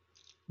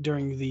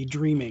 during the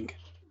dreaming,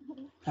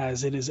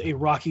 as it is a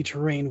rocky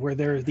terrain where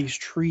there are these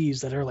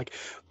trees that are like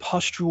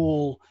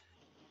pustule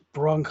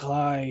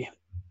bronchi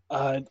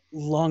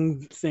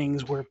lung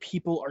things where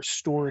people are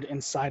stored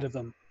inside of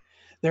them.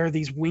 There are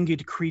these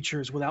winged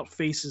creatures without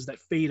faces that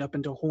fade up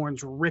into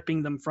horns,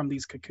 ripping them from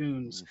these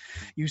cocoons.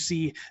 You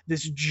see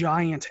this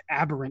giant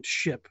aberrant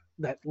ship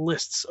that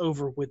lists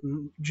over with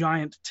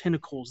giant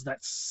tentacles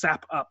that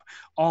sap up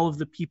all of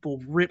the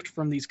people ripped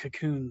from these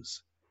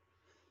cocoons.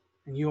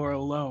 And you are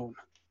alone.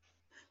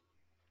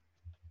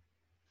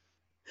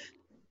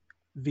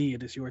 V,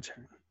 it is your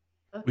turn.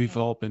 We've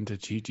all been to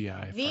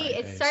GGI. V, it's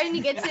Fridays. starting to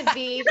get to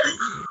V.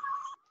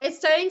 It's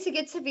starting to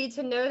get to V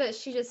to know that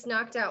she just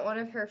knocked out one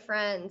of her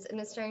friends, and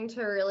it's starting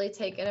to really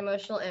take an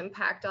emotional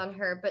impact on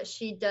her. But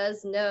she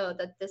does know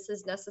that this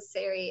is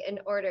necessary in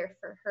order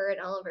for her and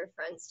all of her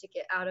friends to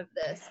get out of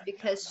this,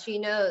 because she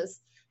knows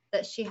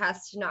that she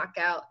has to knock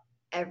out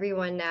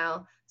everyone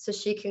now so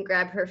she can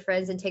grab her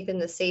friends and take them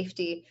to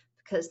safety,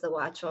 because the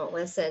watch won't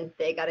listen.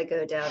 They got to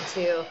go down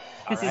too.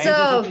 All right.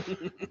 So,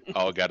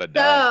 All gotta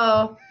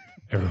die. so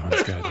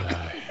Everyone's got to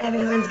die.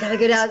 everyone's got to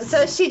go down.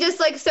 So she just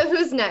like, so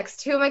who's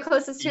next? Who am I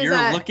closest to? Is You're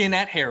that looking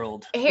at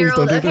Harold.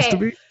 Harold?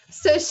 Okay.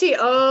 So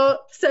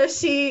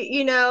she,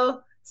 you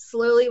know,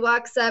 slowly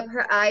walks up,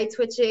 her eye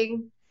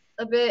twitching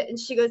a bit, and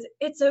she goes,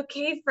 "It's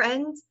okay,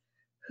 friend,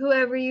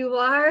 whoever you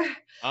are.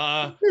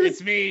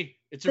 It's me.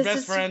 It's your This best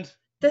is- friend.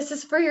 This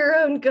is for your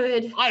own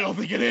good. I don't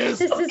think it is.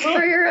 This is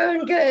for your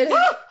own good."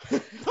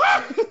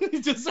 He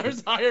just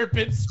starts higher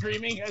pitch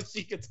screaming as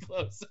she gets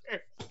closer.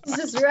 It's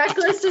just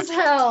reckless as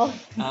hell.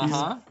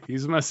 Uh-huh.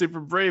 He's my super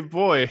brave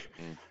boy.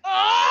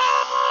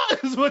 Ah!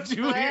 Is what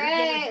you All hear.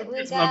 right, we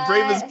He's my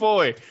bravest got.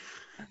 boy.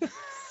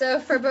 So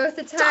for both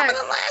attacks, Top of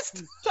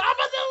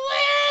the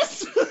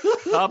list.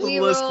 Top of we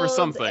the list for rolled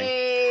something.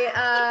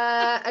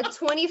 a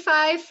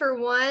 25 for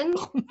one,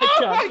 Oh my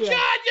God, you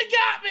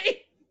got me.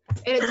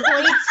 and a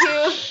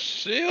 22,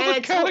 Shield And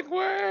of conic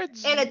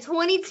words. and a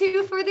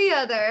 22 for the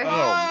other.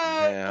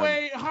 man.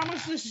 Wait, how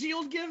much does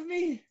shield give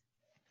me?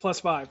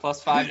 +5.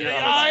 +5. You're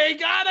on. I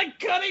got a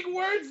cutting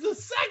words. The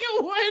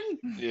second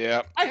one.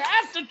 Yeah. I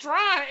have to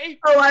try.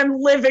 Oh, I'm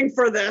living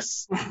for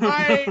this.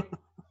 I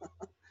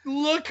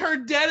look her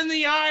dead in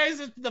the eyes.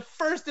 It's the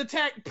first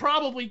attack,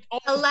 probably.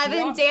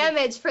 11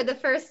 damage for the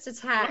first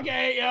attack.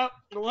 Okay, yep,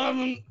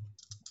 11.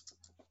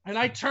 And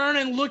I turn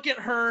and look at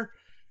her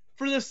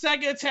for the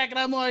second attack, and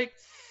I'm like,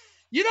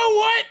 you know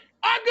what?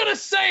 I'm gonna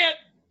say it.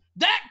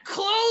 That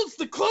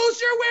the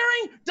clothes you're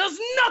wearing, does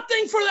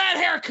nothing for that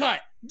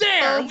haircut.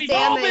 There, 12 we've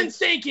all been damage.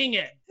 thinking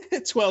it.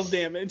 12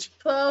 damage.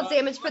 12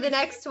 damage for the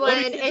next one,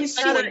 me see and this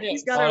she sword.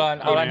 He's got Hold a- on,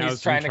 hold on. I He's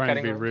was trying to to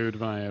cutting be word. rude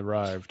when I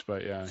arrived,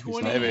 but yeah. He's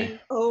 20. not. Maybe.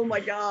 Oh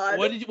my God.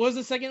 What was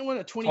the second one?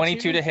 A 22?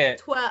 22 to hit.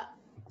 12.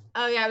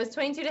 Oh yeah, it was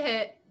 22 to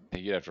hit.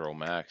 You'd have to roll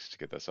max to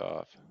get this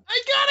off.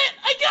 I got it!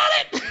 I got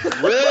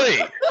it!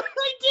 Really? I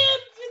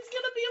did! It's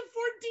gonna be a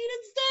 14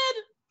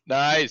 instead!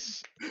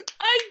 Nice.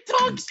 I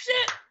talk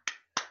shit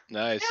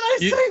Nice. and I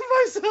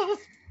save myself!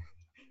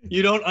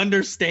 You don't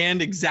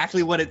understand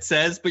exactly what it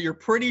says, but you're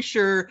pretty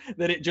sure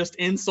that it just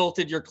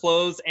insulted your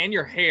clothes and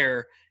your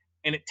hair,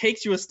 and it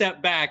takes you a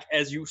step back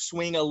as you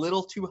swing a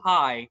little too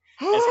high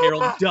as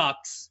Harold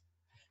ducks.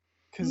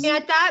 And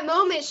at that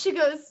moment, she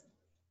goes,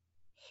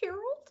 "Harold?"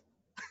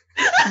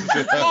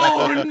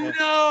 Oh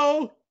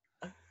no!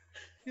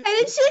 And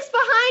then she looks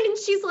behind and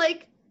she's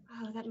like,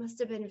 "Oh, that must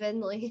have been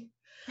Vinley.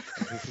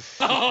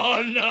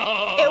 Oh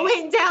no! It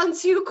went down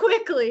too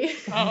quickly."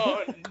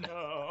 Oh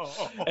no!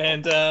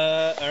 And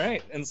all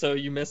right, and so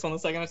you miss on the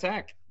second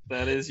attack.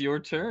 That is your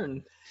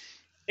turn.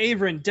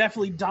 Averin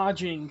definitely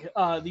dodging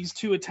these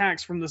two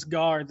attacks from this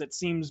guard that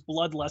seems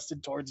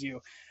bloodlusted towards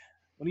you.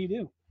 What do you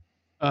do?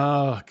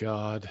 Oh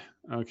God.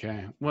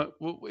 Okay. What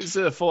is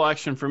it a full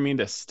action for me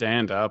to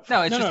stand up?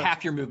 No, it's just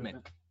half your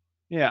movement.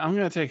 Yeah, I'm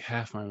gonna take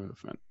half my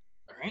movement.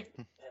 All right.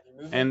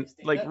 And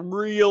like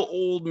real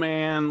old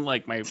man,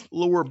 like my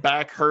lower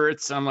back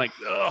hurts. I'm like,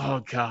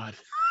 oh God.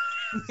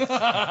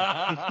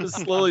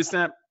 Just slowly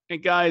snap. Hey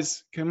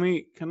guys, can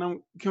we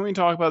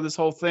talk about this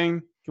whole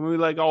thing? Can we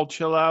like all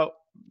chill out?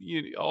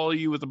 All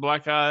you with the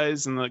black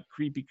eyes and the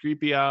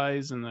creepy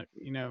eyes and the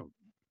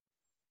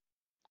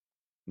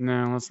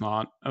No, let's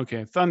not.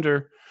 Okay,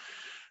 thunder.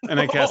 And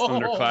I cast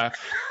thunderclap.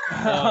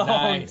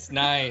 Oh,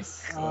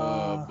 nice.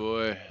 Oh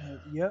boy.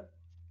 Yep.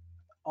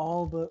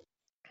 All but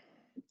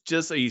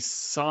Just a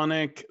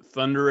sonic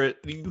thunder.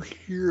 You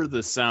hear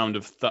the sound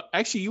of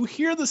actually you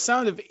hear the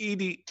sound of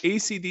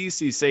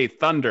AC/DC say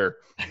thunder.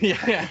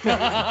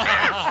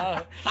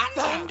 Yeah.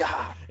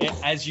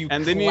 As you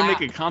And then you clap.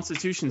 make a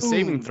constitution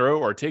saving throw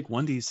or take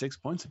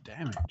 1d6 points of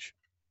damage.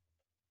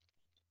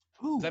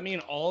 Does that mean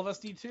all of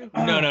us need to?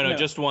 No,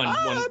 just one.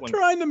 I'm one.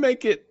 trying to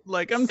make it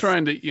like I'm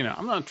trying to,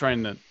 I'm not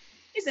trying to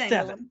He's 7.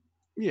 angling.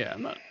 yeah,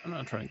 I'm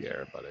not trying to get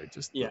everybody.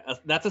 Just Yeah,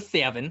 that's a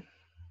 7.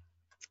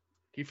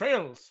 He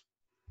fails.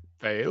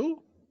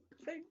 fail.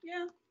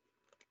 Yeah.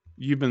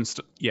 You've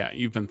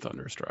been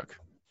thunderstruck.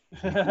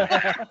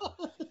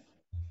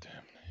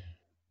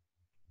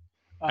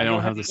 I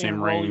don't have the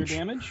same roll your range.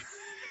 damage.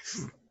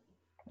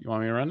 You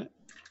want me to run it?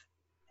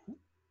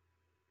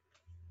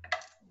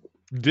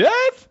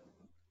 Death.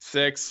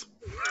 6.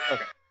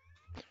 Okay.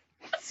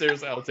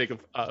 Seriously, I'll take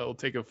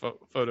a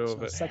photo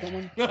of it.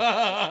 Second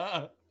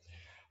one.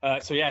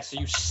 So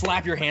you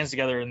slap your hands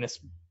together, and this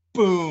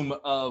boom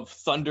of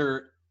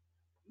thunder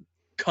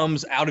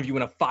comes out of you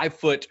in a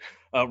 5-foot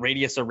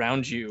radius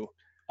around you.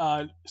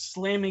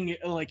 Slamming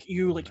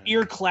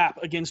ear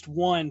clap against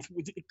one,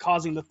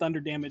 causing the thunder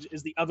damage.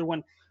 As the other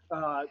one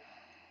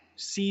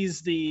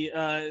sees the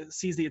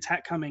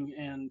attack coming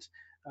and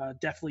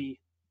deftly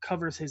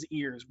covers his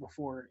ears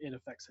before it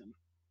affects him.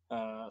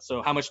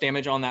 So how much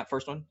damage on that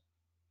first one?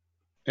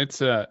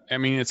 It's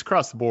it's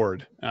across the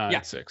board.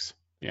 It's 6.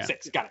 Yeah.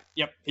 6. Got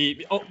it.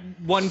 Yep.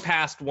 One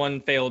passed,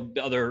 one failed.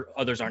 The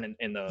others aren't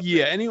in the.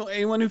 Yeah.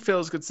 Anyone who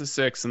fails gets a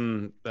 6,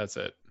 and that's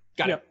it.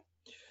 Got Yep.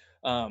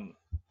 it.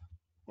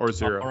 Or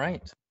 0. All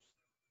right.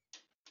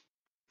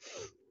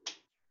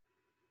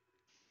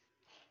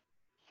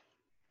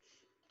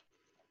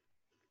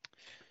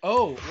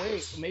 Oh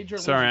wait, major.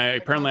 Sorry,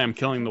 apparently I'm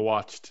killing the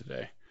watch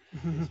today.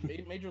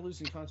 Major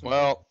losing concentration.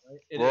 Well, right?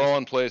 It we're is. all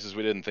in places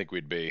we didn't think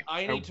we'd be.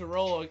 I need to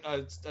roll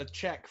a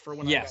check for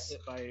when Yes. I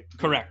got hit by.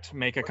 Correct.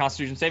 Make a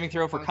Constitution saving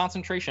throw for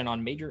concentration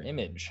on major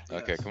image.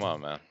 Okay, come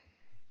on, man.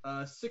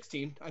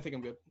 16. I think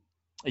I'm good.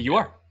 You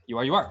are.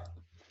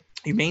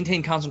 You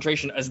maintain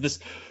concentration as this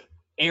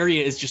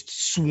area is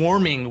just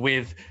swarming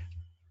with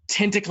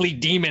tentacly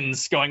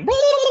demons going.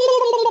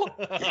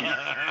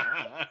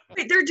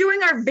 Wait, they're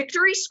doing our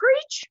victory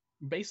screech?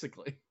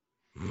 Basically.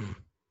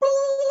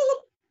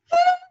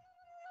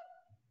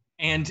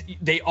 And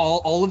they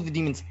all of the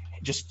demons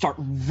just start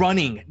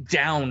running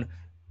down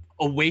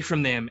away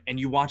from them, and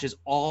you watch as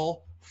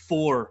all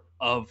 4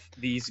 of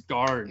these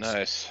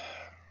guards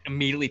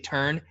immediately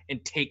turn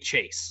and take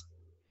chase.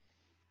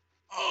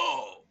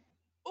 Oh,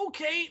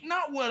 okay,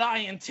 not what I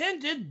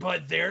intended,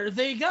 but there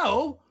they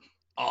go.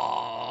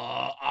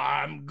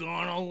 I'm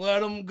gonna let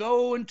them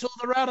go until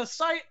they're out of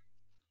sight,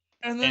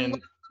 and then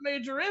let the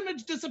major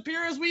image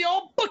disappear as we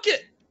all book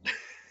it.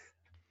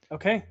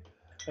 Okay.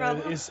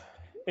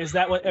 Is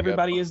that what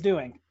everybody is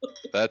doing?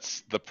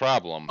 That's the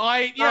problem.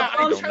 I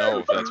don't know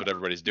if that's what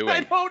everybody's doing. I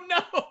don't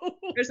know.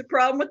 There's a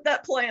problem with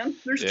that plan.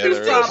 There's Yeah, two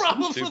there is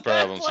problems two with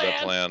problems that with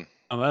that plan. plan.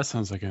 Oh, that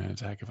sounds like an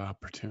attack of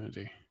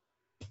opportunity.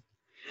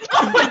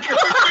 Oh my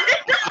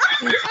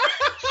god!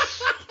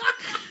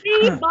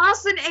 See,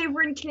 Boss and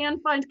Averin can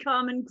find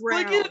common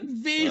ground. Look at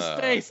V's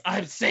face.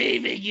 I'm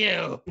saving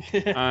you.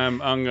 I'm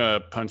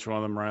gonna punch one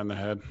of them right in the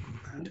head.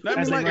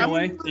 As they run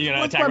away? You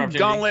gonna What's attack my opportunity?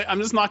 gauntlet? I'm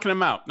just knocking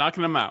him out.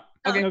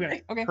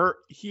 Okay.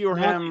 He or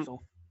Not him.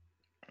 lethal.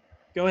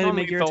 Go ahead and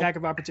make your Non-lethal. attack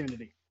of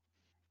opportunity.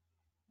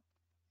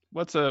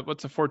 What's a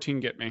 14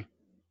 get me?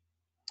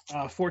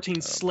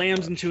 14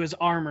 slams into his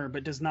armor,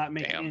 but does not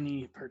make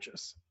any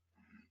purchase,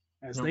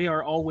 as they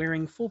are all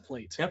wearing full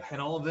plate. Yep,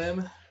 and all of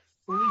them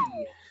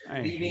free, I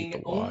hate leaving the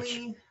watch.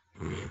 only.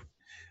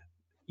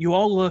 You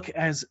all look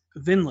as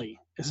Vinley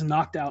is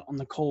knocked out on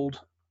the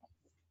cold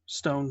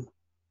stone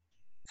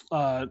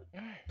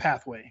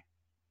pathway.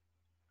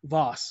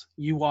 Voss,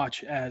 you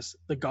watch as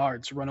the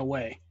guards run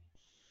away.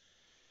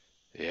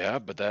 Yeah,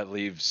 but that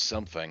leaves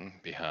something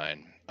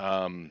behind.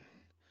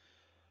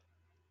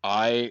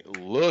 I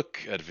look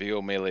at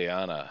Vio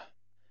Meliana.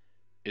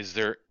 Is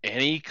there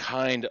any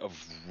kind of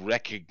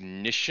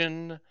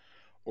recognition,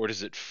 or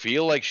does it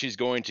feel like she's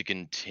going to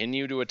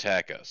continue to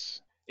attack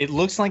us? It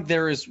looks like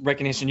there is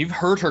recognition. You've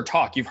heard her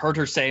talk. You've heard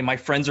her say, "My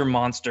friends are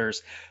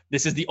monsters.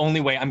 This is the only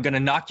way. I'm going to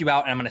knock you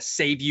out, and I'm going to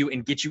save you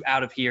and get you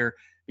out of here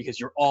because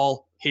you're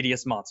all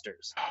hideous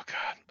monsters." Oh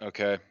God.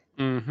 Okay.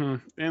 Mm-hmm.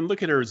 And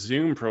look at her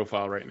Zoom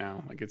profile right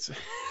now. Like it's,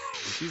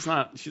 she's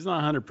not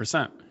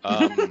 100%.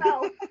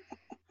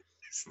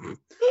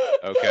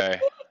 Okay.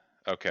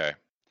 Okay.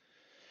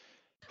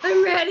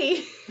 I'm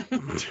ready.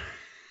 What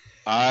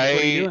are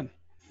you doing?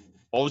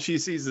 All she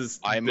sees is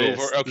I this. move.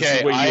 This Okay.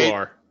 is what you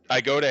are.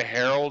 I go to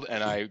Harold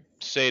and I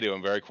say to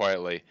him very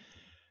quietly,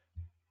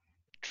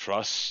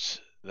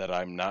 "Trust that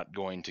I'm not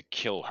going to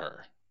kill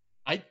her."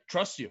 I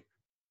trust you.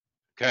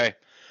 Okay.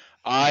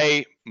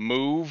 I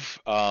move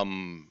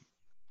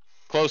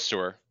close to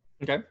her.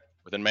 Okay.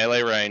 Within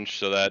melee range,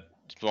 so that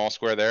small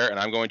square there, and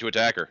I'm going to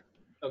attack her.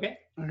 Okay.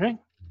 Okay.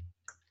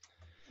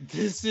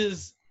 This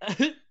is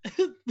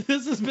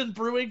this has been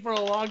brewing for a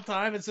long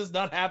time. It's just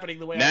not happening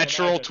the way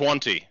Natural I imagined.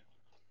 20.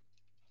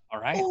 All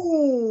right.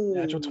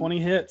 Natural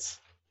 20 hits.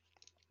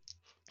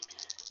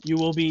 You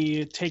will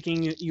be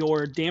taking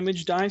your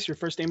damage dice, your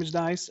first damage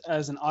dice,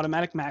 as an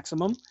automatic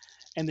maximum,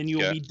 and then you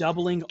will Okay. be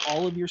doubling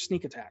all of your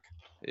sneak attack.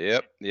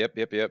 Yep. Oh,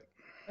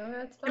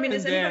 that's I mean, fine.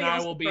 is And then anybody I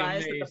else will be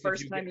surprised that amazed the if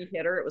first you time get- he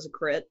hit her, it was a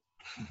crit?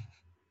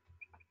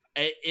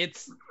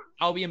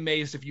 I'll be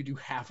amazed if you do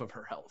half of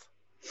her health.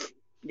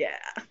 Yeah.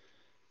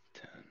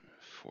 10,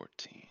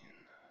 14,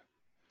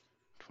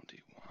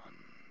 21,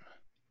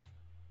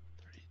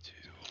 32.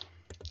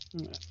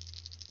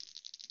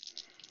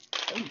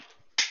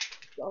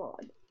 Oh,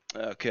 God.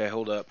 Okay,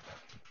 hold up.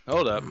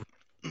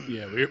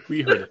 Yeah,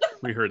 we heard it.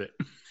 We heard it.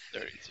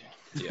 32.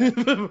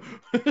 Yeah.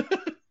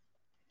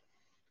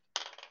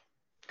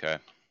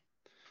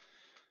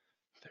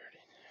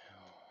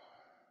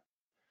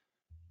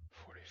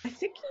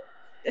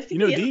 think You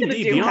know, he is D&D gonna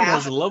do Beyond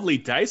has half. a lovely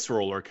dice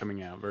roller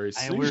coming out very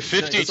soon. we're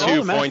still- That's all that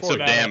 52 matters points for of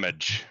that.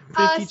 damage.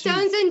 52.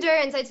 Stone's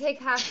endurance, I take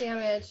half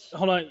damage.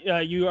 Hold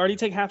on. You already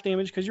take half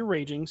damage because you're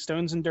raging.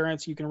 Stone's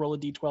endurance, you can roll a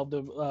d12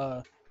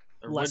 to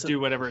Or lessen. do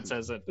whatever it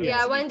says. That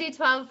Yeah,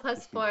 1d12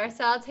 plus 4.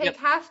 So I'll take Yep.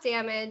 half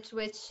damage,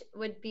 which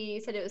would be,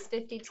 you said it was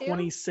 52?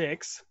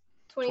 26.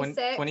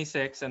 26?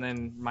 26, and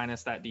then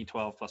minus that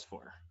d12 plus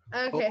 4.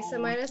 Okay, so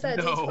minus that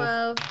no.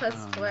 d12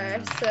 plus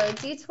 4. So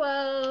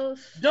d12.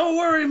 Don't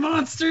worry,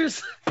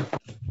 monsters. Who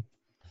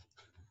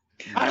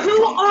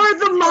are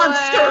the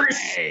monsters?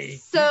 Hey.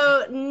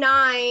 So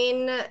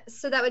 9.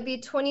 So that would be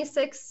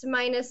 26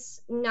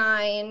 minus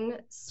 9.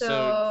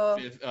 So,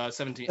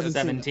 17.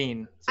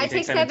 17. So I you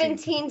take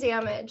 17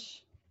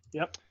 damage.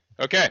 Yep.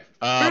 Okay.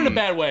 We're in a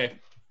bad way.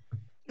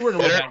 We're in a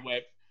real bad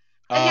way.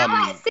 And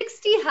now at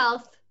 60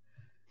 health.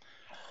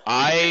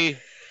 I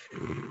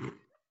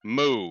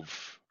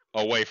move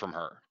away from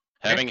her.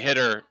 Having hit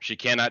her, she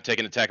cannot take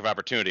an attack of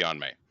opportunity on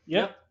me.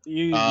 Yep.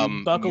 You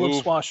buckle of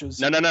Move- swashes.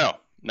 No.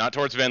 Not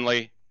towards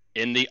Vinley.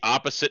 In the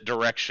opposite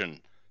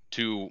direction.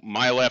 To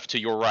my left, to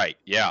your right.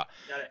 Yeah.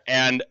 Got it.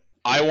 And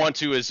I want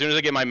to, as soon as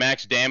I get my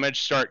max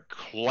damage, start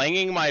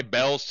clanging my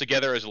bells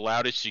together as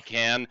loud as she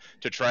can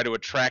to try to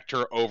attract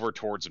her over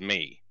towards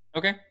me.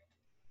 Okay.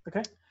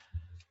 Okay.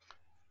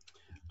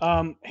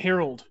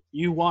 Harold,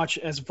 you watch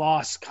as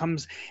Voss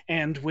comes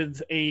and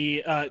with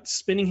a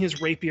spinning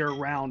his rapier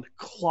around,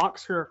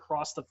 clocks her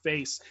across the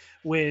face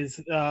with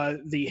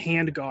the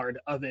handguard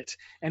of it,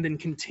 and then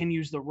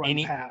continues the run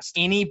past.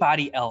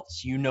 Anybody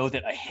else you know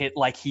that a hit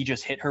like he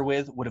just hit her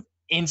with would have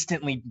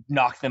instantly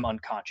knocked them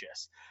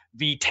unconscious.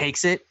 V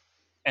takes it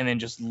and then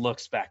just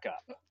looks back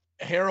up.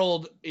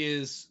 Harold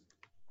is.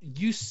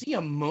 You see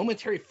a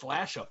momentary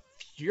flash of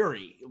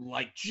fury,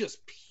 like just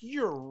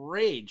pure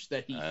rage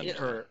that he hit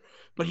her,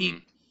 but he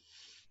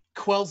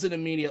quells it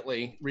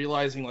immediately,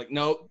 realizing like,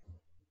 no,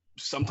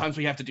 sometimes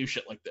we have to do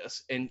shit like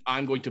this, and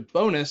I'm going to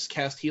bonus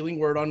cast Healing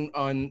Word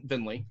on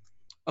Vinley.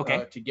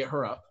 Okay. To get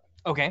her up.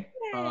 Okay.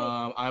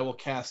 I will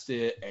cast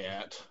it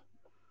at.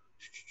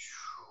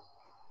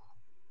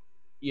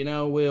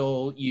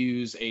 We'll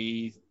use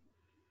a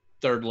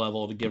 3rd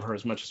level to give her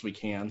as much as we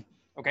can.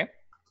 Okay.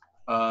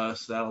 So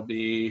that'll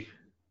be.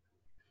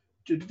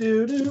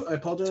 I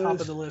apologize. Top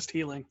of the list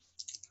healing.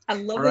 I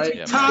love All that right,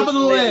 you top of the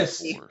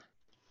list.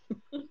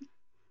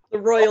 The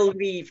royal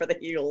V for the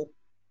heal.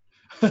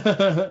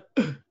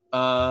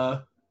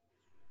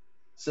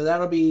 So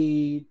that'll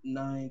be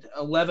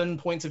 11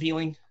 points of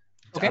healing.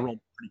 Okay. I rolled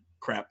pretty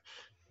crap.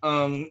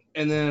 And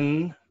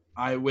then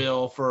I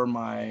will for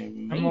my.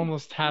 I'm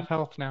almost half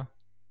health now.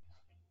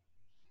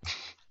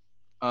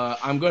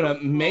 I'm gonna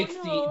make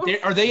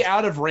Are they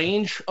out of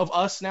range of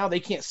us now? They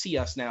can't see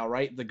us now,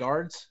 right? The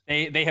guards.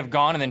 They have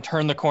gone and then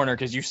turned the corner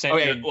because you sent.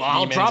 Okay. your Well,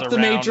 I'll demons drop the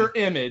around. major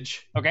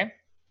image. Okay.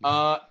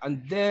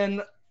 And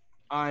then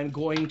I'm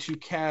going to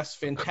cast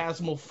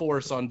Phantasmal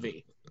Force on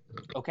V.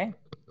 Okay.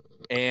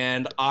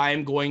 And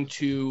I'm going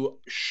to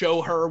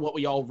show her what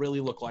we all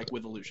really look like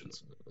with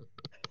illusions.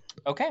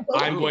 Okay.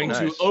 I'm going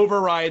nice. to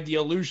override the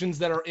illusions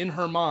that are in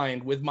her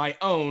mind with my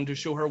own to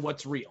show her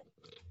what's real.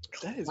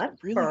 That is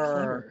really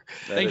clever.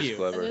 Thank you.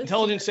 That is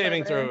Intelligence super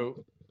saving clever.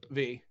 throw,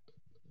 V.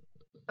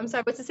 I'm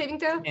sorry, what's the saving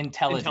throw?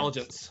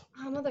 Intelligence.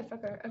 Oh,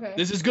 motherfucker. Okay.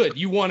 This is good.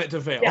 You want it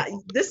to fail. Yeah,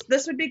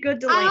 this would be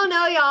good to I like. don't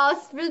know, y'all.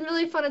 It's been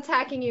really fun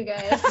attacking you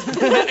guys.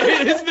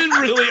 It's been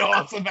really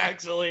awesome,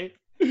 actually.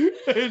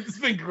 It's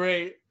been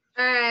great.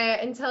 All right,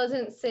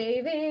 intelligence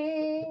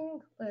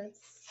saving. Let's.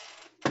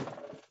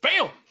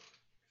 Fail.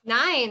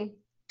 9.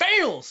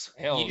 Fails.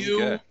 Fails,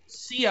 You okay.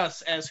 see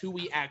us as who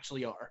we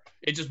actually are.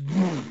 It just.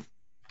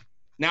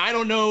 Now I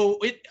don't know.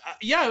 It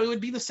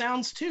would be the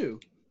sounds too.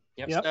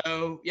 Yep.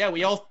 So yeah,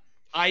 we all.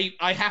 I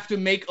have to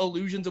make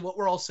illusions of what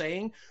we're all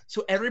saying,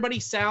 so everybody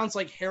sounds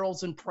like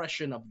Harold's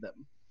impression of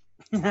them.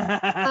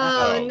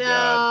 Oh,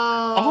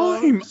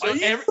 no. So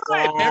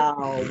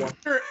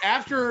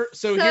after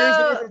here's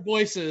the different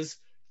voices.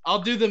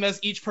 I'll do them as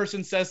each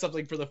person says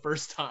something for the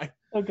first time.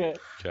 Okay.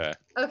 Okay.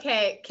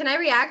 Okay, can I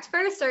react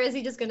first, or is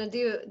he just gonna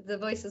do the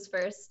voices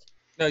first?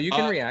 No, you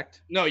can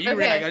react. No, you can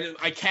Okay. react.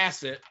 I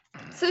cast it.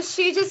 So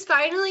she just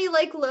finally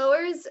like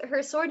lowers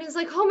her sword and is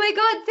like, "Oh my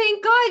god,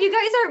 thank God, you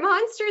guys aren't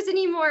monsters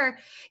anymore.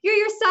 You're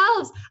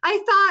yourselves. I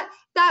thought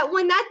that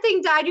when that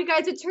thing died, you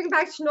guys would turn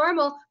back to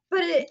normal, but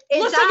it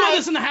Let's talk about died."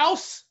 this in the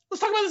house. Let's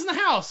talk about this in the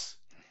house.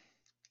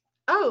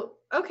 Oh,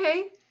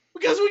 okay.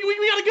 Because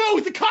we gotta go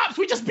with the cops.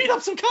 We just beat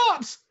up some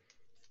cops.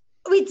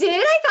 We did?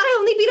 I thought I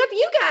only beat up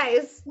you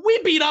guys. We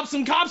beat up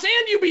some cops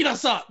and you beat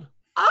us up.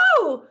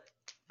 Oh.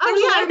 There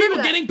was yeah, a I lot of people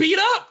remember that. getting beat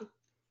up. And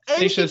then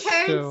she Stacia's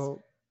turns.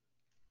 still.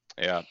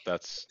 Yeah,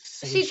 that's.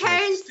 She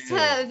turns to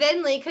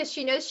Vinley because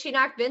she knows she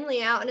knocked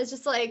Vinley out and is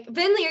just like,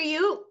 "Vinley, are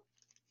you?"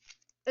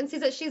 And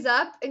sees that she's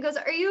up and goes,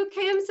 "Are you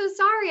okay? I'm so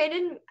sorry. I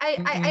didn't.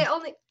 I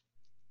only.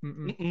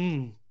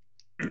 Mm-mm.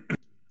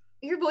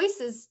 Your voice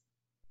is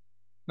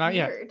Not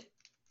yet. weird."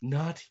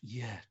 Not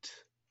yet.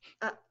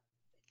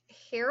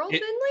 Harold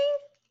It- Vinley?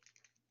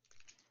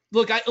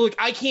 Look,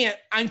 I can't.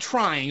 I'm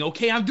trying.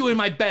 Okay, I'm doing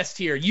my best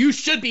here. You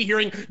should be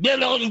hearing.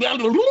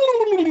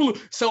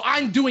 So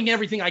I'm doing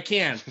everything I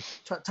can.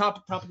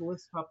 Top of the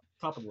list. Top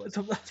of the list.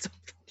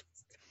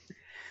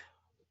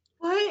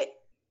 What?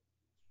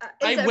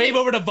 I wave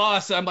over to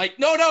Voss. I'm like,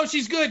 no,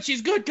 she's good.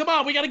 She's good. Come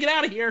on, we gotta get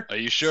out of here. Are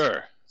you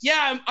sure?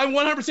 Yeah, I'm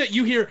 100%.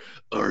 You hear?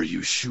 Are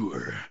you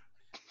sure?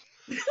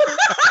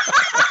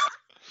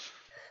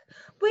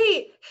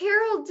 Wait,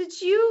 Harold, did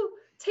you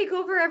take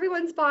over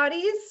everyone's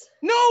bodies?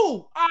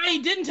 No, I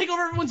didn't take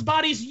over everyone's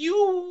bodies.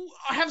 You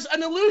have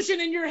an illusion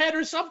in your head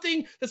or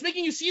something that's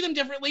making you see them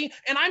differently,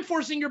 and I'm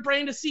forcing your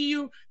brain to see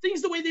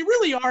things the way they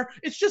really are.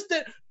 It's just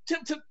that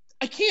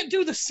I can't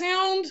do the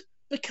sound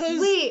because.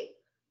 Wait.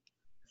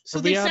 So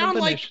Are they we out sound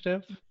of like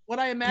initiative? what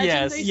I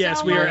imagine they Yes,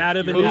 sound we are like. out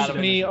of Move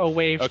initiative. me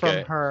away Okay.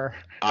 from her.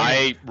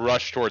 I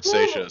rush towards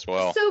Seisha as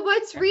well. So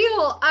what's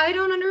real? I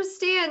don't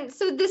understand.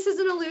 So this is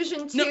an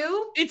illusion too?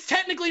 No, it's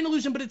technically an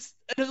illusion, but it's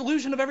an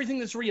illusion of everything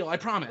that's real. I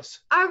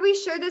promise. Are we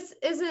sure this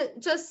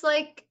isn't just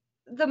like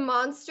the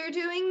monster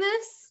doing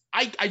this?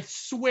 I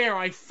swear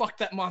I fucked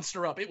that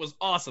monster up. It was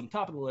awesome.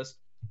 Top of the list.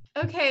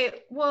 Okay,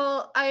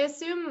 well, I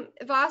assume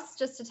Voss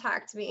just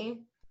attacked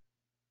me.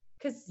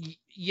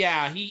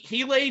 Yeah,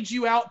 he laid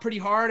you out pretty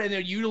hard, and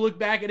then you look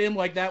back at him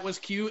like that was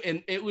cute,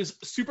 and it was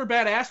super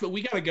badass. But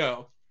we gotta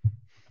go.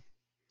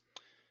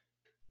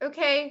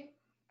 Okay.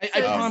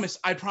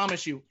 I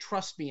promise you.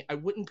 Trust me. I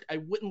wouldn't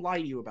lie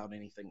to you about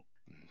anything.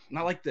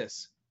 Not like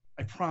this.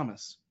 I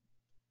promise.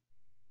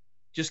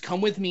 Just come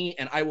with me,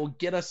 and I will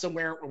get us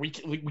somewhere where we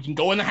can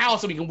go in the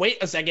house, and we can wait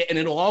a second, and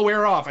it'll all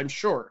wear off. I'm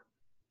sure.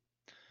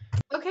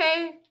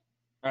 Okay.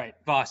 All right,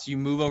 Voss, you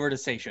move over to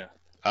Seisha.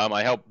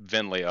 I help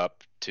Vinley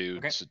up to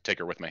Okay. take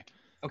her with me.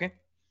 Okay.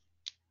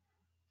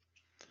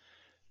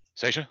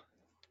 Seisha,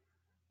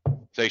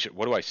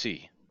 what do I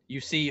see? You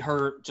see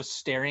her just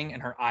staring,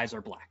 and her eyes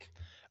are black.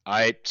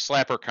 I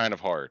slap her kind of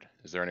hard.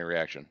 Is there any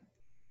reaction?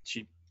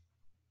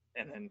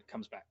 And then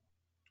comes back.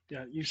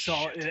 Yeah, you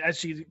saw as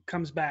she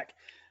comes back,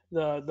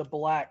 the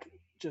black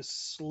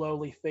just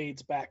slowly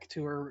fades back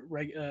to her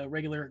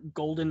regular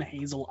golden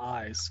hazel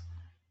eyes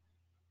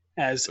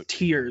as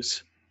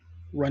tears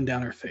run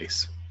down her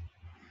face.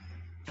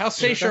 How's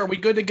Seisha? Are we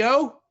good to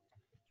go?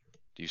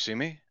 Do you see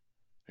me?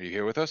 Are you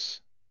here with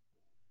us?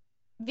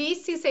 V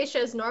sees Seisha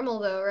as normal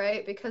though,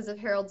 right? Because of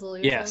Harold's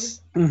illusion.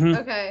 Yes.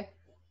 Okay.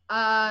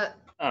 So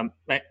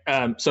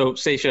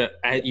Seisha,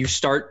 you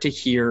start to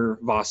hear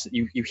Voss.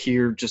 You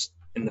hear just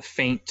in the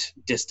faint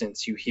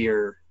distance, you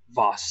hear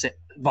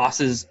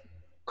Voss's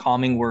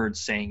calming words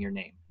saying your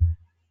name.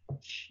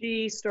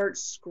 She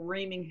starts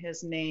screaming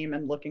his name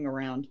and looking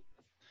around.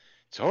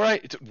 It's all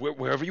right.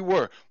 Wherever you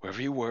were,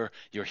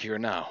 you're here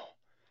now.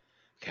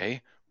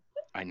 Okay?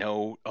 I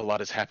know a lot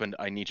has happened.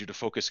 I need you to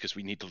focus because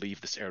we need to leave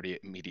this area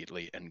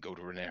immediately and go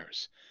to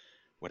Renair's.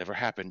 Whatever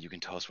happened, you can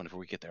tell us whenever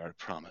we get there. I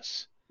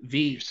promise.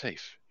 V, you're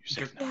safe. You're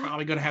safe You're now.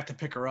 probably gonna have to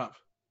pick her up.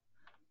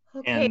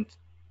 Okay. And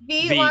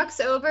V walks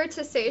over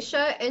to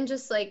Seisha and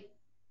just like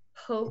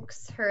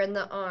pokes her in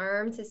the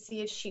arm to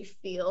see if she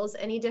feels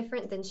any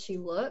different than she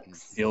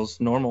looks. Feels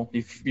normal.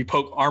 You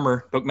poke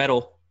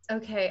metal.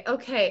 Okay.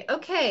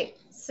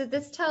 So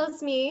this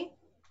tells me,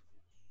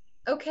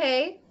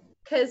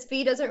 because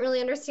V doesn't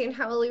really understand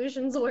how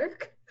illusions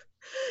work.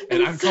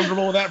 And I'm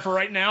comfortable with that for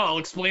right now. I'll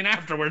explain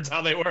afterwards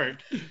how they work.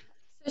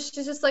 So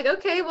she's just like,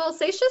 okay, well,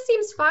 Seisha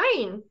seems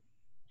fine.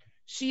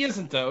 She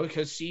isn't though,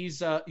 because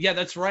she's yeah,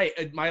 that's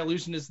right. My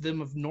illusion is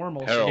them of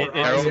normal. Harold,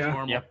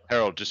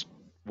 Harold, just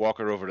walk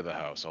her over to the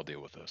house. I'll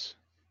deal with this.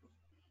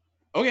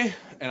 Okay,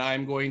 and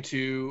I'm going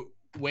to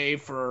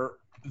wave for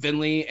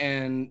Vinley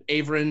and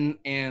Averin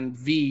and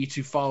V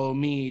to follow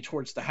me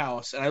towards the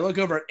house. And I look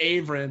over at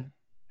Averin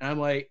and I'm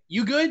like,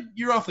 "You good?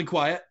 You're awfully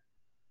quiet."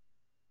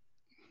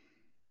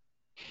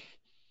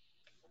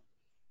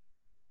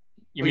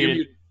 You're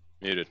muted.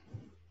 Muted.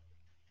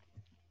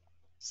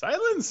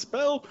 Silence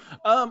spell.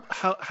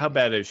 How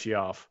bad is she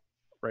off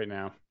right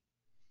now?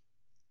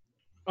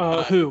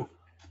 Who?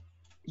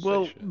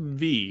 Well,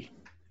 V.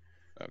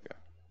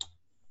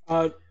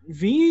 Okay.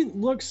 V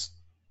looks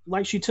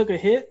like she took a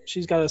hit.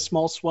 She's got a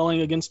small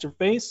swelling against her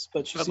face,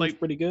 but she seems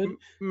pretty good.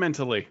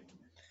 Mentally.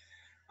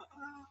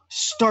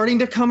 Starting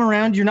to come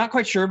around. You're not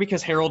quite sure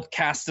because Harold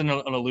cast an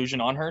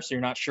illusion on her, so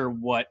you're not sure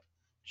what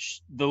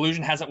the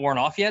illusion hasn't worn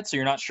off yet, so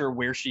you're not sure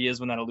where she is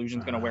when that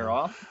illusion's going to wear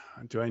off.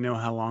 Do I know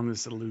how long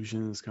this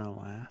illusion is going to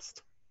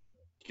last?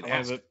 You can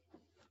ask it.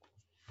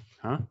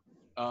 Huh?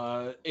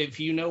 If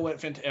you know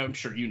what I'm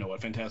sure you know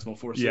what Phantasmal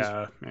Force is.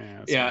 Yeah.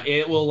 Yeah,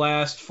 it will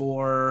last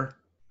for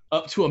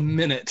up to a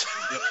minute.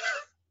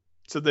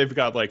 So they've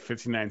got like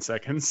 59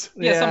 seconds.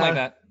 Yeah, something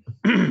like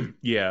that.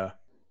 Yeah.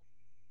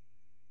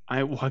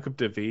 I walk up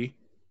to V.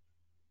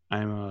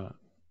 I'm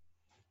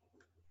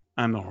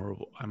a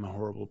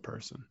horrible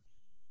person.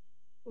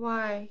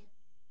 Why?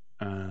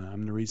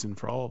 I'm the reason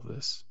for all of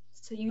this.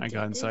 So you I did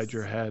got inside this?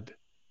 your head.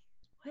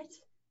 What?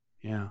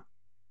 Yeah.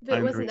 But I'm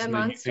the wasn't that reason that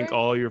you monster? think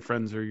all your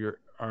friends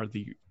are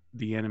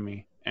the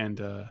enemy,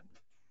 and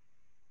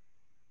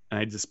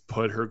I just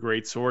put her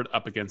great sword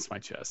up against my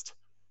chest.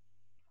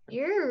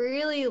 You're a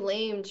really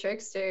lame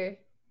trickster.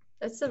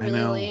 That's a I really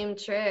know. lame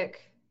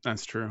trick.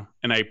 That's true.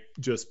 And I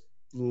just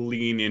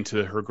lean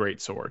into her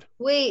great sword.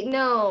 Wait,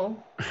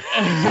 no.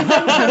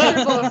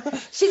 Uncomfortable.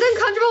 She's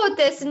uncomfortable with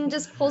this and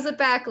just pulls it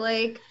back.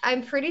 Like,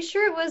 I'm pretty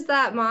sure it was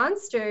that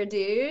monster,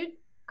 dude.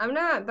 I'm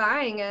not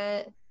buying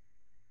it.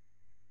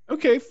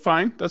 Okay,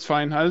 fine. That's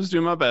fine. I was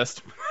doing my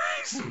best.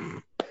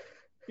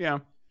 Yeah.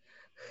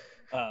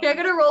 You're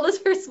gonna roll this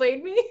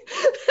persuade me?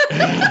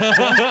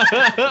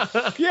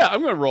 Yeah,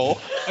 I'm gonna roll.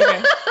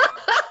 Okay.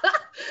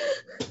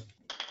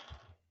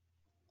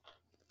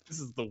 This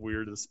is the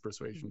weirdest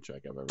persuasion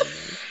check I've ever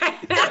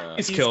made.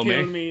 He's killing me.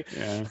 killing me.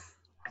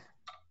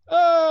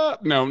 Yeah.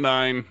 No,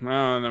 9.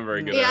 No, not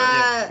very good. Yeah.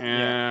 At it.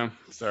 Yeah.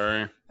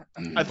 Sorry. I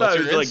What's thought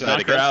it your was like insight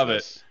knock her out of it.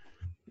 against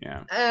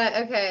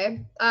Yeah.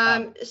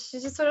 Okay.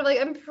 She's just sort of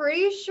like, I'm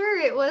pretty sure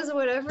it was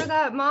whatever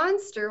that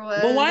monster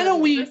was. Well, why don't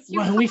and we first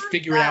you fought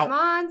figure it that out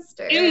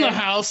monster in the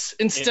house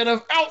instead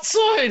of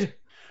outside?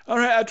 All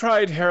right, I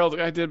tried Harold.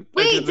 I did.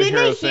 Wait, the didn't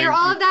I hero hear thing.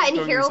 all of that in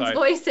Going Harold's inside.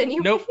 voice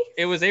anyway? Nope,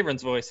 it was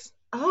Avron's voice.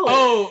 Oh.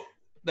 Oh,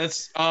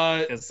 that's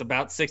It's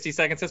about 60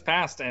 seconds has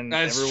passed, and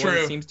That's everyone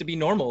true. seems to be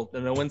normal.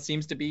 And no one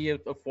seems to be a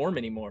form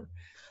anymore.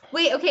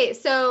 Wait, okay,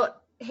 so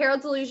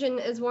Harold's illusion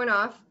is worn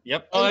off.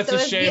 Yep. Oh, and that's so a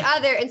is shame. the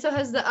other, and so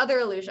has the other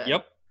illusion.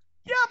 Yep.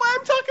 Yeah, but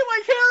I'm talking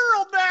like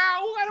Harold now.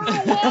 I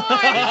don't know why.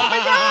 Oh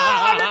my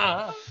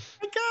god.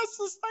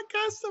 I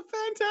guess the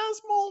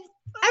phantasmal.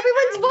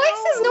 Everyone's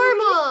voice is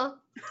normal.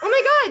 Oh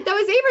my god, that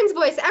was Avron's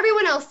voice.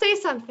 Everyone else, say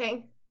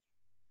something.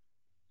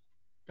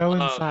 Go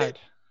inside.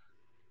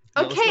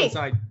 Yeah, let's go Okay.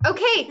 inside.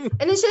 Okay.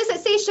 And then she looks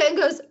at Seisha and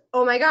goes,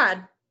 oh my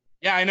god.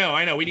 Yeah, I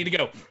know. We need to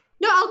go.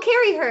 No, I'll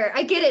carry her.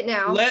 I get it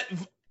now. Let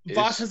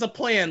Voss has a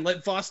plan.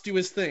 Let Voss do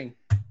his thing.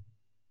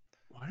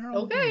 Why are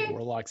all Okay. the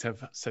warlocks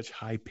have such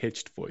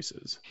high-pitched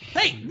voices?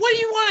 Hey, what do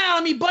you want out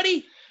of me,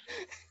 buddy?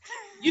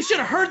 You should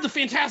have heard the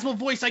phantasmal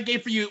voice I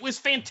gave for you. It was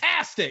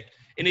fantastic.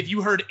 And if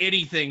you heard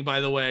anything, by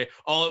the way,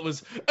 all it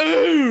was,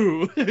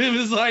 ooh. It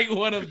was like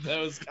one of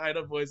those kind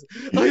of voices.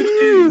 Like,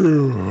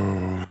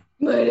 ooh.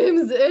 My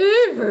name's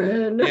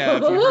Avron. Yeah,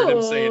 if you heard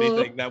him say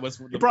anything, that was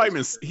He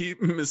probably he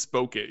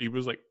misspoke it. He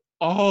was like,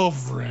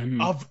 Ovren.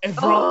 Of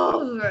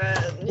Avron.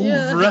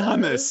 Yeah.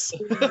 Ovranus.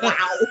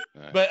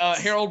 But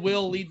Harold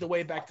will lead the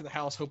way back to the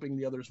house, hoping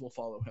the others will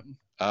follow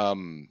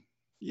him.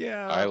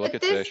 Yeah. I look At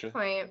at this Seisha.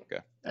 point,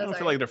 Okay. I don't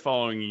feel like they're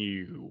following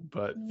you,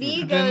 but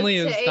V goes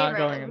Vinley to is not Avron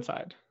going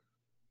inside.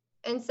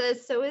 and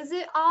says, so is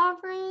it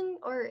Avron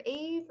or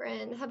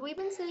Avron? Have we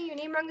been saying your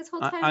name wrong this whole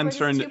time? I'm We're just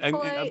starting too to. I've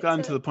polite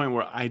gotten to the point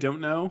where I don't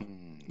know.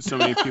 So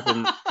many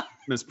people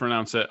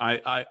mispronounce it.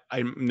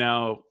 I'm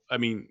now. I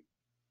mean,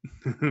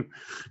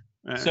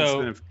 it's So-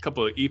 been a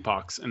couple of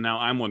epochs, and now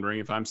I'm wondering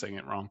if I'm saying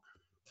it wrong.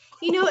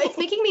 You know, it's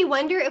making me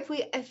wonder if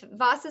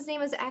Voss's name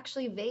was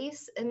actually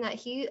Vase and that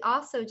he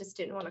also just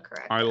didn't want to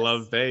correct I us.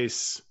 love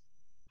vase.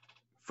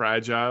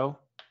 Fragile,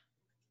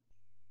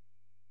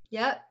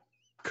 Yep.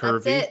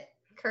 curvy. That's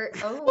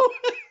it. Oh. All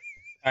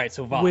right,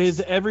 so Voss. With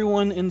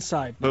everyone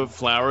inside. Put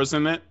flowers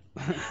in it.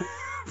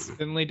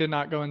 Vinley did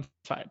not go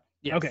inside.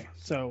 Yes. Okay,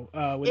 so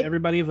with It-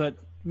 everybody but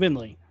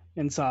Vinley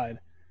inside,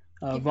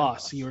 Keep it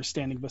Voss, Voss. you are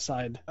standing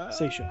beside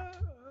Seisha.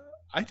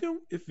 I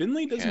don't. If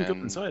Vinley doesn't go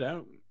Can- inside, I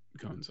don't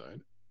go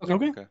inside.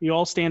 Okay. You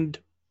all stand,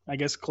 I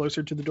guess,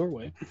 closer to the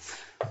doorway.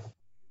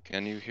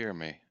 Can you hear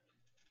me?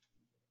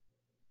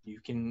 You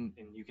can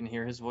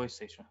hear his voice,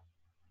 Seisha.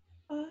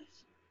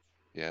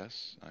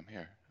 Yes, I'm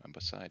here. I'm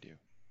beside you.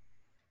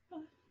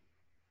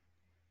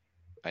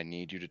 I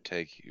need you to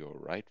take your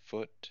right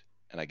foot,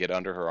 and I get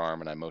under her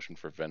arm and I motion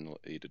for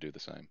Venli to do the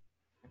same.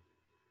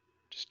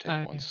 Just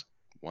take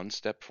one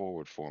step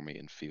forward for me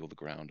and feel the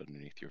ground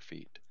underneath your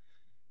feet.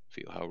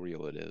 Feel how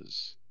real it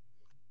is.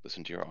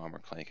 Listen to your armor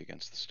clank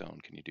against the stone.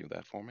 Can you do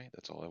that for me?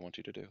 That's all I want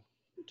you to do.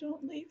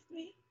 Don't leave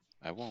me.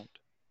 I won't.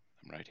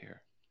 I'm right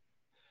here.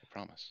 I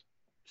promise.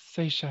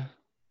 Seisha,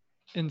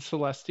 in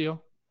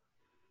Celestial,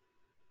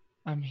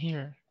 I'm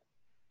here.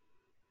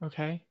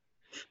 Okay?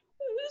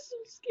 I'm so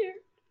scared.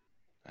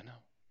 I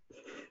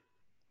know.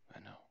 I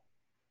know.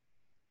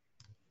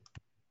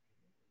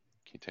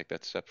 Can you take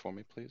that step for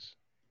me, please?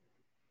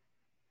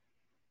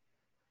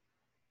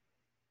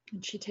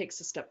 And she takes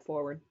a step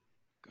forward.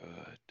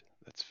 Good.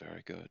 That's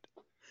very good.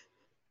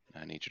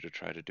 I need you to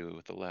try to do it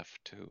with the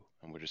left, too.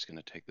 And we're just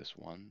going to take this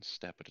one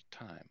step at a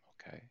time,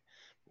 okay?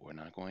 We're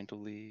not going to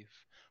leave.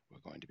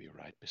 We're going to be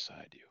right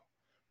beside you.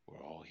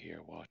 We're all here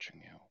watching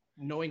you.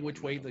 Knowing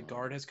which way the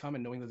guard has come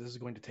and knowing that this is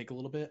going to take a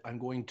little bit, I'm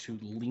going to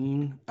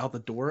lean out the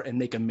door and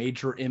make a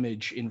major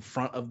image in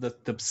front of the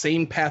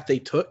same path they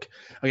took.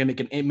 I'm going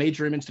to make a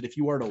major image that if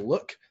you are to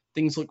look,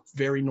 things look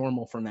very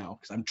normal for now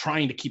because I'm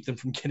trying to keep them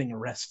from getting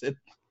arrested.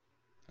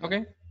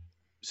 Okay.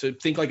 So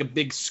think like a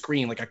big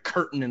screen, like a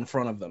curtain in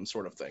front of them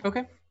sort of thing.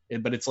 Okay.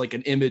 But it's like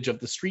an image of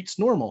the streets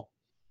normal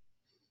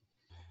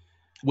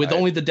with I-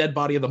 only the dead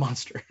body of the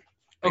monster.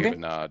 I give Okay. a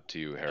nod to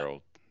you,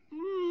 Harold.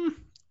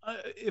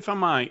 If I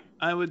might,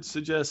 I would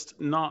suggest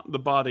not the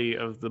body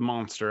of the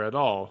monster at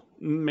all.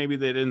 Maybe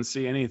they didn't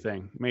see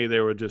anything. Maybe they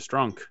were just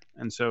drunk.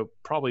 And so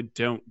probably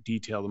don't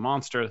detail the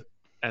monster.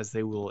 as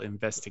they will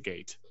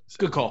investigate. So,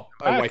 Good call.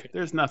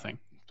 There's nothing.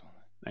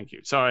 Thank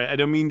you. Sorry, I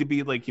don't mean to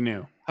be like,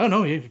 I don't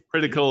know.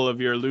 critical of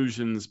your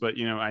illusions, but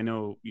I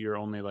know you're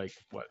only like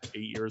what, 8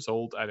 years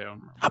old. I don't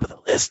remember. Top of the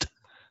list.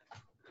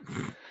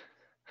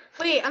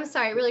 Wait, I'm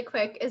sorry, really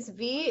quick.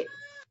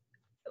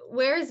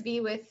 Where is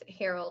V with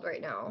Harold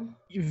right now?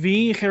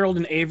 V, Harold,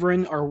 and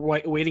Averin are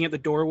waiting at the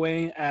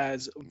doorway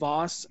as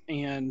Voss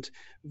and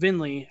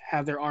Vinley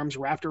have their arms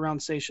wrapped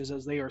around Seisha's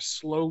as they are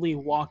slowly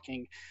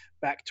walking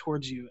back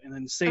towards you. And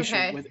then Seisha,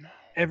 Okay. with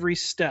every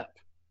step,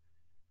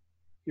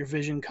 your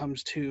vision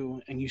comes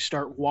to, and you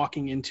start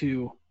walking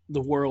into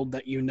the world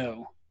that you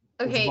know.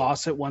 Okay. With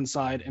Voss at one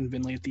side and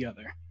Vinley at the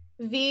other.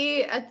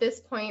 V at this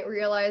point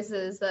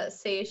realizes that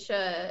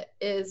Seisha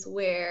is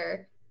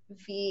where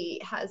V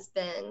has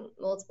been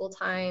multiple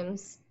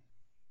times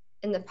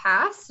in the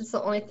past. It's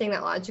the only thing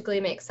that logically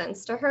makes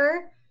sense to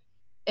her.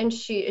 And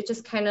it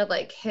just kind of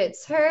like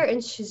hits her,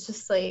 and she's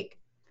just like,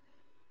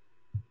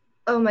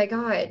 oh my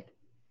God,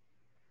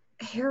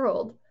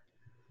 Harold.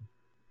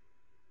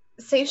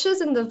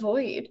 Seisha's in the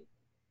void.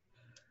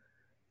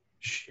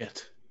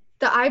 Shit.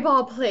 The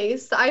eyeball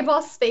place, the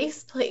eyeball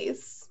space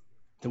place.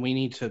 Then we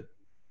need to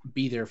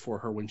be there for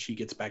her when she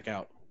gets back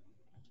out.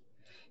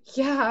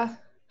 Yeah.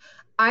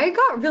 I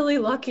got really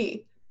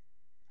lucky.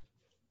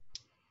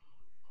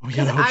 We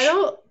 'Cause gotta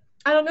hope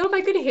I don't know if I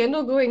could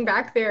handle going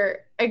back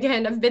there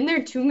again. I've been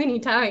there too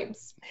many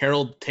times.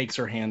 Harold takes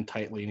her hand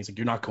tightly and he's like,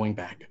 "You're not going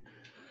back.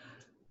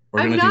 We're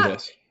I'm gonna not- do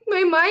this.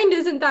 My mind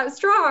isn't that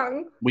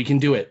strong. We can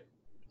do it.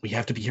 We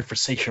have to be here for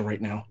Seisha right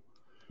now."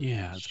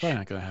 Yeah, it's probably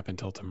not going to happen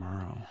until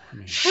tomorrow.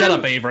 Shut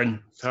up,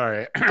 Averin.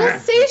 Sorry. Well,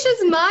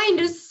 Seisha's mind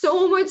is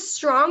so much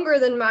stronger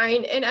than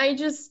mine, and I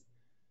just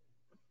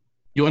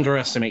You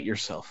underestimate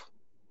yourself.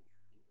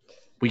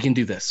 We can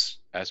do this.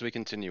 As we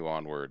continue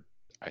onward,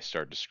 I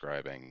start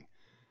describing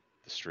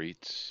the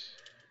streets,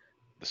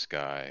 the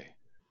sky,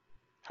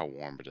 how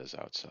warm it is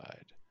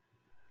outside.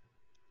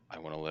 I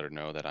want to let her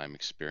know that I'm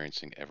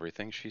experiencing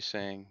everything she's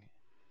saying,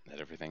 that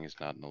everything is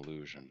not an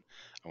illusion.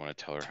 I want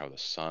to tell her how the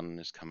sun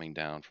is coming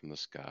down from the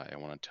sky. I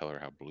want to tell her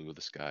how blue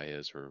the sky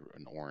is, or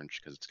an orange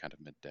because it's kind of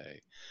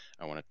midday.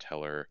 I want to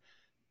tell her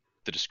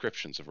the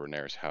descriptions of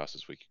Renaer's house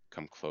as we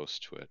come close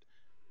to it,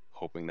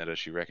 hoping that as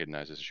she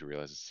recognizes, she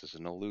realizes this is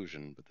an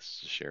illusion, but this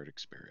is a shared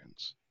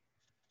experience.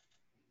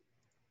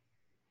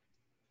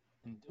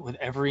 With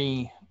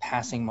every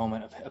passing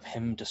moment of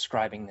him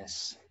describing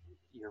this,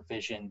 your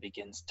vision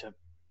begins to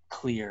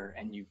clear,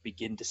 and you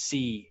begin to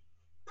see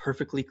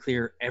perfectly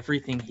clear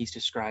everything he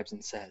describes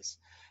and says.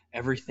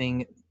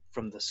 Everything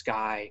from the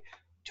sky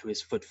to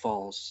his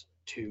footfalls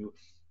to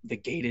the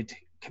gated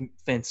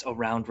fence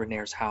around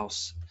Renaer's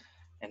house.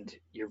 And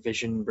your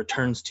vision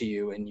returns to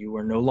you, and you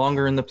are no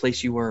longer in the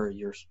place you were.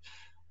 You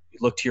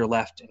look to your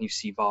left and you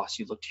see Voss.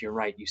 You look to your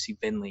right, you see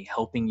Vinley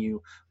helping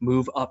you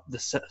move up the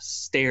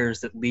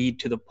stairs that lead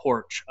to the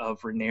porch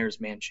of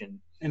Renaer's mansion.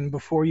 And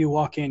before you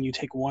walk in, you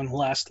take one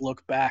last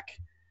look back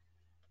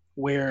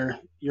where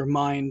your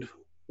mind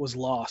was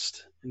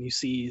lost, and you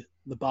see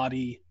the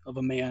body of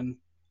a man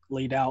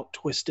laid out,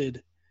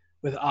 twisted,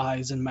 with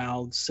eyes and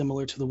mouths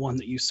similar to the one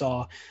that you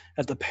saw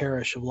at the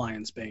parish of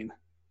Lionsbane.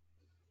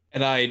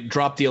 And I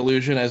drop the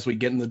illusion as we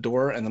get in the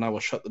door, and then I will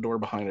shut the door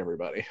behind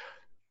everybody.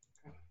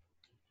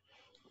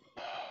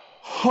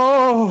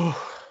 Oh.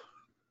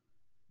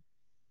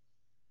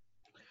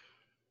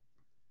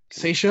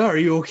 Seisha, are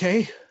you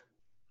okay?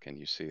 Can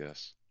you see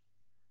us?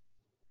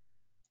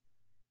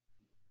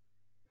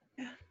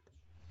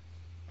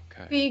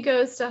 Okay. V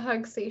goes to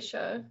hug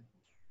Seisha.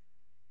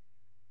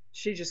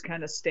 She just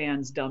kind of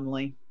stands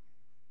dumbly.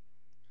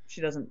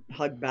 She doesn't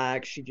hug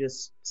back. She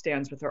just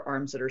stands with her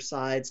arms at her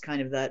sides,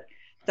 kind of that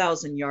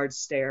 1,000-yard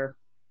stare.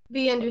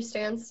 V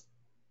understands.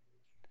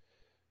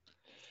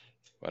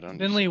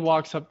 Vinley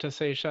walks up to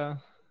Seisha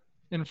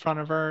in front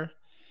of her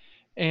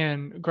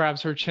and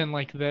grabs her chin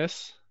like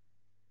this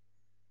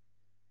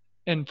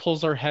and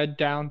pulls her head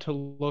down to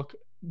look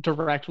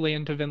directly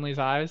into Vinley's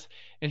eyes,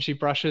 and she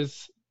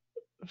brushes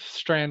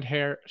strand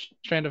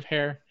of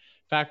hair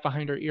back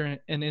behind her ear,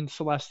 and in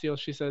Celestial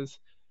she says,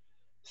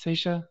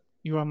 "Seisha,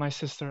 you are my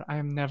sister. I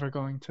am never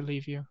going to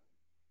leave you.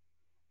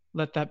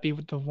 Let that be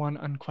the one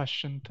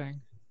unquestioned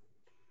thing.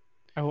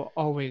 I will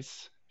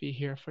always be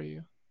here for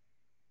you."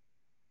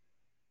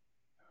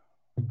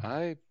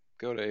 I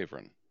go to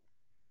Averin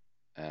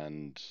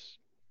and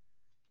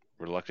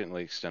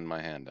reluctantly extend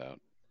my hand out.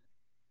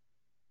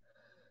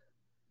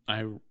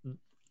 I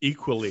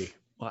equally,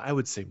 well, I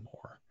would say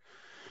more,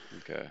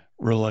 Okay.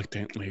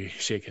 reluctantly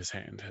shake his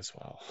hand as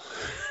well.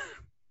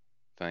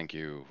 Thank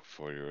you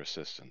for your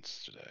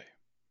assistance today.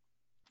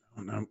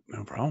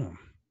 No problem.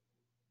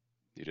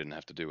 You didn't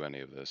have to do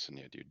any of this, and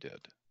yet you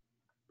did.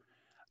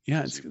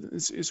 Yeah,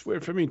 it's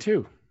weird for me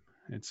too.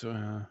 It's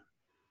gonna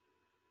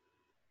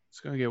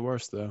get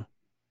worse though.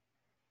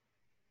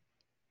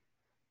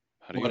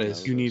 How do What you is?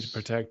 know You need this? to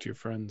protect your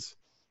friends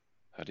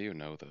How do you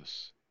know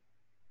this?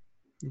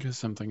 because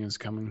something is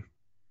coming.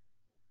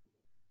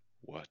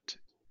 What?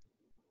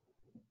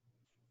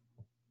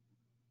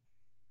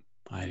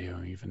 I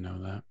don't even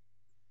know that.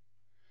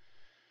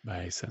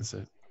 I sense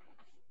it.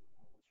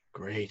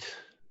 Great.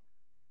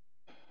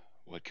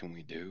 What can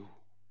we do?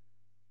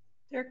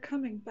 They're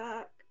coming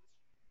back.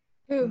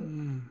 Who?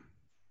 Hmm.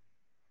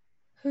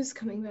 Who's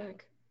coming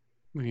back?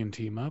 We can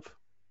team up.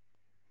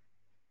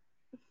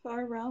 The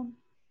far realm.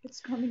 It's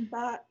coming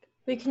back.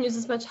 We can use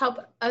as much help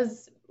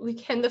as we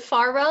can. The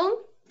far realm?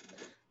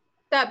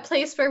 That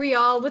place where we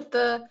all with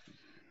the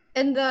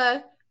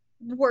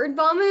word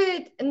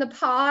vomit and the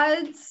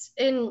pods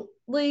and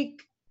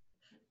like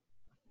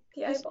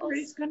the eyeballs.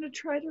 History's gonna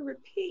try to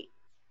repeat.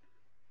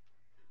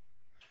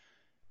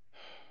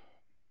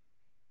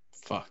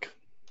 Fuck.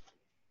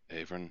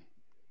 Avron,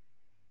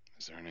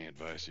 is there any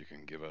advice you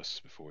can give us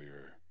before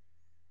your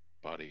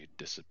body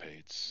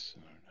dissipates,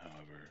 or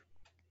however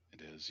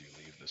it is you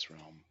leave this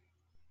realm?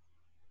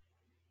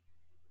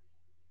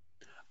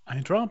 I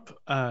drop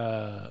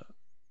a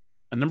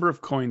number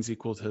of coins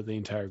equal to the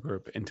entire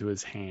group into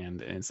his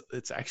hand, and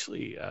it's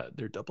actually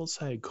they're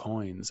double-sided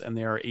coins, and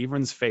they are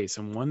Avron's face,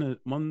 and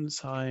one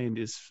side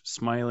is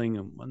smiling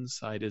and one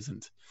side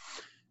isn't.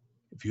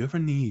 If you ever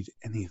need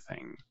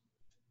anything,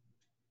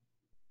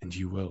 and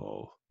you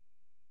will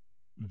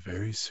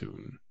very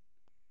soon,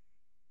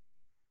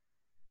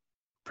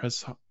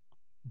 press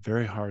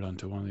very hard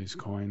onto one of these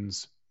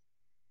coins,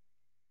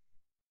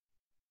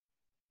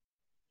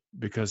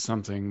 because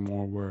something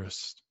more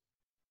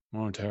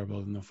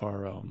terrible than the far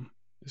realm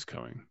is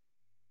coming.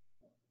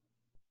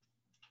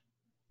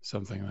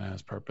 Something that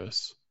has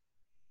purpose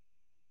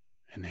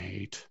and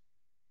hate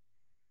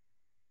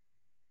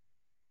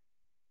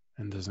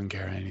and doesn't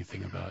care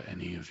anything about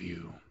any of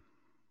you.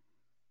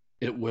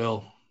 It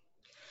will.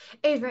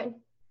 Avron.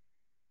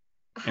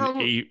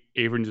 And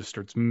Avron just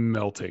starts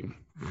melting.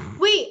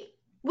 Wait.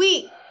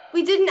 We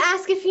didn't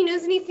ask if he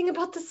knows anything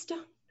about the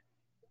stone.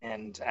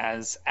 And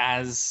as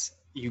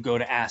you go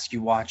to ask,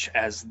 you watch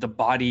as the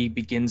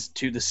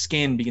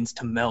skin begins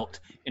to melt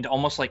into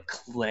almost like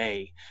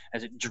clay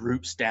as it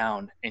droops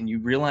down, and you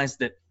realize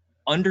that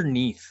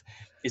underneath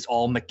is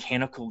all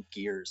mechanical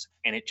gears,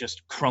 and it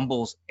just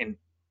crumbles and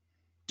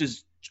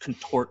just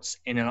contorts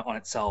in and on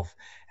itself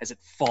as it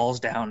falls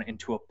down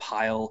into a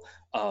pile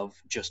of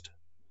just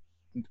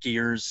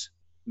gears,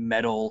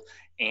 metal,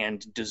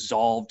 and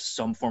dissolved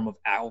some form of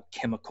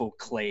alchemical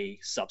clay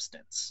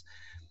substance.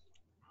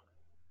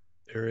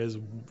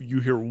 You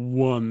hear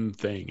one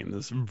thing in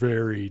this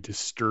very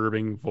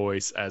disturbing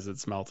voice as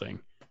it's melting.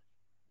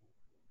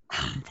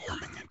 I'm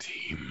forming a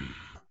team.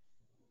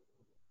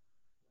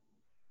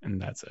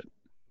 And that's it.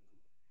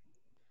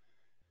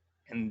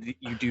 And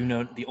you do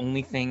know the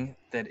only thing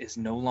that is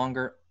no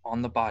longer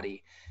on the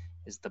body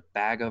is the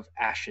bag of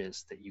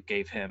ashes that you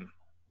gave him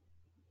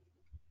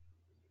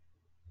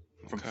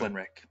from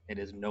Flinrick. It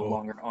is no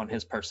longer on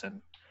his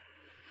person.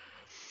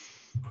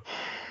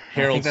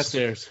 Harold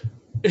stairs.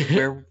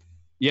 We're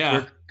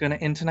Yeah. gonna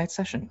end tonight's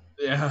session.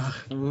 Yeah.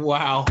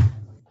 Wow.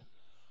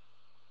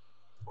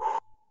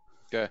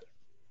 Okay.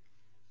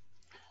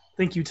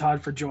 Thank you,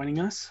 Todd, for joining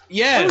us.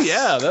 Yes. Oh,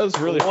 yeah, that was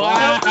really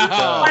Wow.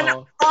 fun.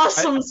 An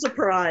awesome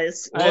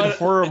surprise. I had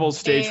horrible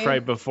stage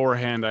fright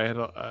beforehand. I had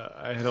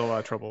a lot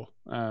of trouble.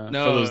 For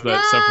those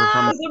that suffer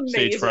from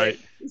stage fright.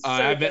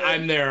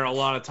 I'm there a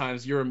lot of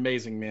times. You're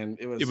amazing, man.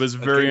 It was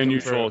very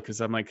unusual because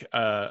I'm like,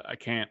 I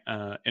can't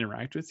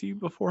interact with you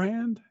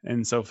beforehand,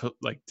 and so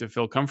to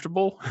feel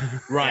comfortable.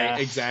 Right, yeah.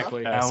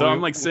 Exactly. So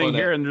I'm like sitting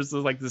here, and there's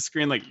like the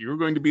screen, like you're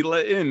going to be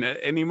let in at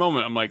any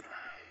moment. I'm like,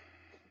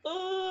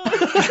 oh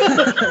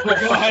my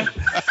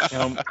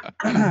God.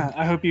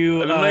 I hope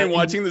you. And then I'm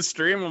watching the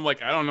stream. I'm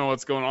like, I don't know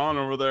what's going on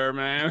over there,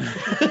 man.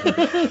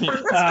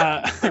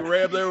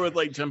 Right up there with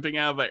like jumping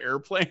out of an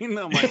airplane.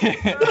 I'm like,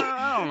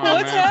 I don't know,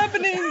 what's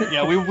happening.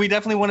 Yeah, we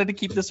definitely wanted to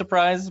keep the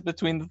surprise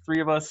between the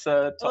three of us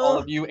to all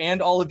of you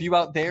and all of you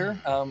out there.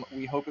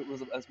 We hope it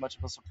was as much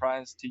of a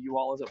surprise to you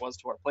all as it was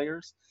to our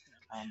players.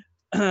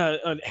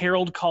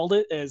 Harold called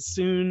it as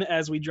soon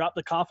as we dropped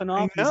the coffin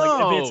off. He's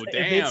like,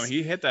 if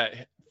he hit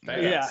that. Fast.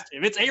 Yeah,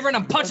 if it's Avron,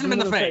 I'm punching him in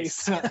the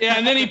face. Yeah,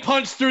 and then he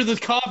punched through the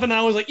coffin.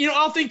 I was like,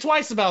 I'll think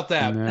twice about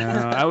that.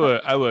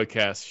 No, I would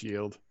cast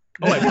shield.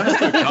 Oh, I punched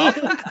through the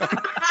coffin.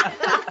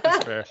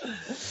 That's fair.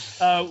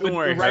 Don't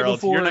worry, right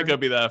Harold. You're not gonna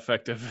be that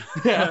effective.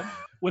 Yeah.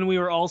 When we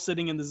were all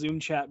sitting in the Zoom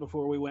chat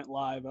before we went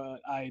live,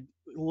 I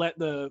let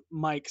the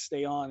mic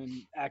stay on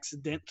and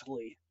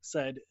accidentally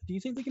said, "Do you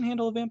think they can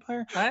handle a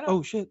vampire?"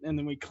 Oh shit! And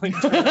then we clicked.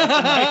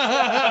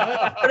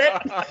 I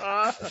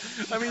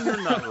mean,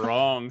 you're not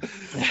wrong.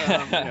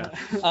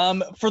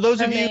 For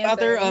those of you out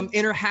there,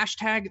 enter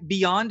hashtag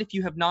Beyond if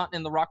you have not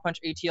in the Rock Punch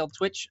ATL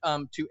Twitch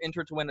to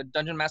enter to win a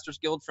Dungeon Masters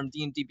Guild from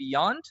D&D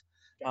Beyond.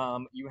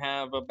 You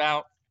have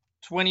about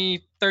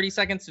 20-30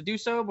 seconds to do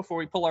so before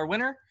we pull our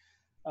winner.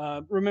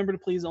 Remember to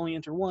please only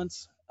enter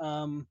once.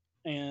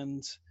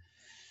 And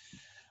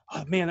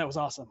oh, man, that was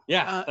awesome.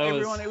 Yeah,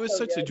 everyone, it was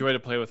such a joy to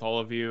play with all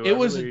of you. It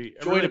was I joy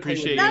really to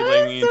appreciate play you with.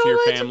 letting me into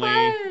your family.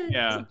 Fun.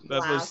 Yeah,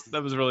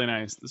 that was really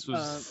nice. This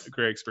was a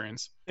great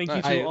experience. Thank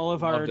you to all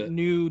of our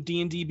new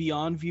D&D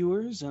Beyond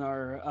viewers and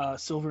our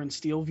Silver and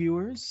Steel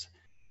viewers.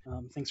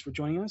 Thanks for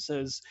joining us.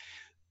 As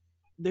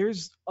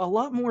there's a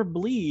lot more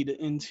bleed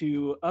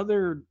into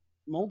other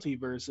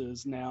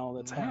multiverses now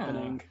that's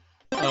happening.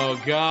 Oh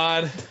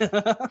God.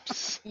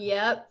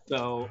 Yep.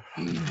 So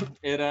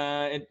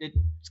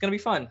it's gonna be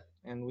fun,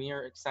 and we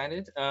are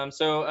excited. I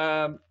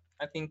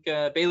think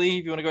Bailey,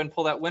 if you want to go ahead and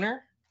pull that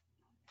winner.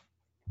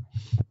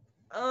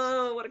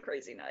 Oh, what a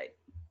crazy night.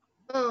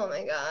 Oh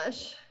my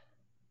gosh.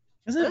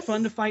 Isn't it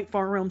fun to fight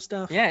Far Realm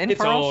stuff? Yeah, and It's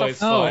Far Realm always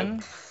stuff's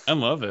fun. I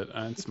love it.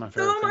 It's my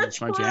favorite So thing. much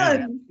It's my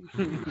jam.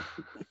 fun.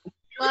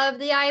 Love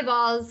the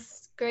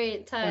eyeballs.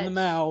 Great touch. And the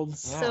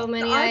mouths. So The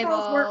many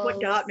eyeballs weren't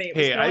what got me. It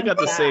was Hey, I going got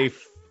to back. say,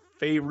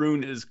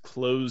 Faerun is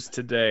closed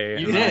today.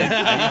 You and did.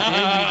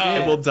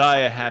 I will die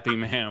a happy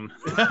man.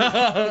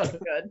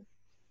 Good.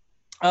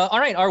 All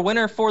right, our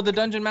winner for the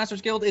Dungeon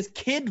Masters Guild is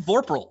Kid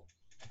Vorpal.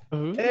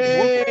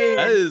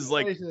 That is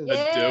like a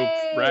Yay. dope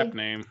rap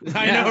name.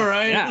 I know,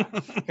 right? Yeah.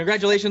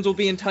 Congratulations. We'll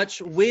be in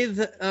touch with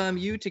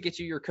you to get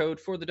you your code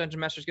for the Dungeon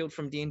Masters Guild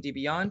from D&D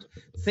Beyond.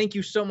 Thank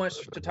you so much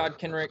to Todd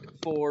Kenrick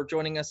for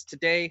joining us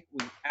today.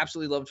 We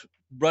absolutely loved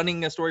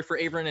running a story for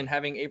Averin and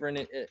having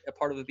Averin a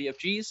part of the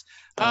BFGs.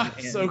 And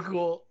So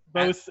cool.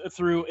 Both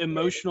through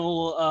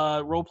emotional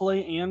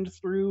roleplay and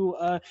through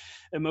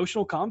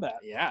emotional combat.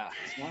 yeah,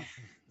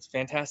 it's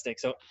fantastic.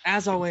 So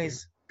as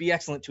always, be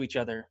excellent to each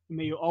other.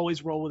 May you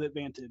always roll with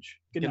advantage.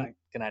 Good night.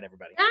 Good night,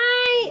 everybody.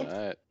 Night.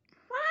 All right.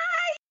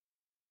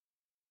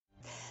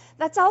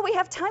 That's all we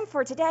have time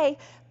for today,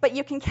 but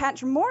you can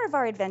catch more of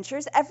our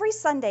adventures every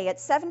Sunday at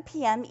 7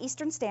 p.m.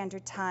 Eastern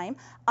Standard Time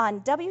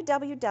on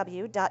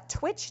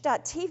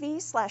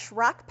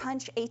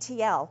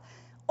www.twitch.tv/rockpunchatl.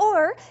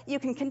 Or you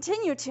can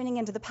continue tuning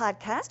into the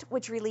podcast,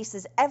 which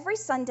releases every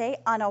Sunday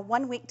on a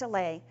one-week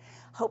delay.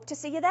 Hope to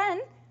see you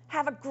then.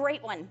 Have a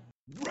great one.